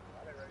saying.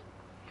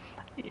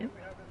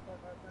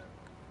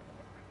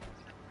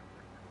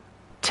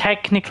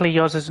 Technically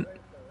yours isn't.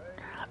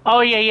 Oh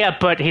yeah,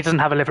 but he doesn't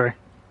have a livery.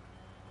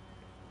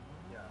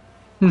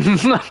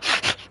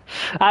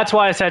 That's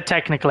why I said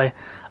technically.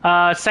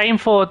 Same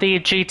for the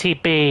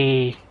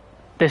GTB.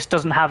 This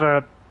doesn't have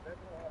a.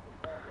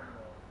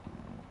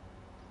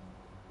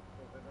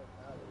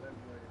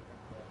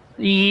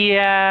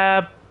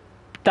 Yeah,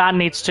 that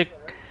needs to.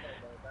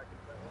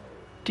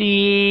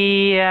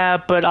 Yeah,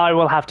 but I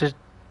will have to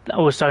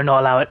also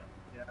not allow it.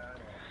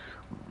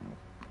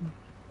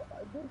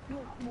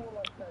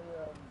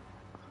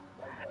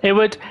 It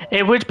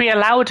would be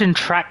allowed in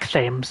track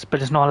themes,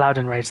 but it's not allowed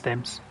in race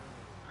themes.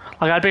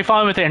 Like I'd be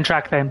fine with it in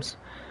track themes.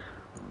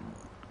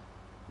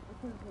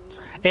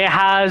 It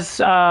has.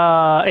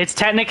 It's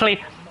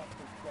technically.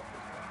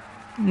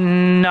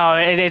 No,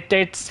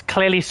 it's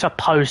clearly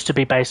supposed to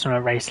be based on a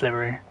race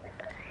livery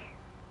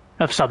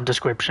of some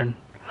description.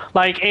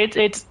 Like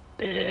it's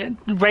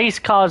race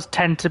cars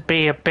tend to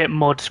be a bit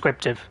more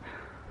descriptive.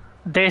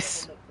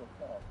 This,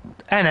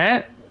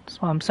 innit?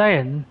 That's what I'm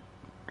saying.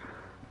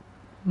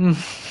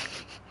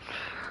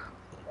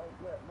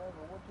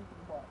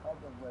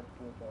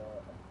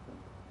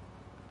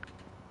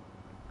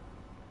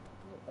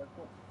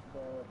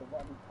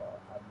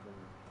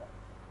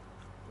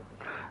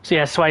 So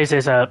yeah, Swayze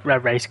is a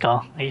race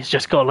car. He's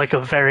just got like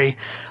a very,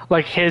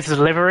 like his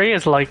livery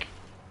is like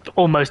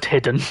almost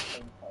hidden.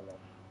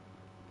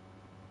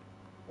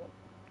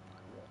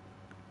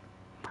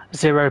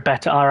 Zero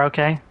Beta are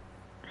okay.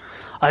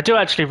 I do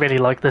actually really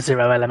like the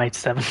Zero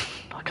LM87.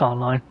 I can't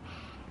lie.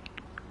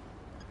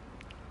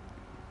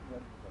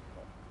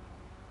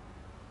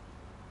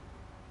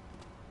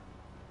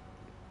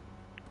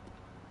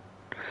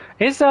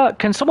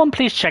 Can someone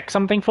please check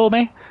something for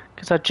me?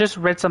 Because I just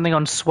read something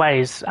on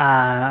Sway's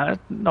car.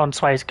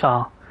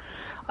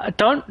 I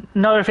don't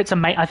know if it's a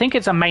main. I think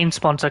it's a main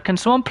sponsor. Can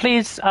someone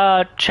please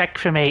check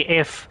for me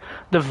if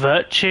the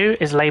Virtue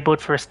is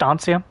labeled for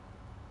Estancia?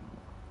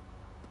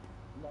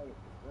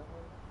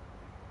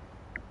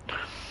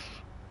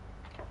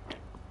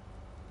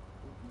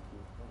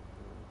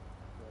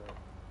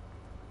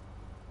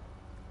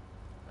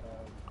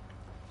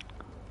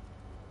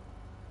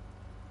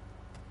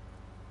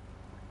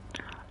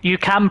 You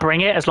can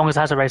bring it as long as it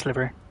has a race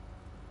livery.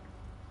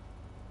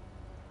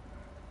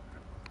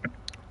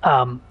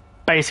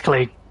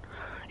 Basically,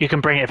 you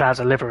can bring it if it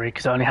has a livery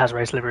because it only has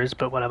race liveries,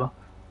 but whatever.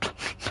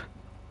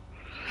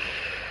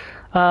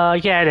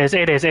 Yeah,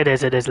 it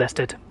is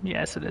listed.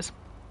 Yes, it is.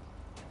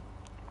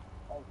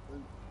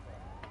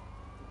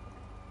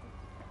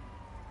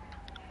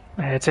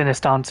 It's in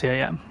Estancia,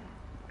 yeah.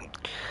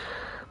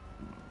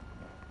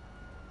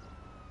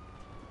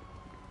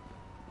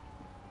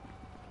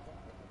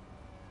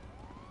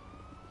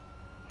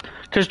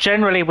 Because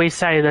generally we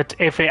say that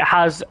if it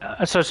has...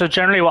 So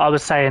generally what I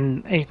was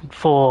saying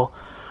for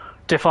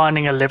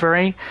defining a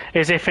livery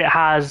is if it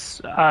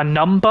has a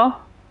number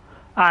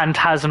and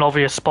has an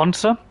obvious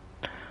sponsor,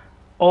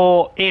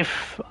 or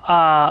if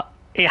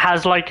it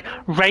has like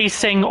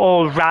racing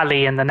or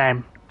rally in the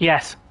name.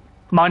 Yes.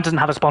 Mine doesn't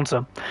have a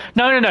sponsor.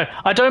 No.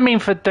 I don't mean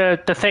for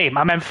the theme.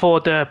 I meant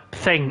for the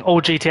thing.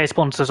 All GTA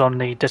sponsors on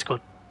the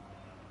Discord.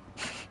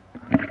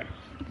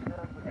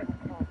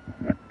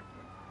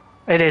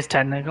 It is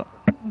technical.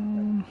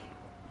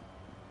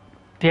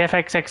 The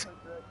FXX.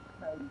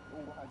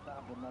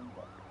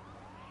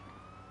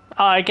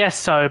 I guess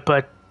so,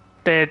 but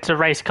it's a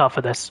race car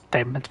for this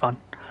theme. It's fine.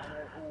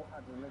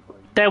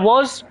 There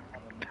was.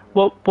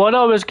 What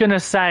I was gonna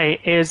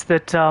say is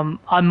that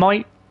I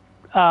might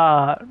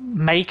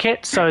make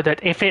it so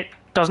that if it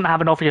doesn't have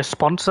an obvious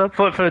sponsor,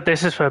 for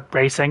this is for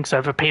racing,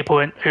 so for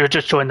people who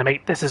just joined the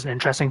meet, this isn't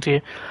interesting to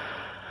you.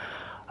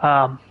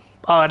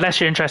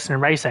 Unless you're interested in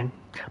racing.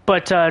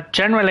 But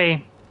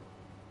generally,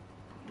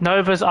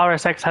 Nova's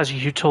RSX has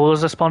U-Tool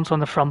as a sponsor on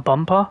the front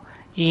bumper.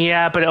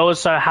 Yeah, but it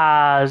also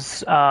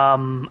has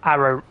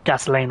Arrow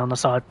gasoline on the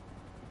side.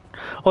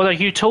 Although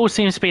U-Tool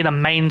seems to be the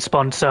main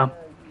sponsor.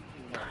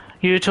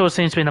 U-Tool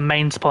seems to be the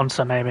main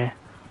sponsor, maybe.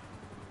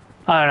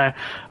 I don't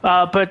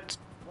know. But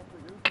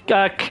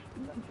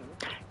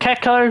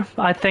Keko,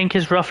 I think,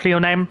 is roughly your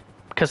name.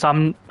 Because I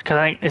think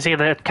it's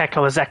either Keko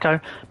or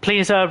Zeko.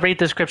 Please read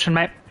the description,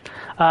 mate.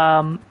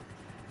 Yeah.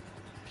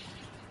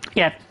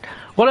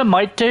 What I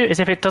might do is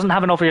if it doesn't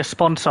have an obvious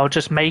sponsor, I'll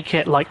just make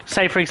it like,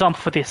 say for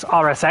example for this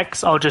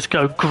RSX, I'll just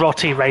go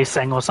Grotty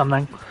Racing or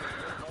something.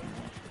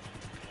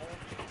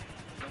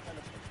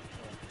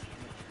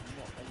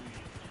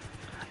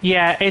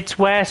 Yeah, it's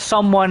where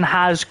someone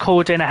has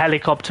called in a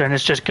helicopter and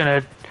is just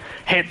going to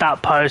hit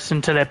that post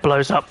until it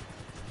blows up.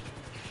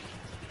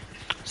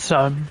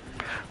 So,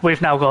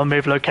 we've now got to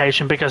move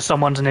location because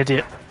someone's an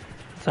idiot.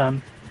 So,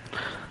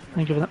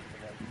 thank you for that.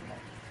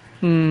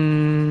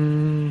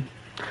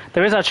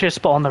 There is actually a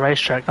spot on the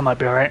racetrack, that might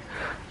be alright.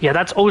 Yeah,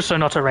 that's also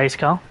not a race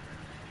car.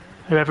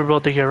 Whoever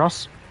brought the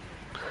Euros.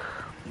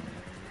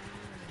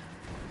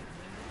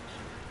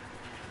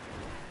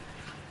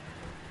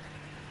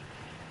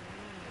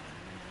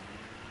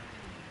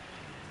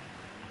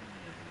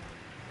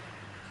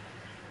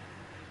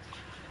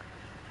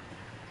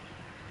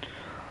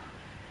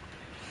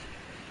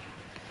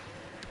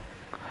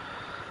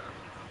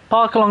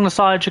 Park along the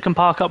side, you can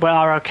park up where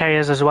ROK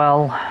is as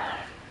well.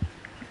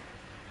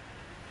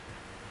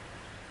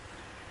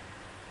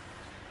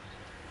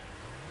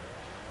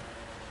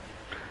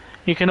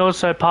 You can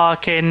also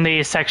park in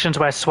the sections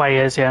where Sway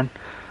is, yeah.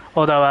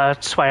 Although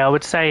Sway, I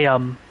would say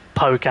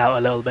poke out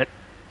a little bit.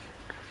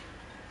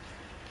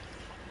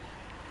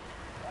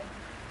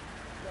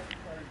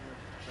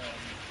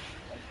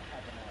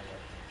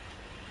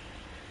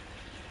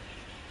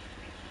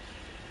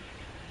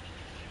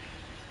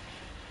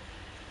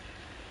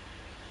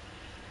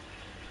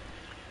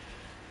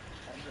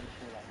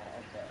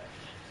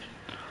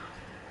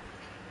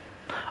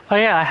 Oh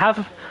yeah, I have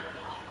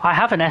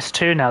an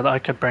S2 now that I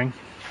could bring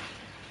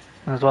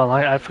as well.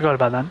 I forgot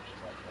about that.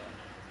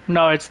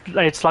 No,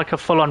 it's like a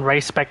full-on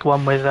race spec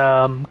one with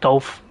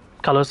Golf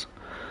colours.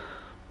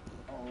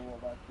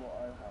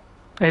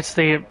 It's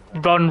the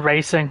Run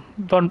Racing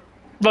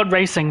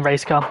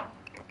race car.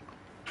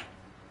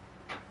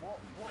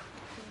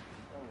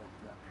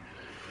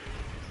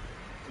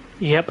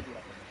 Yep.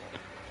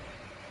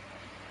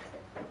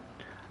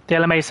 The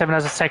LMA7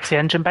 has a sexy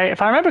engine bay.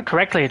 If I remember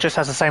correctly, it just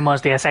has the same one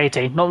as the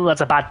S80. Not that that's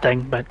a bad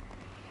thing, but...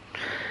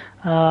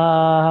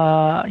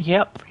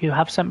 yep, you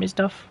have sent me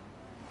stuff.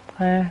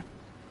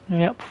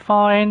 Yep,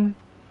 fine.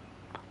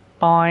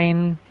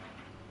 Fine.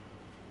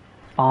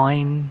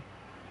 Fine.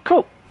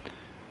 Cool.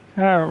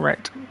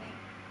 Alright.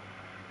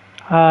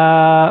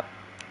 Zeko,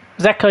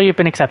 you've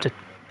been accepted.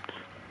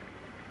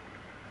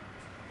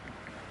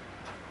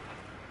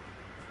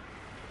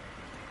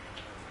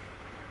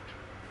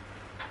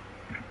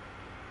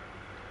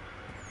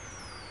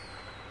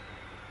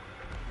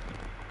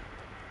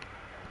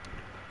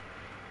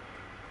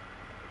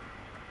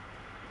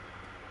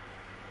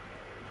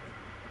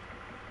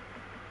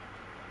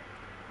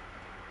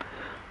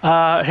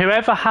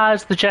 Whoever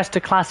has the Jester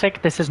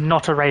Classic, this is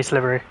not a race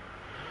livery.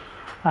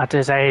 That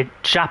is a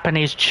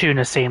Japanese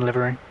tuna scene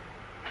livery.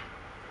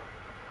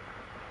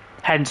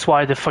 Hence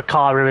why the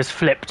Fukaru is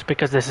flipped,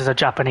 because this is a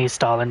Japanese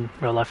style in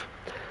real life.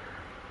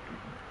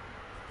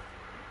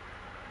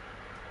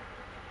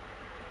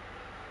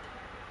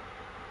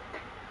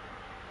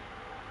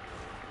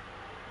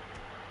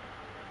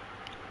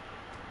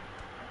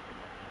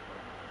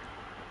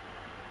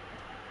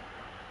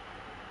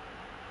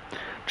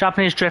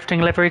 Japanese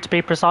drifting livery, to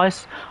be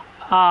precise.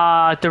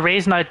 The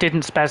reason I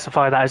didn't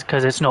specify that is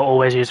because it's not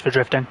always used for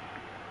drifting.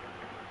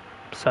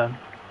 So.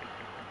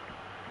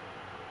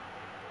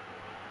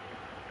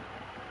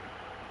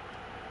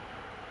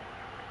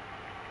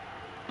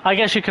 I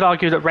guess you could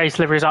argue that race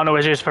liveries aren't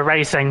always used for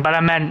racing, but I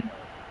meant,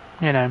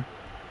 you know.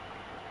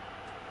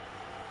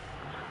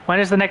 When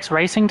is the next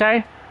racing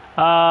day?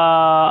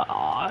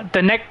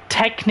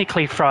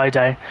 Technically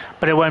Friday,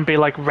 but it won't be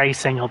like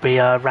racing, it'll be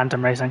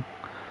random racing.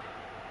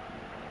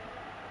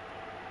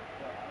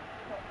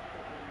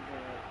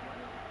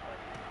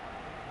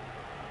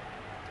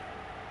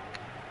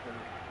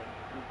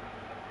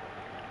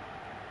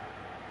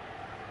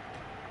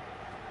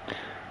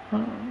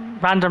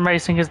 Random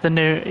racing is the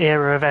new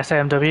era of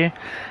SAMW.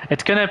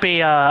 It's gonna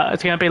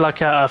be like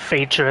a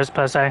feature as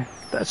per se.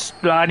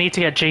 I need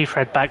to get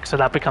G-Fred back so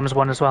that becomes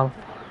one as well.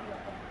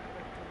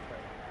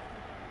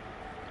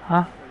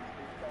 Huh?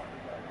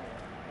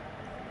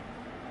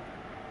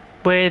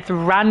 With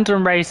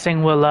random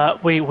racing,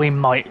 we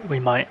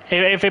might.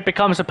 If it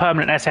becomes a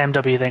permanent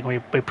SAMW thing,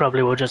 we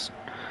probably will just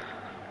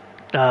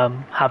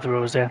have the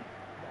rules there.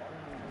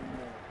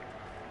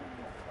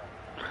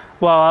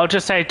 Well, I'll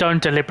just say don't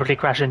deliberately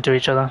crash into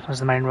each other as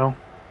the main rule.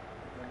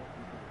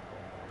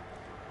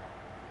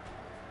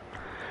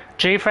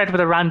 G-Fred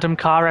with a random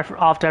car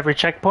after every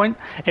checkpoint.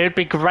 It would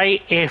be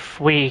great if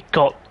we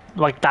got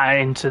like that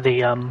into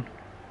the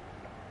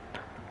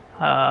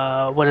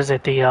what is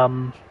it?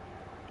 The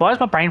Why is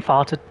my brain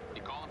farted?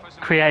 You calling for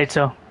some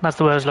Creator. That's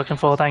the word I was looking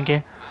for, thank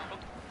you.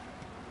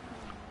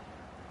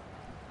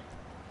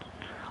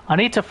 I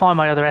need to find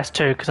my other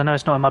S2 because I know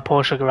it's not in my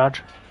Porsche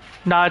garage.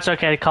 No, it's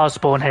okay, the cars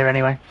spawn here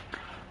anyway.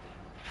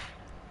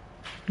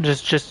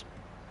 Just...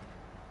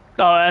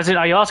 Oh, as in,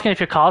 are you asking if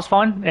your car's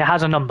fine? It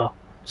has a number,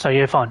 so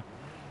you're fine.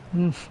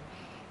 If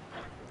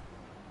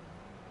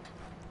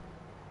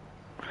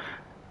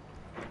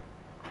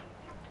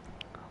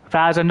it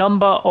has a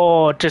number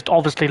or just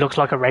obviously looks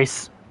like a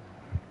race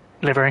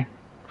livery,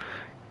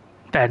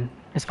 then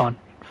it's fine.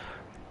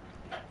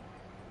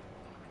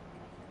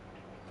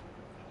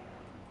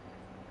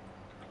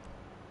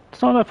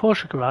 It's not in my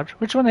Porsche garage.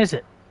 Which one is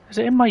it? Is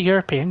it in my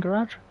European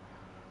garage?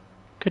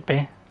 Could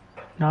be.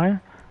 No?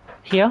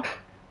 Here?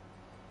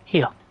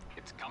 Here.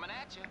 It's coming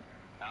at you.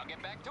 I'll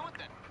get back to it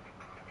then.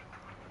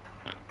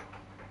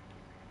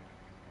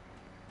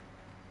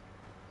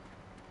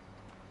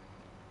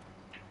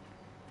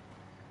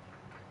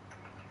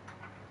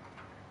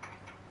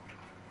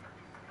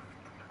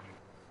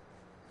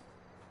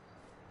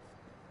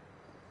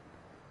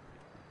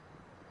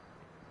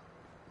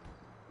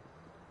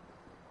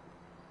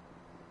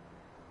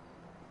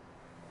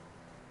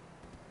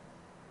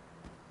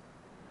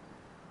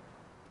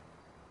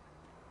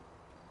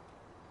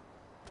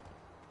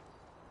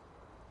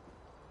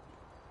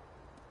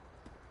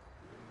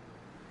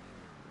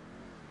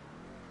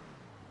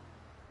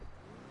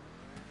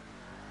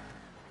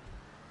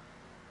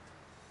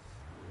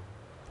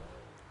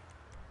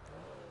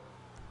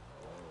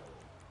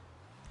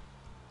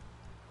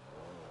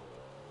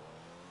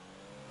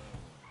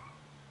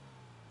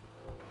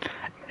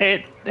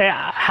 It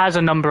has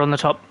a number on the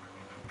top.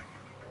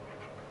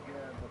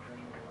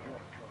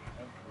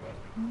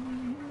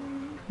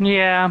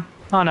 Yeah,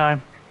 I know.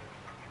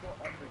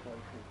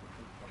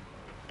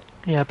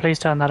 Yeah, please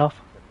turn that off.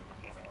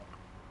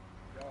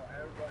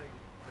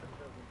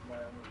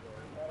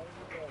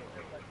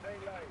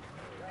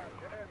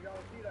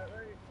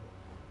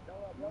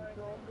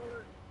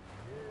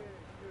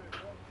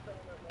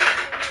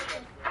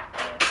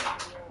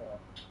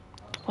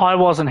 I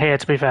wasn't here,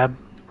 to be fair,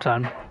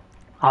 so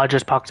I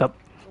just packed up.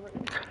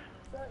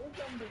 That is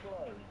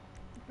Underglow.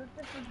 It's a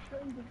different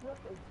shade of red.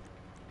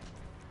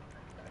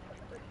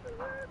 It's the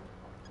red.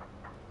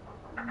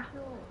 Are you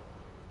sure?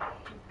 I'm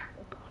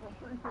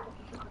pretty sure it's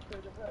a different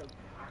shade of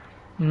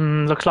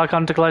red. Looks like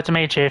Underglow to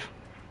me, Chief.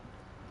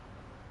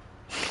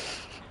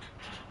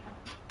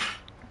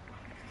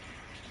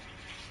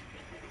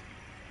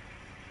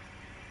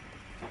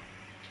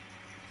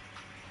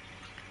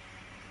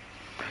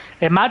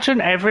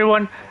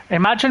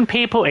 Imagine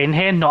people in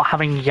here not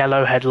having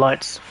yellow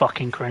headlights.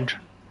 Fucking cringe.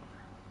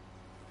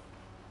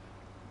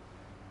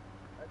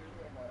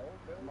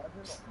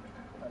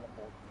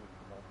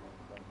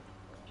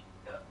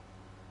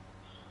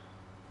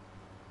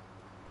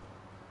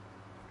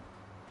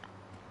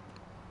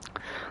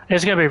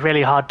 It's going to be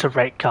really hard to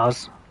rate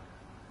cars.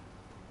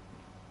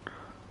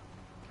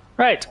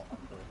 Right.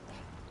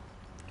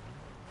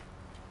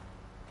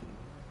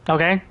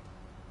 Okay.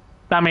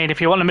 I mean, if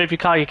you want to move your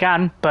car, you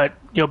can, but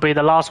you'll be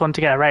the last one to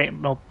get a rate.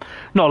 Well,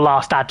 not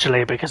last,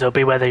 actually, because it'll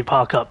be wherever you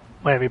park up,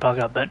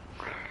 but...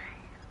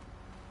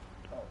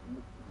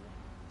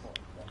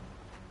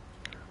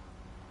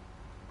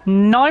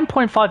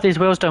 9.5, these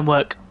wheels don't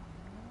work.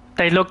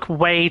 They look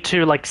way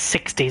too, like,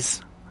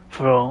 60s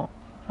for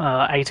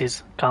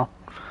 80s car.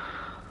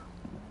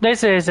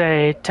 This is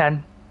a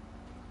 10.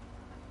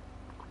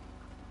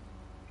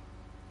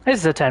 This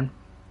is a 10.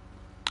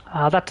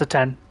 That's a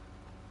 10.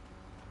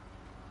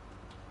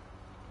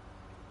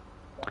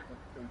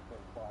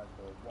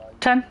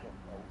 Ten.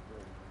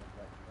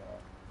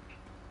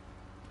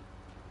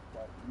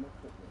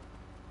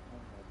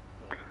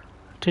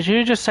 Did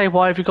you just say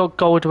why have you got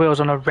gold wheels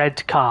on a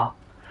red car?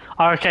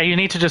 Oh, okay, you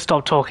need to just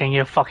stop talking,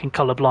 you fucking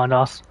colourblind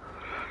ass.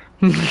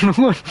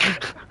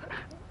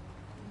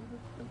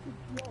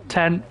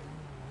 10.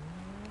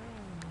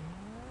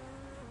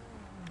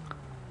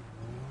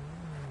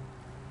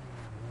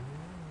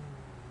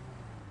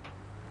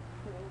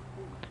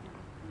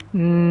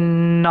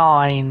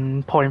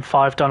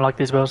 9.5, don't like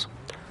these wheels.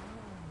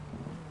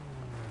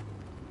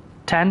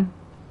 10.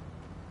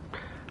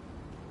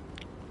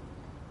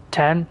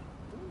 10.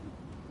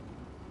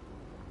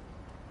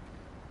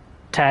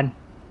 10.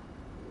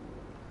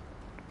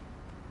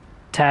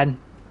 10.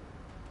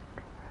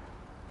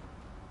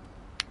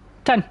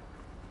 10.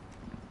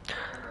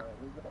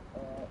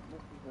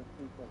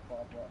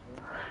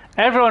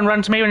 Everyone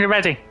run to me when you're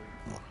ready.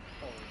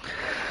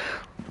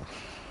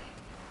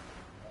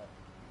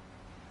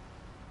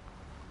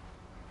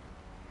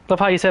 Love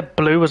how you said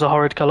blue was a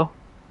horrid colour.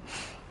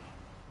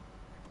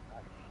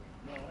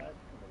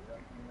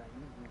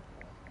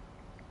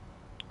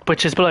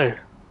 Which is blue?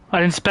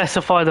 I didn't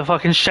specify the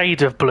fucking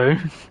shade of blue.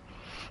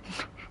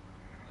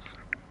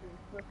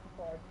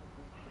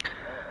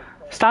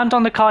 Stand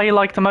on the car you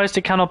like the most,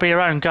 it cannot be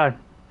your own, go.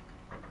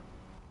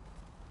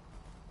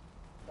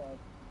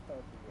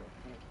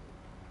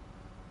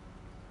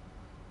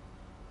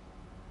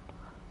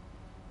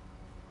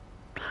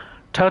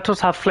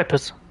 Turtles have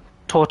flippers.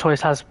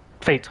 Tortoise has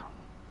feet.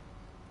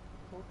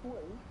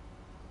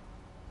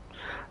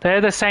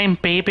 They're the same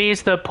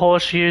BBs that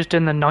Porsche used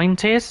in the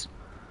 90s.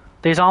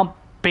 These aren't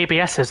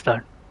BBSs though.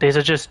 These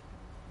are just...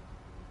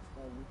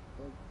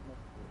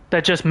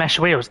 They're just mesh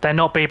wheels. They're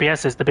not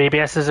BBSs. The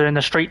BBSs are in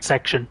the street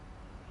section.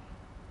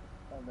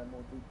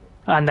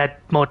 And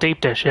they're more deep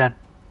dish, yeah.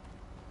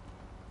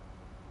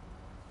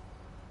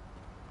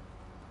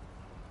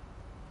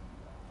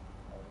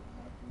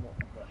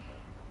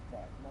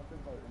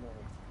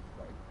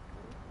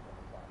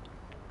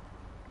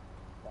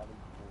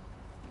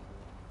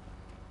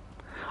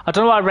 I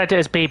don't know why I read it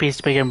as BBs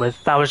to begin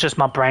with. That was just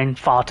my brain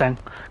farting,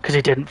 because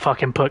he didn't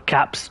fucking put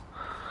caps.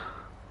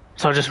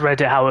 So I just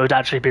read it how it would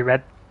actually be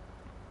read.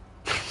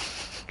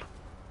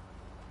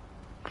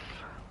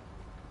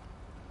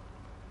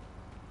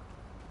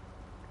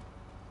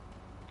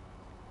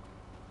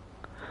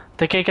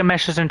 The Giga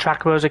meshes and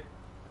track wheels are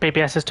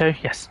BBSs too?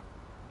 Yes.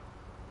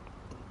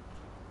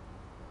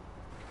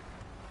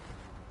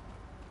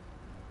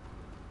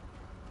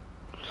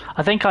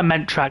 I think I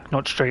meant track,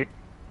 not street.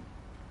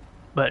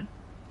 But...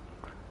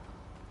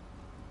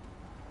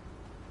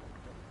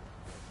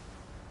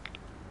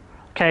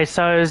 Okay,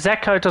 so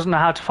Zeko doesn't know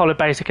how to follow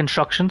basic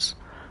instructions.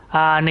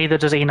 Neither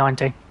does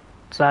E90.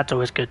 So that's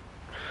always good.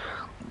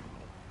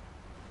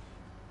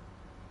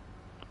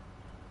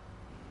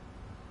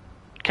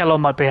 Kellogg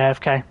might be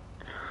AFK.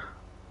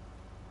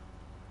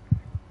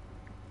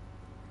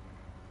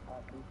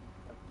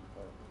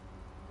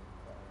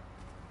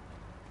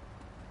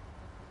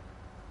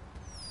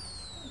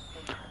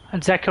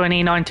 And Zeko and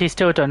E90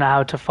 still don't know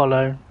how to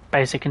follow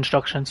basic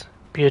instructions.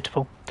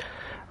 Beautiful.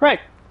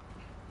 Right.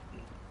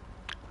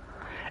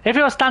 If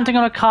you're standing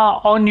on a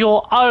car on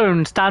your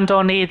own, stand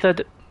on either...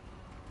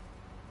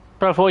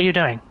 Bro, what are you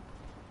doing?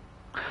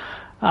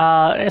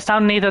 Stand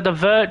on either the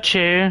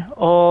Virtue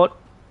or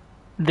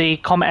the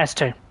Comet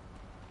S2.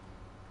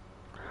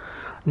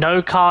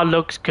 No car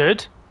looks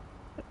good.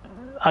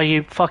 Are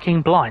you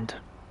fucking blind?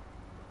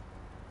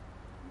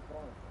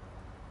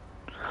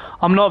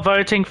 I'm not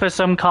voting for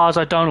some cars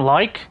I don't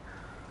like.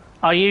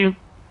 Are you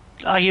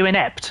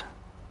inept?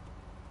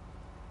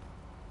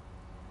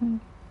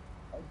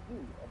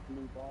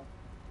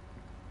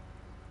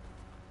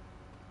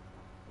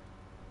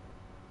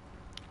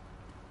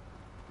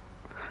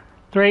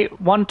 Three,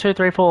 1, 2,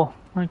 3, 4.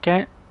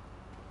 Okay.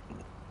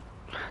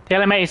 The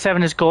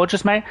LM87 is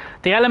gorgeous, mate.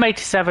 The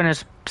LM87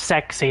 is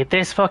sexy.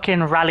 This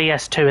fucking Rally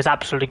S2 is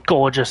absolutely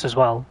gorgeous as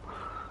well.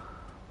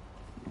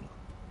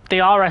 The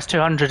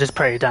RS200 is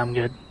pretty damn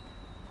good.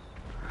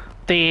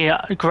 The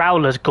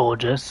Growler's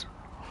gorgeous.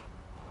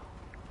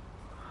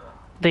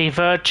 The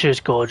Virtue's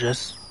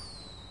gorgeous.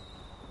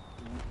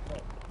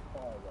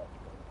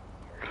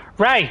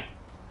 Ray!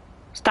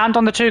 Stand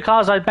on the two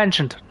cars I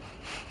mentioned.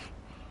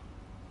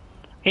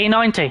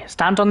 E90,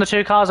 stand on the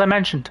two cars I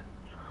mentioned.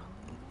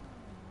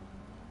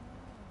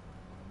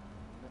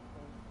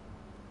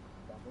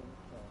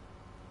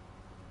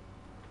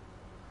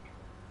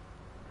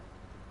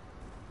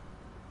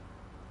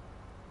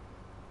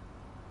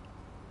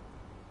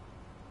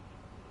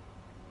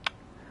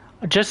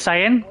 Just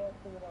saying,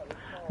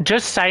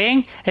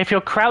 if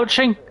you're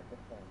crouching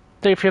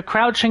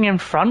in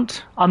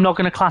front, I'm not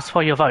going to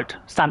classify your vote.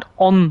 Stand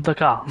on the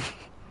car.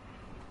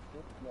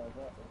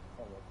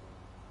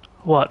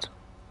 What?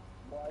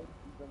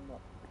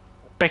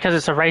 Because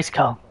it's a race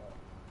car.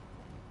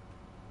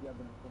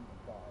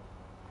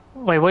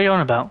 Wait, what are you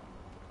on about?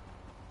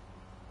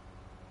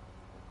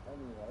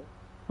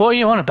 What are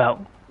you on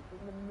about?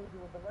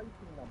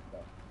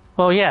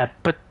 Well, yeah,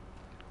 but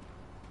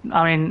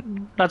I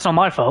mean, that's not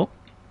my fault.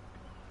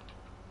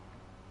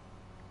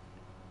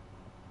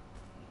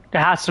 It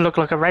has to look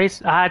like a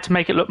race. I had to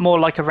make it look more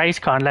like a race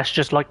car and less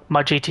just like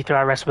my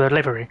GT3 RS with a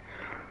livery.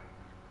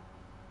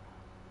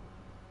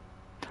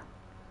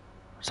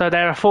 So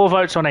there are 4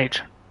 votes on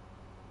each.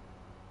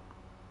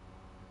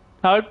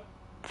 No,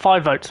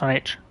 5 votes on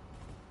each.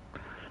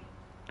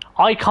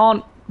 I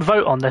can't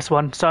vote on this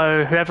one,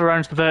 so whoever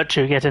owns the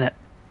Virtue, get in it.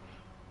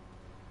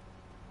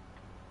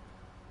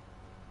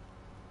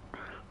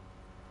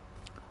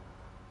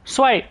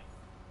 Sweet.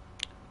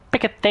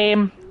 Pick a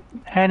theme.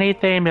 Any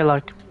theme you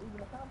like.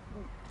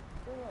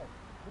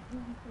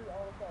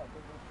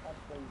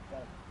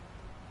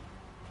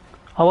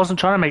 I wasn't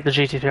trying to make the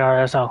GT3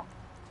 RSL.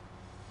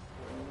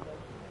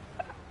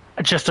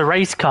 Just a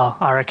race car.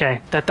 Oh,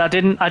 okay. I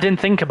didn't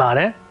think about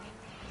it.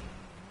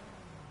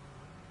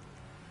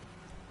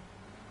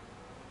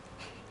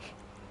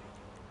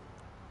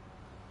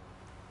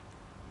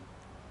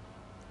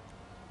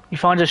 You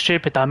find it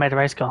stupid that I made a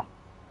race car?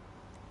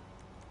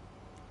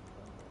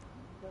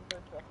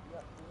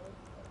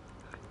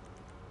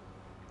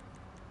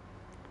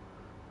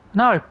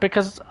 No,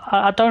 because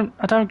I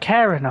don't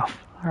care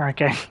enough.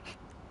 Okay.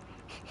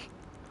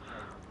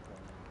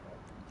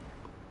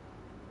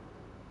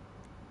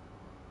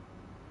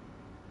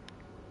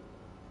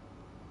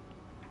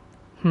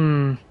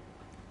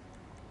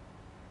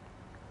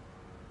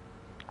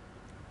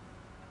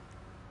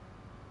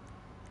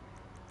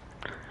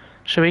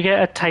 Should we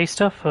get a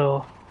taster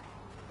for...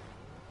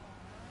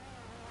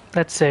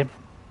 Let's see.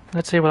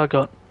 Let's see what I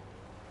got.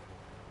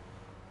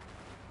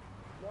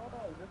 No,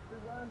 this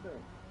is random.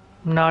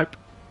 Nope.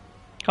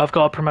 I've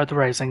got to promote the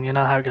racing, you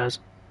know how it goes.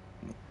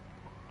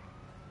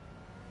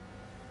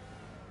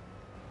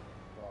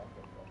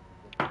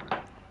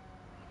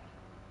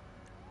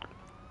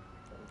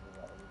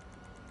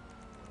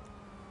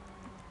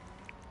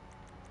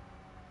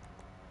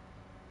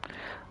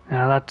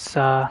 Now that's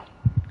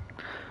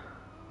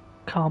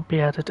can't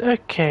be added.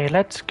 Okay,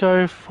 let's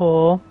go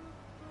for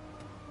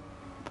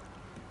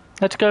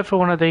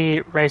one of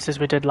the races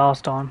we did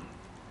last time.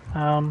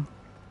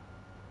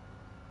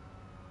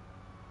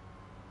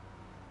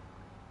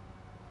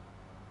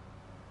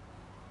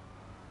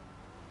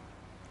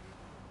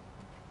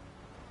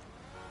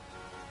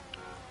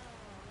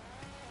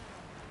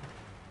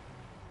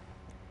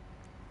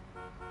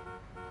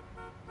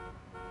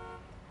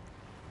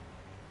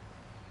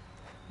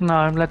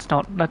 No, let's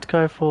not. Let's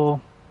go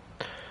for...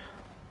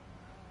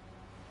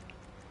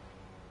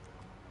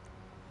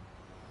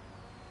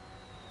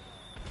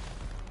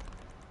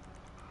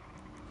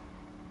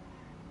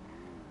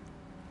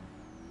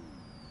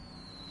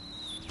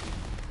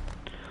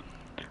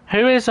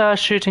 Who is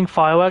shooting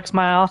fireworks,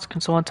 may I ask? Can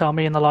someone tell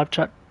me in the live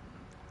chat?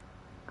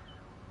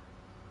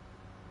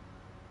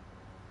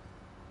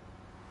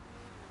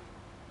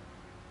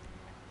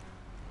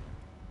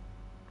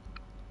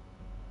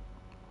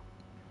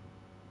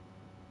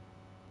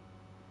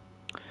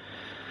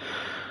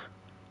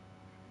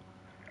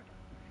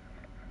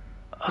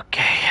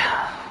 Okay.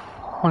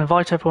 I'll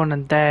invite everyone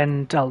and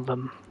then tell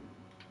them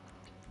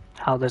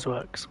how this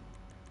works.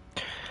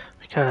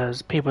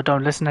 Because people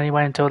don't listen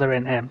anyway until they're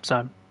in here,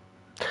 so...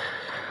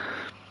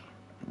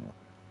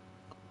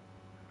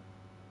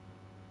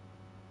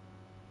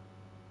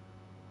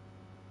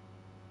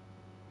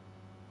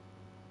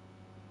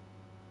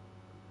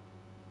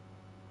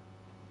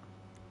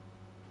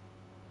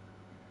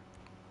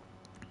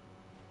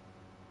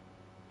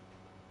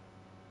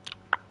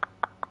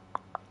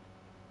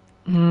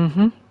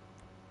 Mm-hmm.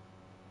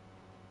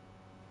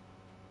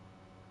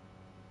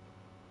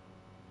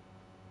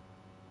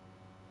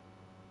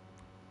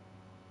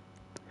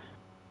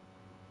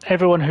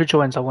 Everyone who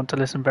joins, I want you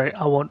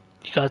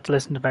guys to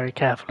listen very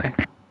carefully,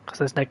 because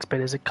this next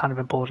bit is kind of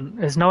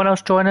important. Is no one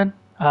else joining?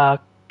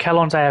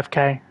 Kellon's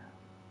AFK.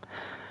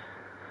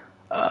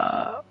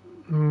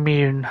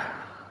 Mune.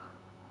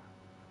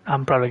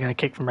 I'm probably going to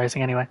kick from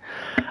racing anyway.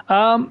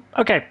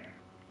 Okay.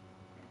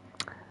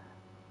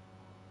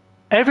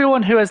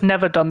 Everyone who has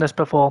never done this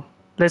before,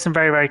 listen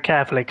very, very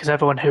carefully, because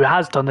everyone who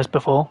has done this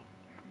before,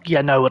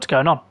 you know what's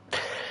going on.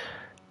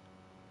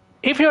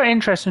 If you're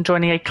interested in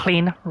joining a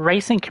clean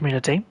racing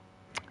community,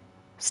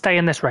 stay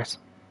in this race.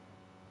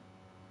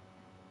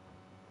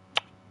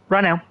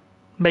 Right now,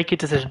 make your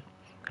decision.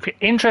 If you're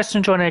interested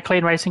in joining a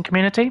clean racing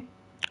community,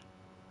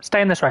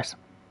 stay in this race.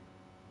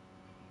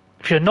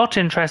 If you're not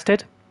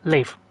interested,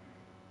 leave.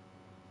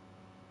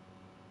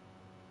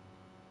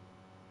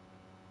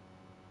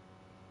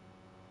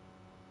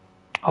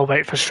 I'll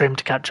wait for stream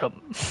to catch up.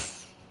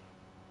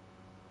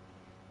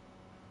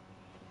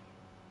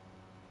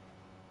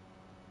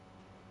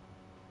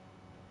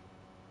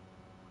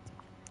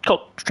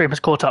 Cool, stream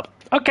has caught up.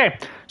 Okay,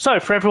 so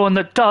for everyone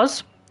that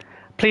does,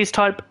 please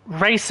type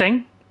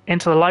racing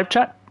into the live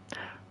chat.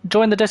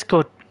 Join the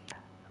Discord.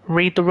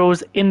 Read the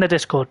rules in the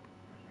Discord.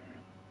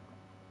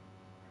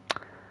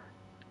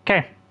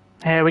 Okay,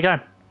 here we go.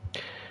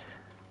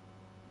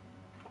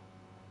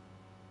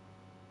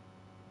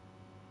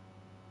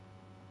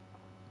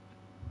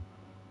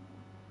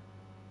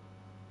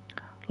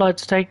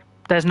 Let's take...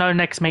 There's no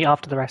next meet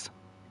after the race.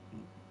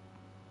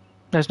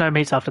 There's no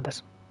meets after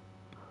this.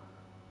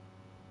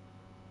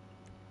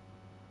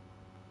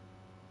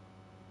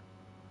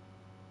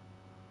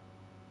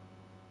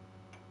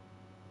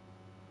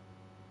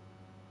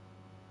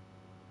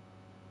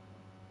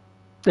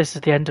 This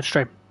is the end of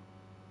stream.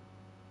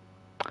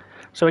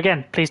 So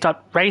again, please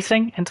type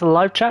racing into the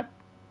live chat.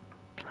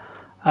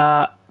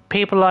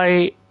 People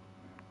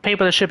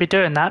that should be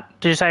doing that.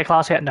 Did you say a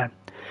class yet? No.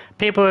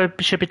 People who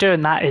should be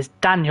doing that is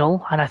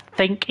Daniel and I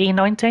think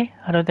E90.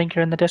 I don't think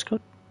you're in the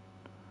Discord.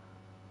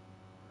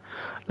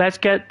 Let's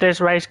get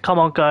this race. Come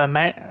on, go,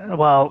 mate.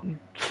 Well,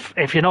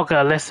 if you're not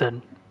going to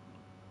listen.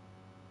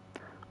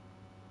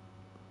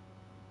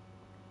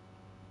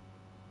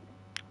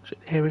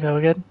 Here we go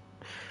again.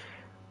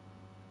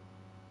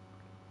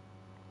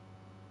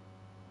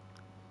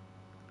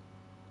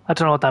 I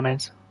don't know what that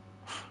means.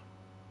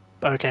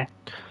 But okay.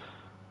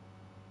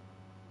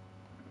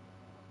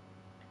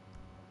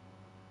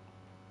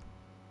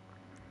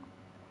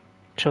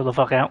 Chill the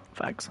fuck out.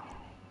 Thanks.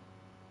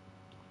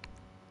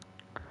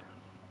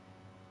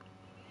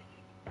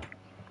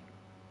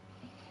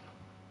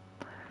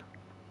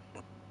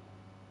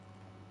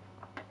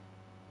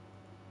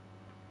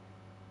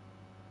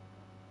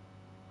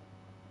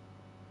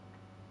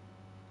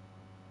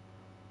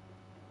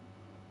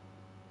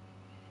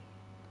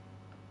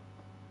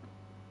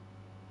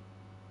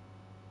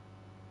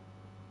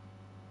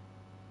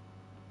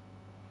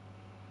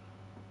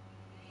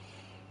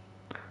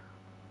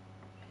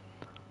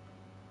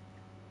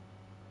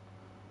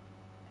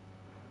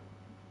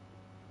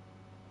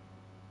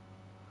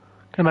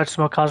 Can I match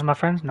some more cars with my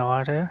friends? No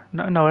idea.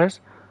 No worries.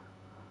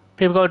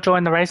 People got to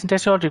join the racing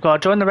Discord. You've got to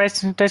join the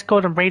racing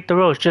Discord and read the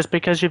rules. Just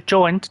because you've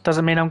joined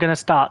doesn't mean I'm going to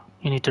start.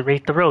 You need to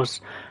read the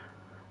rules.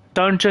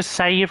 Don't just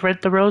say you've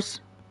read the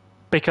rules,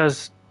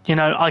 because, you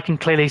know, I can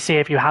clearly see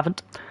if you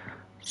haven't.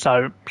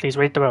 So, please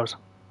read the rules.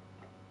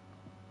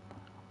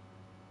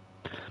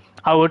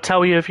 I will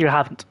tell you if you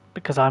haven't,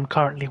 because I'm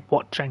currently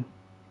watching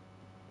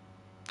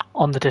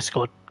on the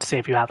Discord to see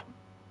if you have.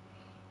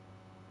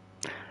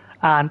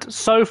 And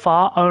so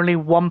far, only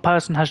one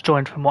person has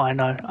joined from what I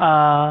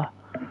know.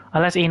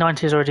 Unless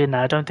E90 is already in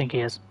there, I don't think he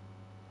is.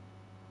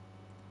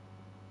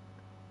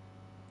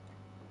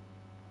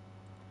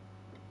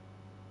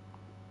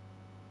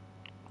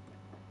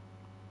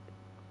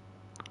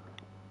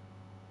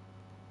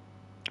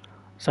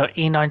 So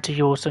E90,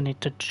 you also need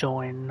to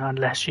join,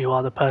 unless you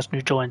are the person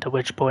who joined, at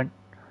which point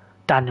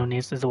Daniel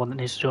is the one that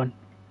needs to join.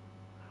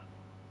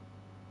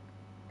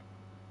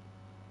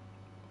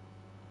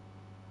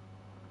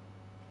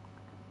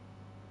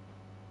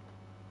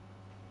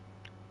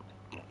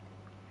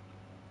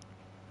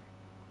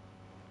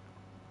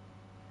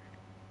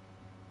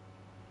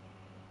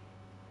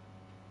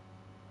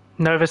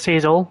 Nova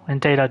sees all?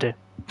 Indeed I do.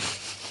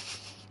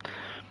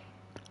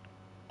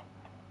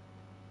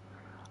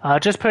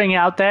 Just putting it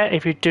out there,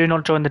 if you do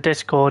not join the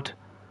Discord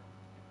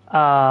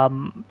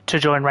to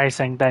join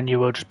racing, then you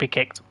will just be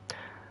kicked.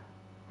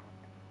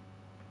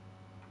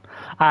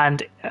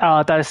 And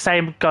the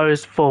same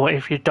goes for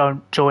if you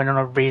don't join on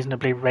a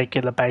reasonably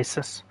regular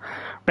basis.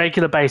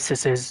 Regular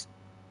basis is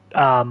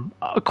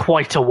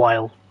quite a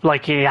while.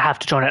 Like, you have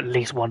to join at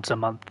least once a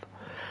month.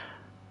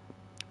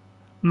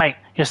 Mate,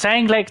 you're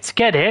saying let's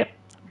get it,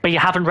 but you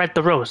haven't read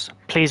the rules.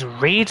 Please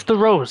read the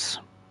rules.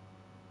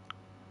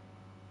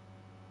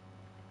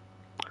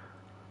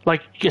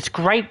 Like, it's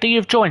great that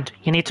you've joined.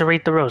 You need to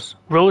read the rules.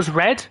 Rules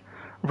read?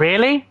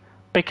 Really?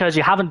 Because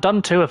you haven't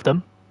done 2 of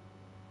them.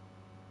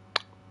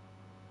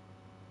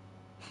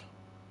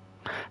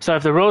 So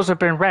if the rules have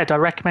been read, I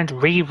recommend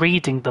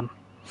rereading them,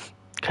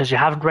 because you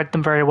haven't read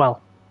them very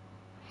well.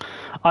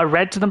 I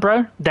read them,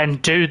 bro, then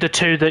do the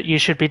 2 that you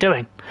should be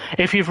doing.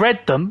 If you've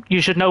read them,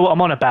 you should know what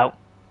I'm on about.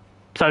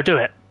 So do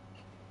it.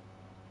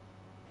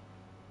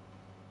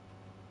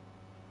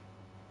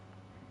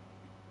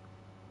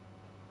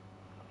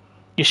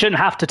 You shouldn't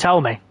have to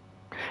tell me.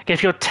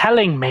 If you're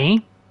telling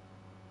me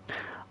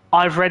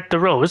I've read the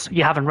rules,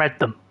 you haven't read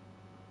them.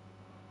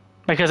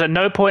 Because at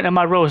no point in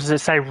my rules does it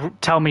say,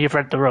 tell me you've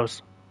read the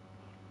rules.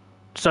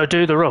 So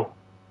do the rule.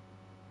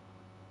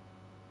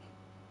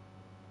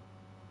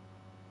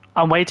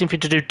 I'm waiting for you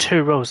to do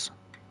 2 rules.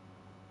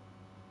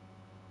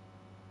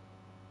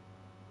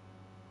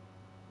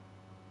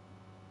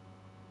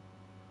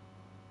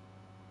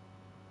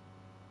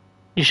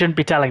 You shouldn't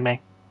be telling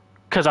me,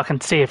 because I can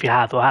see if you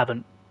have or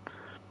haven't.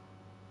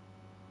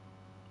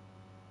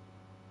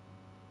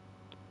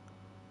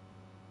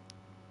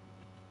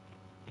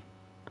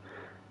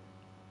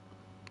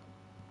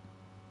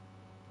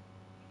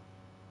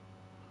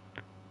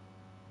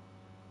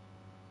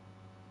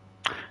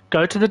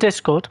 Go to the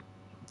Discord,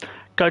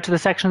 go to the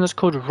section that's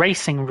called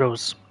Racing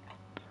Rules.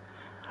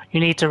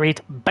 You need to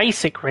read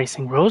Basic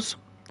Racing Rules,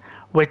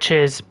 which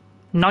is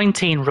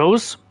 19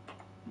 rules.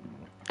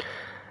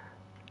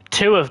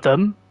 2 of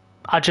them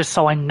are just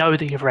so I know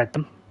that you've read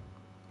them.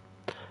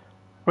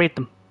 Read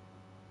them.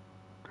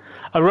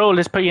 A rule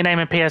is put your name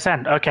in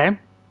PSN. Okay.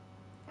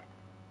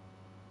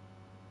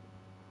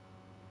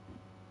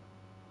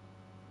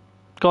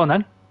 Go on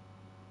then.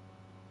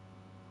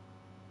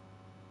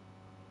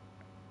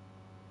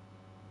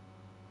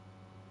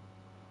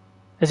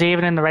 Is he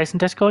even in the racing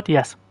Discord?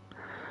 Yes.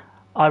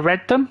 I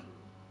read them.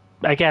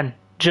 Again,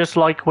 just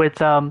like with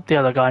the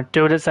other guy.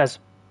 Do what it says.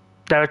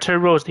 There are 2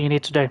 rules that you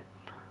need to do.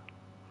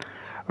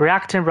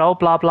 React and roll,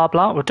 blah, blah,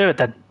 blah. We'll do it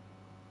then.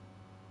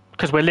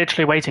 Because we're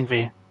literally waiting for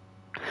you.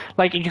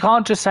 Like, you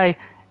can't just say,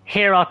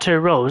 here are 2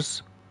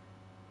 rules,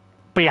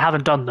 but you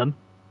haven't done them,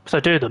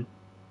 so do them.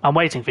 I'm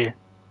waiting for you.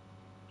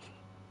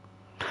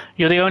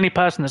 You're the only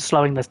person that's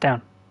slowing this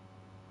down.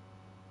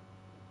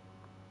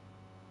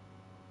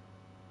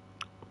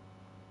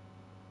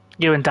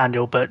 You and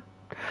Daniel, but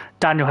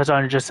Daniel has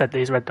only just said that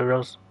he's read the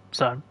rules,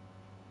 so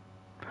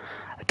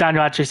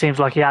Daniel actually seems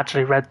like he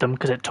actually read them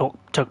because it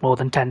took more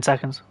than 10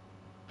 seconds.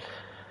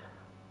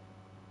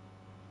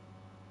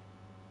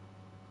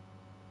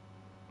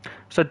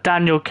 So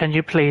Daniel, can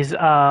you please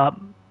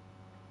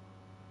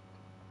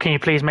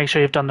make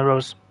sure you've done the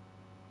rules?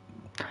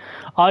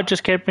 I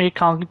just keep me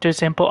can't do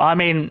simple. I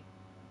mean,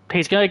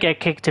 he's gonna get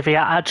kicked if he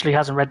actually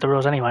hasn't read the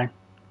rules anyway,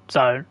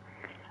 so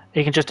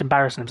he can just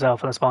embarrass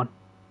himself. That's fine.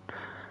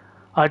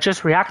 I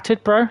just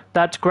reacted, bro.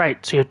 That's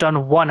great. So you've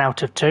done 1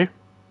 out of 2.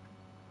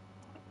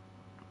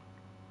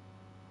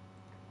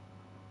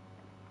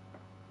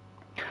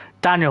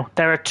 Daniel,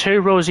 there are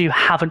 2 rules you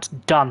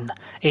haven't done.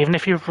 Even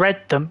if you've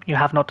read them, you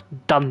have not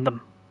done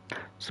them.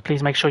 So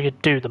please make sure you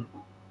do them.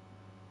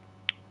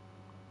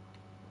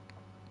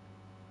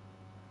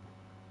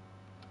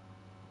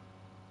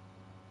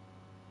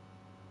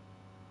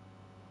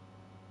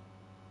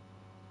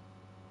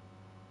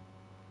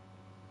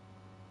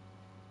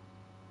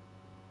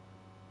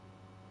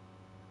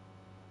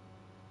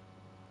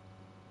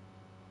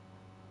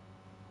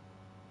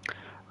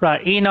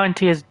 Right,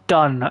 E90 is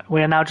done.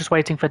 We are now just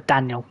waiting for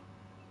Daniel.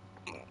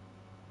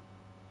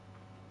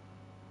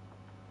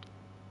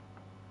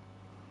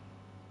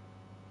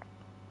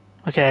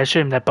 Okay, I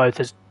assume they're both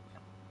as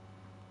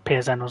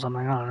PSN or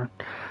something, I don't know.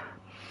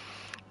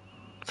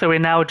 So we're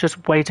now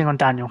just waiting on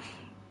Daniel.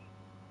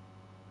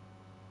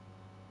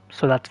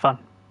 So that's fun.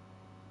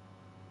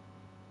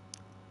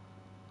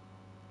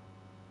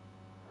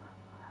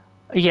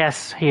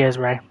 Yes, he is,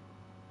 Ray.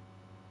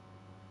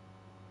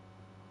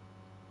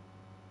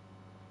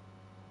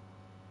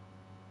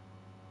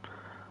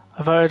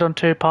 I voted on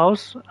 2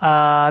 polls.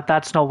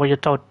 That's not what you're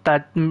told.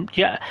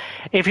 Yeah,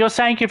 if you're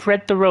saying you've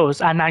read the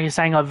rules and now you're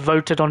saying I've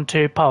voted on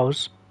 2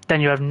 polls,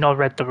 then you have not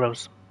read the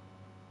rules.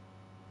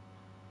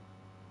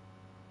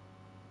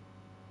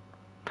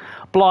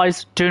 Blythe,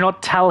 do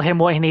not tell him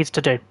what he needs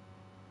to do.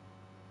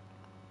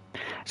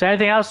 Is there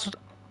anything else?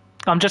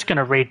 I'm just going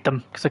to read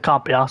them because I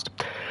can't be asked.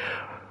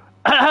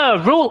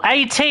 Rule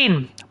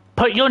 18.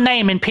 Put your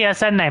name in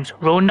PSN names.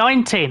 Rule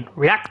 19.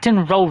 React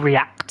in role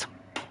react.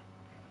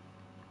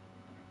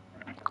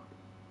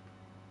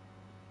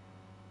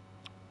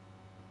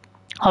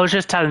 I was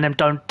just telling him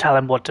don't tell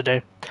him what to do.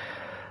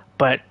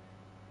 But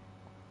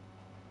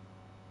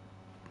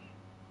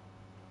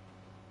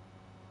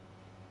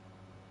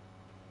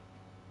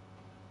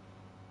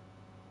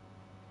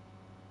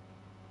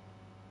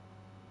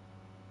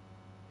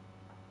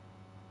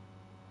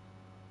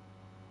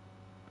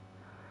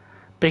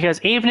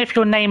because even if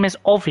your name is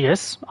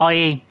obvious,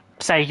 i.e.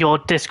 say your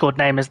Discord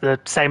name is the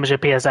same as your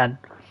PSN,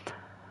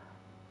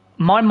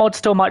 my mod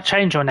still might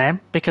change your name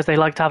because they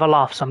like to have a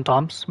laugh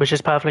sometimes, which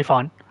is perfectly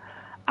fine.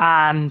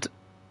 And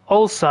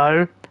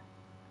also,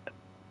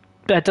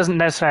 that doesn't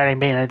necessarily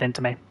mean anything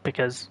to me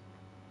because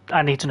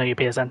I need to know your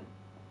PSN.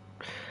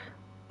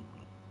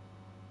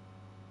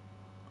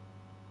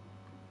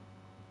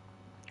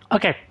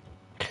 Okay.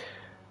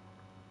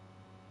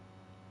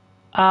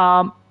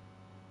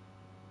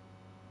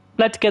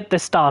 Let's get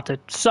this started.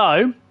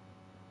 So,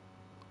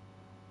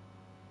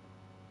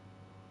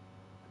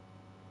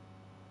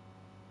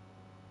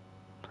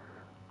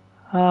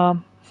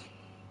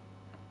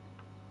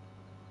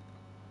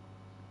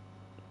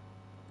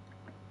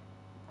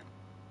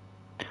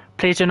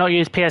 please do not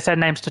use PSN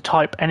names to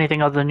type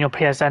anything other than your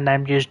PSN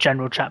name. Use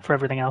general chat for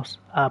everything else,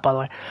 by the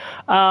way.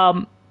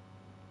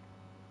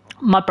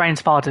 My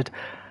brain's farted.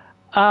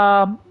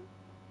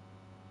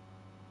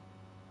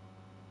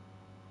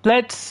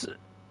 Let's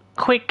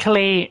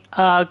quickly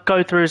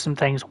go through some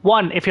things.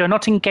 1, if you're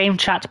not in game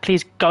chat,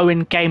 please go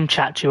in game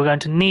chat. You're going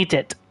to need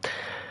it.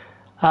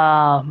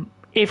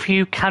 If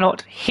you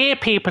cannot hear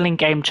people in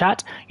game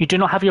chat, you do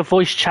not have your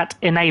voice chat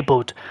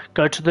enabled.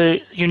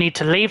 You need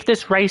to leave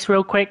this race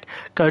real quick,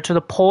 go to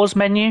the pause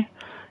menu,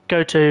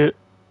 go to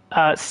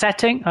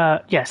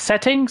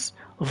settings,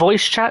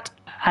 voice chat,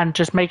 and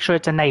just make sure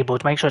it's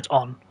enabled, make sure it's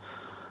on.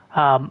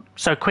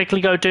 So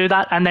quickly go do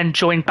that and then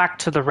join back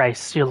to the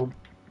race. You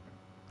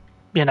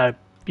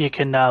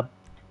can,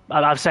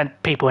 I've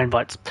sent people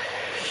invites.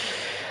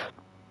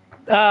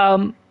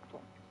 And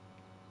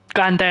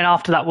then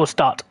after that we'll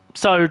start.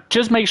 So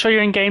just make sure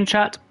you're in game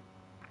chat.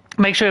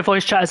 Make sure your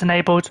voice chat is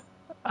enabled.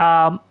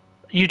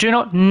 You do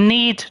not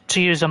need to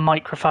use a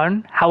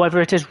microphone. However,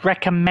 it is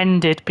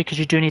recommended because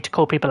you do need to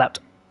call people out.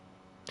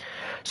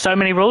 So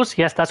many rules.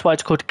 Yes, that's why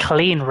it's called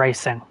clean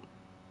racing.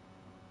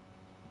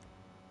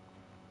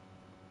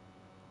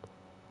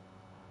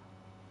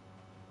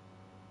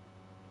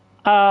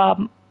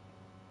 You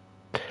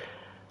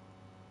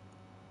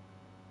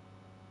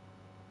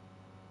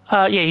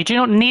do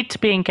not need to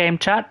be in game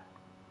chat.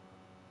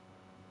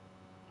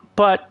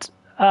 But,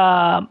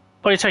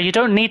 you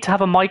don't need to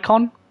have a mic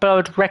on, but I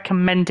would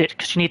recommend it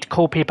because you need to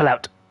call people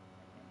out.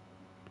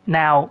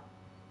 Now,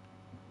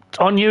 it's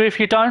on you if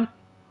you don't,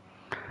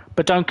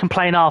 but don't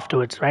complain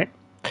afterwards, right?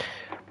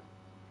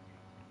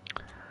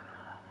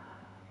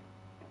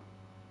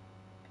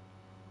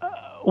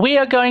 We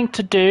are going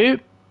to do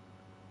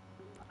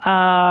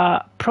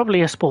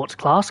probably a sports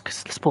class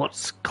because the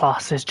sports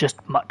class is just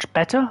much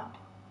better.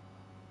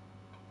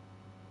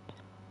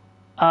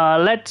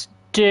 Let's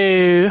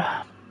do...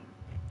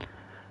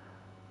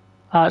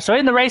 so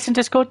in the racing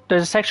Discord,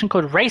 there's a section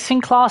called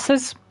Racing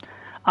Classes.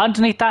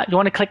 Underneath that, you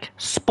want to click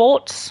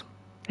Sports.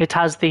 It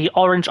has the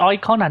orange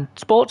icon and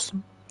Sports.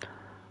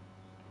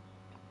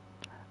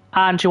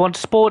 And you want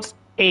Sports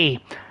E.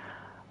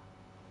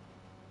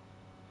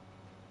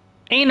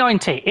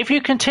 E90. If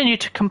you continue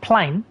to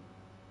complain,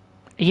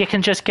 you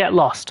can just get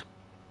lost.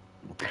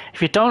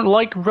 If you don't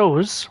like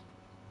rules,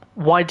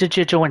 why did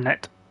you join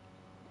it?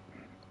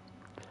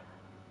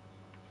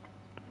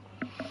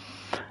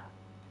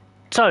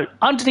 So,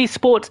 underneath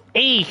Sports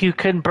E, you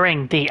can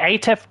bring the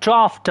 8F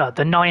Drafter,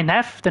 the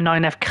 9F, the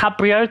 9F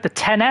Cabrio, the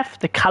 10F,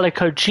 the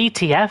Calico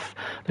GTF,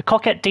 the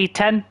Coquette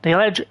D10,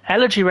 the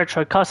Elegy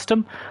Retro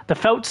Custom, the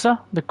Feltzer,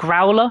 the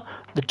Growler,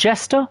 the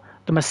Jester,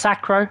 the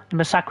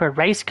Massacro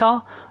Race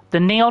Car, the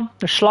Neon,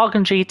 the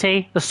Schlagen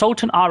GT, the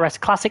Sultan RS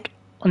Classic,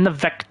 and the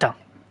Vector.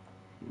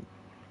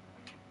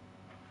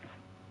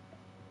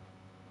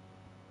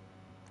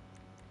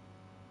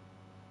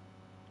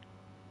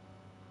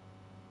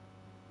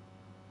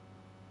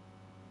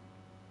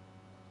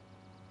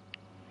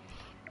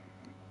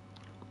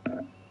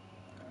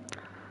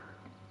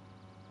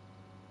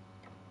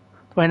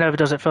 The way Nova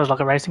does it feels like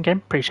a racing game.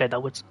 Appreciate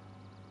that, Woods.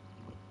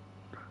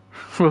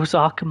 Rules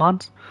are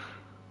commands.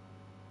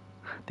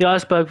 The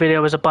iceberg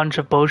video was a bunch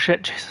of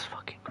bullshit. Jesus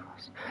fucking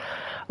Christ.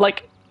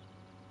 Like,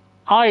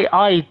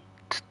 I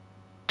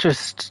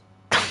just...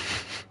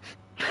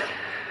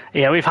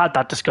 Yeah, we've had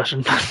that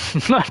discussion.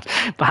 But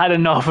had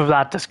enough of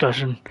that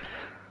discussion.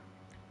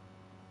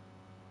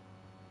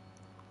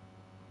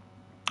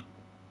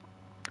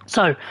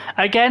 So,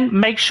 again,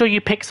 make sure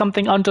you pick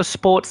something under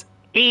Sports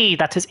E.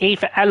 That is E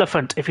for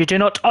elephant. If you do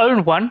not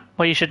own one,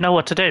 well, you should know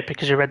what to do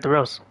because you read the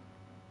rules.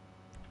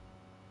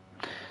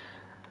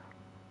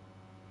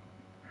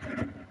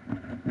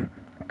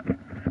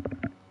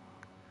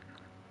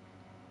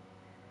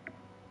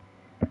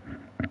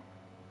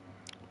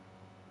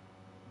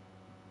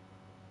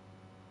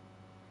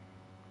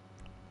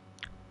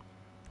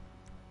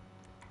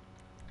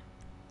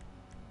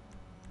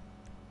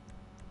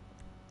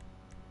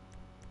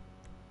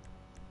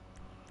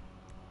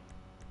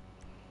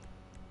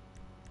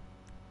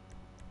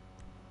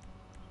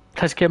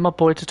 Let's get my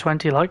boy to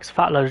 20 likes.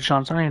 Fat load of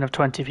chance. I don't even have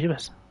 20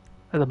 viewers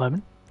at the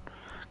moment.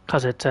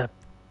 Because it's a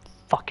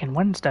fucking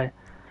Wednesday.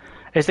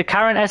 Is the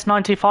current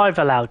S95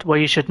 allowed? Well,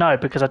 you should know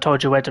because I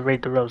told you where to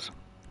read the rules.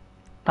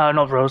 No,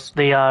 not rules.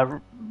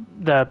 The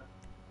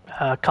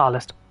car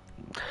list.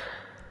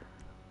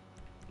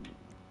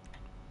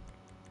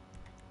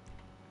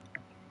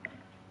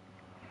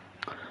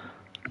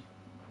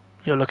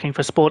 You're looking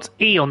for Sports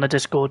E on the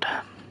Discord.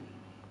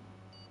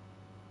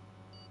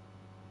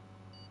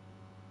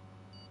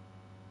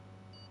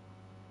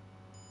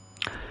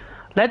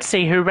 Let's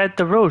see who read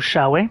the rules,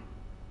 shall we?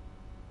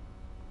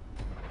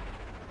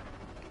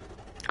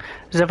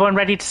 Is everyone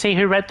ready to see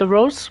who read the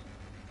rules?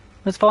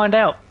 Let's find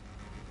out.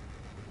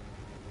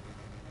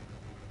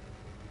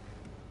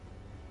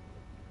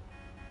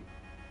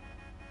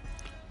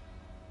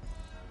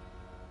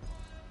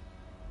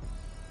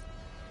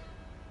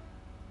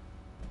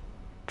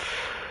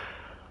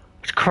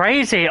 It's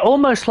crazy.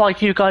 Almost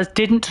like you guys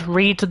didn't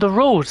read the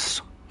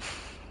rules.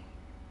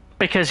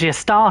 Because you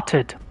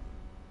started.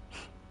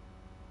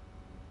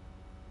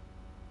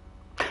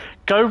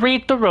 Go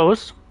read the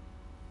rules.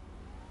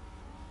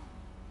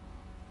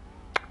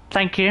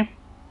 Thank you.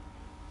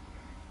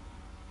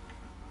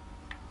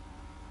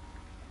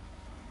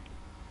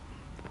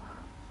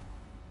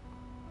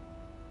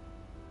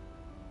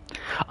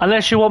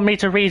 Unless you want me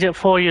to read it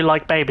for you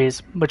like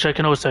babies, which I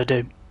can also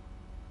do.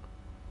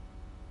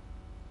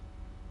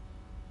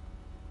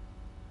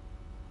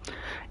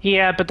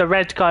 Yeah, but the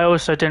red guy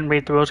also didn't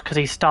read the rules because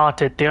he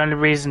started. The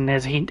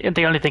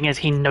only thing is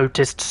he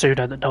noticed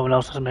sooner that no one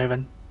else was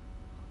moving.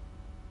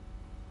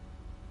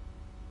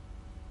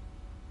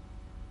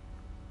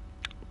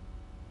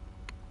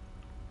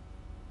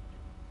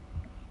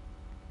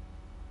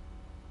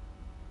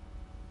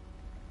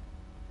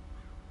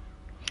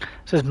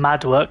 This is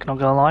mad work, not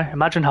gonna lie.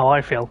 Imagine how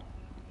I feel.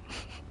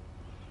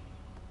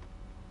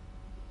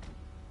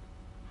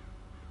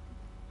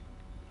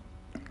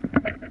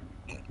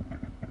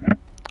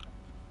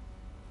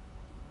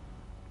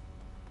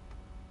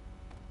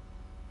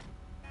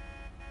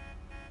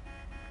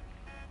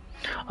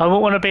 I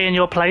wouldn't want to be in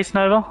your place,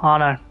 Nova. Oh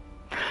no.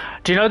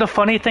 Do you know the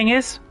funny thing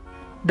is?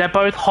 They're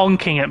both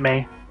honking at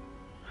me.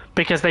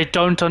 Because they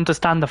don't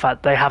understand the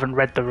fact they haven't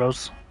read the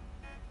rules.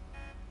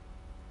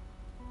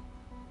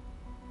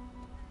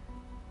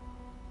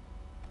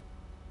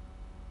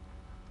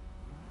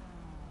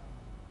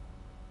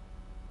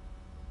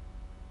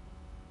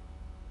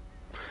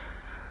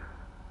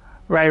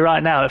 Ray,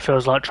 right now it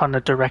feels like trying to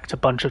direct a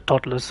bunch of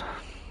toddlers.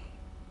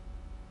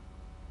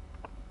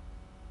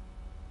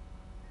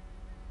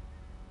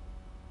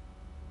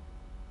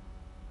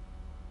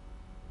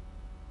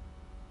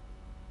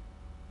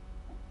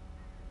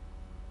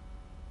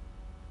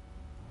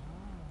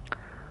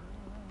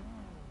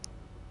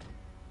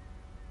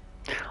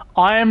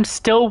 I am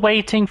still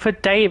waiting for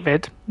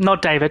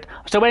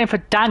I'm still waiting for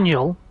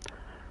Daniel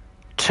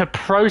to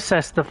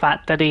process the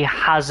fact that he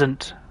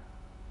hasn't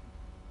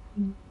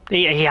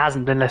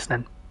been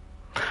listening.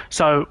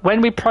 So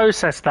when we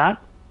process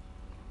that,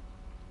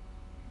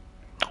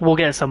 we'll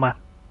get somewhere.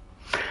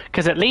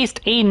 Because at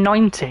least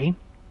E90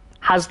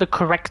 has the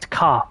correct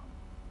car.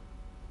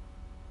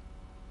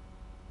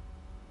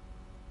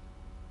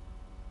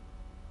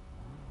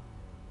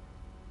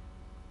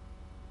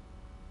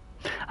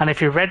 And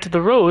if you read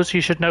the rules,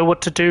 you should know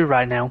what to do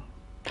right now.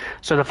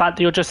 So the fact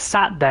that you're just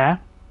sat there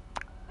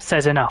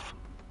says enough.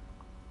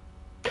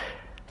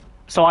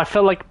 So I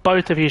feel like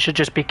both of you should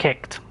just be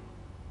kicked.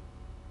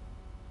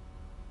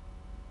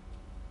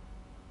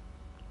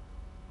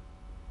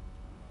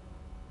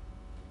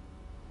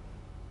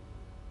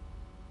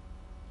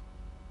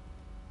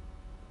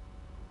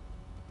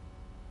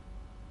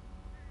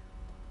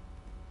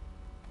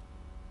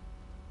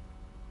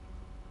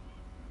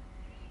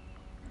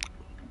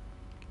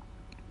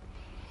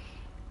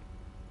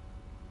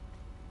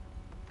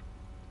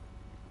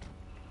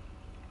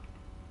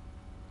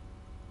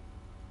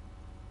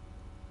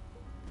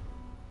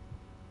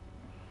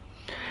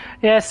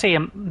 Yeah, see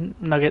him,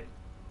 Nugget.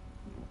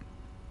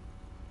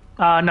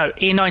 No,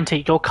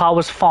 E90, your car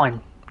was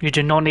fine. You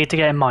do not need to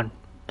get in mine.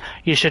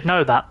 You should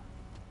know that.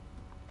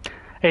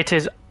 It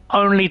is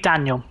only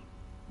Daniel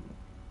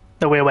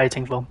that we're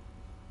waiting for.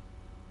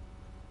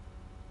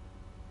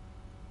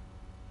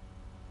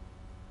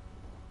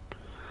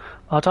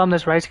 By the time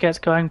this race gets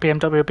going,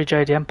 BMW will be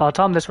JDM. By the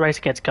time this race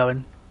gets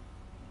going,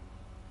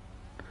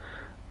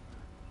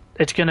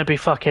 it's gonna be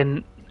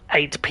fucking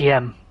 8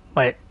 PM.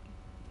 Wait.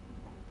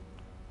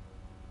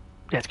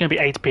 Yeah, it's gonna be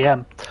 8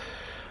 PM.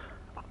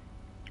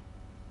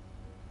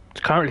 It's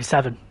currently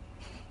 7.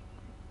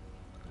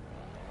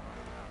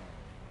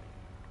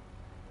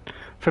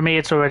 For me,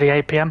 it's already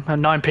 8 PM,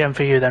 and 9 PM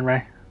for you then,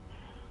 Ray.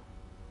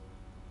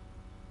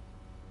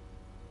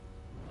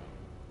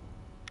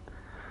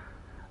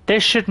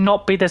 This should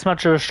not be this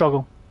much of a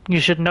struggle. You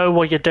should know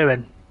what you're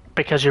doing,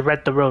 because you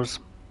read the rules.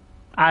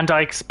 And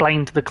I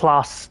explained the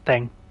class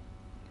thing.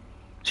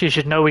 So you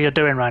should know what you're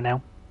doing right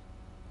now.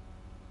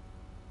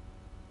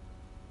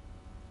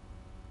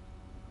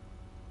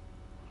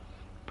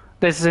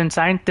 This is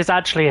insane. This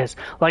actually is.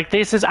 Like,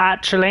 this is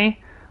actually,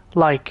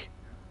 like,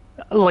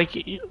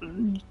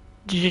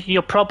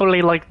 you're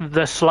probably, like,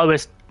 the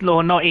slowest,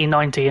 or not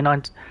E90,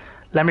 E90.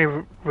 Let me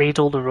read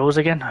all the rules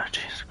again. Oh,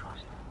 Jesus Christ.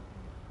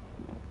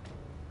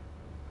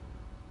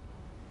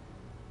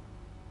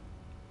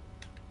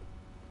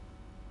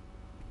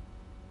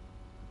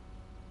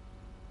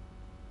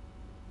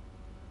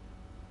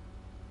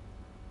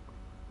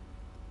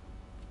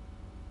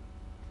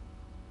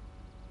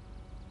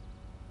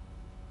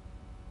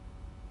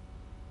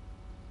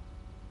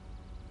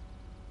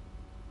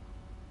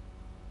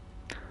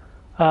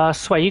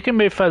 Sway, you can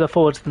move further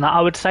forwards than that.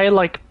 I would say,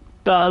 like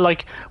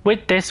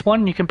with this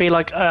one, you can be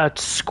like a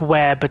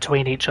square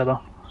between each other.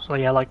 So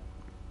yeah, like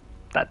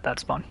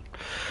that's fine.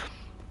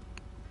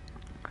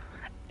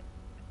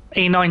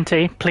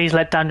 E90, please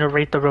let Daniel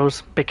read the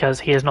rules because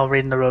he is not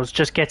reading the rules.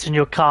 Just get in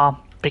your car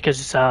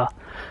because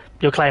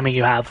you're claiming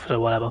you have or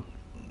whatever.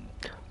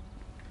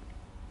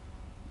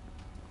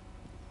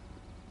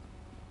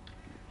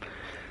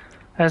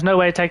 There's no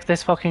way it takes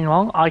this fucking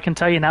long. I can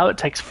tell you now, it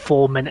takes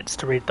 4 minutes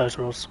to read those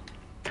rules.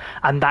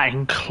 And that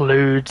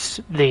includes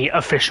the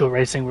official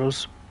racing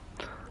rules.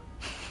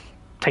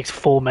 Takes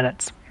 4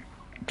 minutes.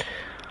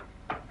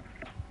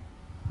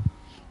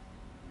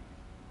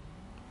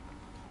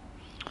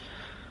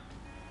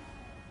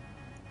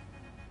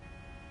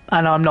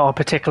 And I'm not a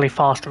particularly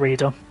fast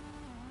reader.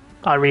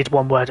 I read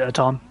one word at a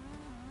time.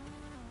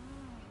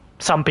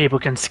 Some people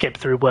can skip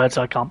through words,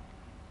 I can't.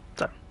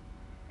 So.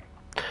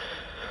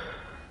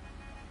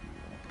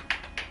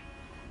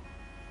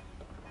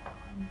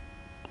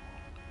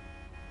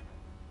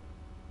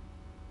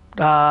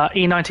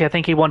 E90, I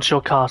think he wants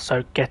your car,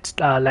 so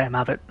let him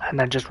have it, and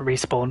then just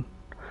respawn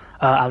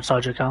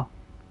outside your car.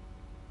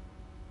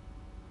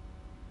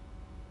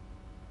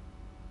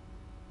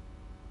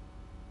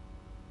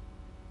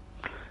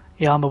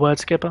 Yeah, I'm a word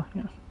skipper.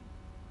 Yeah.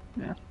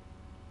 Yeah.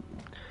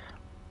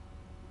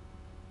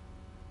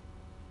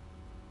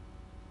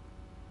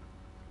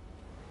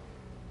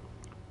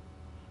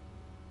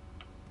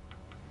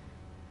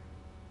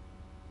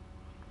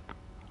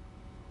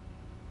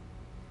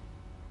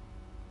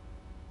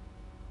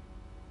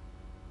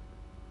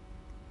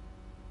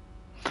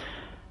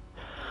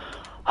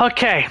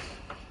 Okay,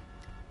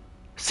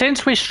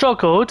 since we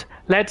struggled,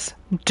 let's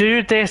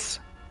do this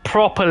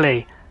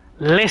properly.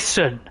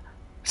 Listen,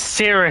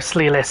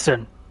 seriously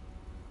listen.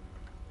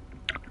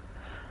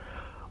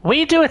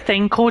 We do a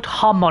thing called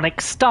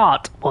harmonic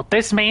start. What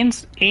this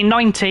means,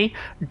 E90,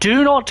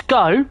 do not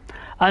go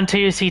until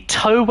you see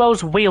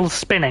Towell's wheels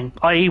spinning,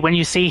 i.e. when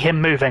you see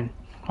him moving,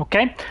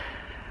 okay?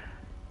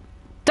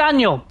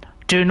 Daniel,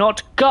 do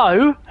not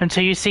go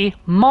until you see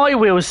my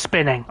wheels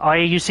spinning,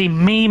 i.e. you see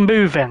me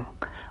moving.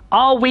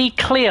 Are we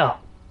clear?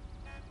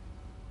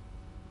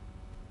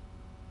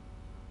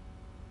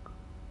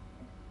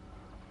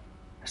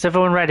 Is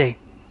everyone ready?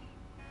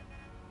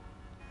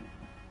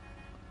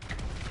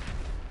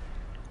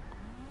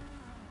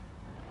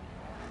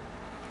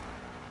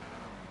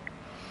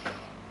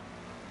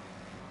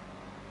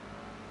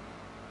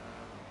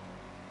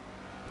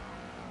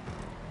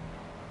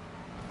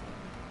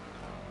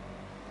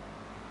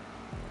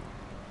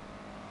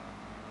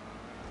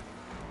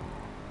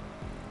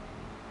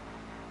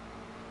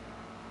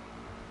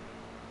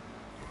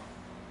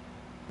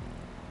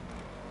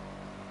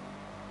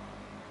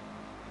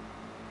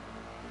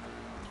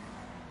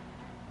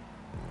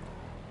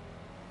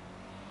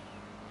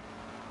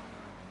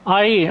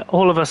 I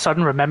all of a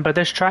sudden remember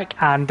this track,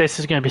 and this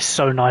is going to be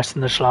so nice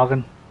in the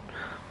Schlagen.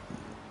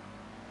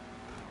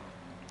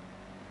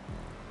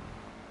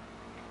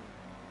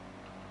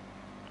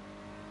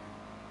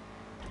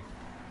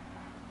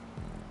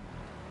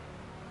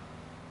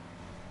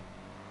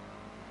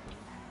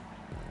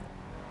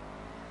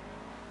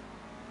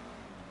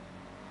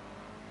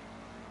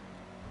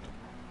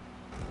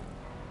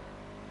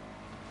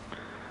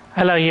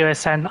 Hello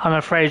USN, I'm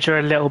afraid you're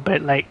a little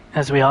bit late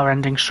as we are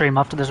ending stream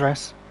after this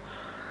race.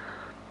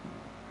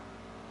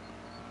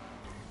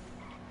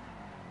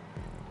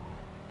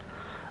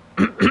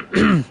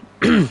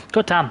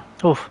 Good damn.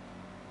 Oof.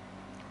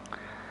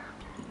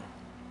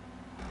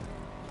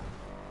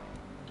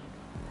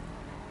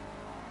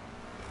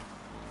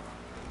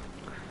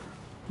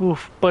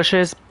 Oof.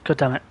 Bushes. God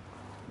damn it.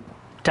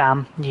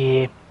 Damn.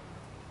 Yeah.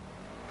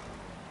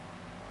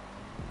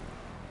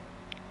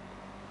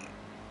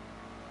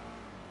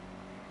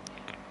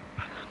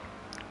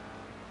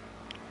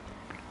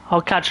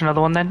 I'll catch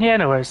another one then. Yeah,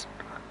 no worries.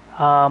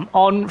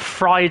 On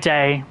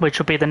Friday, which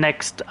will be the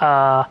next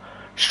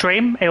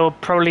stream, it will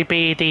probably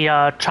be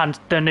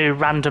the new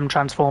random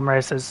transform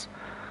races.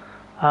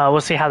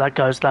 We'll see how that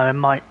goes, though. It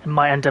might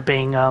end up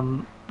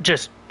being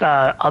just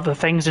other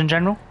things in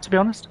general. To be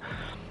honest,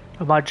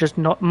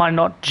 it might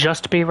not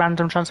just be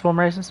random transform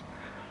races.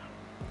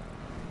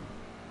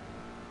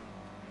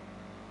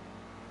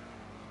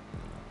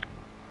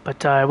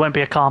 But it won't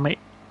be a car meet.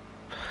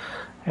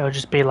 It'll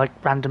just be like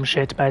random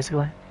shit,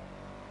 basically.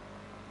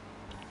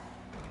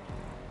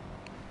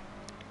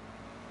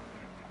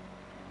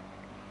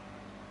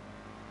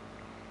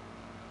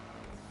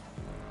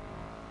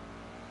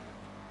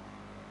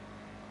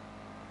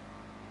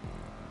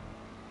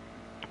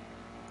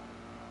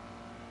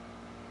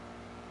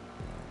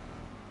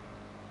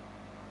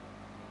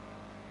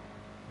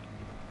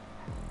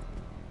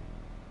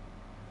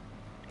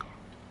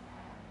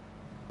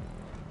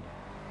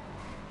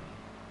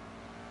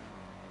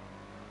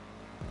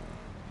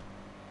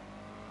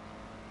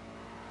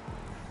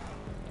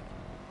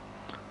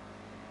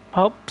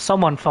 Oh,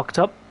 someone fucked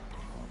up.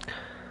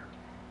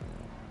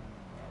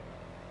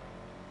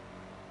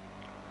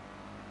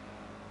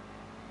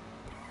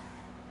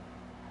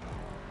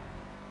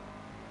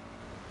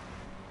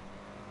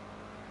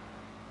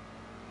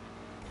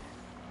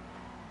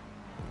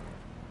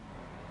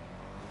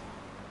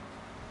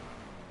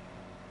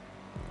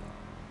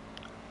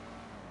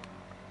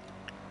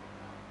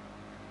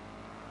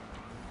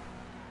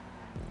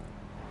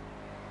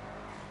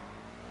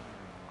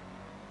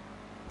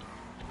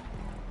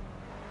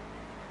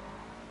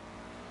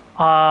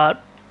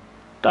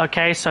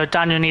 Okay, so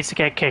Daniel needs to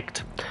get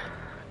kicked.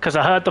 Because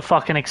I heard the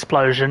fucking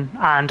explosion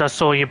and I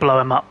saw you blow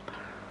him up.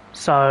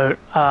 So,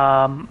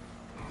 can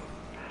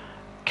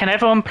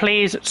everyone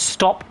please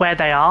stop where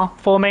they are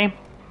for me?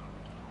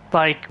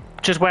 Like,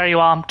 just where you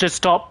are, just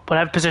stop.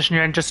 Whatever position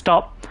you're in, just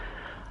stop.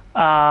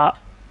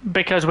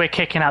 Because we're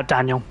kicking out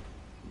Daniel.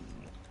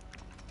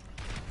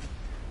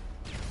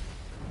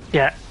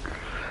 Yeah.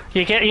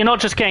 You're not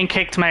just getting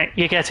kicked, mate,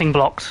 you're getting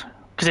blocked.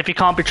 Because if you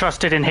can't be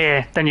trusted in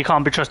here, then you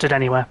can't be trusted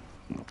anywhere.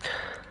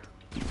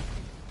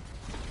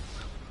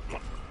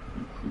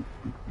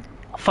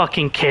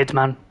 Fucking kid,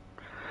 man.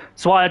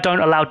 That's why I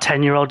don't allow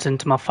 10-year-olds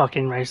into my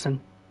fucking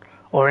racing.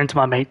 Or into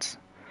my mates.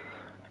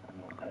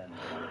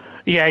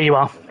 Yeah, you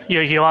are.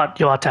 You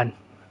are 10.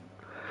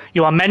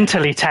 You are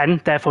mentally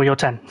 10, therefore you're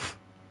 10.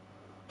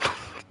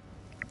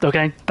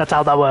 Okay? That's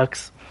how that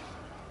works.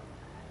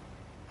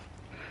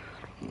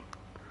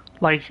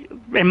 Like,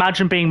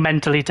 imagine being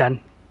mentally 10.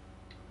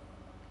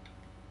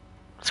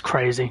 It's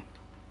crazy.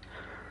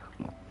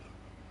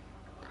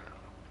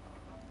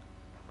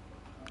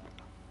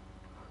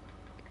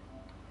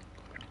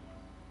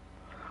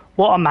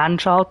 What a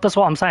man-child. That's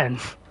what I'm saying.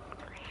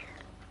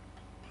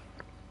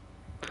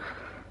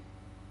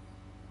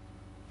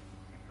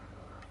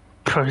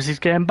 Prosie's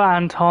getting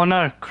banned. Oh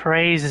no,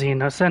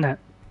 craziness, isn't it?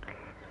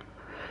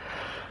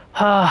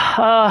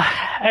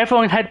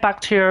 Everyone head back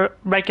to your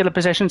regular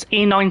positions.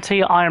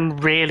 E90, I am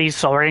really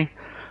sorry.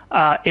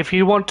 If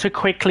you want to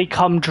quickly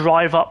come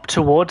drive up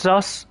towards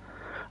us,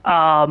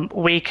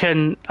 we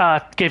can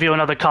give you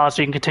another car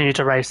so you can continue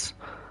to race.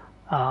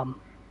 So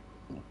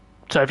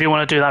if you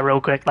want to do that real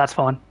quick, that's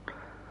fine.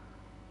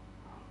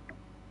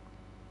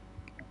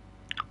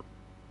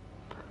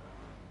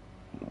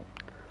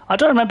 I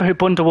don't remember who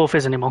Underwolf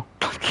is anymore.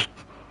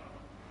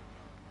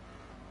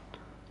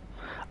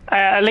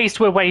 At least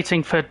we're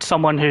waiting for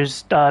someone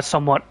who's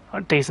somewhat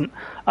decent.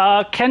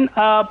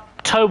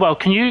 Towell,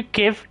 can you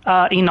give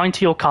E90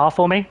 your car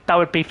for me? That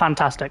would be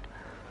fantastic.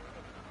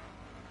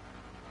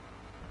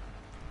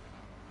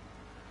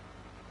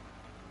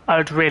 I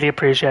would really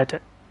appreciate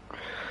it.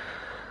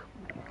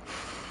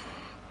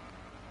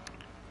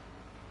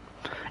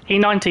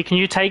 E90, can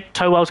you take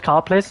Towell's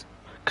car, please?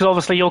 Because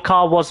obviously your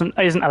car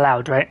isn't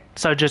allowed, right?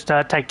 So just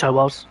take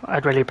Towell's.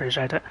 I'd really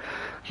appreciate it.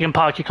 You can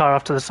park your car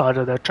off to the side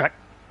of the track.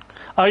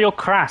 Oh, you're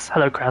Crass.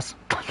 Hello, Crass.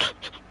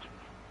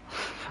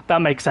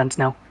 That makes sense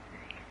now.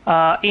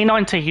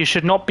 E90, you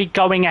should not be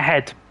going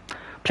ahead.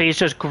 Please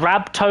just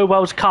grab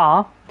Towell's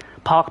car,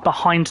 park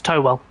behind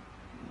Towell.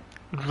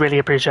 Really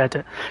appreciate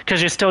it.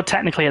 Because you're still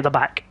technically at the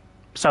back.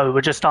 So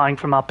we're just starting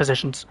from our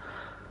positions.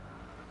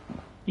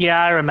 Yeah,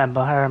 I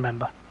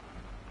remember.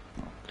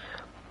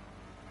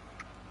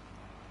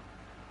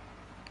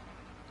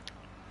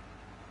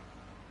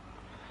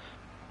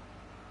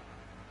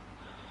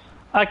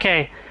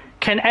 Okay,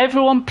 can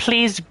everyone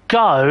please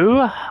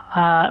go?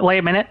 Wait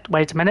a minute.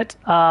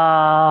 Who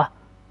are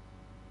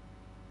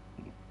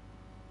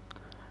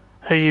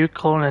you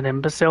calling an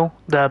imbecile?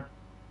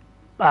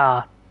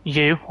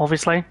 You,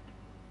 obviously.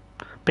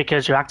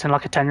 Because you're acting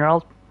like a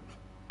 10-year-old.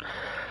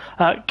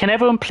 Can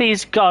everyone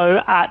please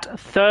go at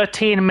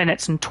 13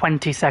 minutes and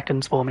 20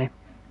 seconds for me?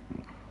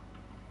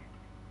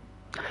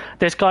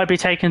 This guy be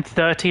taking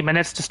 30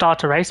 minutes to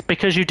start a race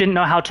because you didn't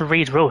know how to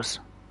read rules.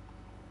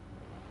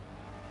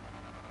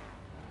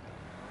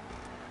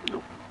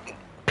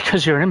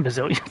 Because you're an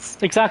imbecile, yes,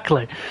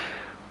 exactly.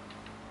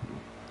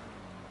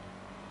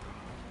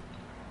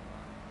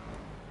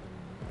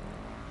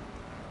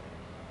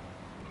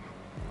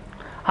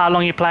 How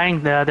long are you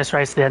playing this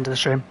race at the end of the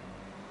stream?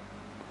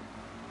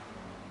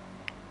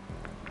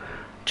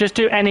 Just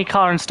do any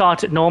car and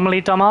start it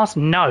normally, dumbass?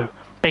 No,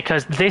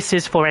 because this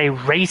is for a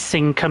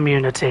racing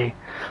community,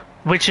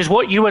 which is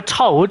what you were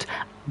told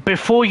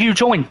before you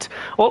joined,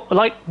 or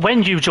like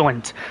when you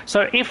joined.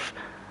 So if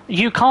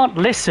you can't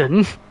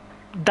listen,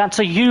 that's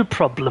a you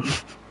problem.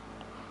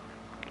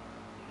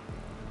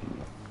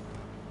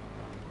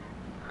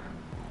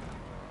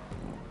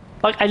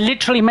 Like, I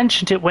literally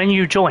mentioned it when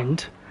you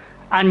joined,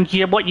 and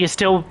you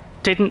still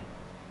didn't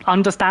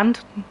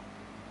understand?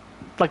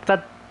 Like,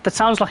 that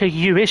sounds like a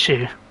you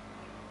issue.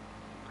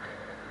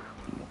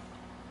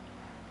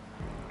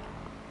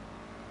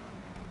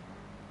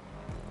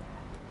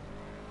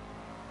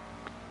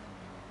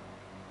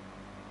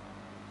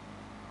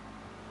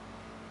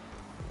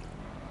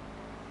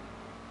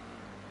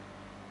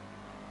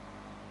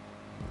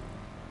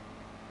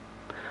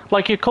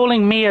 Like, you're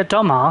calling me a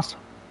dumbass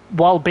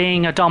while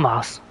being a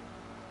dumbass.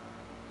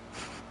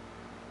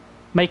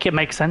 Make it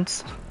make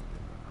sense.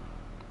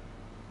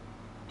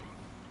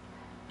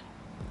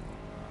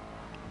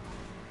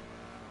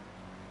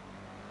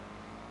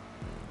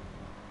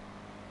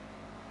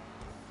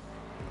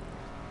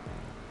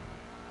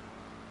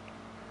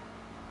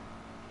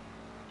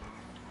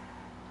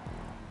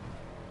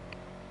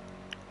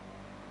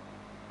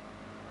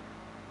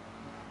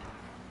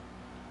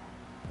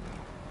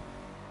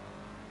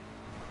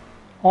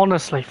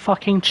 Honestly,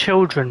 fucking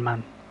children,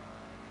 man.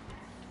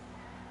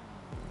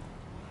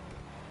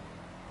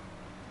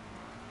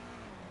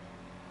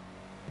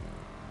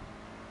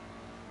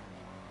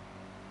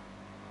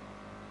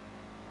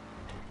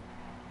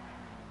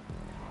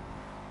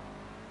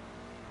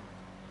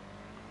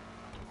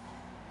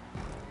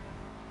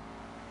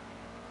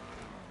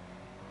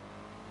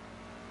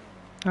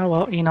 Oh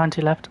well,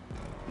 E90 left.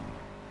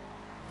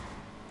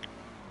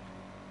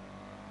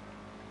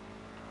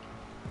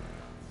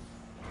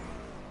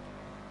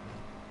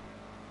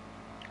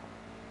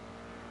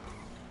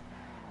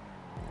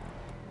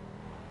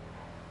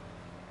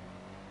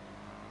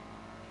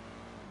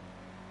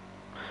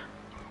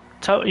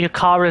 So your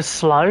car is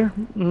slow?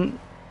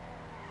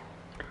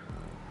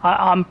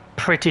 I'm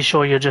pretty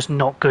sure you're just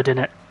not good in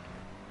it.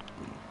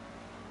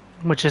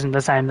 Which isn't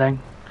the same thing.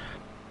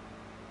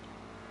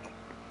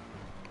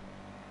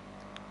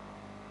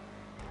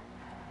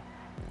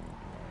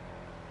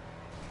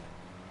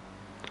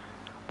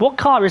 What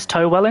car is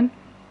Towell in?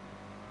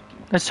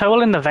 Is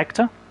Towell in the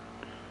Vector?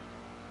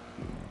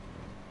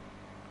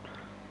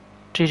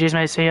 GG's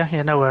mate, see ya?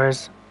 Yeah, no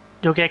worries.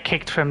 You'll get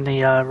kicked from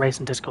the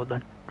racing Discord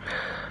then.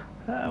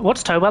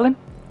 What's Towell in?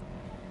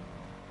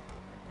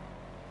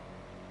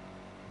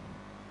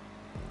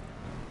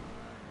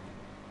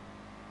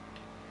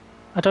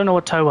 I don't know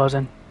what Towell's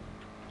in.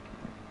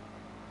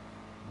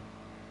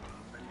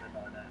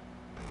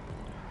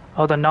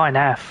 Oh, the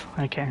 9F.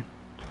 Okay.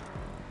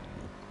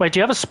 Wait, do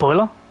you have a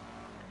spoiler?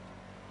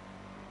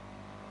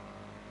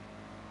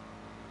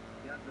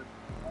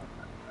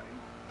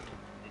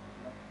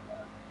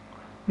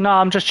 No,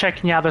 I'm just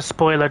checking you have a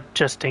spoiler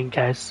just in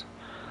case.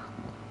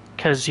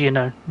 Because, you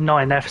know,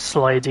 9F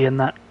slidey and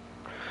that.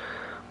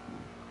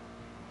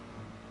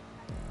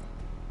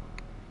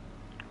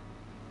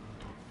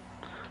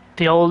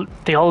 The old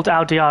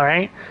Audi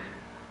R8?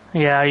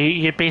 Yeah,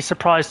 you'd be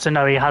surprised to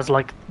know he has,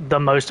 like, the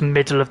most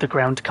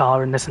middle-of-the-ground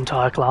car in this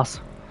entire class.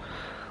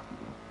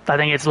 I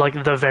think it's,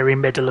 like, the very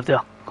middle of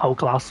the whole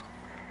class.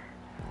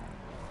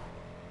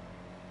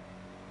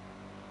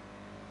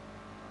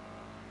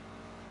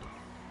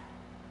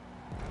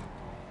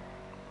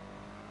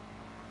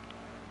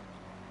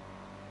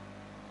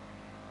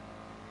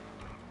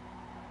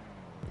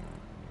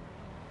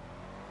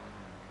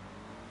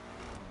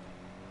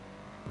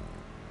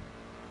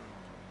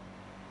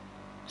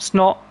 It's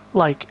not,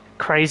 like,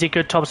 crazy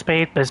good top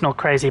speed, but it's not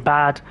crazy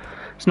bad.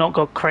 It's not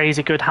got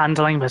crazy good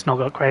handling, but it's not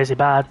got crazy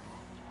bad.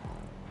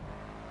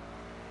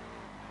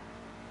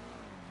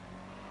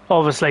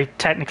 Obviously,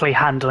 technically,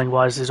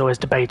 handling-wise is always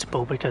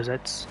debatable because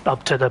it's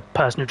up to the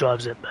person who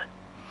drives it, but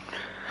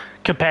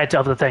compared to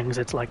other things,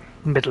 it's, like,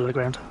 middle of the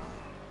ground.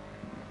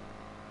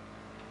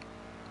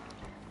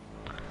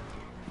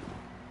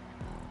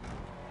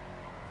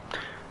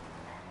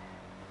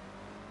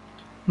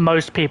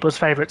 Most people's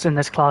favourites in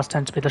this class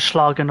tend to be the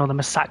Schlagen or the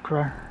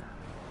Massacre.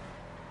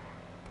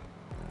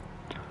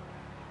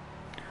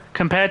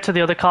 Compared to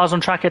the other cars on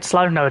track, it's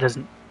slow? No, it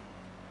isn't.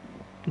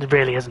 It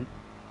really isn't.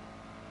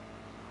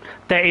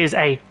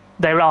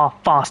 There are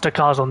faster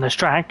cars on this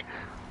track,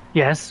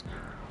 yes,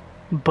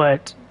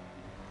 but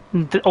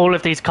all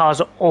of these cars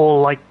are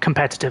all, like,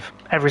 competitive.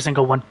 Every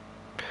single one.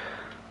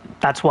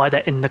 That's why they're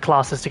in the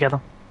classes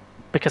together.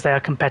 because they are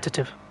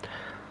competitive.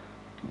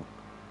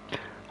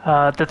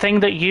 The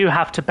thing that you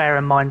have to bear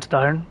in mind,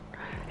 though,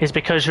 is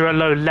because you're a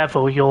low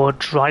level, your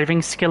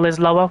driving skill is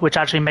lower, which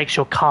actually makes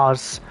your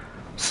cars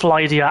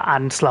slidier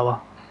and slower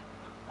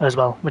as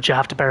well, which you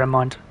have to bear in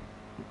mind.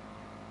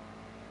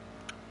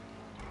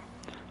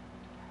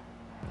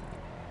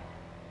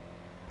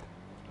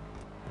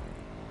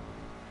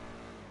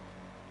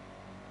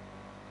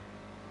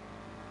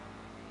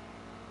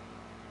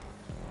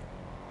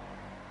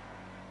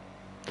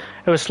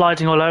 It was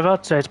sliding all over,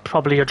 so it's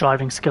probably your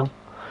driving skill.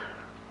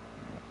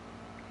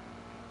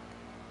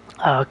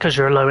 Because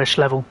you're a lowish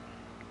level.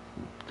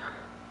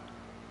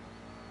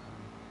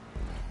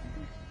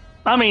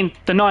 I mean,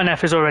 the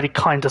 9F is already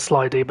kind of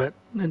slidey, but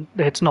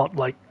it's not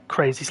like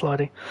crazy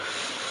slidey.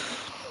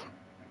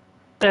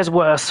 There's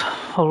worse,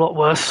 a lot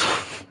worse.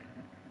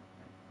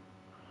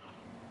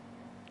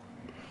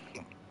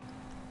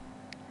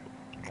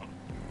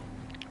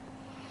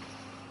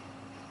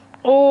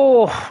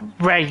 Oh,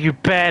 Ray, you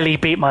barely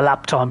beat my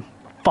lap time.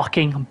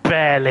 Fucking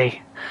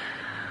barely.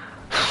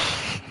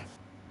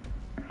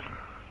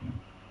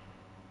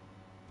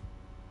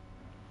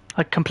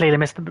 I completely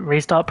missed the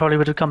restart, probably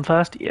would have come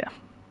first, yeah.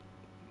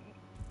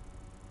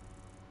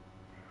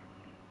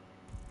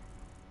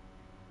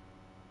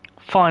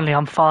 Finally,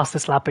 I'm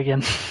fastest lap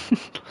again.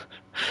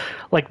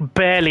 Like,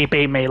 barely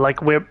beat me,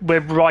 like, we're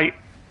right,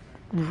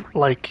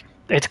 like,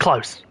 it's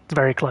close, it's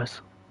very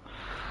close.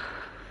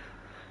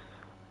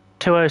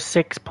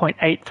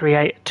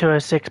 206.838,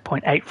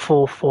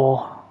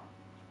 206.844.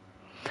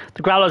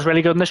 The Growler's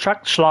really good on this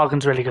track,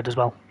 Schlagen's really good as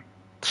well.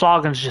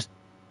 Schlagen's just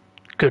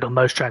good on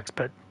most tracks,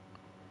 but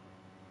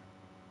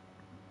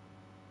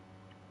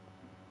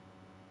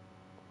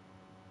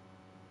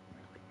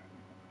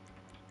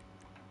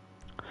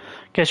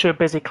guess you were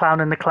busy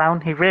clowning the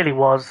clown. He really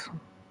was.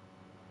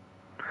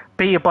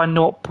 Beat you by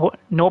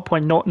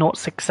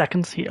 0.006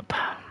 seconds. Yep.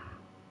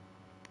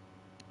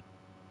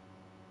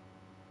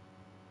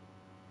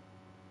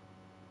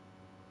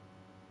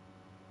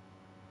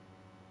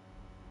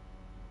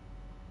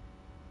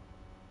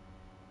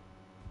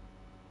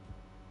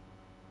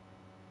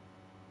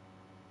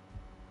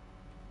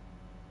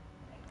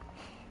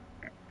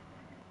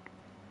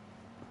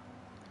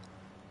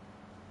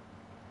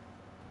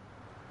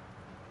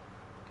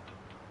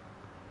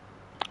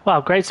 Wow,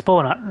 great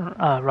spawn at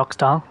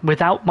Rockstar.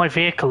 Without my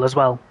vehicle as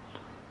well.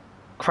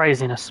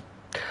 Craziness.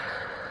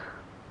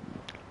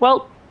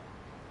 Well,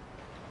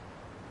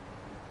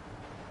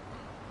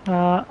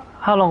 how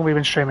long have we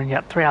been streaming?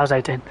 Yep, 3 hours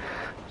 18.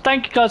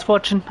 Thank you guys for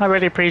watching. I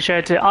really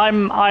appreciate it. I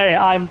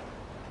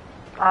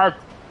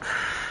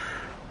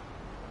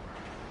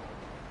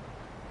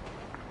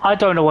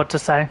don't know what to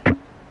say.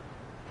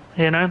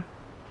 You know?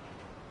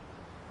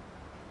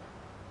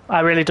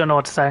 I really don't know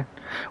what to say.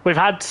 We've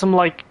had some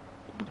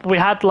we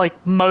had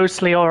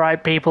mostly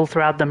alright people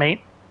throughout the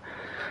meet.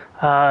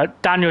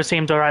 Daniel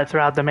seemed alright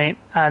throughout the meet,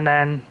 and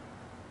then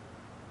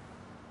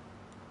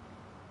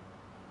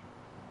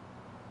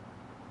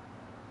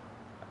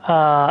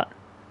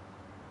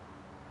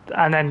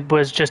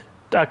was just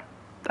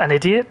an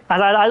idiot.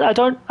 I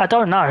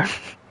don't know.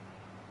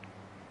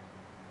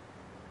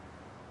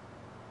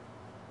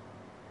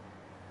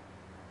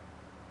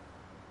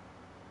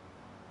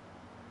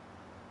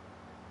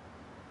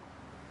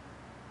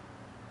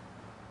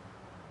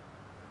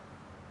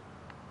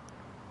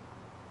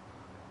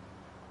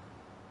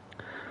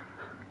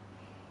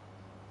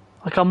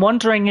 Like, I'm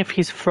wondering if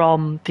he's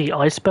from the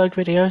iceberg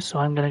video, so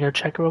I'm gonna go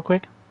check it real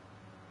quick.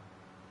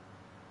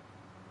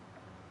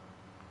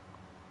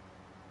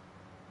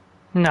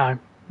 No,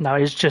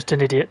 he's just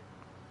an idiot.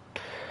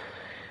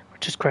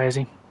 Which is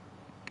crazy.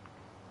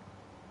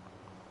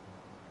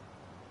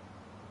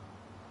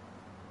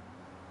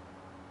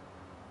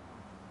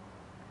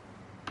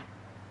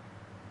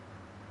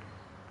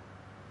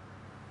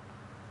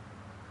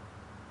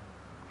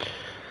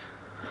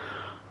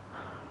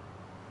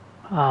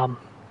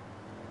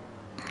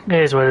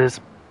 It is what it is.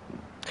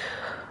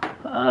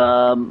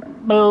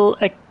 Well,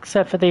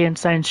 except for the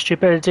insane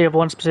stupidity of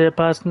one specific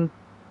person,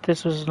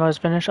 this was a nice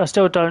finish. I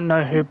still don't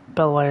know who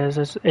Bellway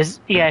is.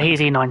 Yeah, he's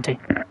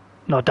E90,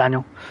 not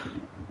Daniel.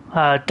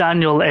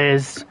 Daniel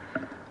is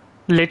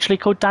literally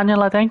called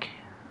Daniel, I think.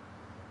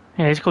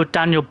 Yeah, he's called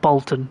Daniel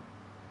Bolton.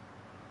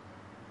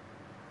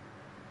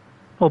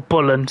 Or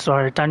Bullen,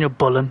 sorry, Daniel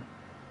Bullen.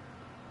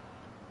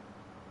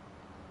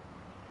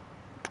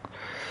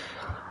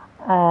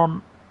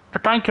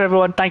 But thank you,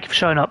 everyone. Thank you for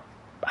showing up.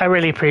 I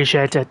really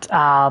appreciate it.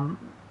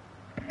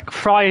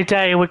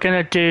 Friday, we're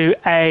going to do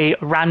a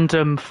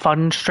random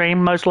fun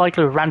stream, most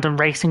likely a random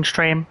racing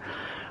stream,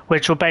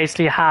 which will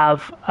basically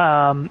have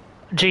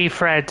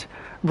G-Fred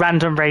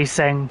random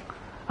racing,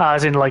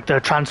 as in the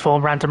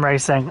transform random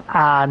racing,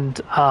 and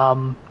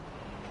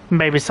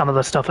maybe some of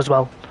the stuff as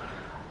well.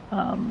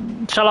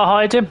 Shall I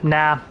hide him?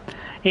 Nah.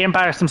 He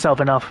embarrassed himself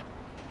enough.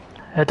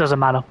 It doesn't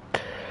matter.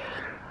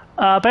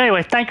 But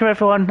anyway, thank you,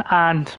 everyone, and